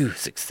 Thank you,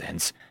 Sixth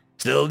Sense.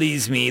 Still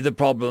leaves me the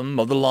problem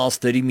of the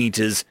last 30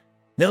 meters.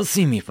 They'll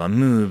see me if I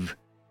move.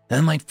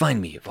 They might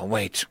find me if I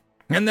wait.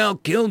 And they'll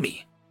kill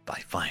me if I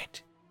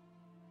fight.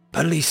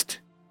 But at least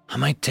I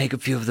might take a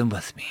few of them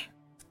with me.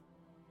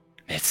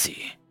 Let's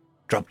see.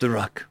 Drop the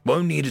ruck.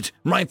 Won't need it.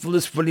 Rifle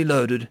is fully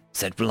loaded.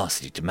 Set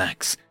velocity to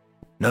max.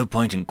 No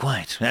point in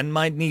quiet, and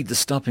might need the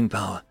stopping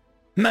power.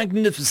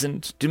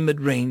 Magnificent to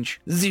mid-range.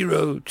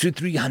 0 to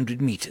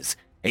 300 meters.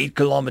 8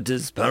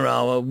 kilometers per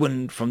hour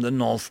wind from the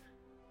north.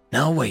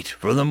 Now wait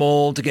for them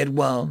all to get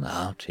well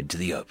out into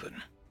the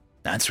open.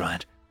 That's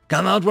right.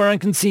 Come out where I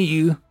can see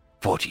you.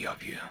 40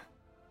 of you.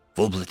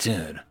 Full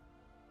platoon.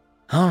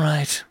 All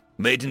right.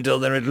 Wait until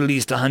they're at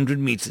least 100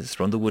 meters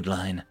from the wood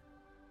line.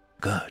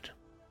 Good.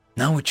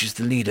 Now which is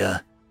the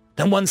leader?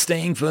 The one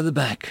staying further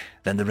back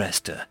than the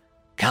rest.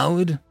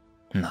 Coward?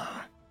 No.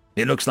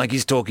 It looks like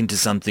he's talking to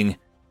something.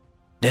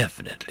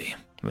 Definitely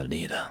the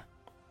leader.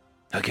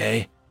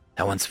 Okay,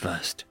 that one's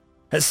first.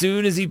 As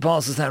soon as he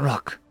passes that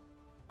rock.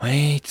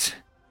 Wait.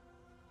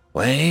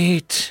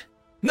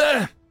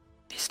 There!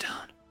 He's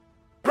down.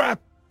 Crap!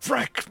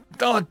 Frack!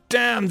 Oh,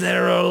 damn,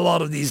 there are a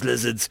lot of these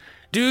lizards.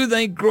 Do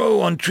they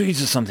grow on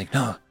trees or something?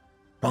 No.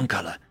 Wrong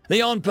color.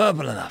 They aren't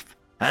purple enough.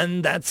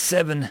 And that's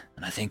 7,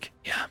 and I think,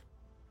 yeah.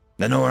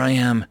 They know where I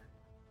am.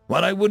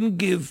 What I wouldn't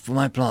give for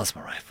my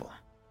plasma rifle.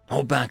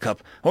 Or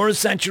backup, or a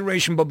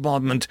saturation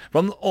bombardment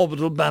from the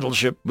orbital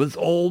battleship with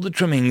all the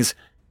trimmings.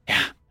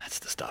 Yeah, that's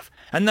the stuff.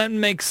 And that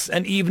makes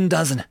an even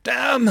dozen.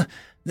 Damn!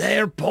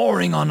 They're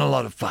pouring on a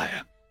lot of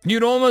fire.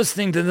 You'd almost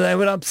think that they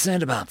were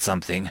upset about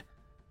something.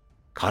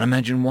 Can't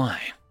imagine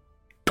why.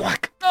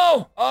 Thwack!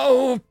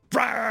 Oh!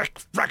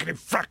 Frack! Frackety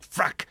frack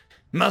frack!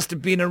 Must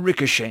have been a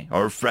ricochet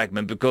or a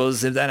fragment,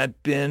 because if that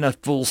had been a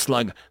full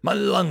slug, my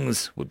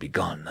lungs would be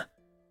gone.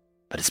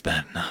 But it's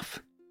bad enough.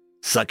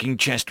 Sucking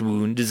chest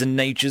wound is in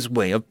nature's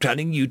way of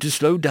telling you to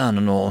slow down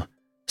and all.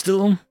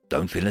 Still,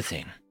 don't feel a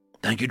thing.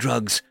 Thank you,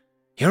 drugs.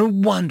 You're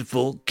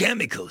wonderful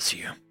chemicals,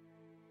 you.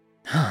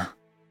 Huh.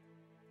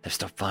 They've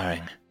stopped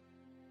firing.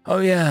 Oh,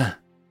 yeah.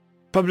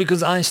 Probably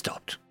because I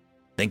stopped.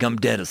 Think I'm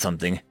dead or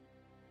something.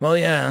 Well,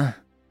 yeah,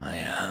 I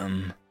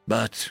am.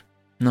 But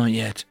not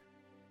yet.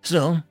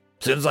 Still,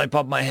 as soon as I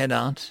pop my head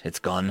out, it's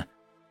gone.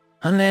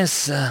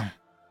 Unless,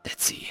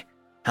 let's see.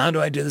 How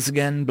do I do this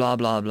again? Blah,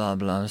 blah, blah,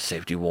 blah.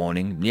 Safety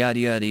warning. Yada,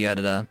 yada,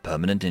 yada, yada.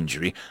 Permanent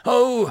injury.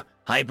 Oh!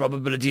 High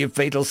probability of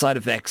fatal side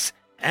effects.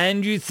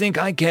 And you think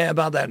I care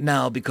about that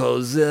now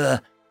because, yeah,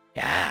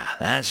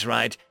 that's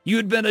right.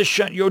 You'd better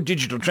shut your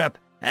digital trap.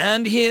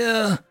 And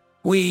here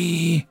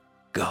we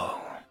go.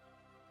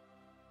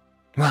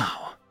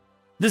 Wow.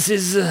 This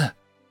is,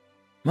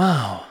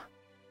 wow.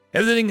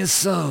 Everything is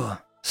so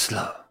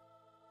slow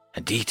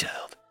and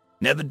detailed.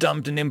 Never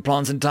dumped an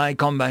implant's entire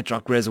combat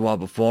truck reservoir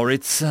before.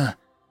 It's,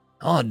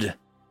 odd.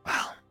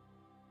 Well,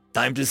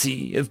 time to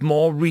see if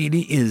more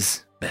really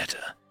is better.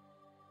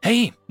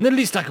 Hey, at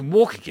least I can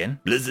walk again.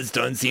 Blizzards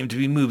don't seem to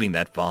be moving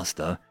that fast,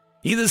 though.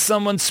 Either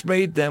someone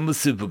sprayed them with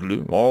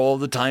superglue, or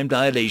the time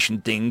dilation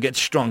thing gets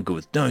stronger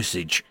with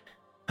dosage.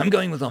 I'm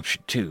going with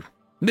option 2.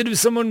 But if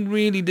someone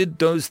really did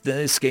dose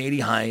their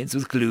scaly hides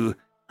with glue,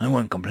 I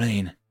won't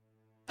complain.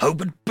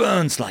 Hope it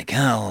burns like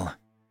hell.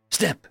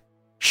 Step,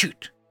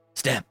 shoot,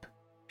 step,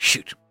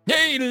 shoot.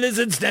 Hey,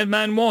 lizards, dead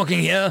man walking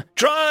here.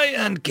 Try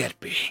and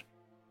get me.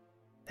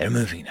 They're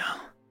moving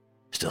now.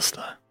 Still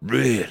slow.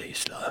 Really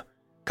slow.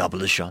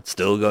 Couple of shots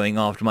still going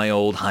after my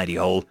old hidey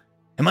hole.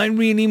 Am I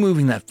really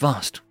moving that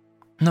fast?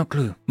 No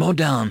clue. More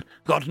down.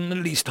 Gotten at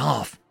least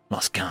half.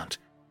 Lost count.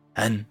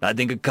 And I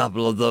think a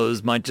couple of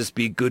those might just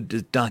be good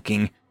at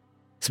ducking.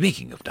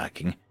 Speaking of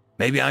ducking,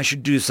 maybe I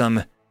should do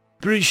some.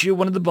 Pretty sure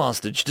one of the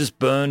bastards just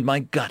burned my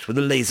gut with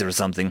a laser or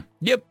something.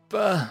 Yep,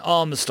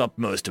 armor stopped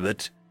most of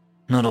it.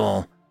 Not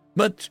all.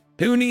 But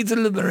who needs a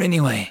liver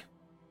anyway?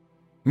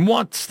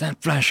 What's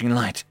that flashing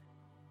light?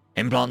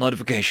 Implant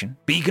notification.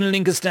 Beacon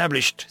link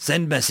established.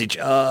 Send message.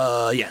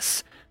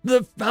 Yes.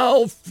 The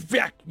foul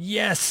frack.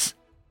 Yes.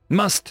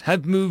 Must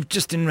have moved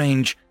just in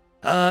range.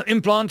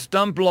 Implant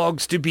dump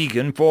logs to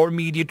beacon for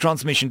immediate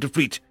transmission to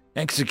fleet.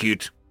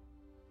 Execute.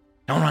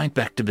 All right,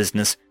 back to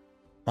business.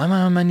 Why am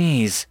I on my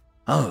knees?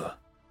 Oh.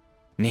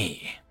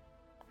 Knee.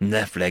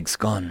 Left leg's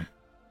gone.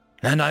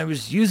 And I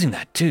was using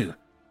that too.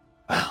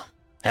 Well,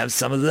 have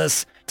some of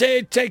this.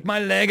 Take my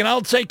leg and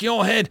I'll take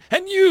your head.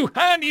 And you!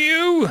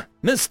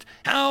 Missed.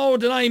 How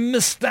did I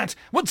miss that?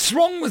 What's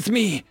wrong with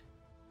me?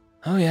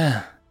 Oh,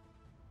 yeah.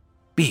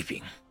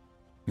 Beeping.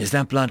 Is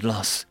that blood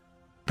loss?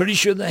 Pretty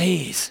sure the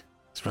haze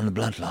is from the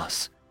blood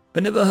loss.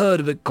 But never heard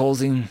of it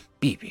causing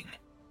beeping.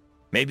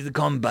 Maybe the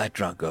combat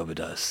drug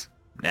overdose.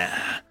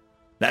 Nah.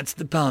 That's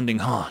the pounding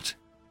heart.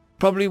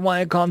 Probably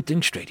why I can't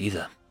think straight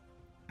either.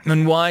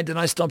 And why did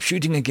I stop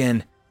shooting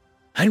again?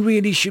 I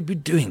really should be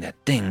doing that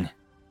thing.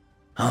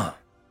 Oh.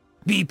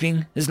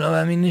 Beeping is low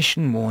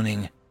ammunition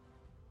warning.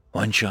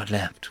 1 shot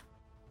left.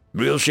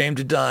 Real shame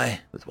to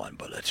die with 1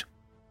 bullet.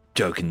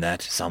 Joking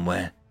that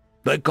somewhere.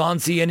 But can't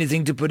see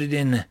anything to put it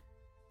in.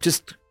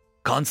 Just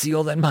can't see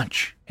all that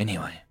much,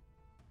 anyway.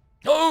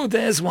 Oh,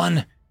 there's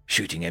one.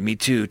 Shooting at me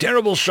too.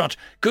 Terrible shot.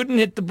 Couldn't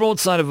hit the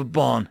broadside of a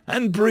barn.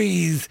 And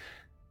breathe.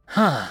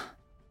 Huh.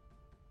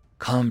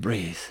 Can't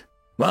breathe.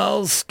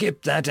 Well,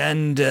 skip that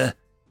and,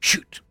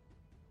 shoot.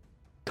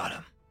 Got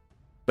him.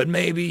 But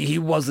maybe he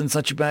wasn't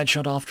such a bad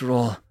shot after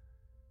all.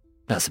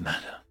 Doesn't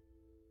matter.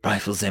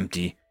 Rifle's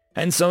empty,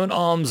 and so an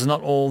arm's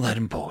not all that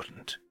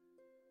important.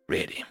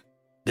 Really.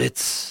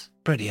 It's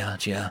pretty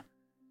out here.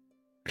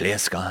 Clear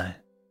sky.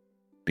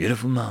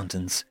 Beautiful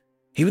mountains.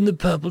 Even the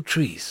purple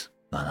trees.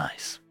 on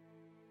ice.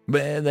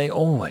 Were they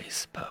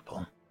always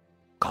purple?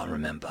 Can't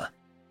remember.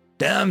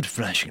 Damned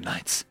flashing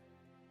lights.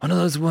 One of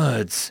those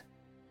words.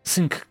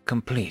 Sync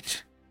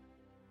complete.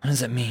 What does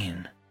that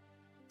mean?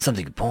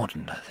 Something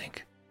important, I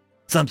think.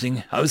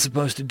 Something I was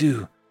supposed to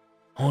do.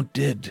 Or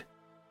did.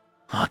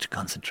 Hard to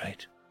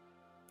concentrate.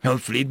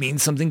 Hopefully it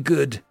means something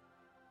good.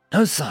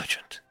 No,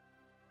 Sergeant.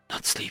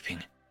 Not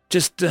sleeping.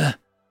 Just,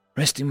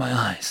 resting my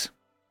eyes.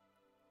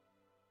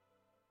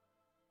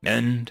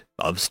 End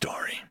of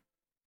story.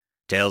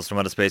 Tales from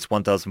Outer Space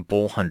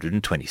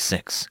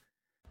 1426.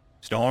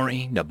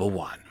 Story number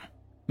 1.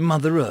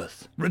 Mother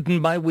Earth,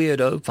 written by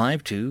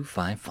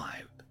Weirdo5255.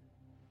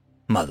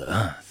 Mother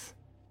Earth.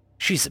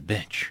 She's a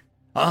bitch.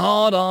 A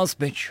hard-ass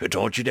bitch who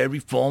tortured every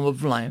form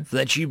of life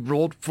that she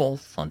brought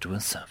forth onto her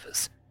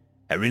surface.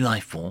 Every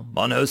life form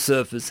on her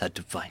surface had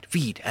to fight,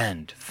 feed,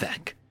 and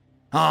feck.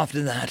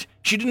 After that,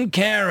 she didn't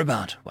care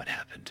about what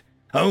happened,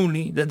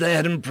 only that they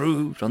had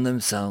improved on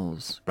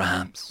themselves,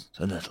 perhaps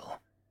a little.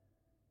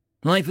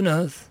 Life on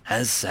Earth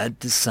has had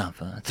to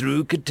suffer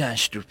through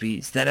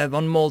catastrophes that have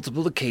on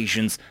multiple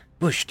occasions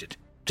pushed it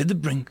to the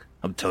brink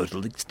of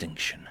total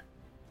extinction.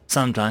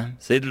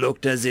 Sometimes it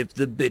looked as if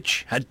the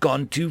bitch had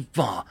gone too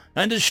far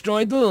and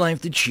destroyed the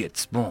life that she had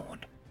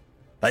spawned.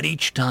 But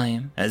each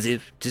time, as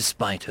if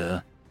despite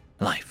her,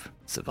 life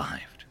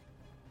survived.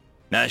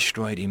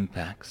 Asteroid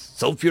impacts,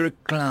 sulfuric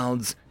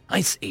clouds,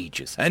 ice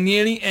ages, and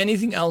nearly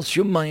anything else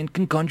your mind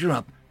can conjure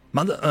up,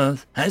 Mother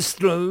Earth has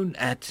thrown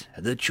at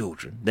the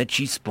children that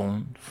she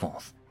spawned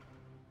forth.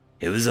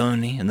 It was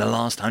only in the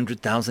last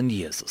 100,000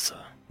 years or so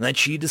that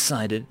she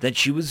decided that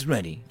she was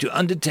ready to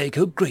undertake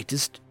her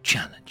greatest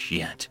challenge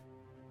yet.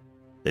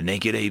 The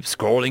naked apes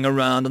crawling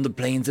around on the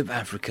plains of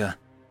Africa,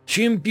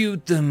 she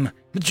imbued them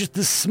with just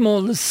the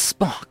smallest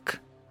spark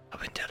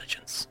of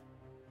intelligence.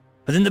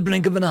 Within the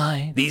blink of an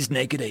eye, these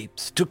naked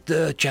apes took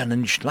the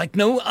challenge like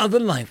no other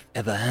life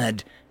ever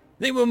had.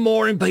 They were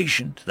more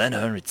impatient than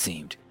her, it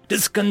seemed,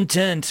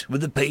 discontent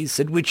with the pace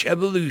at which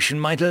evolution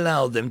might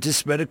allow them to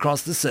spread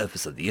across the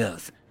surface of the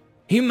Earth.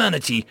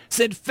 Humanity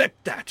said feck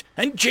that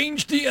and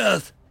changed the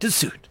Earth to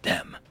suit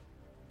them.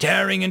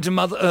 Tearing into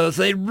Mother Earth,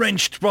 they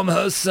wrenched from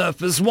her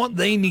surface what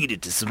they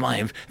needed to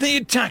survive. They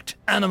attacked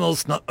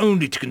animals not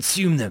only to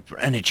consume them for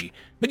energy,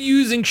 but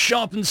using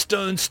sharpened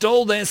stones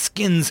stole their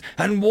skins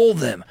and wore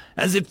them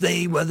as if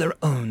they were their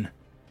own.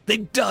 They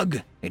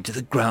dug into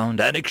the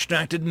ground and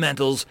extracted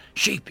metals,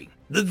 shaping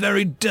the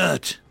very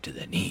dirt to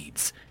their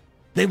needs.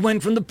 They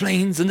went from the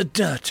plains and the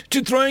dirt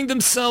to throwing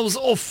themselves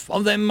off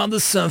of their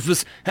mother's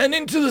surface and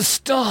into the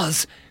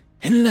stars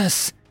in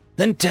less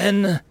than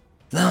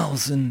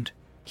 10,000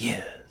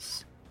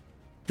 years.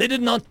 They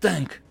did not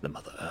thank the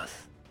Mother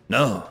Earth.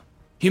 No,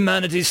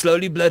 humanity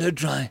slowly bled her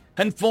dry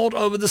and fought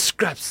over the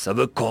scraps of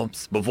her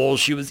corpse before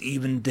she was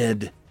even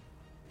dead.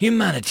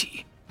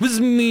 Humanity was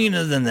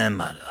meaner than their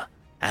mother,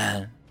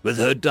 and with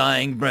her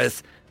dying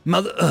breath,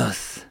 Mother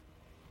Earth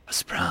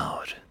was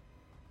proud.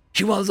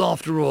 She was,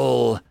 after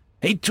all,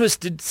 a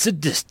twisted,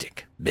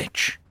 sadistic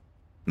bitch.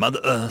 Mother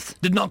Earth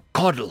did not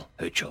coddle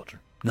her children.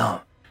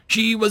 No,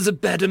 she was a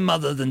better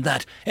mother than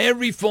that.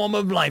 Every form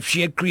of life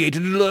she had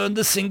created learned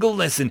the single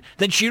lesson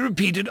that she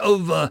repeated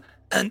over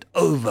and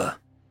over.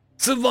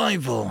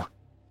 Survival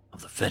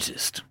of the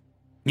fittest.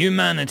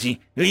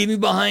 Humanity, leaving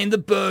behind the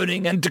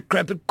burning and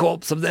decrepit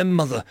corpse of their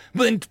mother,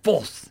 went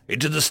forth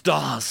into the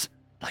stars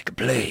like a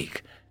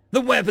plague. The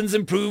weapons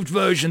improved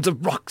versions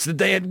of rocks that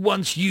they had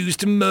once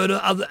used to murder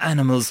other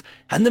animals,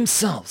 and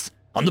themselves,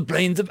 on the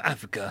plains of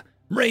Africa,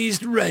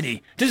 raised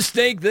ready to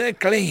stake their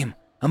claim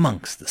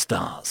amongst the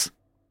stars.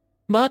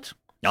 But,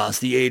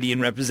 asked the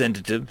alien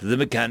representative, the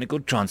mechanical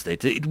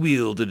translator it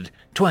wielded,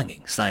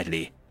 twanging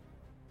slightly.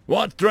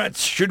 What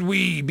threats should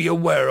we be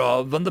aware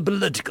of on the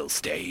political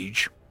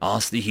stage?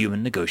 Asked the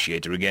human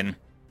negotiator again.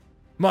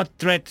 What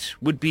threat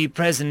would be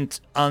present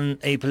on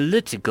a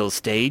political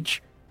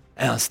stage?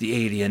 Asked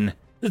the alien,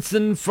 the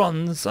thin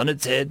fronds on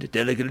its head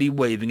delicately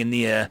waving in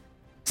the air.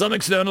 Some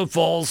external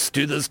force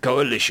to this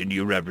coalition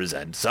you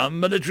represent, some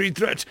military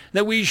threat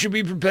that we should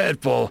be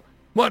prepared for.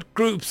 What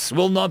groups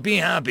will not be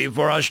happy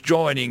for us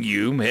joining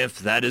you if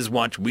that is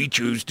what we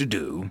choose to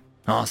do?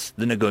 Asked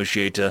the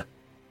negotiator.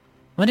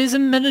 What is a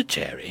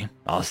military?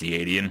 Asked the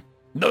alien.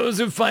 Those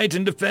who fight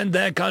and defend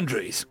their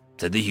countries,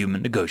 said the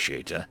human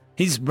negotiator,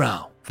 his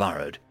brow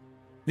furrowed.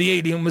 The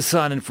alien was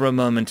silent for a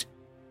moment.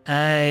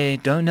 I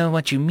don't know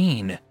what you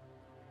mean.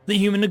 The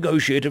human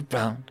negotiator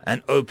frowned,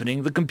 and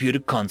opening the computer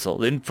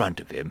console in front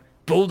of him,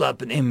 pulled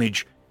up an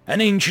image, an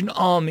ancient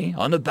army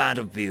on a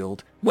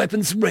battlefield,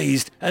 weapons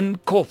raised,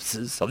 and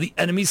corpses of the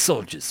enemy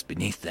soldiers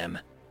beneath them.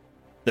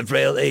 The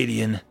frail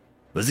alien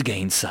was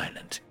again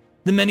silent,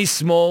 the many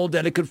small,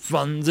 delicate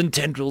fronds and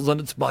tendrils on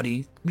its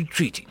body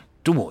retreating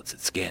towards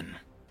its skin.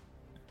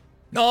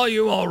 Are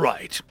you all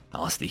right?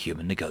 Asked the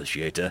human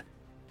negotiator.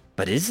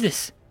 But is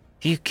this?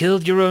 You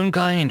killed your own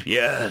kind.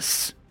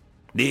 Yes.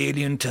 The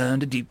alien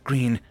turned a deep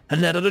green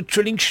and let out a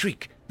trilling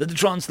shriek that the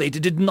translator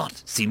did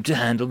not seem to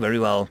handle very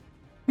well.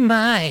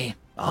 My,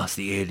 asked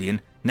the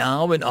alien,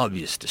 now in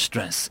obvious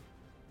distress.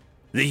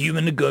 The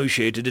human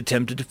negotiator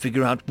attempted to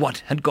figure out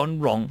what had gone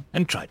wrong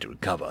and tried to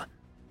recover.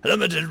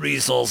 Limited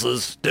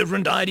resources,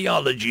 different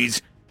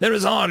ideologies. There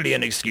is hardly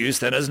an excuse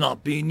that has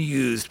not been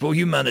used for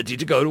humanity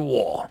to go to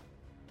war.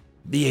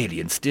 The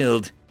alien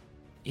stilled.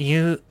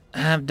 You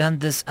have done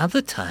this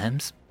other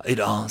times? It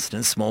asked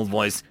in a small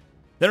voice.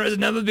 There has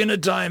never been a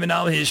time in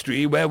our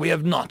history where we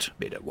have not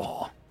been at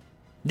war.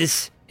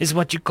 This is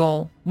what you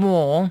call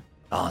war?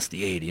 Asked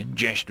the alien,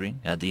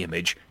 gesturing at the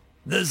image.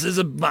 This is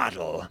a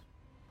battle.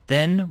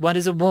 Then what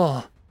is a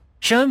war?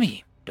 Show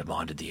me,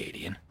 demanded the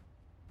alien.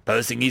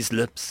 Pursing his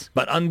lips,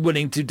 but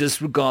unwilling to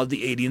disregard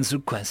the alien's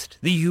request,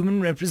 the human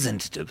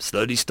representative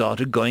slowly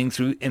started going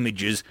through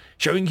images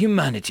showing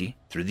humanity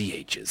through the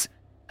ages,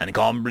 and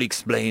calmly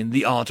explained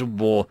the art of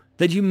war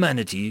that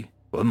humanity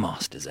were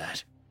masters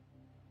at.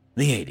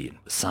 The alien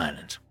was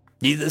silent,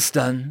 either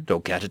stunned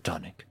or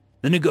catatonic.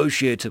 The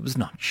negotiator was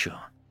not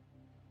sure.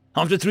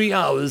 After 3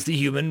 hours, the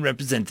human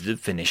representative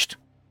finished.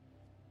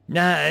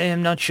 I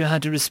am not sure how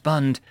to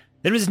respond.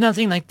 There is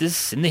nothing like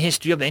this in the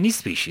history of any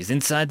species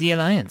inside the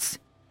Alliance.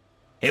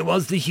 It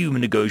was the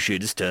human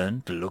negotiator's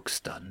turn to look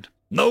stunned.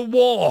 No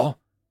war!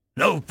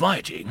 No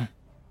fighting!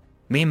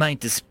 We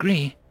might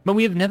disagree, but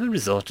we have never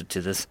resorted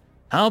to this.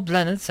 Our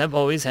planets have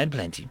always had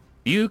plenty.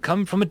 You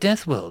come from a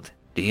death world,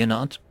 do you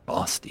not?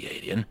 Asked the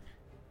alien.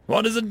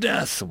 What is a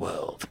death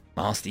world?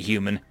 Asked the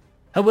human.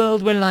 A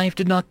world where life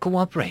did not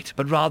cooperate,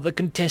 but rather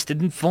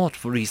contested and fought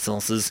for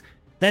resources.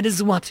 That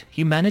is what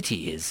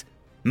humanity is.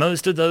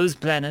 Most of those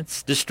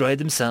planets destroyed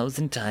themselves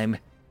in time.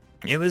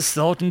 It was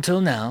thought until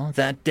now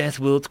that death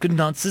worlds could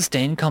not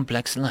sustain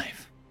complex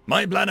life.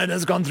 My planet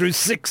has gone through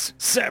 6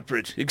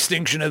 separate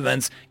extinction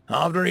events.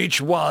 After each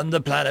one,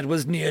 the planet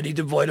was nearly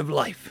devoid of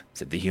life,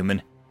 said the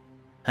human.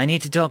 I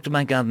need to talk to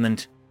my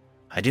government.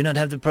 I do not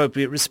have the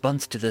appropriate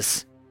response to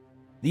this.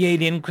 The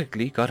alien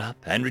quickly got up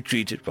and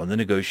retreated from the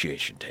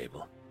negotiation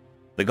table.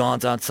 The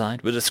guards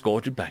outside were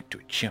escorted back to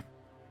its ship.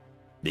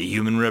 The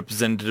human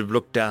representative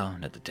looked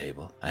down at the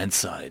table and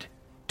sighed.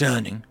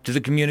 Turning to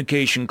the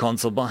communication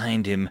console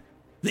behind him,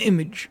 the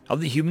image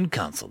of the human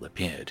council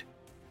appeared.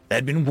 They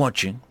had been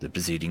watching the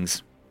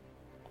proceedings.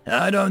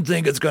 I don't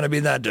think it's going to be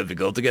that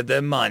difficult to get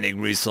their mining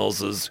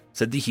resources,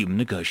 said the human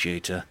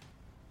negotiator.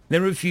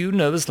 There were a few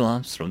nervous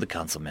laughs from the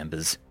council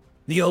members.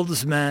 The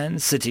oldest man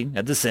sitting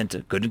at the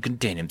center couldn't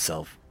contain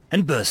himself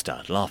and burst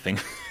out laughing.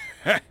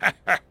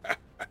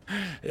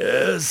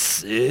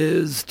 This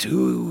is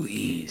too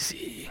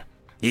easy,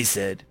 he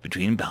said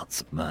between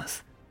bouts of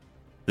mirth.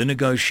 The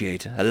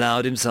negotiator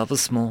allowed himself a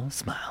small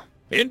smile.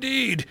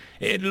 Indeed,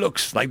 it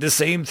looks like the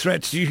same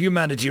threat to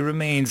humanity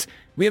remains.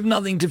 We have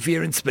nothing to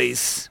fear in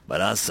space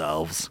but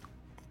ourselves.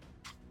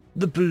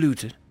 The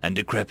polluted and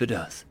decrepit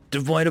Earth,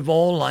 devoid of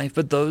all life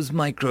but those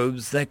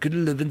microbes that could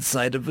live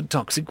inside of a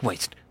toxic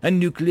waste and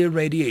nuclear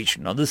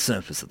radiation on the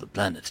surface of the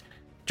planet,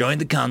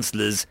 joined the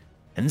counselors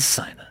in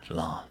silent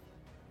laugh.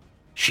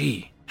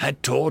 She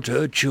had taught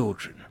her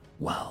children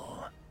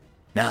well.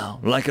 Now,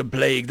 like a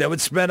plague that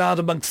would spread out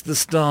amongst the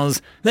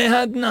stars, they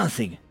had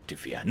nothing to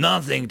fear,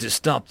 nothing to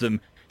stop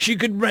them. She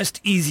could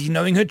rest easy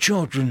knowing her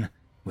children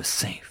were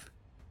safe.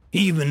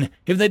 Even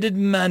if they did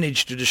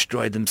manage to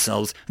destroy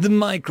themselves, the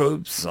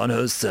microbes on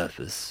her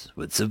surface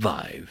would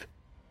survive.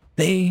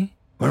 They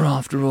were,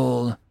 after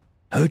all,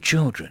 her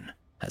children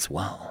as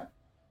well.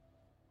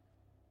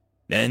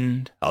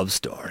 End of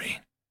story.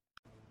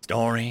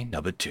 Story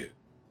number 2.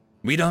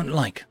 We Don't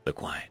Like the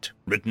Quiet,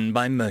 written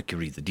by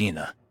Mercury the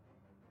Diener.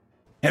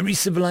 Every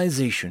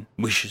civilization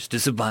wishes to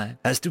survive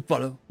has to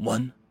follow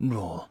one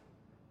rule.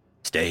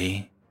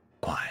 Stay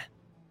quiet.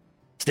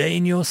 Stay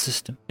in your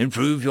system,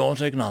 improve your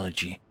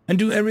technology, and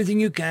do everything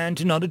you can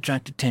to not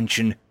attract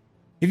attention.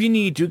 If you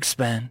need to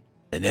expand,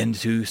 then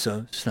do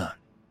so slowly,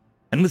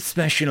 and with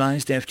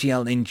specialized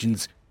FTL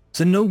engines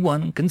so no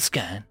one can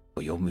scan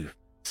for your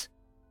movements.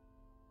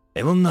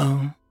 They will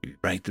know if you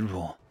break the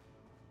rule.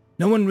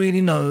 No one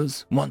really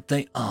knows what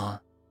they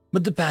are,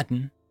 but the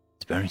pattern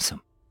is very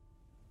simple.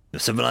 The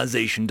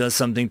civilization does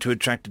something to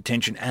attract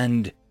attention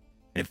and,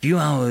 in a few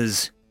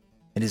hours,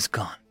 it is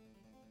gone.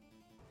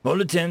 All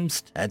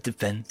attempts at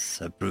defense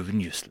have proven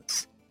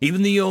useless.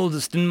 Even the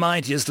oldest and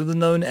mightiest of the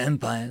known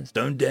empires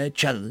don't dare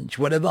challenge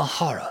whatever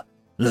horror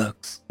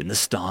lurks in the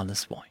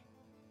starless void.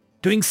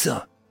 Doing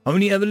so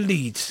only ever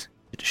leads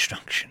to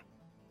destruction.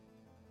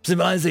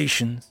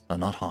 Civilizations are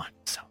not hard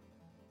to solve.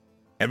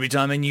 Every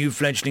time a new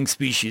fledgling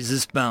species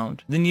is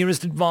found, the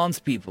nearest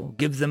advanced people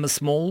give them a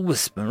small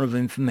whisper of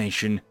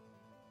information.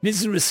 It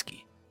is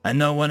risky, and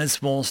no one is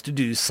forced to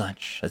do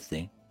such a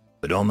thing.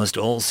 But almost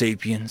all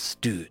sapiens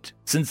do it,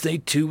 since they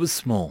too were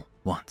small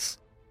once.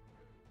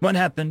 What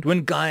happened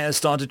when Gaia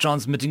started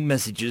transmitting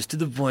messages to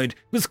the void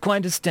was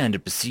quite a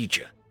standard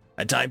procedure.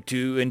 A Type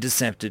 2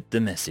 intercepted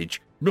the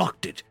message,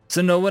 blocked it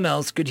so no one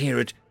else could hear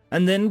it,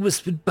 and then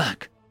whispered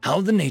back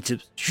how the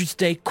natives should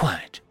stay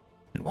quiet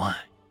and why.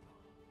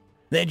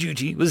 Their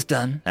duty was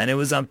done, and it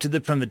was up to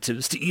the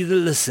primitives to either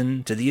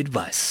listen to the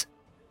advice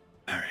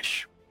or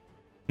perish.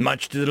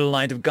 Much to the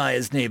delight of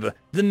Gaia's neighbor,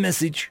 the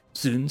message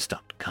soon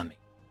stopped coming.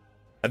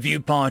 A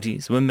few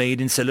parties were made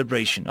in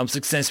celebration of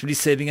successfully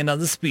saving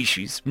another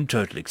species from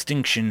total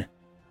extinction.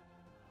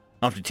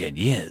 After 10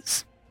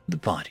 years, the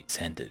parties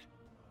ended.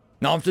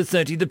 After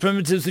 30, the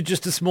primitives were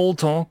just a small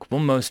talk for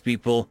most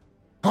people.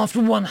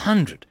 After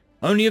 100,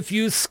 only a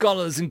few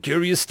scholars and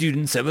curious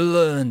students ever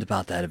learned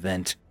about that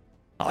event.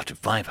 After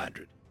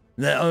 500,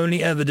 the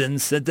only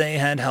evidence that they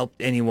had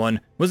helped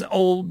anyone was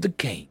old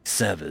decaying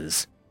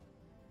servers.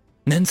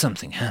 Then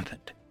something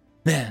happened.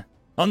 There,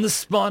 on the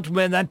spot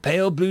where that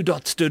pale blue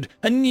dot stood,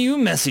 a new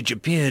message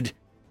appeared,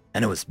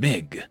 and it was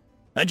big.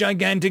 A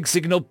gigantic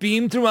signal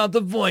beamed throughout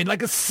the void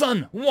like a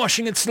sun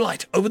washing its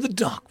light over the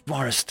dark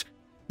forest.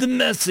 The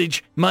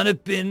message might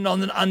have been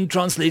on an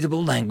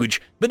untranslatable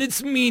language, but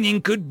its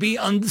meaning could be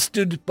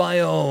understood by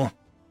all.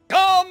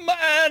 Come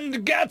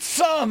and get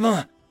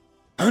some!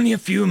 Only a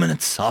few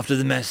minutes after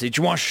the message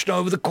washed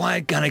over the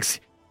quiet galaxy,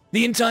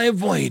 the entire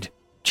void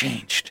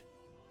changed.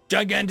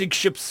 Gigantic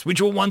ships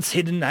which were once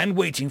hidden and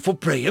waiting for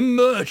prey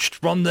emerged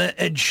from the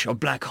edge of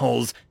black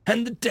holes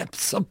and the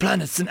depths of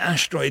planets and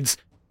asteroids.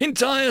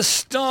 Entire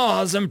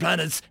stars and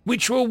planets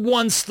which were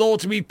once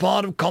thought to be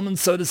part of common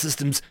solar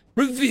systems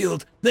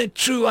revealed their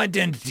true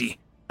identity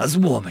as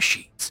war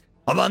machines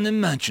of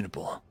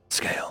unimaginable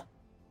scale.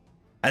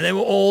 And they were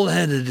all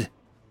headed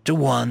to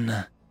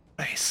one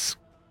place.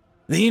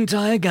 The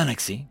entire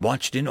galaxy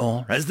watched in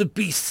awe as the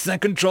beasts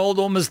that controlled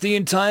almost the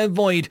entire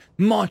void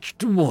marched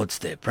towards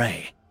their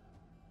prey.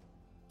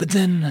 But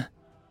then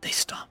they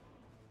stopped,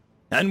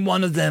 and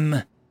one of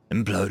them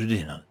imploded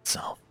in on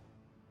itself.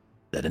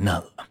 Then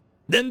another.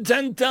 Then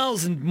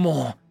 10,000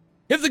 more.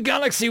 If the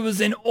galaxy was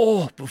in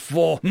awe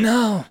before,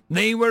 now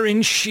they were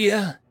in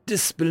sheer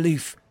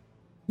disbelief.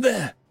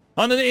 There,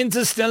 on an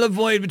interstellar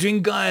void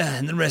between Gaia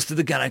and the rest of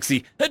the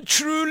galaxy, a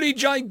truly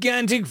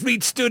gigantic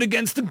fleet stood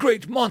against the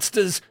great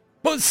monsters.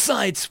 Both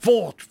sides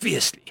fought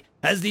fiercely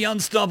as the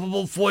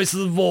unstoppable force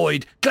of the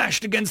void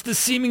clashed against the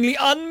seemingly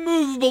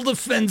unmovable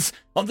defense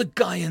of the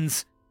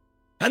Gaians.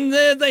 And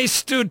there they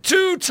stood,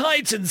 two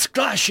titans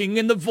clashing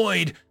in the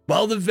void,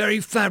 while the very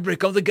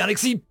fabric of the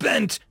galaxy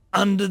bent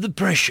under the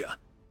pressure of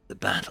the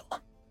battle.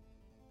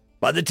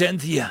 By the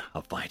 10th year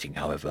of fighting,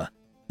 however,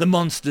 the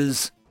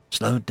monsters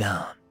slowed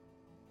down.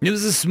 It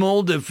was a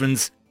small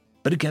difference,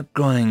 but it kept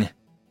growing.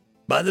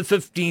 By the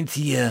 15th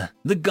year,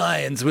 the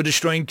Gaians were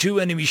destroying 2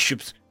 enemy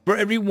ships for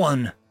every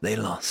one they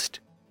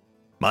lost.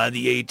 By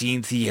the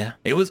 18th year,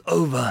 it was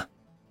over.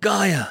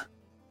 Gaia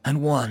had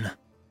won.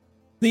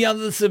 The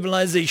other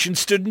civilizations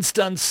stood in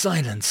stunned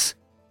silence.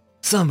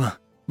 Some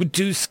were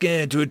too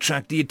scared to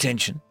attract the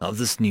attention of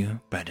this new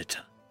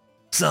predator.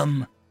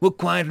 Some were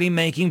quietly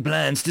making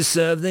plans to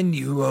serve their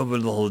new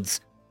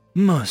overlords.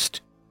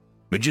 Most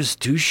were just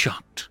too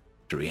shocked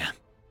to react.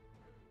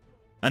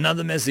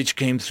 Another message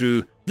came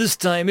through. This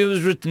time it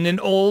was written in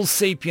all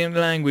sapient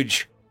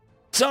language.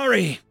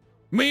 Sorry,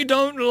 we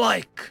don't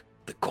like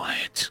the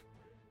quiet.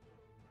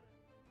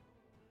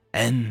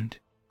 End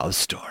of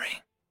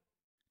story.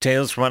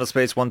 Tales from Outer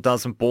Space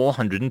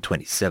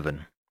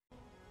 1427.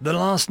 The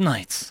Last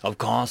Nights of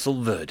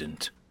Castle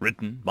Verdant,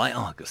 written by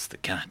Argus the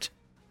Cat.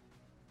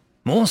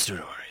 More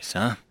stories,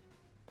 huh?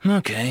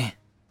 Okay.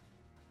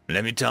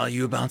 Let me tell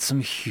you about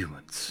some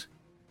humans.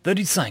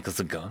 30 cycles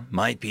ago,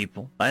 my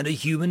people and a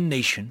human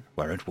nation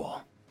were at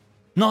war.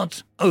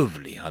 Not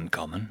overly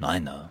uncommon, I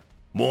know.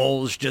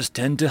 Wars just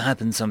tend to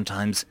happen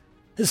sometimes,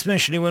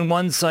 especially when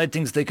one side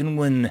thinks they can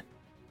win,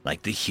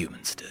 like the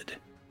humans did.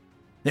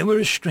 They were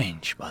a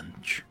strange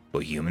bunch,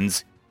 for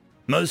humans.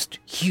 Most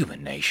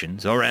human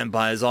nations or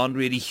empires aren't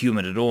really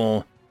human at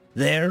all.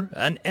 They're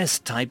an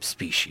S-type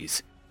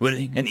species,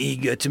 willing and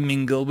eager to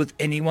mingle with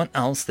anyone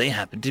else they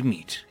happen to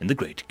meet in the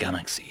great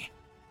galaxy.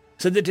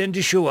 So they tend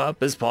to show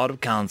up as part of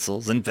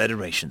councils and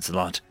federations a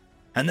lot,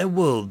 and their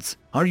worlds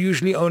are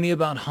usually only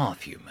about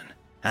half human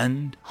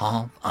and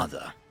half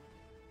other.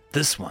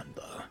 This one,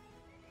 though,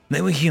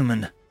 they were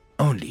human,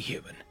 only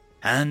human,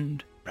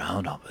 and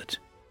proud of it.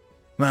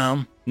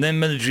 Well, their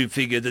military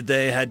figured that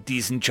they had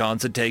decent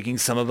chance of taking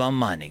some of our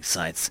mining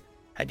sites.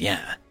 And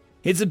yeah,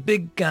 it's a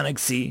big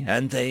galaxy,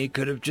 and they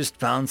could have just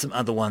found some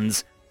other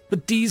ones,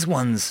 but these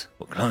ones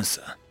were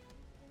closer.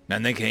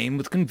 And they came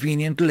with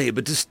convenient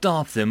labor to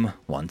staff them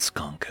once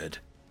conquered.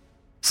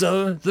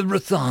 So the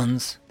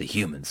Rathans, the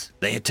humans,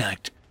 they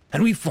attacked,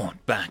 and we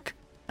fought back.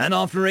 And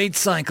after 8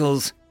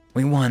 cycles,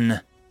 we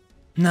won.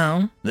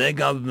 Now, their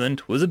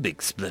government was a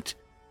big split.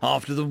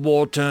 After the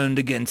war turned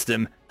against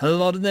them, a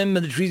lot of their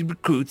military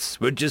recruits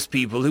were just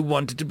people who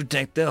wanted to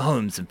protect their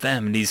homes and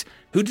families,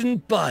 who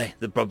didn't buy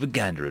the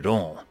propaganda at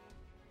all.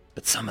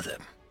 But some of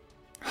them,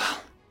 well,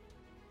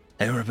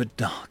 they were a bit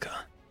darker.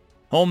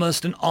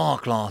 Almost an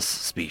R-class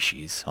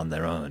species on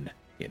their own,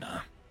 you know.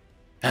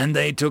 And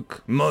they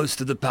took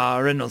most of the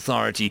power and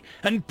authority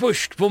and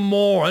pushed for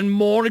more and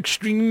more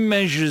extreme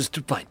measures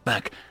to fight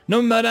back,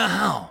 no matter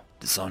how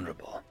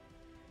dishonorable.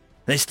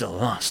 They still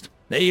lost.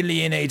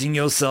 Alienating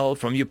yourself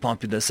from your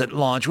populace at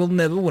large will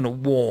never win a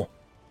war.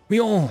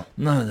 We all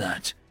know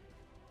that.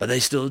 But they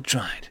still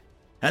tried.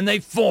 And they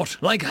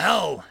fought like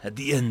hell at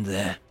the end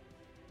there.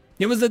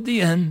 It was at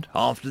the end,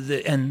 after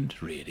the end,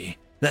 really,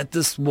 that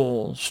this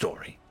war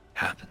story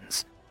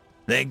happens.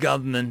 Their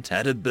government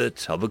had a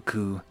bit of a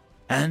coup,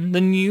 and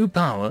the new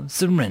power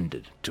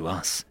surrendered to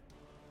us.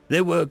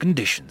 There were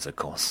conditions, of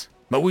course,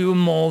 but we were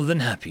more than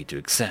happy to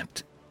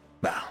accept.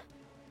 Well,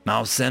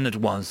 our Senate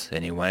was,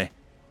 anyway.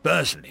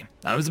 Personally,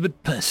 I was a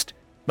bit pissed,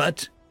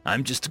 but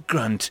I'm just a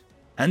grunt,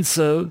 and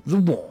so the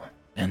war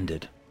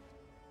ended.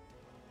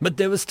 But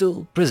there were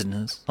still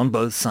prisoners on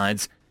both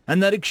sides,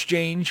 and that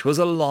exchange was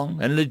a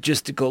long and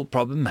logistical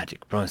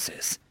problematic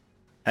process.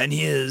 And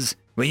here's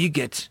where you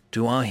get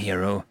to our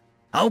hero,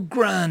 our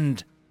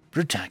grand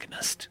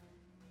protagonist.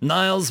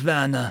 Niles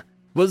Vanner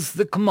was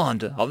the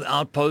commander of the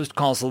outpost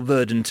Castle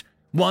Verdant,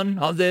 one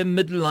of their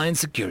mid-line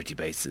security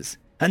bases,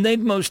 and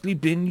they'd mostly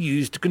been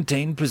used to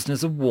contain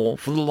prisoners of war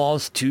for the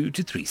last 2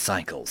 to 3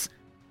 cycles.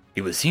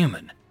 He was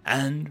human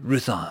and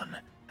Ruthan,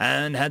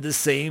 and had the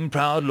same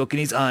proud look in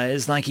his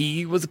eyes like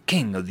he was a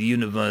king of the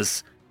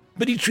universe,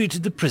 but he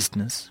treated the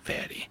prisoners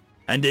fairly,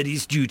 and did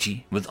his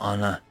duty with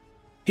honor.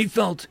 He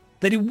felt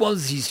that it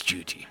was his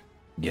duty,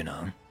 you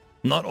know,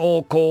 not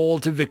all call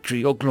to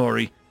victory or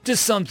glory,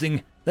 just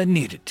something that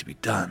needed to be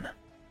done.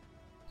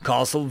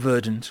 Castle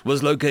Verdant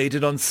was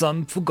located on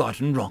some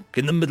forgotten rock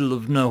in the middle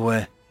of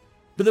nowhere,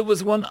 but there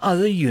was one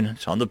other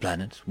unit on the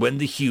planet when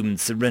the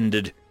humans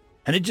surrendered,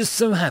 and it just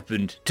so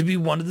happened to be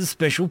one of the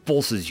special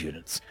forces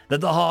units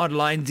that the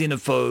hardline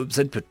xenophobes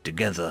had put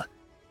together.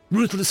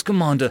 Ruthless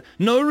commander,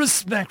 no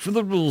respect for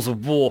the rules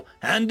of war,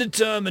 and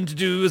determined to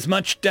do as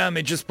much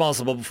damage as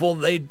possible before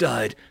they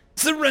died.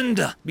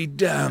 Surrender be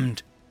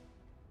damned.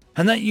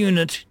 And that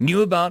unit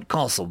knew about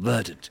Castle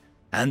Verdant,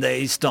 and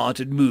they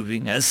started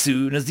moving as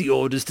soon as the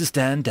orders to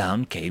stand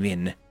down came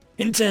in,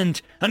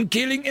 intent on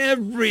killing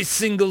every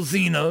single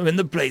Xeno in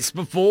the place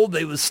before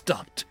they were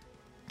stopped.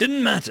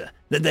 Didn't matter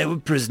that they were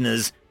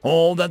prisoners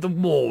or that the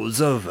war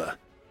was over.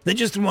 They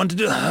just wanted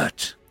to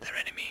hurt their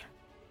enemy.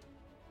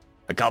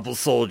 A couple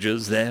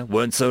soldiers there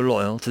weren't so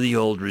loyal to the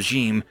old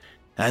regime,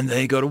 and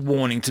they got a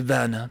warning to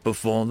Vanner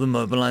before the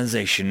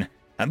mobilization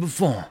and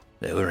before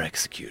they were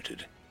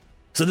executed.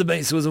 So the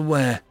base was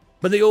aware,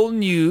 but they all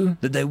knew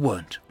that they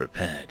weren't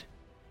prepared.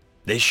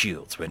 Their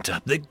shields went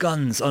up, their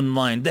guns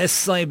online, their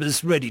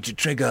cybers ready to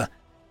trigger,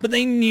 but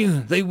they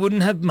knew they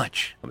wouldn't have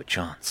much of a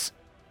chance.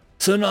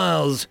 So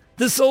Niles,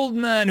 this old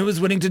man who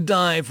was willing to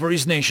die for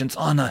his nation's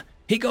honor,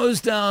 he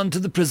goes down to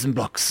the prison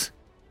blocks,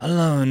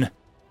 alone,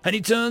 and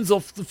he turns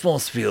off the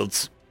force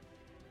fields.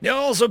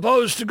 "You're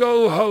supposed to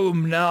go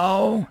home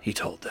now," he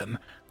told them.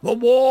 "The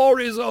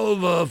war is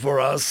over for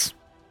us.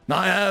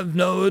 I have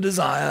no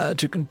desire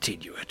to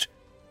continue it,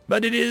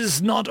 but it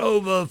is not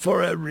over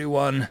for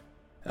everyone,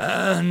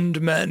 and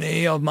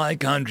many of my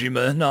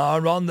countrymen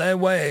are on their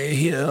way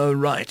here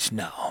right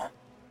now,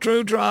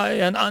 to try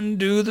and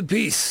undo the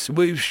peace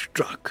we've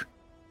struck."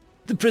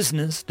 The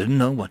prisoners didn't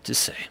know what to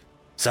say.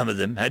 Some of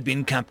them had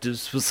been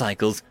captives for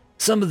cycles,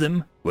 some of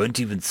them weren't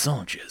even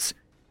soldiers.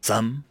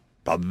 Some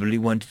probably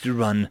wanted to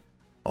run,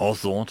 or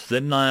thought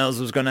that Niles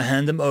was going to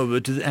hand them over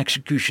to the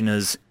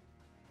executioners.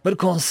 But of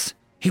course,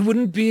 he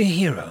wouldn't be a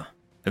hero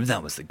if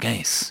that was the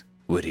case,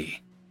 would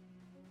he?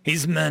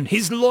 His men,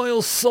 his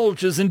loyal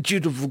soldiers and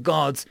dutiful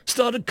guards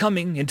started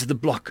coming into the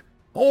block,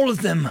 all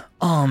of them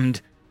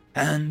armed,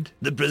 and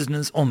the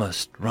prisoners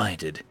almost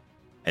rioted,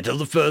 until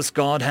the first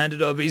guard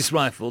handed over his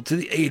rifle to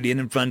the alien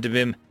in front of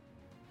him.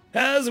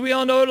 "As we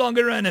are no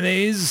longer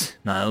enemies,"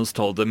 Niles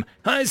told them,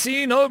 "I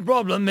see no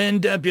problem in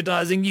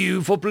deputizing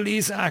you for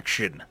police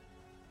action."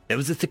 There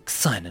was a thick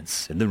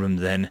silence in the room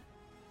then,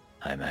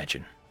 I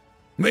imagine.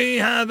 "We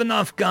have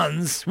enough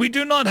guns. We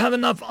do not have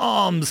enough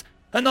arms,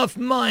 enough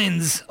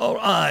minds or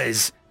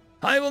eyes.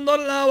 I will not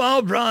allow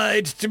our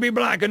pride to be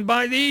blackened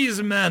by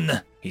these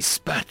men." He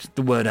spat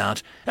the word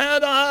out.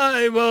 "And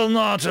I will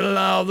not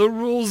allow the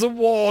rules of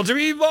war to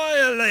be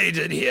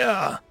violated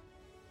here."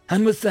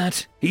 And with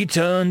that, he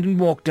turned and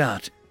walked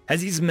out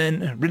as his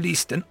men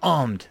released and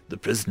armed the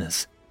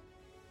prisoners.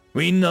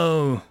 We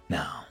know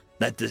now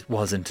that this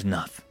wasn't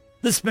enough.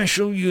 The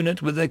special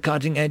unit with their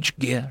cutting-edge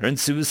gear and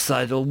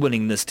suicidal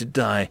willingness to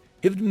die,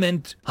 if it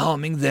meant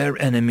harming their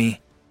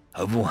enemy,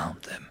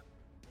 overwhelmed them.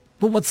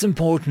 But what's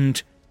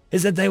important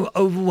is that they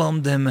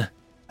overwhelmed them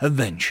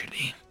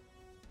eventually.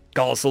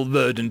 Castle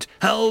Verdant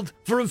held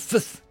for a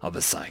fifth of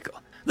a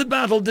cycle. The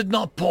battle did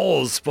not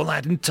pause for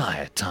that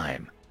entire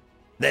time.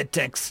 Their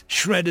techs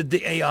shredded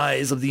the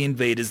AIs of the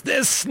invaders.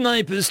 Their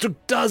snipers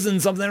took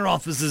dozens of their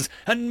officers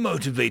and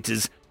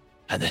motivators,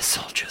 and their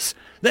soldiers,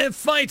 their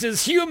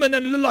fighters, human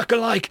and Lulak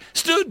alike,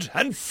 stood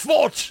and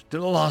fought to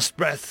the last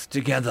breath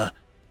together.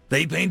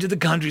 They painted the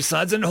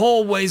countrysides and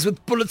hallways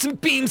with bullets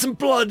and beams and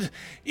blood,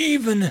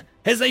 even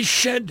as they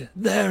shed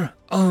their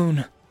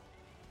own.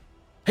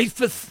 A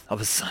fifth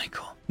of a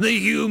cycle. The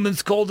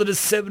humans called it a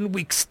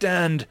 7-week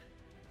stand.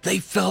 They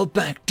fell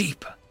back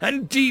deeper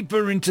and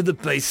deeper into the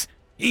base,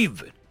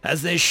 even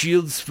as their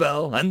shields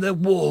fell and their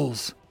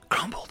walls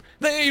crumbled.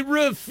 They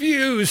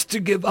refused to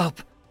give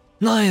up.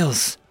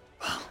 Niles,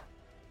 well,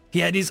 he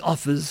had his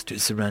offers to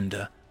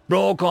surrender,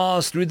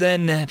 broadcast through their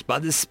net by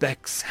the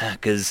Specs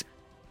hackers.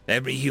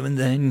 Every human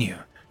there knew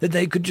that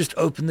they could just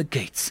open the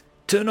gates,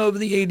 turn over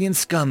the alien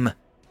scum,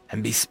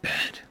 and be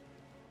spared.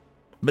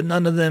 But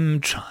none of them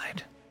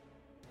tried.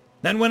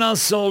 And when our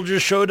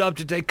soldiers showed up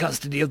to take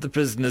custody of the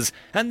prisoners,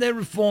 and their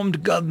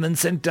reformed government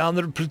sent down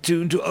their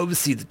platoon to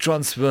oversee the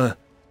transfer,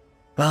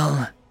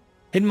 well,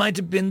 it might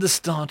have been the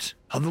start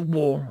of the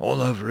war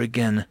all over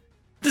again.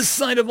 The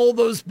sight of all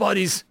those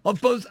bodies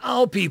of both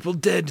our people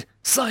dead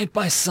side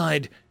by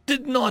side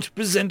did not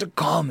present a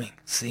calming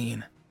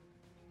scene.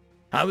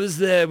 I was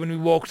there when we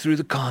walked through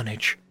the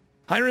carnage.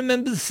 I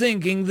remember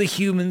thinking the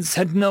humans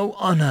had no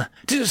honor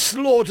to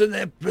slaughter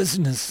their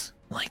prisoners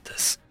like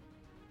this.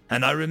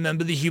 And I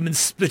remember the humans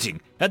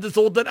spitting at the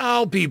thought that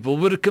our people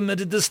would have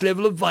committed this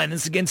level of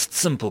violence against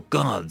simple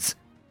gods.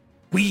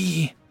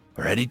 We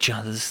were at each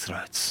other's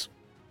throats.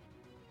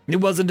 It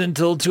wasn't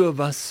until two of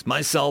us,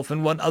 myself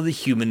and one other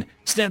human,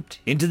 stepped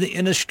into the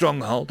inner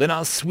stronghold in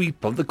our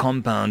sweep of the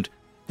compound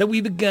that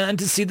we began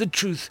to see the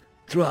truth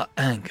through our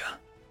anger.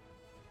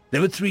 There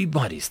were 3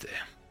 bodies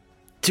there.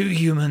 2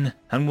 human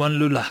and 1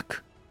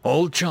 Lulak,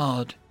 all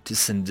charred to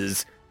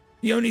cinders.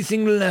 The only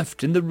thing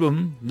left in the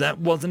room that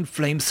wasn't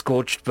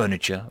flame-scorched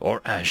furniture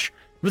or ash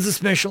was the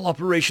Special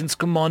Operations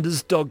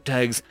Commander's dog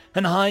tags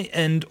and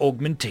high-end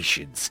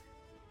augmentations,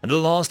 and the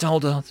last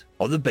holdout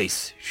of the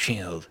base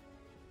shield.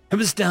 It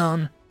was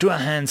down to a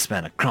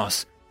handspan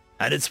across,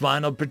 and its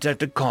final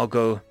protected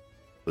cargo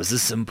was a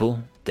simple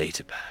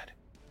datapad.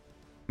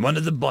 One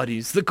of the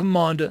bodies, the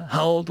commander,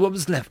 held what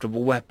was left of a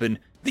weapon.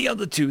 The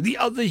other 2, the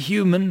other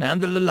human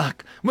and the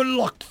Lulak, were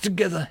locked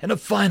together in a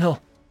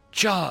final,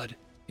 charred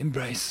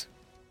embrace.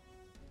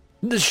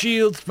 The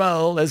shield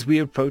fell as we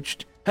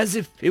approached, as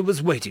if it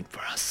was waiting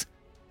for us.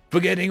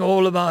 Forgetting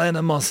all of our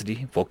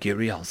animosity for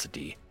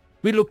curiosity,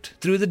 we looked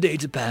through the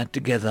datapad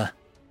together.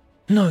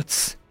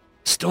 Notes,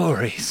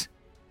 stories,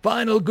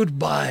 final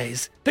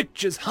goodbyes,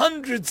 pictures,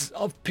 hundreds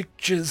of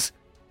pictures.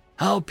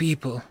 Our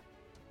people,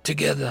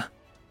 together,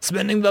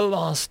 spending their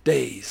last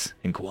days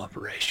in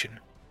cooperation,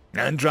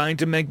 and trying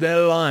to make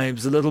their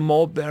lives a little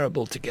more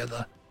bearable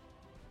together.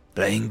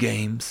 Playing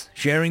games,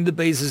 sharing the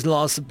base's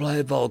last supply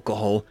of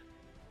alcohol,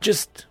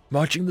 just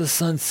watching the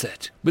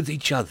sunset with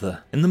each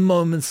other in the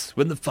moments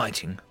when the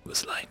fighting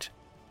was light.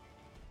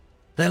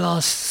 Their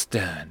last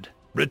stand,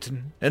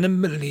 written in a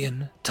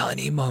million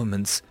tiny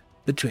moments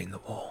between the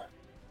war.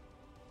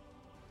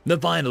 The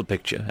final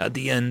picture at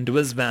the end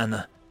was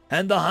Vanna,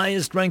 and the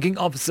highest-ranking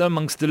officer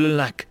amongst the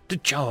Lulak,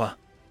 T'Chawa.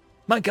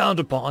 My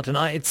counterpart and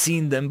I had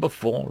seen them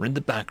before in the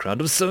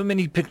background of so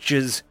many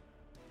pictures.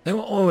 They were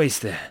always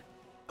there,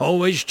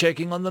 always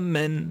checking on the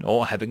men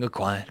or having a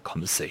quiet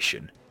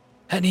conversation.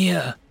 And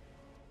here,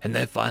 in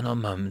their final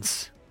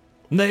moments,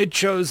 they had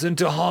chosen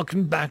to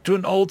harken back to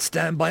an old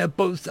standby of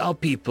both our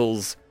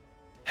peoples.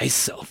 A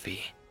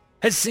selfie,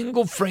 a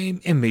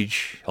single-frame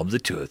image of the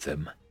 2 of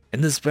them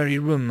in this very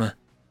room,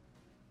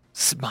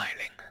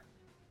 smiling.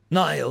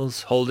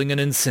 Niles holding an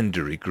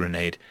incendiary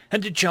grenade,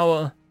 and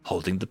T'Chawa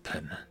holding the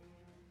pin.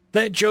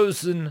 They had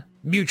chosen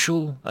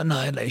mutual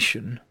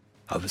annihilation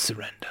over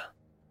surrender.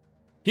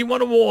 You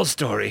want a war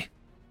story?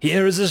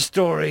 Here is a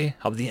story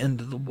of the end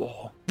of the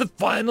war, the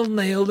final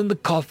nail in the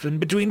coffin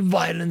between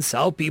violence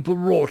our people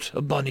wrought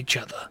upon each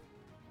other.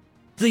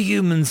 The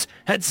humans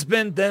had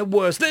spent their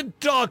worst, their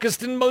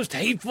darkest and most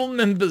hateful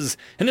members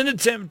in an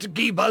attempt to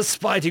keep us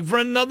fighting for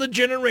another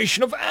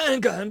generation of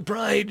anger and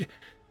pride.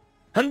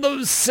 And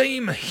those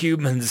same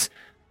humans,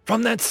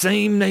 from that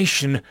same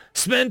nation,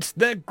 spent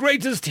their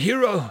greatest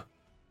hero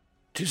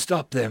to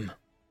stop them.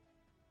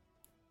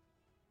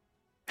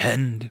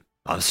 End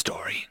of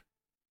story.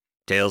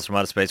 Tales from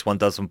Outer Space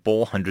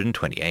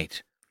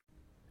 1428.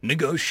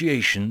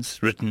 Negotiations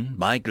written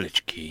by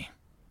Glitchkey.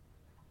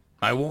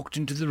 I walked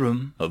into the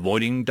room,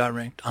 avoiding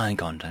direct eye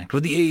contact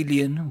with the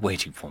alien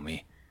waiting for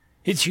me.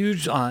 Its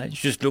huge eyes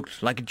just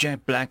looked like a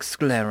jet black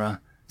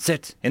sclera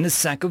set in a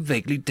sack of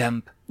vaguely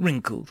damp,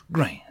 wrinkled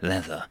grey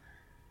leather.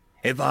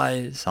 If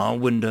eyes are a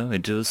window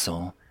into a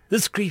soul,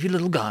 this creepy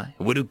little guy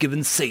would have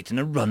given Satan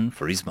a run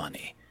for his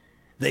money.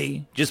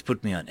 They just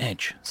put me on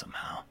edge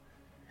somehow.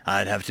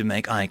 I'd have to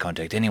make eye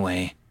contact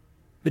anyway,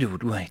 but it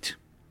would wait.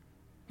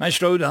 I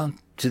strode out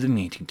to the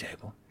meeting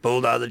table,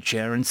 pulled out the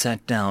chair and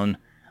sat down.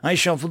 I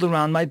shuffled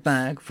around my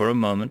bag for a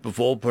moment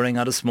before pulling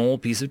out a small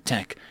piece of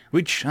tech,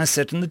 which I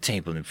set on the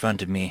table in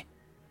front of me.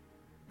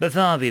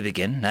 Before we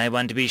begin, I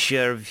want to be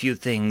sure of a few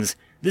things.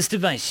 This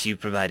device you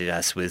provided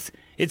us with,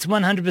 it's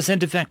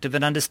 100% effective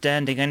at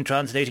understanding and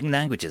translating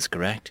languages,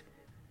 correct?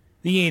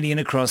 The alien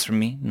across from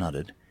me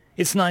nodded.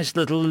 Its nice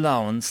little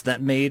allowance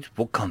that made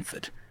for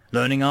comfort,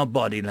 learning our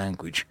body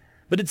language,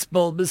 but its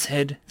bulbous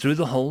head threw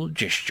the whole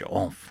gesture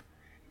off.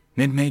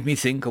 It made me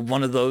think of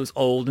one of those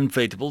old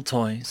inflatable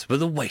toys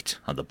with a weight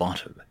on the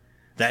bottom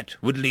that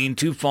would lean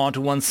too far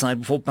to one side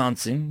before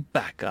bouncing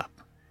back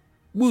up.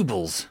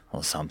 Woobles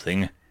or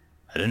something. It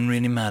didn't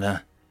really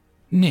matter.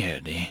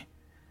 Nearly.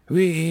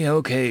 We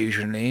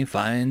occasionally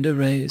find a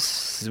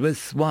race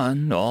with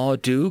 1 or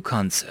 2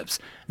 concepts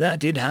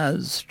that it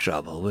has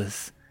trouble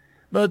with,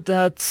 but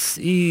that's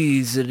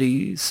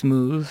easily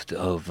smoothed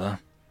over.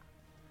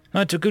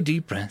 I took a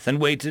deep breath and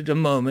waited a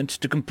moment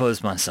to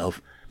compose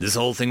myself. This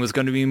whole thing was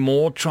going to be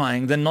more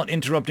trying than not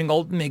interrupting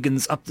old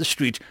Miggins up the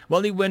street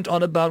while he went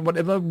on about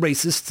whatever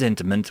racist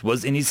sentiment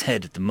was in his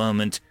head at the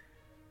moment.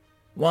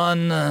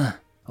 One,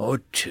 or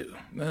two.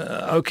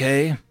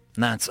 Okay,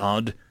 that's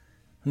odd.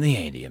 The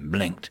alien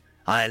blinked.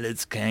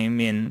 Eyelids came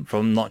in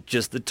from not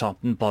just the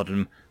top and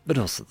bottom, but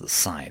also the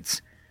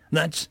sides.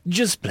 That's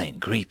just plain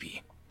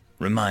creepy.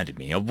 Reminded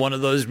me of one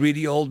of those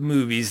really old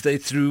movies they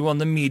threw on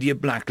the media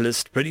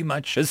blacklist pretty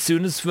much as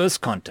soon as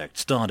First Contact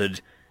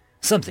started.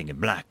 Something in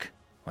black,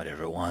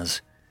 whatever it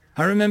was.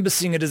 I remember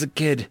seeing it as a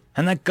kid,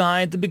 and that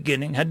guy at the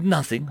beginning had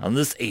nothing on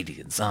this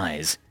alien's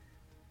eyes.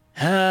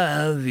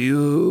 Have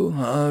you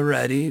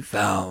already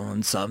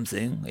found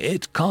something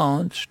it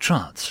can't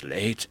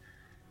translate?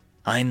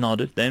 I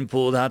nodded, then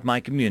pulled out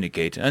my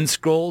communicator and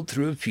scrolled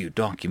through a few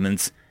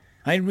documents.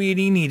 I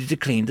really needed to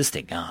clean this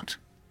thing out.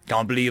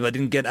 Can't believe I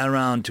didn't get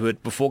around to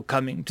it before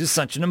coming to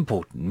such an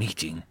important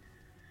meeting.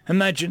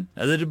 Imagine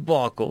the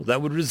debacle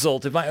that would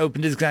result if I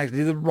opened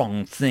exactly the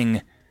wrong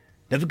thing.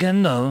 Never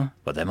can know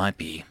what that might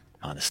be,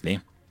 honestly.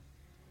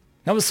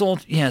 I was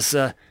thought, yes,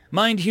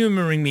 mind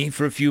humoring me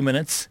for a few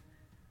minutes?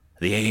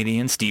 The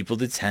alien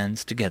steepled its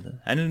hands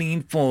together and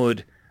leaned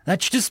forward.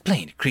 That's just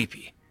plain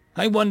creepy.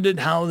 I wondered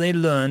how they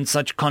learned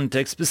such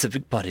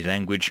context-specific body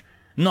language.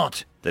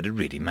 Not that it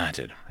really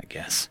mattered, I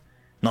guess.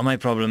 Not my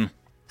problem.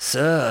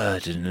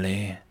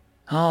 Certainly.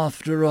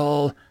 After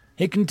all,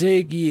 it can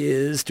take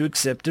years to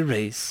accept a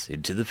race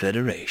into the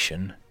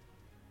Federation.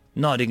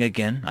 Nodding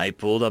again, I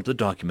pulled up the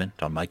document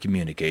on my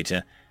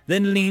communicator,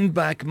 then leaned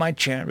back in my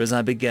chair as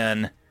I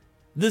began.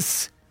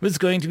 This was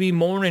going to be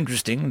more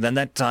interesting than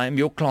that time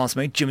your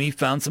classmate Jimmy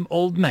found some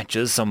old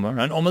matches somewhere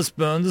and almost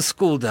burned the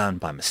school down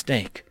by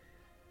mistake.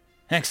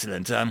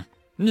 Excellent.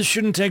 This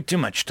shouldn't take too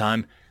much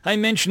time. I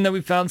mentioned that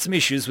we found some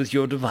issues with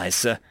your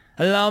device.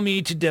 Allow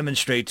me to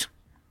demonstrate.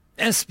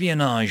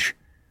 Espionage.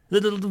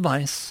 The little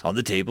device on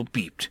the table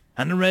beeped,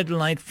 and a red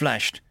light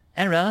flashed.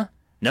 Error.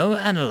 No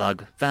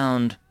analog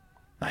found.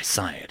 I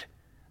sighed.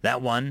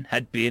 That one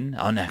had been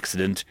on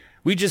accident.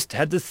 We just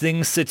had the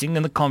thing sitting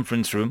in the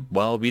conference room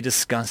while we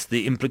discussed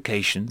the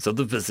implications of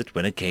the visit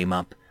when it came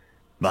up.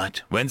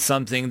 But when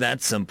something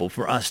that simple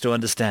for us to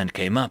understand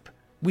came up,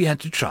 we had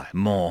to try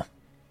more.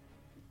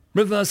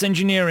 Reverse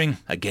engineering.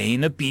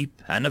 Again a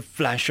beep and a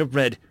flash of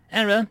red.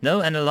 Error.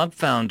 No analog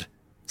found.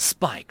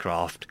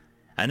 Spycraft.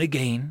 And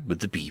again with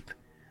the beep.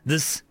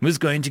 This was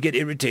going to get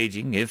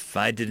irritating if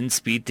I didn't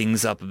speed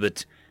things up a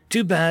bit.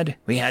 Too bad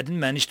we hadn't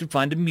managed to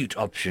find a mute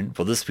option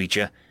for this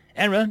feature.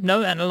 Error,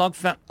 no analog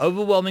found.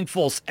 Overwhelming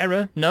force.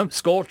 Error, no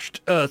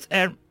scorched earth.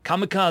 Error,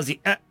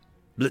 kamikaze.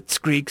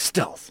 Blitzkrieg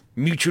stealth.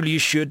 Mutually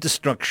assured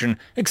destruction.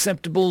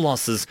 Acceptable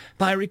losses.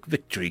 Pyrrhic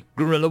victory.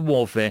 Guerrilla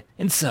warfare.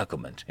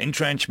 Encirclement.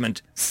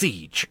 Entrenchment.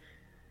 Siege.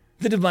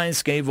 The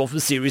device gave off a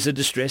series of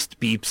distressed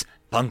beeps,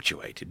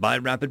 punctuated by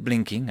rapid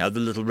blinking of the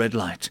little red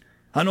light.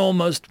 I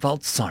almost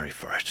felt sorry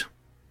for it.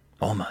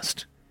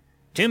 Almost.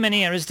 Too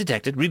many errors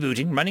detected.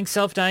 Rebooting. Running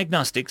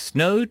self-diagnostics.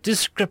 No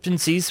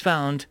discrepancies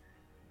found.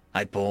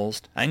 I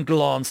paused and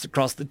glanced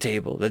across the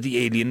table at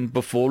the alien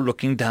before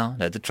looking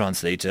down at the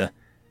translator.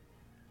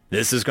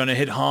 This is going to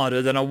hit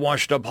harder than a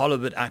washed-up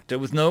Hollywood actor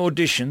with no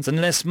auditions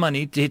and less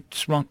money to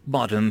hit rock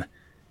bottom.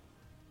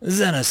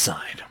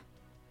 Xenocide.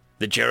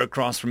 The chair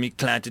across from me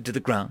clattered to the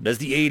ground as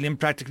the alien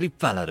practically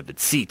fell out of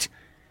its seat.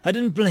 I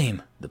didn't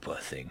blame the poor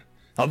thing.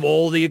 Of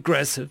all the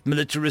aggressive,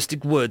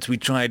 militaristic words we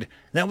tried,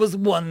 that was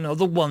one of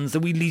the ones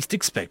that we least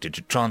expected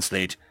to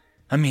translate.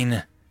 I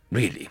mean,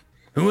 really,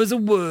 who has a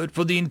word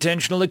for the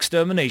intentional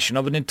extermination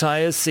of an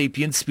entire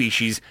sapient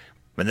species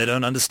when they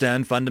don't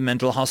understand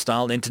fundamental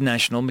hostile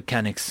international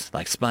mechanics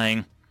like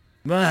spying?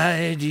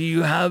 Why do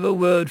you have a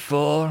word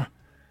for?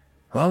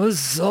 What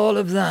was all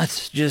of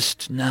that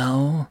just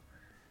now?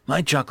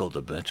 I chuckled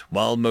a bit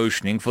while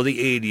motioning for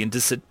the alien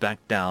to sit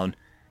back down.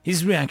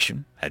 His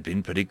reaction had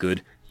been pretty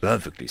good.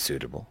 Perfectly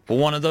suitable for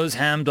one of those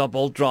hammed-up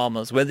old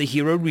dramas where the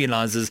hero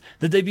realizes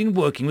that they've been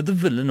working with the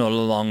villain all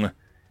along.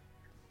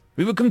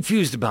 We were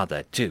confused about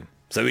that too,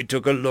 so we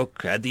took a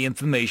look at the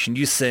information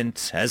you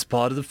sent as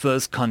part of the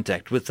first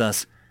contact with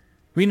us.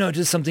 We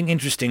noticed something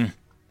interesting.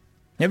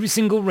 Every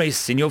single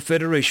race in your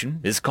federation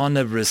is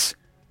carnivorous.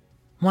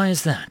 Why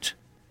is that?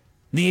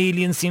 The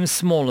alien seemed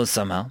smaller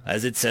somehow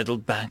as it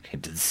settled back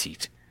into the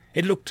seat.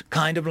 It looked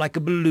kind of like a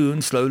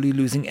balloon slowly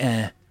losing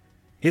air.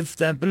 If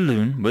that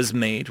balloon was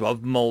made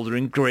of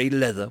mouldering grey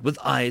leather with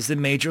eyes that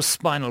made your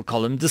spinal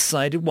column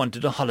decide it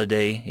wanted a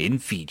holiday in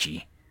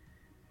Fiji.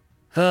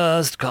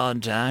 First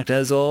contact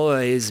has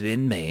always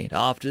been made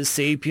after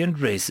sapient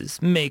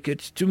races make it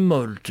to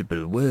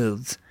multiple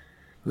worlds.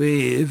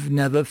 We've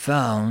never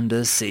found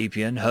a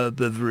sapient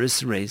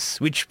herbivorous race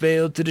which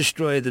failed to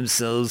destroy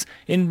themselves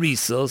in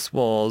resource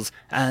wars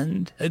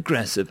and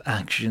aggressive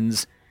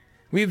actions.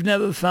 We've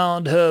never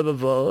found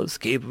herbivores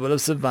capable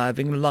of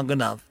surviving long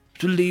enough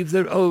to leave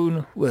their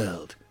own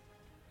world.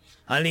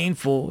 I leaned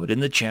forward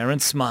in the chair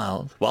and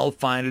smiled while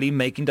finally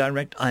making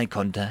direct eye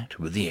contact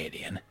with the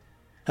alien.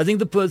 I think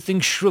the poor thing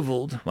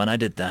shriveled when I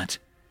did that.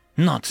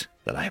 Not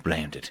that I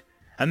blamed it.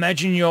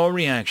 Imagine your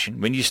reaction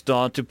when you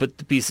start to put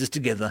the pieces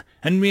together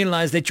and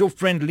realize that your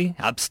friendly,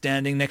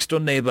 upstanding next-door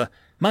neighbor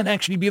might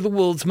actually be the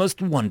world's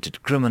most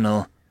wanted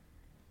criminal.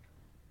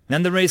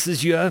 And the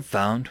races you have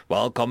found,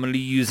 while commonly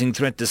using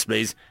threat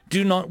displays,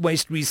 do not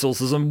waste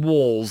resources on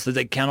walls that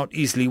they cannot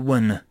easily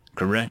win,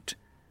 correct?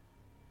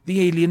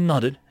 The alien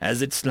nodded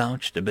as it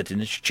slouched a bit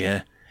in its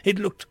chair. It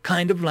looked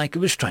kind of like it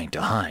was trying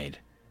to hide.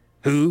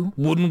 Who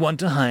wouldn't want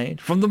to hide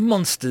from the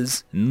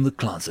monsters in the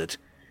closet?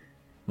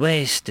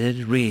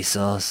 Wasted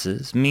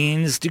resources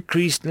means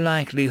decreased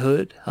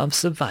likelihood of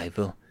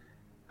survival.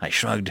 I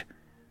shrugged.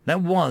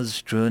 That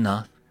was true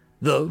enough,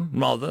 though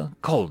rather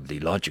coldly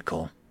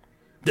logical.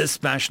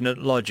 Dispassionate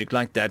logic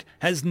like that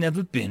has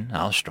never been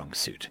our strong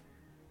suit.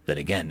 Then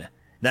again,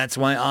 that's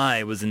why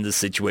I was in this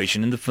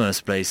situation in the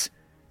first place,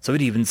 so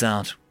it evens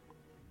out.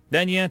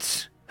 And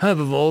yet,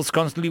 herbivores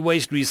constantly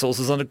waste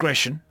resources on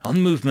aggression,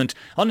 on movement,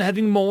 on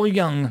having more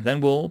young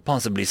than will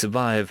possibly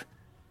survive.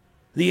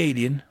 The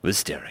alien was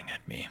staring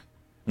at me.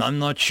 I'm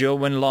not sure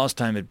when last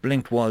time it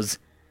blinked was.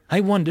 I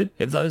wondered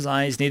if those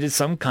eyes needed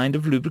some kind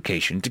of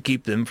lubrication to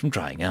keep them from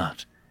drying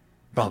out.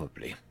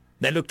 Probably.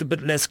 They looked a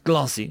bit less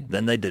glossy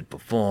than they did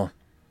before.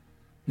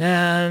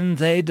 And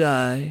they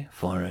die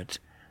for it.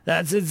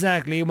 That's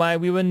exactly why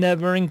we were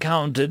never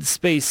encountered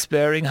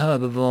space-sparing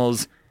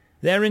herbivores.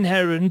 Their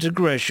inherent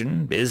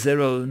aggression is their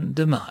own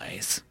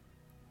demise.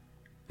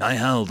 I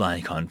held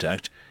eye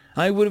contact.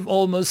 I would have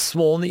almost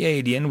sworn the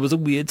alien was a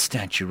weird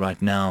statue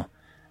right now.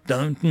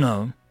 Don't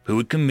know who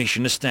would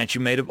commission a statue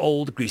made of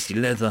old greasy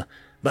leather,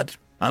 but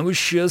I was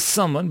sure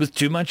someone with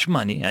too much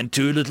money and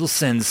too little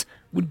sense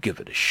would give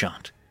it a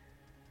shot.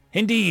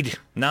 Indeed,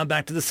 now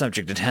back to the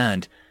subject at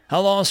hand.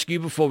 I'll ask you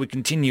before we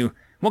continue,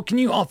 what can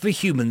you offer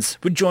humans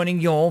for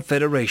joining your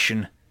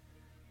federation?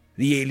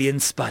 The alien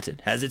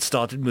sputtered as it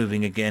started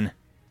moving again.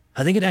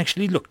 I think it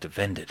actually looked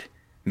offended.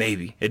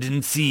 Maybe it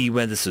didn't see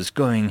where this was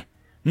going.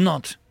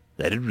 Not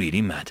that it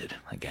really mattered,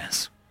 I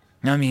guess.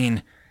 I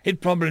mean,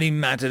 it probably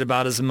mattered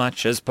about as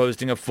much as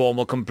posting a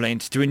formal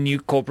complaint to a new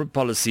corporate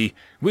policy,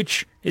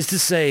 which is to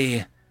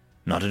say,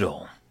 not at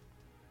all.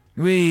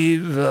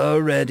 We've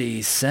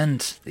already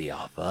sent the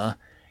offer.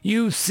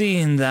 You've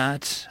seen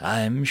that,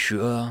 I'm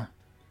sure.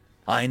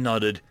 I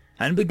nodded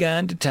and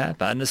began to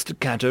tap at a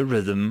staccato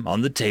rhythm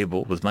on the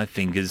table with my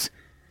fingers.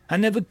 I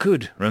never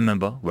could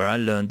remember where I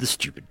learned the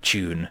stupid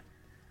tune.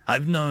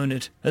 I've known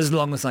it as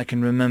long as I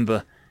can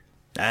remember,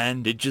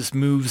 and it just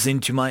moves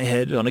into my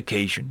head on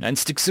occasion and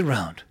sticks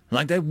around,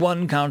 like that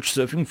one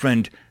couch-surfing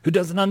friend who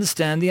doesn't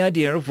understand the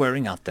idea of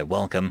wearing out their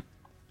welcome.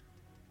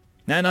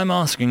 And I'm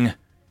asking,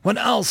 what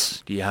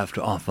else do you have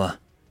to offer?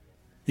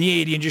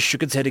 The alien just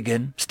shook its head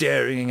again,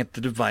 staring at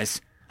the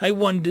device. I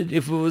wondered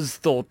if it was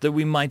thought that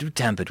we might have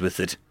tampered with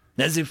it,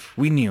 as if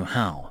we knew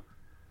how.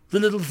 The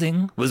little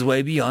thing was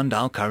way beyond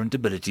our current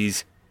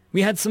abilities.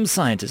 We had some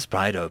scientists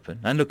pry it open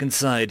and look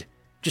inside,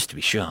 just to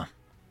be sure.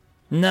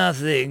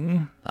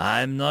 Nothing.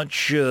 I'm not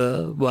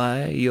sure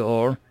why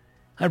you're...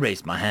 I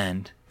raised my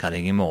hand,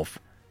 cutting him off.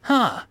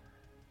 Huh.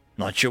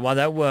 Not sure why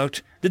that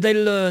worked. Did they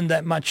learn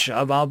that much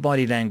of our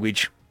body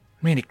language?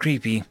 Really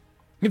creepy.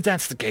 If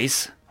that's the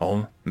case,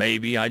 or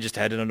maybe I just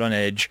had it on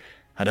edge.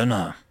 I don't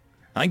know.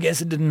 I guess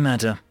it didn't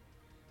matter.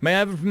 May I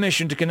have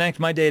permission to connect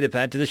my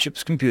datapad to the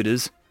ship's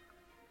computers?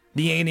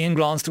 The alien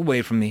glanced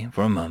away from me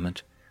for a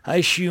moment. I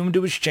assumed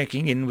it was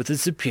checking in with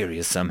his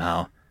superiors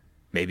somehow.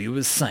 Maybe it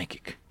was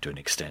psychic, to an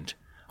extent.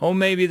 Or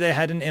maybe they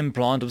had an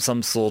implant of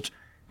some sort.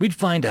 We'd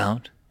find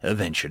out,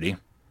 eventually.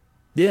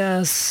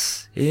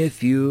 Yes,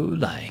 if you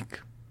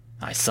like.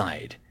 I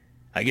sighed.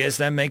 I guess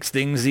that makes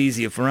things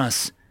easier for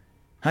us.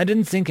 I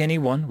didn't think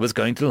anyone was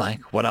going to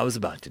like what I was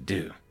about to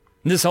do.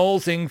 This whole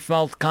thing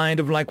felt kind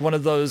of like one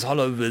of those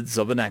hollow vids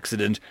of an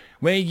accident,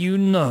 where you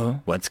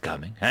know what's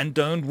coming and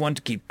don't want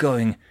to keep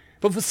going,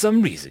 but for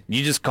some reason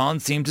you just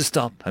can't seem to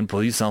stop and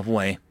pull yourself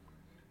away.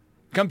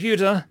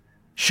 Computer,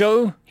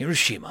 show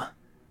Hiroshima.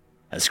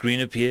 A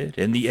screen appeared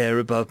in the air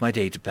above my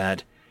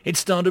datapad. It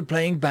started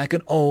playing back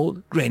an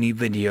old, grainy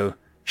video,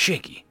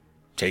 shaky,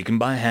 taken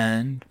by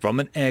hand from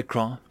an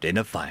aircraft in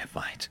a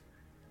firefight.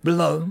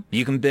 Below,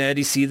 you can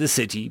barely see the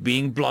city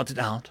being blotted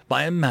out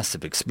by a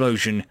massive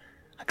explosion.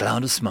 A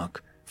cloud of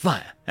smoke,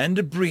 fire, and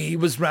debris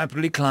was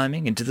rapidly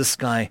climbing into the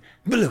sky,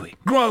 billowing,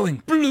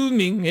 growing,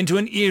 blooming into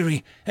an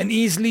eerie and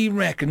easily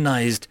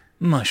recognized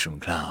mushroom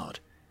cloud.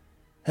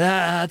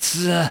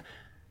 That's,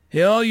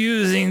 you're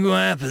using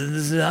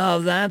weapons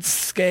of that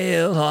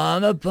scale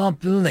on a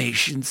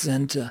population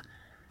center.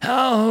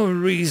 How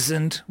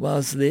recent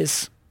was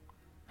this?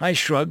 I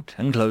shrugged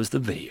and closed the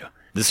video.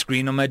 The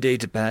screen on my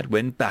datapad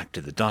went back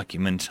to the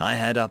document I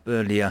had up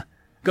earlier.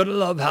 Gotta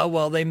love how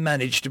well they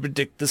managed to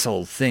predict this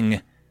whole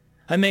thing.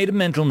 I made a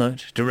mental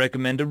note to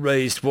recommend a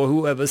raise for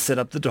whoever set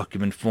up the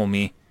document for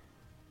me.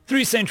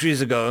 3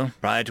 centuries ago,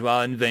 prior to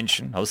our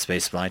invention of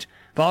spaceflight,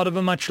 part of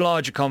a much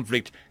larger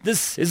conflict,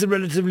 this is a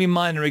relatively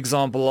minor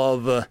example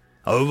of,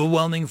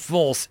 overwhelming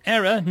force.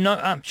 Error,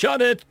 no,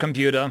 shut it,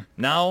 computer.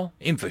 Now,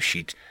 info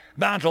sheet.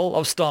 Battle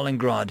of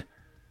Stalingrad.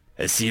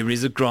 A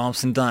series of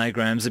graphs and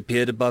diagrams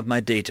appeared above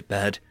my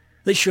datapad.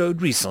 They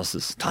showed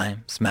resources,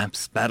 times,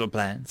 maps, battle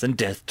plans, and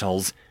death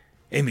tolls.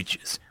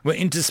 Images were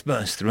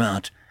interspersed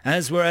throughout,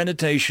 as were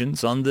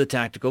annotations on the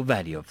tactical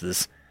value of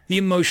this, the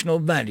emotional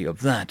value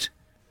of that.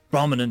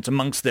 Prominent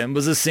amongst them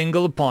was a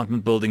single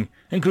apartment building,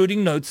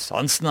 including notes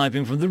on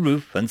sniping from the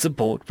roof and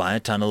support via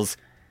tunnels.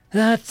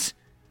 That...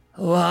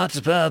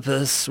 what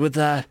purpose would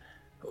that...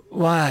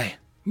 why...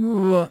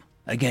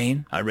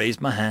 Again, I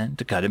raised my hand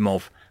to cut him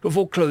off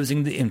before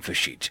closing the info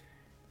sheet.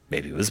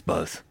 Maybe it was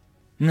both.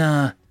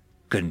 Nah,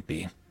 couldn't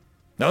be.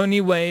 The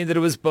only way that it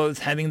was both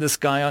having the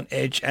sky on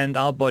edge and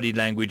our body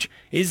language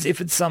is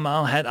if it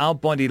somehow had our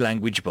body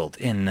language built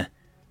in.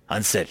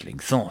 Unsettling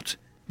thought,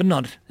 but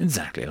not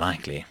exactly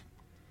likely.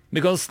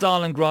 Because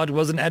Stalingrad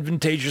was an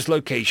advantageous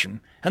location,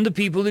 and the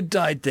people who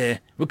died there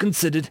were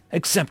considered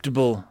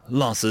acceptable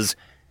losses.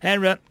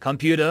 Error,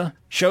 computer,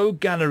 show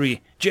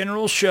gallery,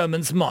 General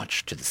Sherman's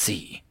march to the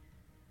sea.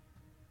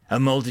 A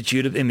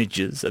multitude of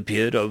images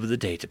appeared over the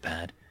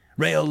datapad.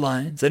 Rail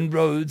lines and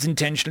roads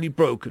intentionally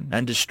broken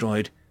and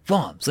destroyed.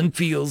 Farms and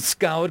fields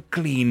scoured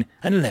clean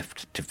and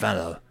left to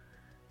fallow.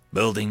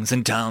 Buildings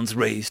and towns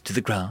razed to the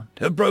ground.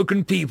 A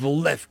broken people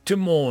left to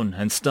mourn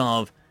and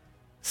starve.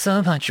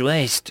 So much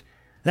waste.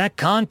 That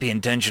can't be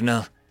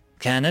intentional,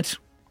 can it?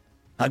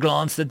 I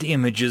glanced at the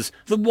images,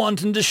 the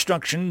wanton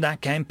destruction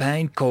that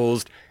campaign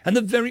caused, and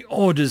the very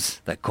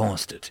orders that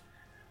caused it.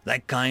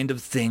 That kind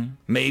of thing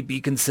may be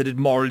considered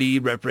morally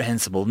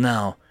reprehensible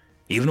now,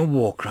 even a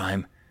war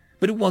crime,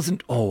 but it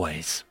wasn't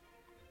always.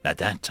 At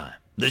that time,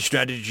 the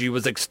strategy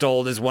was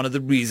extolled as one of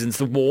the reasons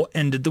the war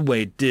ended the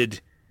way it did.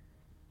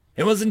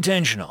 It was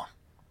intentional.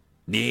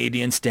 The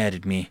alien stared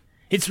at me,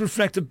 its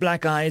reflective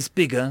black eyes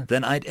bigger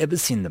than I'd ever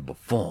seen them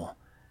before.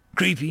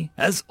 Creepy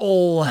as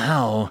all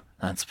hell,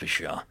 that's for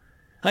sure.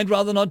 I'd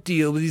rather not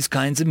deal with these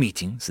kinds of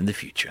meetings in the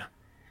future.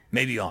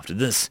 Maybe after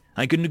this,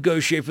 I could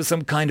negotiate for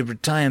some kind of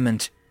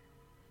retirement.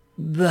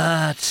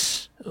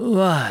 But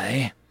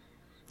why?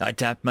 I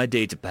tapped my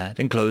datapad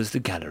and closed the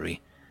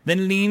gallery,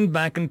 then leaned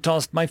back and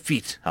tossed my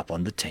feet up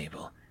on the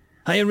table.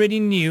 I already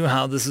knew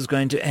how this was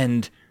going to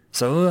end,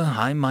 so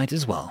I might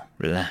as well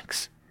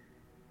relax.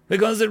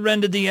 Because it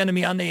rendered the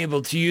enemy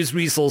unable to use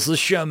resources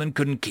Sherman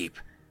couldn't keep.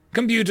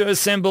 Computer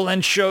assemble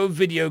and show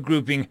video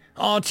grouping,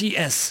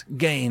 RTS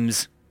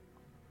games.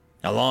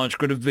 A large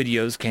grid of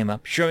videos came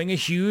up, showing a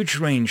huge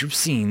range of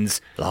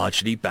scenes,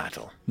 largely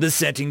battle. The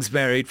settings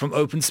varied from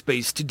open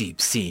space to deep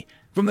sea,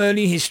 from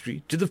early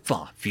history to the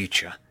far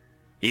future.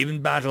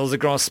 Even battles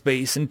across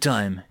space and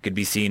time could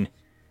be seen.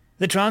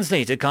 The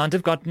translator can't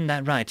have gotten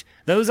that right.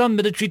 Those are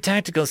military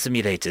tactical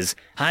simulators,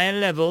 higher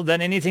level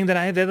than anything that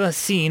I have ever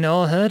seen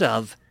or heard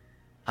of.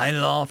 I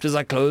laughed as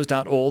I closed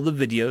out all the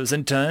videos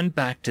and turned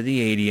back to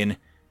the alien.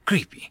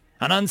 Creepy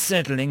and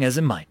unsettling as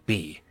it might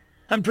be,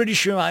 I'm pretty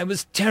sure I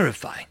was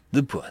terrifying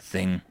the poor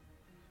thing.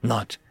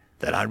 Not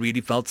that I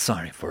really felt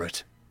sorry for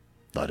it.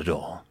 Not at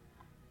all.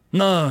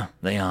 No,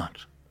 they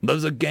aren't.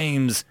 Those are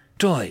games,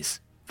 toys,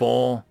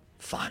 for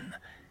fun.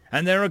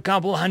 And they're a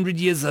couple 100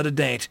 years out of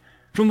date.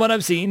 From what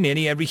I've seen,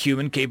 nearly every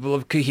human capable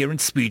of coherent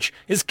speech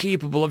is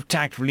capable of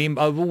tactfully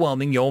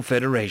overwhelming your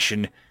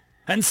Federation.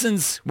 And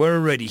since we're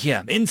already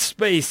here, in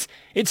space,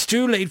 it's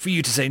too late for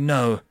you to say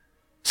no.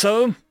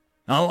 So,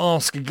 I'll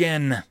ask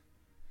again.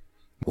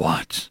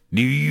 What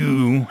do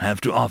you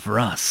have to offer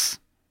us?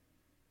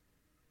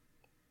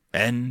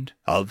 End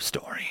of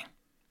story.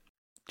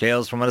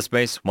 Tales from Outer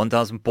Space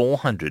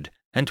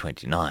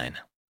 1429.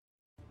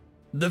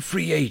 The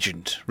Free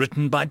Agent,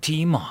 written by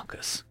T.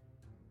 Marcus.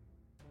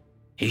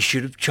 He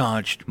should have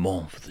charged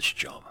more for this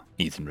job,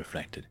 Ethan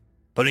reflected,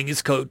 pulling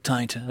his coat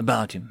tighter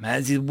about him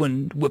as the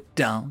wind whipped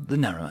down the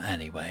narrow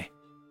alleyway.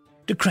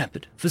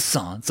 Decrepit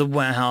facades of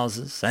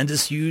warehouses and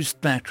disused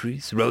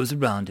factories rose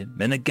around him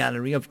in a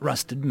gallery of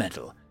rusted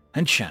metal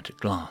and shattered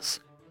glass,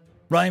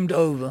 rimed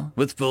over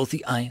with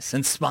filthy ice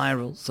and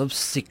spirals of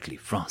sickly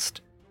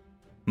frost.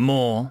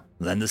 More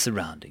than the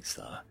surroundings,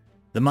 though.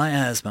 The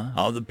miasma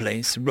of the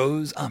place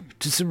rose up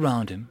to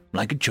surround him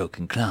like a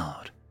choking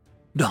cloud.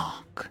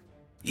 Dark,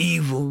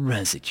 evil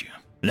residue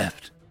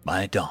left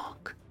by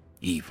dark,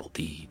 evil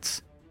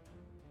deeds.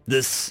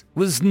 This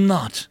was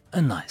not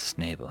a nice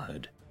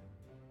neighborhood.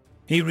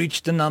 He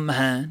reached a numb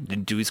hand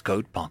into his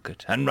coat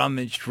pocket and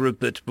rummaged for a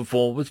bit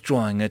before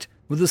withdrawing it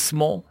with a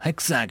small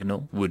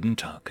hexagonal wooden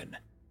token.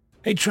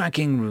 A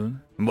tracking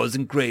rune was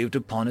engraved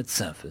upon its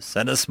surface,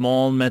 and a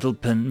small metal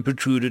pin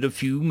protruded a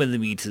few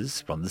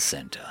millimeters from the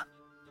center.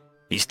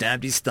 He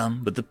stabbed his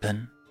thumb with the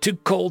pin, too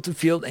cold to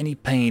feel any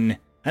pain,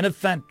 and a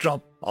fat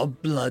drop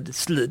of blood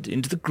slid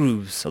into the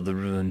grooves of the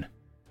rune.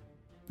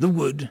 The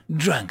wood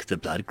drank the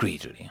blood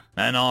greedily,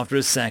 and after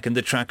a second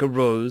the tracker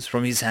rose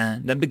from his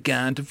hand and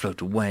began to float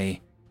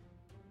away.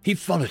 He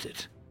followed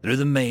it through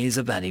the maze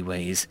of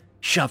alleyways,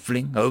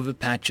 shuffling over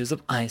patches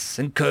of ice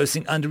and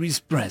cursing under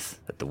his breath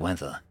at the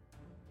weather,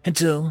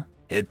 until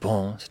he had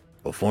paused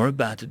before a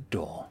battered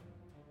door.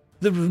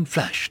 The rune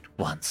flashed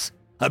once,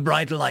 a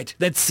bright light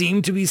that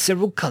seemed to be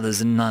several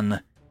colors in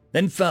none,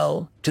 then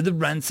fell to the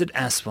rancid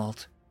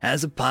asphalt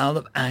as a pile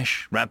of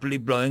ash rapidly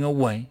blowing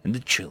away in the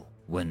chill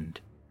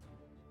wind.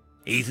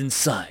 Ethan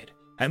sighed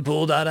and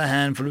pulled out a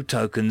handful of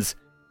tokens,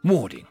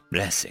 warding,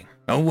 blessing,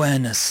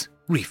 awareness,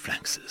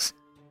 reflexes,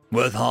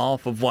 worth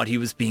half of what he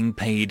was being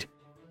paid.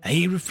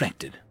 He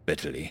reflected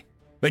bitterly,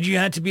 but you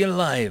had to be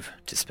alive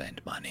to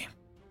spend money.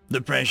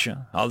 The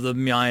pressure of the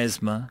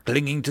miasma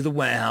clinging to the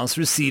warehouse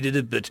receded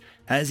a bit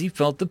as he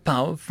felt the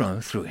power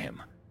flow through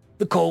him,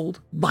 the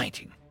cold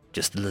biting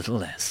just a little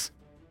less.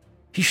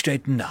 He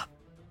straightened up.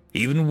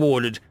 Even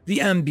warded, the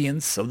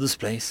ambience of this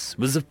place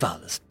was the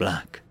foulest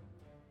black.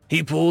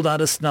 He pulled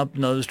out a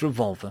snub-nosed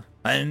revolver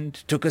and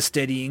took a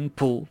steadying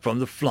pull from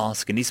the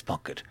flask in his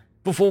pocket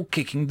before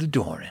kicking the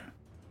door in.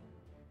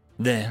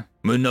 There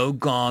were no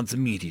guards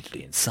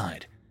immediately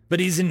inside, but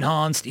his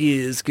enhanced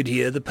ears could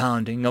hear the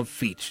pounding of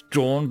feet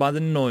drawn by the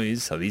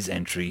noise of his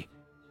entry.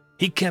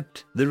 He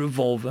kept the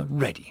revolver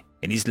ready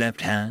in his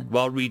left hand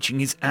while reaching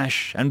his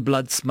ash and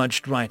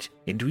blood-smudged right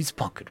into his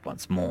pocket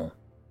once more.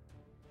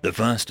 The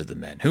first of the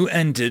men who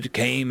entered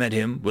came at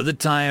him with a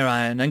tire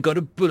iron and got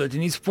a bullet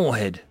in his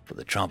forehead for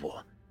the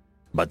trouble.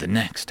 But the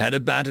next had a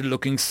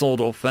battered-looking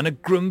sword-off and a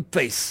grim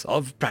face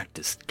of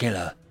practiced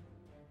killer.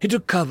 He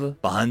took cover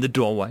behind the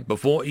doorway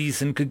before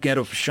Ethan could get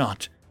off a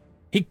shot.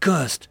 He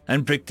cursed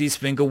and pricked his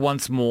finger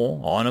once more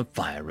on a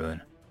fire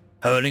rune,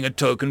 hurling a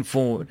token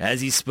forward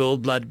as his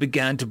spilled blood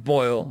began to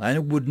boil on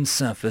a wooden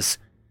surface.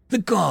 The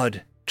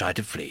god tried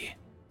to flee,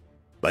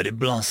 but it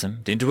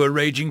blossomed into a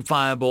raging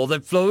fireball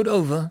that flowed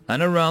over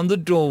and around the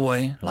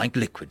doorway like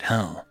liquid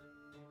hell.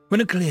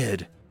 When it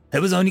cleared,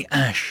 there was only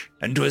ash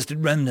and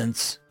twisted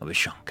remnants of a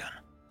shotgun.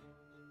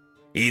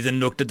 Ethan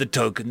looked at the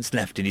tokens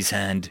left in his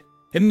hand,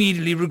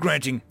 immediately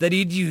regretting that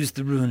he'd used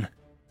the rune.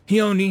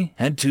 He only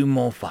had 2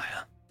 more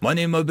fire, 1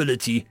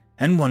 immobility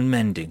and 1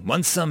 mending,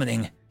 1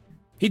 summoning.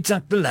 He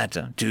tucked the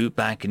latter 2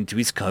 back into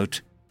his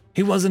coat.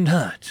 He wasn't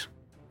hurt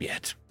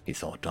yet, he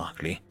thought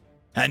darkly,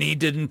 and he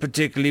didn't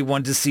particularly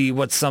want to see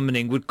what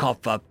summoning would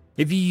cough up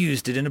if he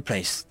used it in a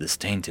place this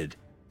tainted.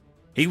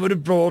 He would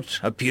have brought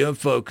a pure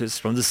focus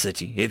from the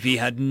city if he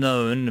had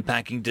known the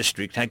packing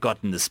district had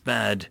gotten this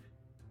bad.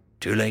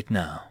 Too late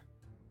now.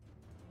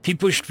 He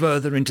pushed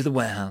further into the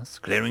warehouse,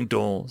 clearing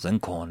doors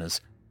and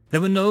corners.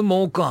 There were no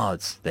more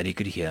guards that he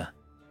could hear,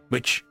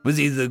 which was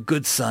either a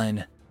good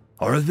sign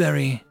or a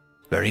very,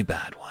 very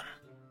bad one.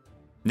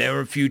 There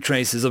were a few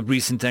traces of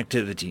recent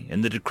activity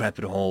in the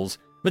decrepit halls,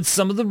 but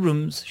some of the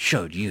rooms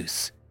showed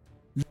use.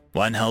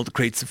 One held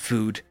crates of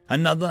food,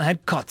 another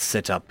had cots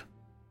set up.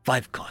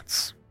 5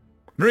 cots.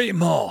 3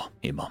 more,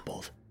 he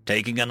mumbled,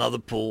 taking another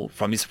pull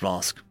from his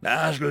flask,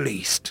 at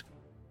least.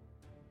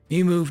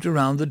 He moved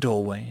around the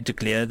doorway to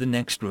clear the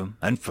next room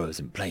and froze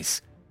in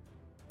place.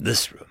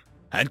 This room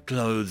had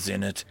clothes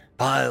in it,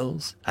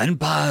 piles and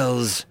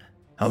piles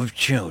of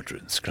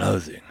children's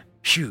clothing,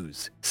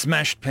 shoes,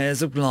 smashed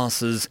pairs of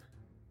glasses,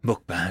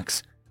 book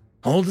bags,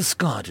 all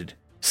discarded,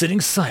 sitting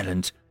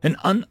silent and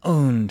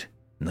unowned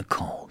in the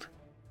cold.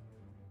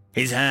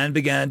 His hand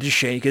began to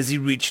shake as he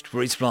reached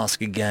for his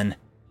flask again,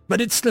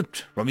 but it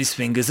slipped from his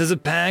fingers as a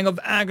pang of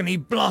agony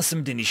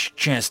blossomed in his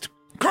chest.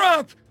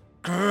 Crap!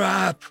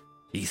 Crap!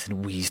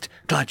 Ethan wheezed,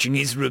 clutching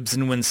his ribs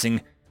and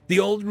wincing. The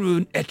old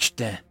rune etched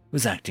there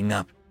was acting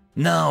up.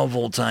 Now, of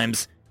all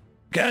times.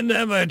 Can't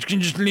ever, it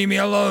can just leave me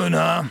alone,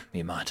 huh?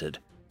 He muttered,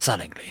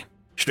 sullenly,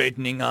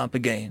 straightening up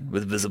again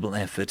with visible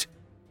effort.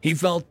 He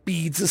felt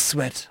beads of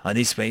sweat on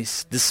his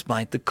face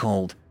despite the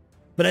cold,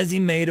 but as he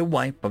made a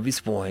wipe of his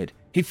forehead,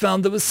 he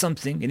found there was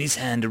something in his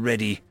hand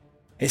already.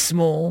 A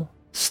small,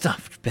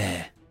 stuffed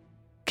bear,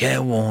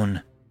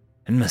 careworn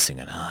and missing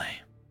an eye.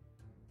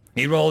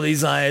 He rolled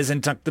his eyes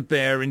and tucked the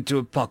bear into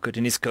a pocket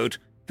in his coat.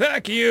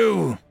 "Fuck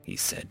you," he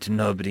said to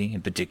nobody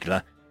in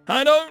particular.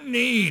 "I don't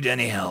need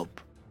any help."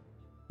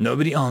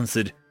 Nobody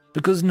answered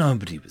because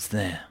nobody was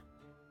there.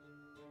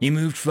 He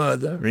moved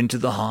further into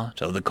the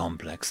heart of the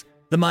complex,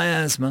 the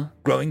miasma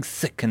growing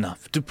thick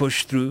enough to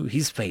push through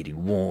his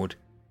fading ward.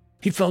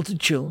 He felt a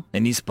chill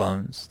in his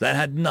bones that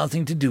had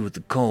nothing to do with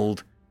the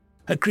cold,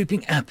 a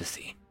creeping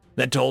apathy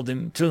that told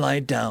him to lie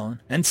down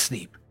and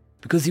sleep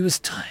because he was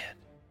tired.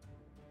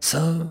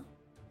 So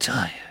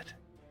tired.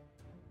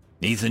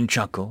 Ethan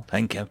chuckled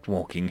and kept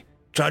walking,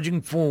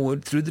 trudging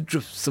forward through the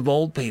drifts of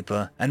old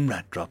paper and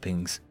rat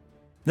droppings.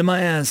 The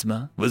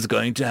miasma was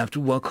going to have to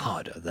work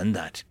harder than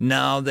that,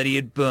 now that he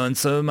had burned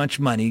so much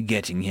money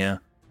getting here.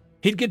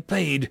 He'd get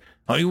paid,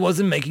 or he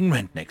wasn't making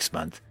rent next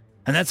month,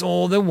 and that's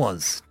all there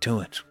was to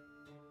it.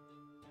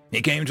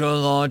 He came to a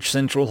large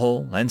central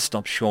hall and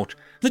stopped short,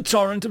 the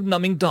torrent of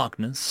numbing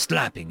darkness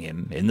slapping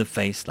him in the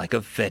face like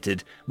a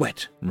fetid,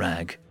 wet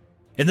rag.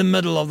 In the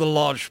middle of the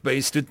large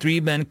space stood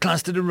 3 men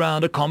clustered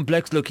around a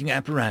complex-looking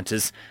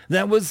apparatus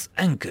that was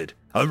anchored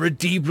over a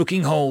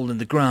deep-looking hole in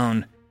the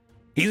ground.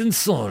 Ethan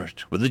saw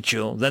it with a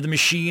chill that the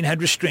machine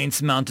had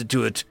restraints mounted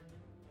to it.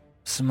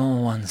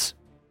 Small ones.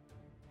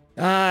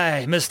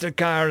 "Aye, Mr.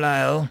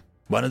 Carlyle,"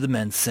 one of the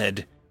men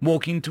said,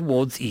 walking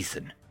towards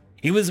Ethan.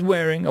 He was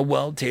wearing a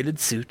well-tailored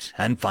suit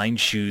and fine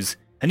shoes,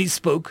 and he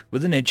spoke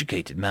with an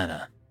educated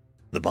manner.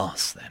 The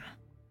boss, then.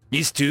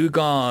 His 2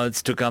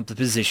 guards took up the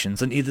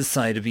positions on either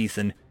side of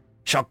Ethan,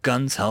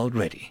 shotguns held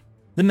ready.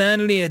 The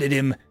man leered at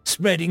him,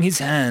 spreading his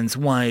hands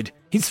wide.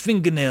 His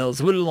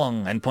fingernails were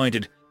long and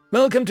pointed.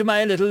 "Welcome to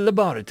my little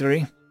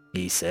laboratory,"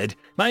 he said.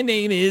 "My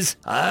name is—"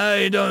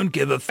 "I don't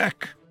give a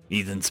fuck,"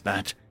 Ethan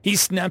spat. He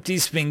snapped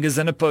his fingers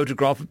and a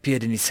photograph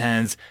appeared in his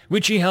hands,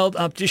 which he held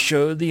up to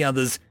show the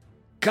others.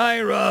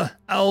 "Kyra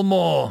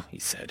Elmore," he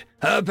said.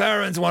 "Her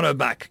parents want her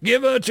back.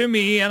 Give her to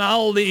me and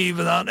I'll leave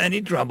without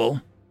any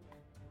trouble."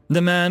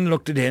 The man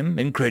looked at him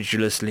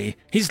incredulously,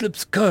 his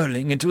lips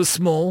curling into a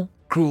small,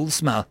 cruel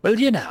smile. "Well,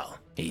 you know,"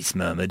 he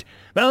murmured.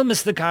 "Well,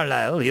 Mr.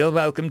 Carlyle, you're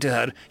welcome to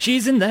her.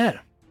 She's in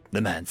there," the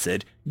man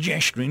said,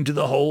 gesturing to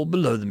the hole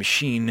below the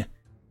machine.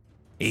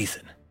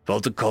 Ethan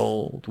felt a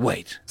cold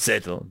weight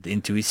settled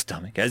into his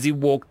stomach as he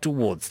walked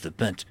towards the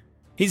pit,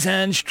 his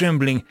hands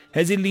trembling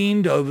as he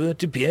leaned over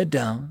to peer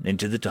down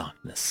into the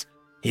darkness,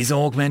 his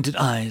augmented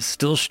eyes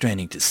still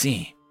straining to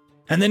see,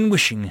 and then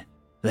wishing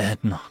they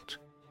had not.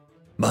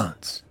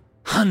 Bones.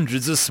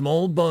 Hundreds of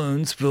small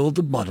bones filled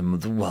the bottom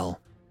of the well.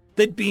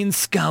 They'd been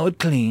scoured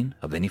clean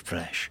of any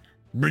flesh,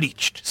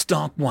 bleached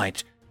stark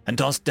white, and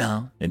tossed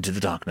down into the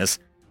darkness.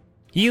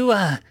 "You,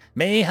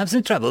 may have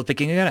some trouble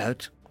picking her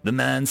out," the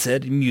man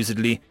said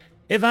amusedly.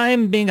 "If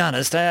I'm being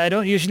honest, I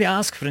don't usually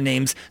ask for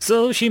names,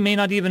 so she may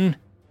not even—"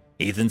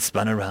 Ethan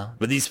spun around,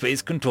 with his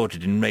face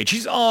contorted in rage,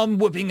 his arm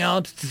whipping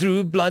out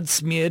through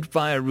blood-smeared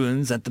fire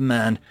runes at the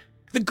man.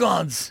 The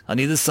gods on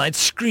either side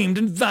screamed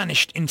and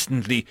vanished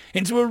instantly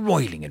into a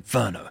roiling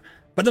inferno,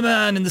 but the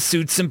man in the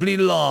suit simply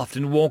laughed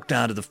and walked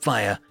out of the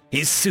fire.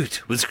 His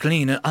suit was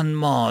clean and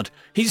unmarred,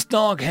 his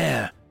dark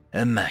hair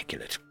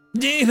immaculate.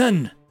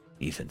 "Demon!"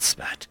 Ethan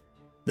spat.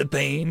 The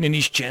pain in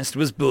his chest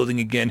was building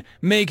again,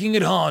 making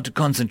it hard to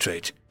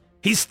concentrate.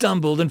 He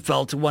stumbled and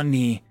fell to one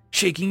knee,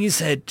 shaking his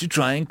head to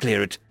try and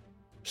clear it.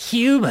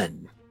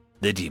 "Human,"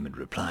 the demon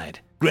replied,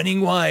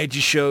 grinning wide to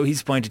show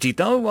his pointed teeth.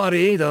 "Don't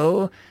worry,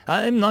 though.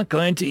 I'm not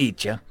going to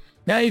eat you.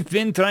 I've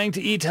been trying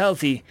to eat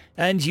healthy,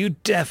 and you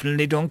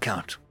definitely don't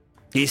count."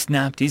 He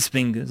snapped his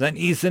fingers, and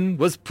Ethan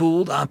was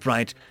pulled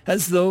upright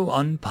as though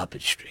on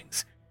puppet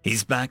strings,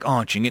 his back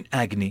arching in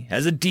agony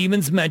as the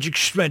demon's magic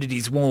shredded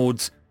his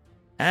wards.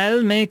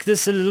 "I'll make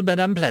this a little bit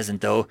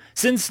unpleasant, though,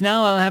 since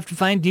now I'll have to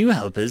find new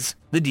helpers."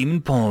 The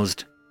demon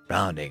paused,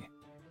 frowning.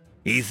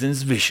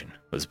 Ethan's vision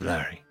was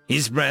blurry,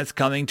 his breath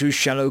coming to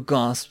shallow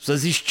gasps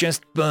as his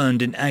chest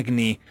burned in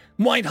agony.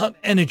 White-hot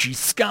energy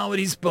scoured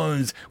his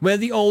bones where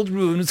the old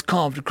rune was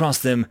carved across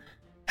them,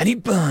 and he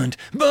burned,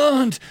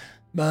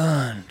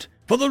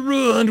 for the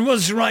rune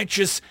was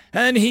righteous,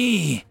 and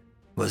he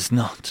was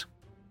not.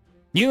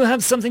 "You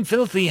have something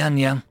filthy on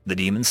you," the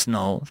demon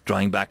snarled,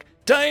 drawing back.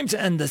 "Time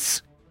to end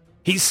this."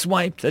 He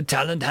swiped a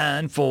taloned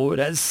hand forward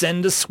as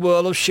send a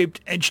swirl of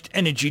shaped-edged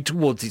energy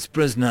towards his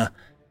prisoner.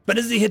 But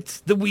as he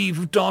hit, the weave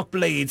of dark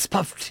blades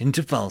puffed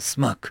into foul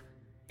smoke.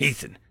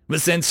 Ethan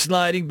was sent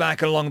sliding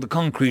back along the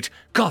concrete,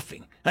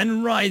 coughing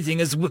and writhing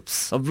as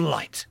whips of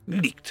light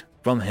leaked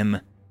from him.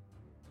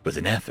 With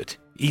an effort,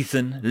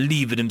 Ethan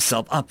levered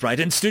himself upright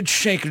and stood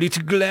shakily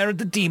to glare at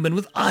the demon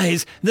with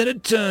eyes that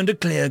had turned a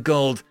clear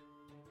gold.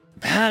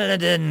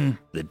 "Paladin,"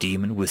 the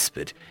demon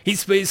whispered,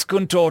 his face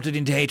contorted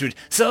into hatred.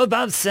 "So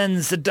Bob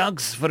sends the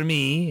dogs for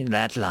me,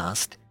 at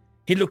last."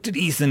 He looked at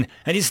Ethan,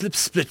 and his lips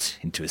split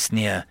into a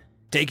sneer,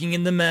 taking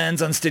in the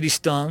man's unsteady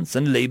stance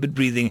and labored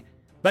breathing.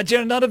 "But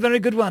you're not a very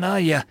good one, are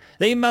you?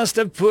 They must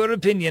have poor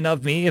opinion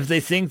of me if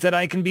they think that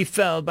I can be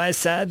felled by a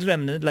sad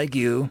remnant like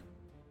you."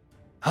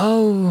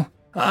 "Oh,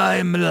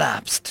 I'm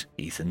lapsed,"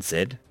 Ethan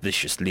said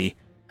viciously,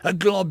 a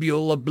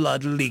globule of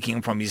blood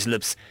leaking from his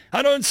lips.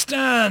 "I don't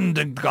stand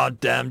a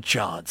goddamn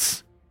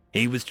chance."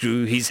 He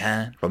withdrew his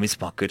hand from his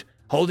pocket,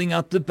 holding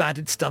up the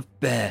battered stuffed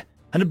bear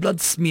and a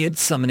blood-smeared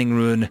summoning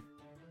rune.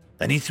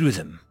 Then he threw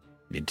them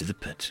into the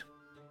pit.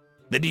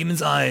 The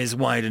demon's eyes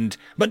widened,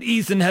 but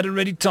Ethan had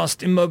already tossed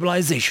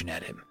immobilization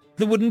at him.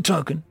 The wooden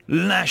token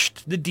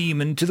lashed the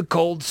demon to the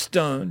cold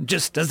stone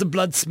just as the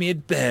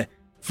blood-smeared bear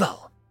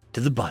fell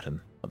to the bottom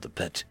of the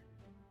pit.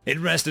 It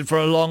rested for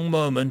a long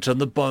moment on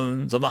the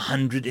bones of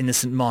 100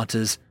 innocent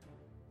martyrs.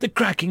 The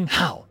cracking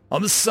howl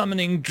of the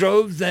summoning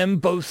drove them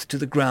both to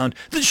the ground,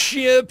 the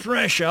sheer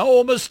pressure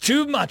almost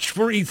too much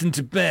for Ethan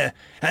to bear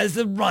as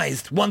they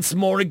writhed once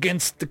more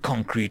against the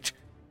concrete.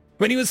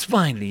 When he was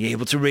finally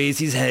able to raise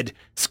his head,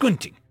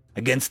 squinting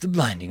against the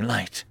blinding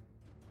light,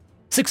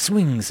 6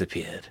 wings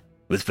appeared,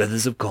 with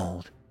feathers of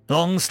gold.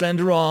 Long,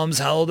 slender arms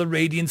held a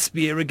radiant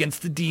spear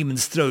against the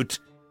demon's throat.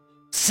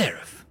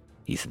 Seraph,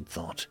 Ethan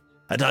thought,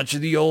 a touch of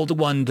the old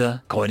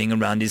wonder coiling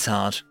around his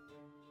heart.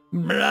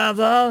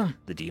 "Brother,"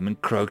 the demon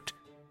croaked,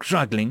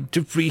 struggling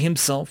to free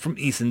himself from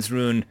Ethan's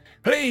rune.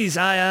 "Please,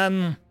 I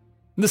am—"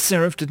 The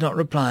seraph did not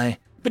reply,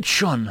 but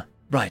shone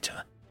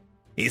brighter.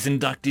 Ethan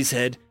ducked his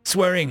head,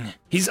 swearing,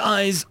 his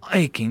eyes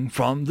aching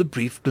from the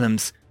brief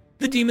glimpse.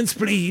 The demon's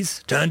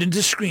pleas turned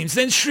into screams,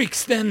 then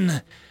shrieks,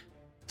 then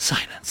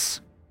silence.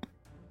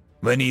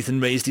 When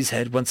Ethan raised his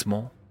head once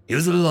more, he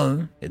was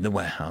alone in the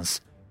warehouse.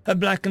 A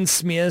blackened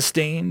smear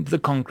stained the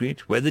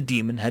concrete where the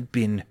demon had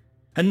been,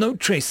 and no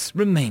trace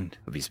remained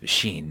of his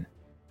machine.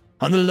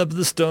 On the lip of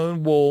the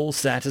stone wall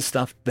sat a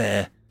stuffed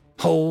bear,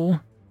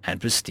 whole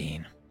and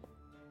pristine.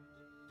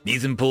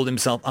 Ethan pulled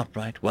himself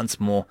upright once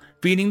more,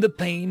 feeling the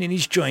pain in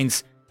his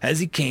joints as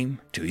he came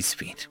to his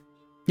feet.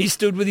 He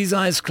stood with his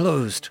eyes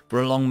closed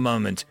for a long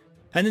moment,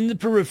 and in the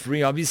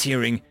periphery of his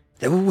hearing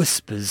there were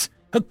whispers,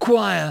 a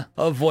choir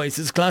of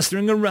voices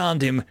clustering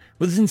around him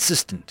with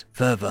insistent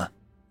fervor.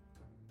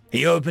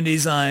 He opened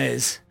his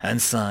eyes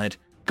and sighed,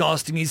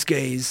 casting his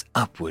gaze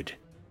upward.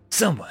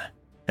 Somewhere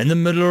in the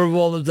middle of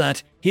all of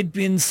that, he'd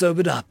been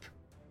sobered up.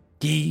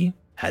 He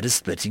had a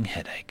splitting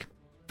headache.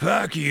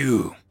 "Fuck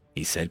you,"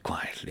 he said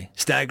quietly,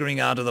 staggering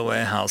out of the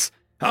warehouse.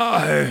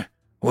 "I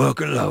work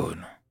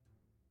alone."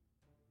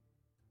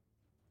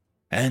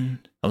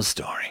 End of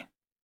story.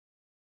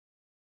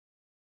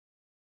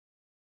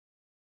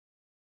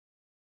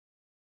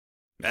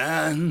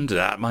 And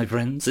that, my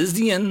friends, is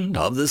the end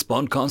of this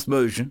podcast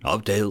version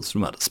of Tales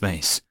from Outer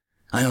Space.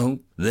 I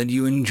hope that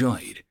you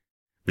enjoyed.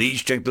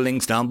 Please check the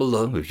links down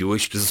below if you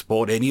wish to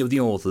support any of the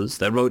authors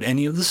that wrote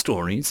any of the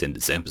stories in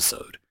this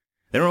episode.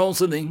 There are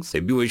also links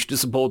if you wish to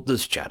support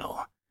this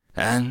channel.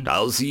 And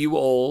I'll see you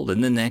all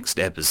in the next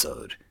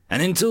episode.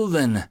 And until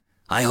then,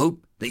 I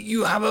hope that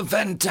you have a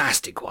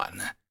fantastic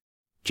one.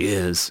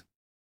 Cheers.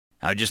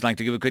 I'd just like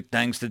to give a quick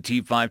thanks to the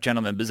T5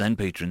 channel members and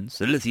patrons: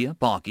 Alithia,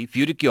 Parky,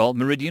 Fudic Yol,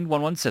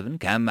 Meridian117,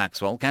 Cam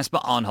Maxwell, Casper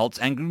Arnholtz,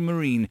 Angry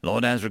Marine,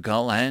 Lord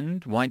Azrakal,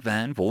 and White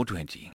Van 420.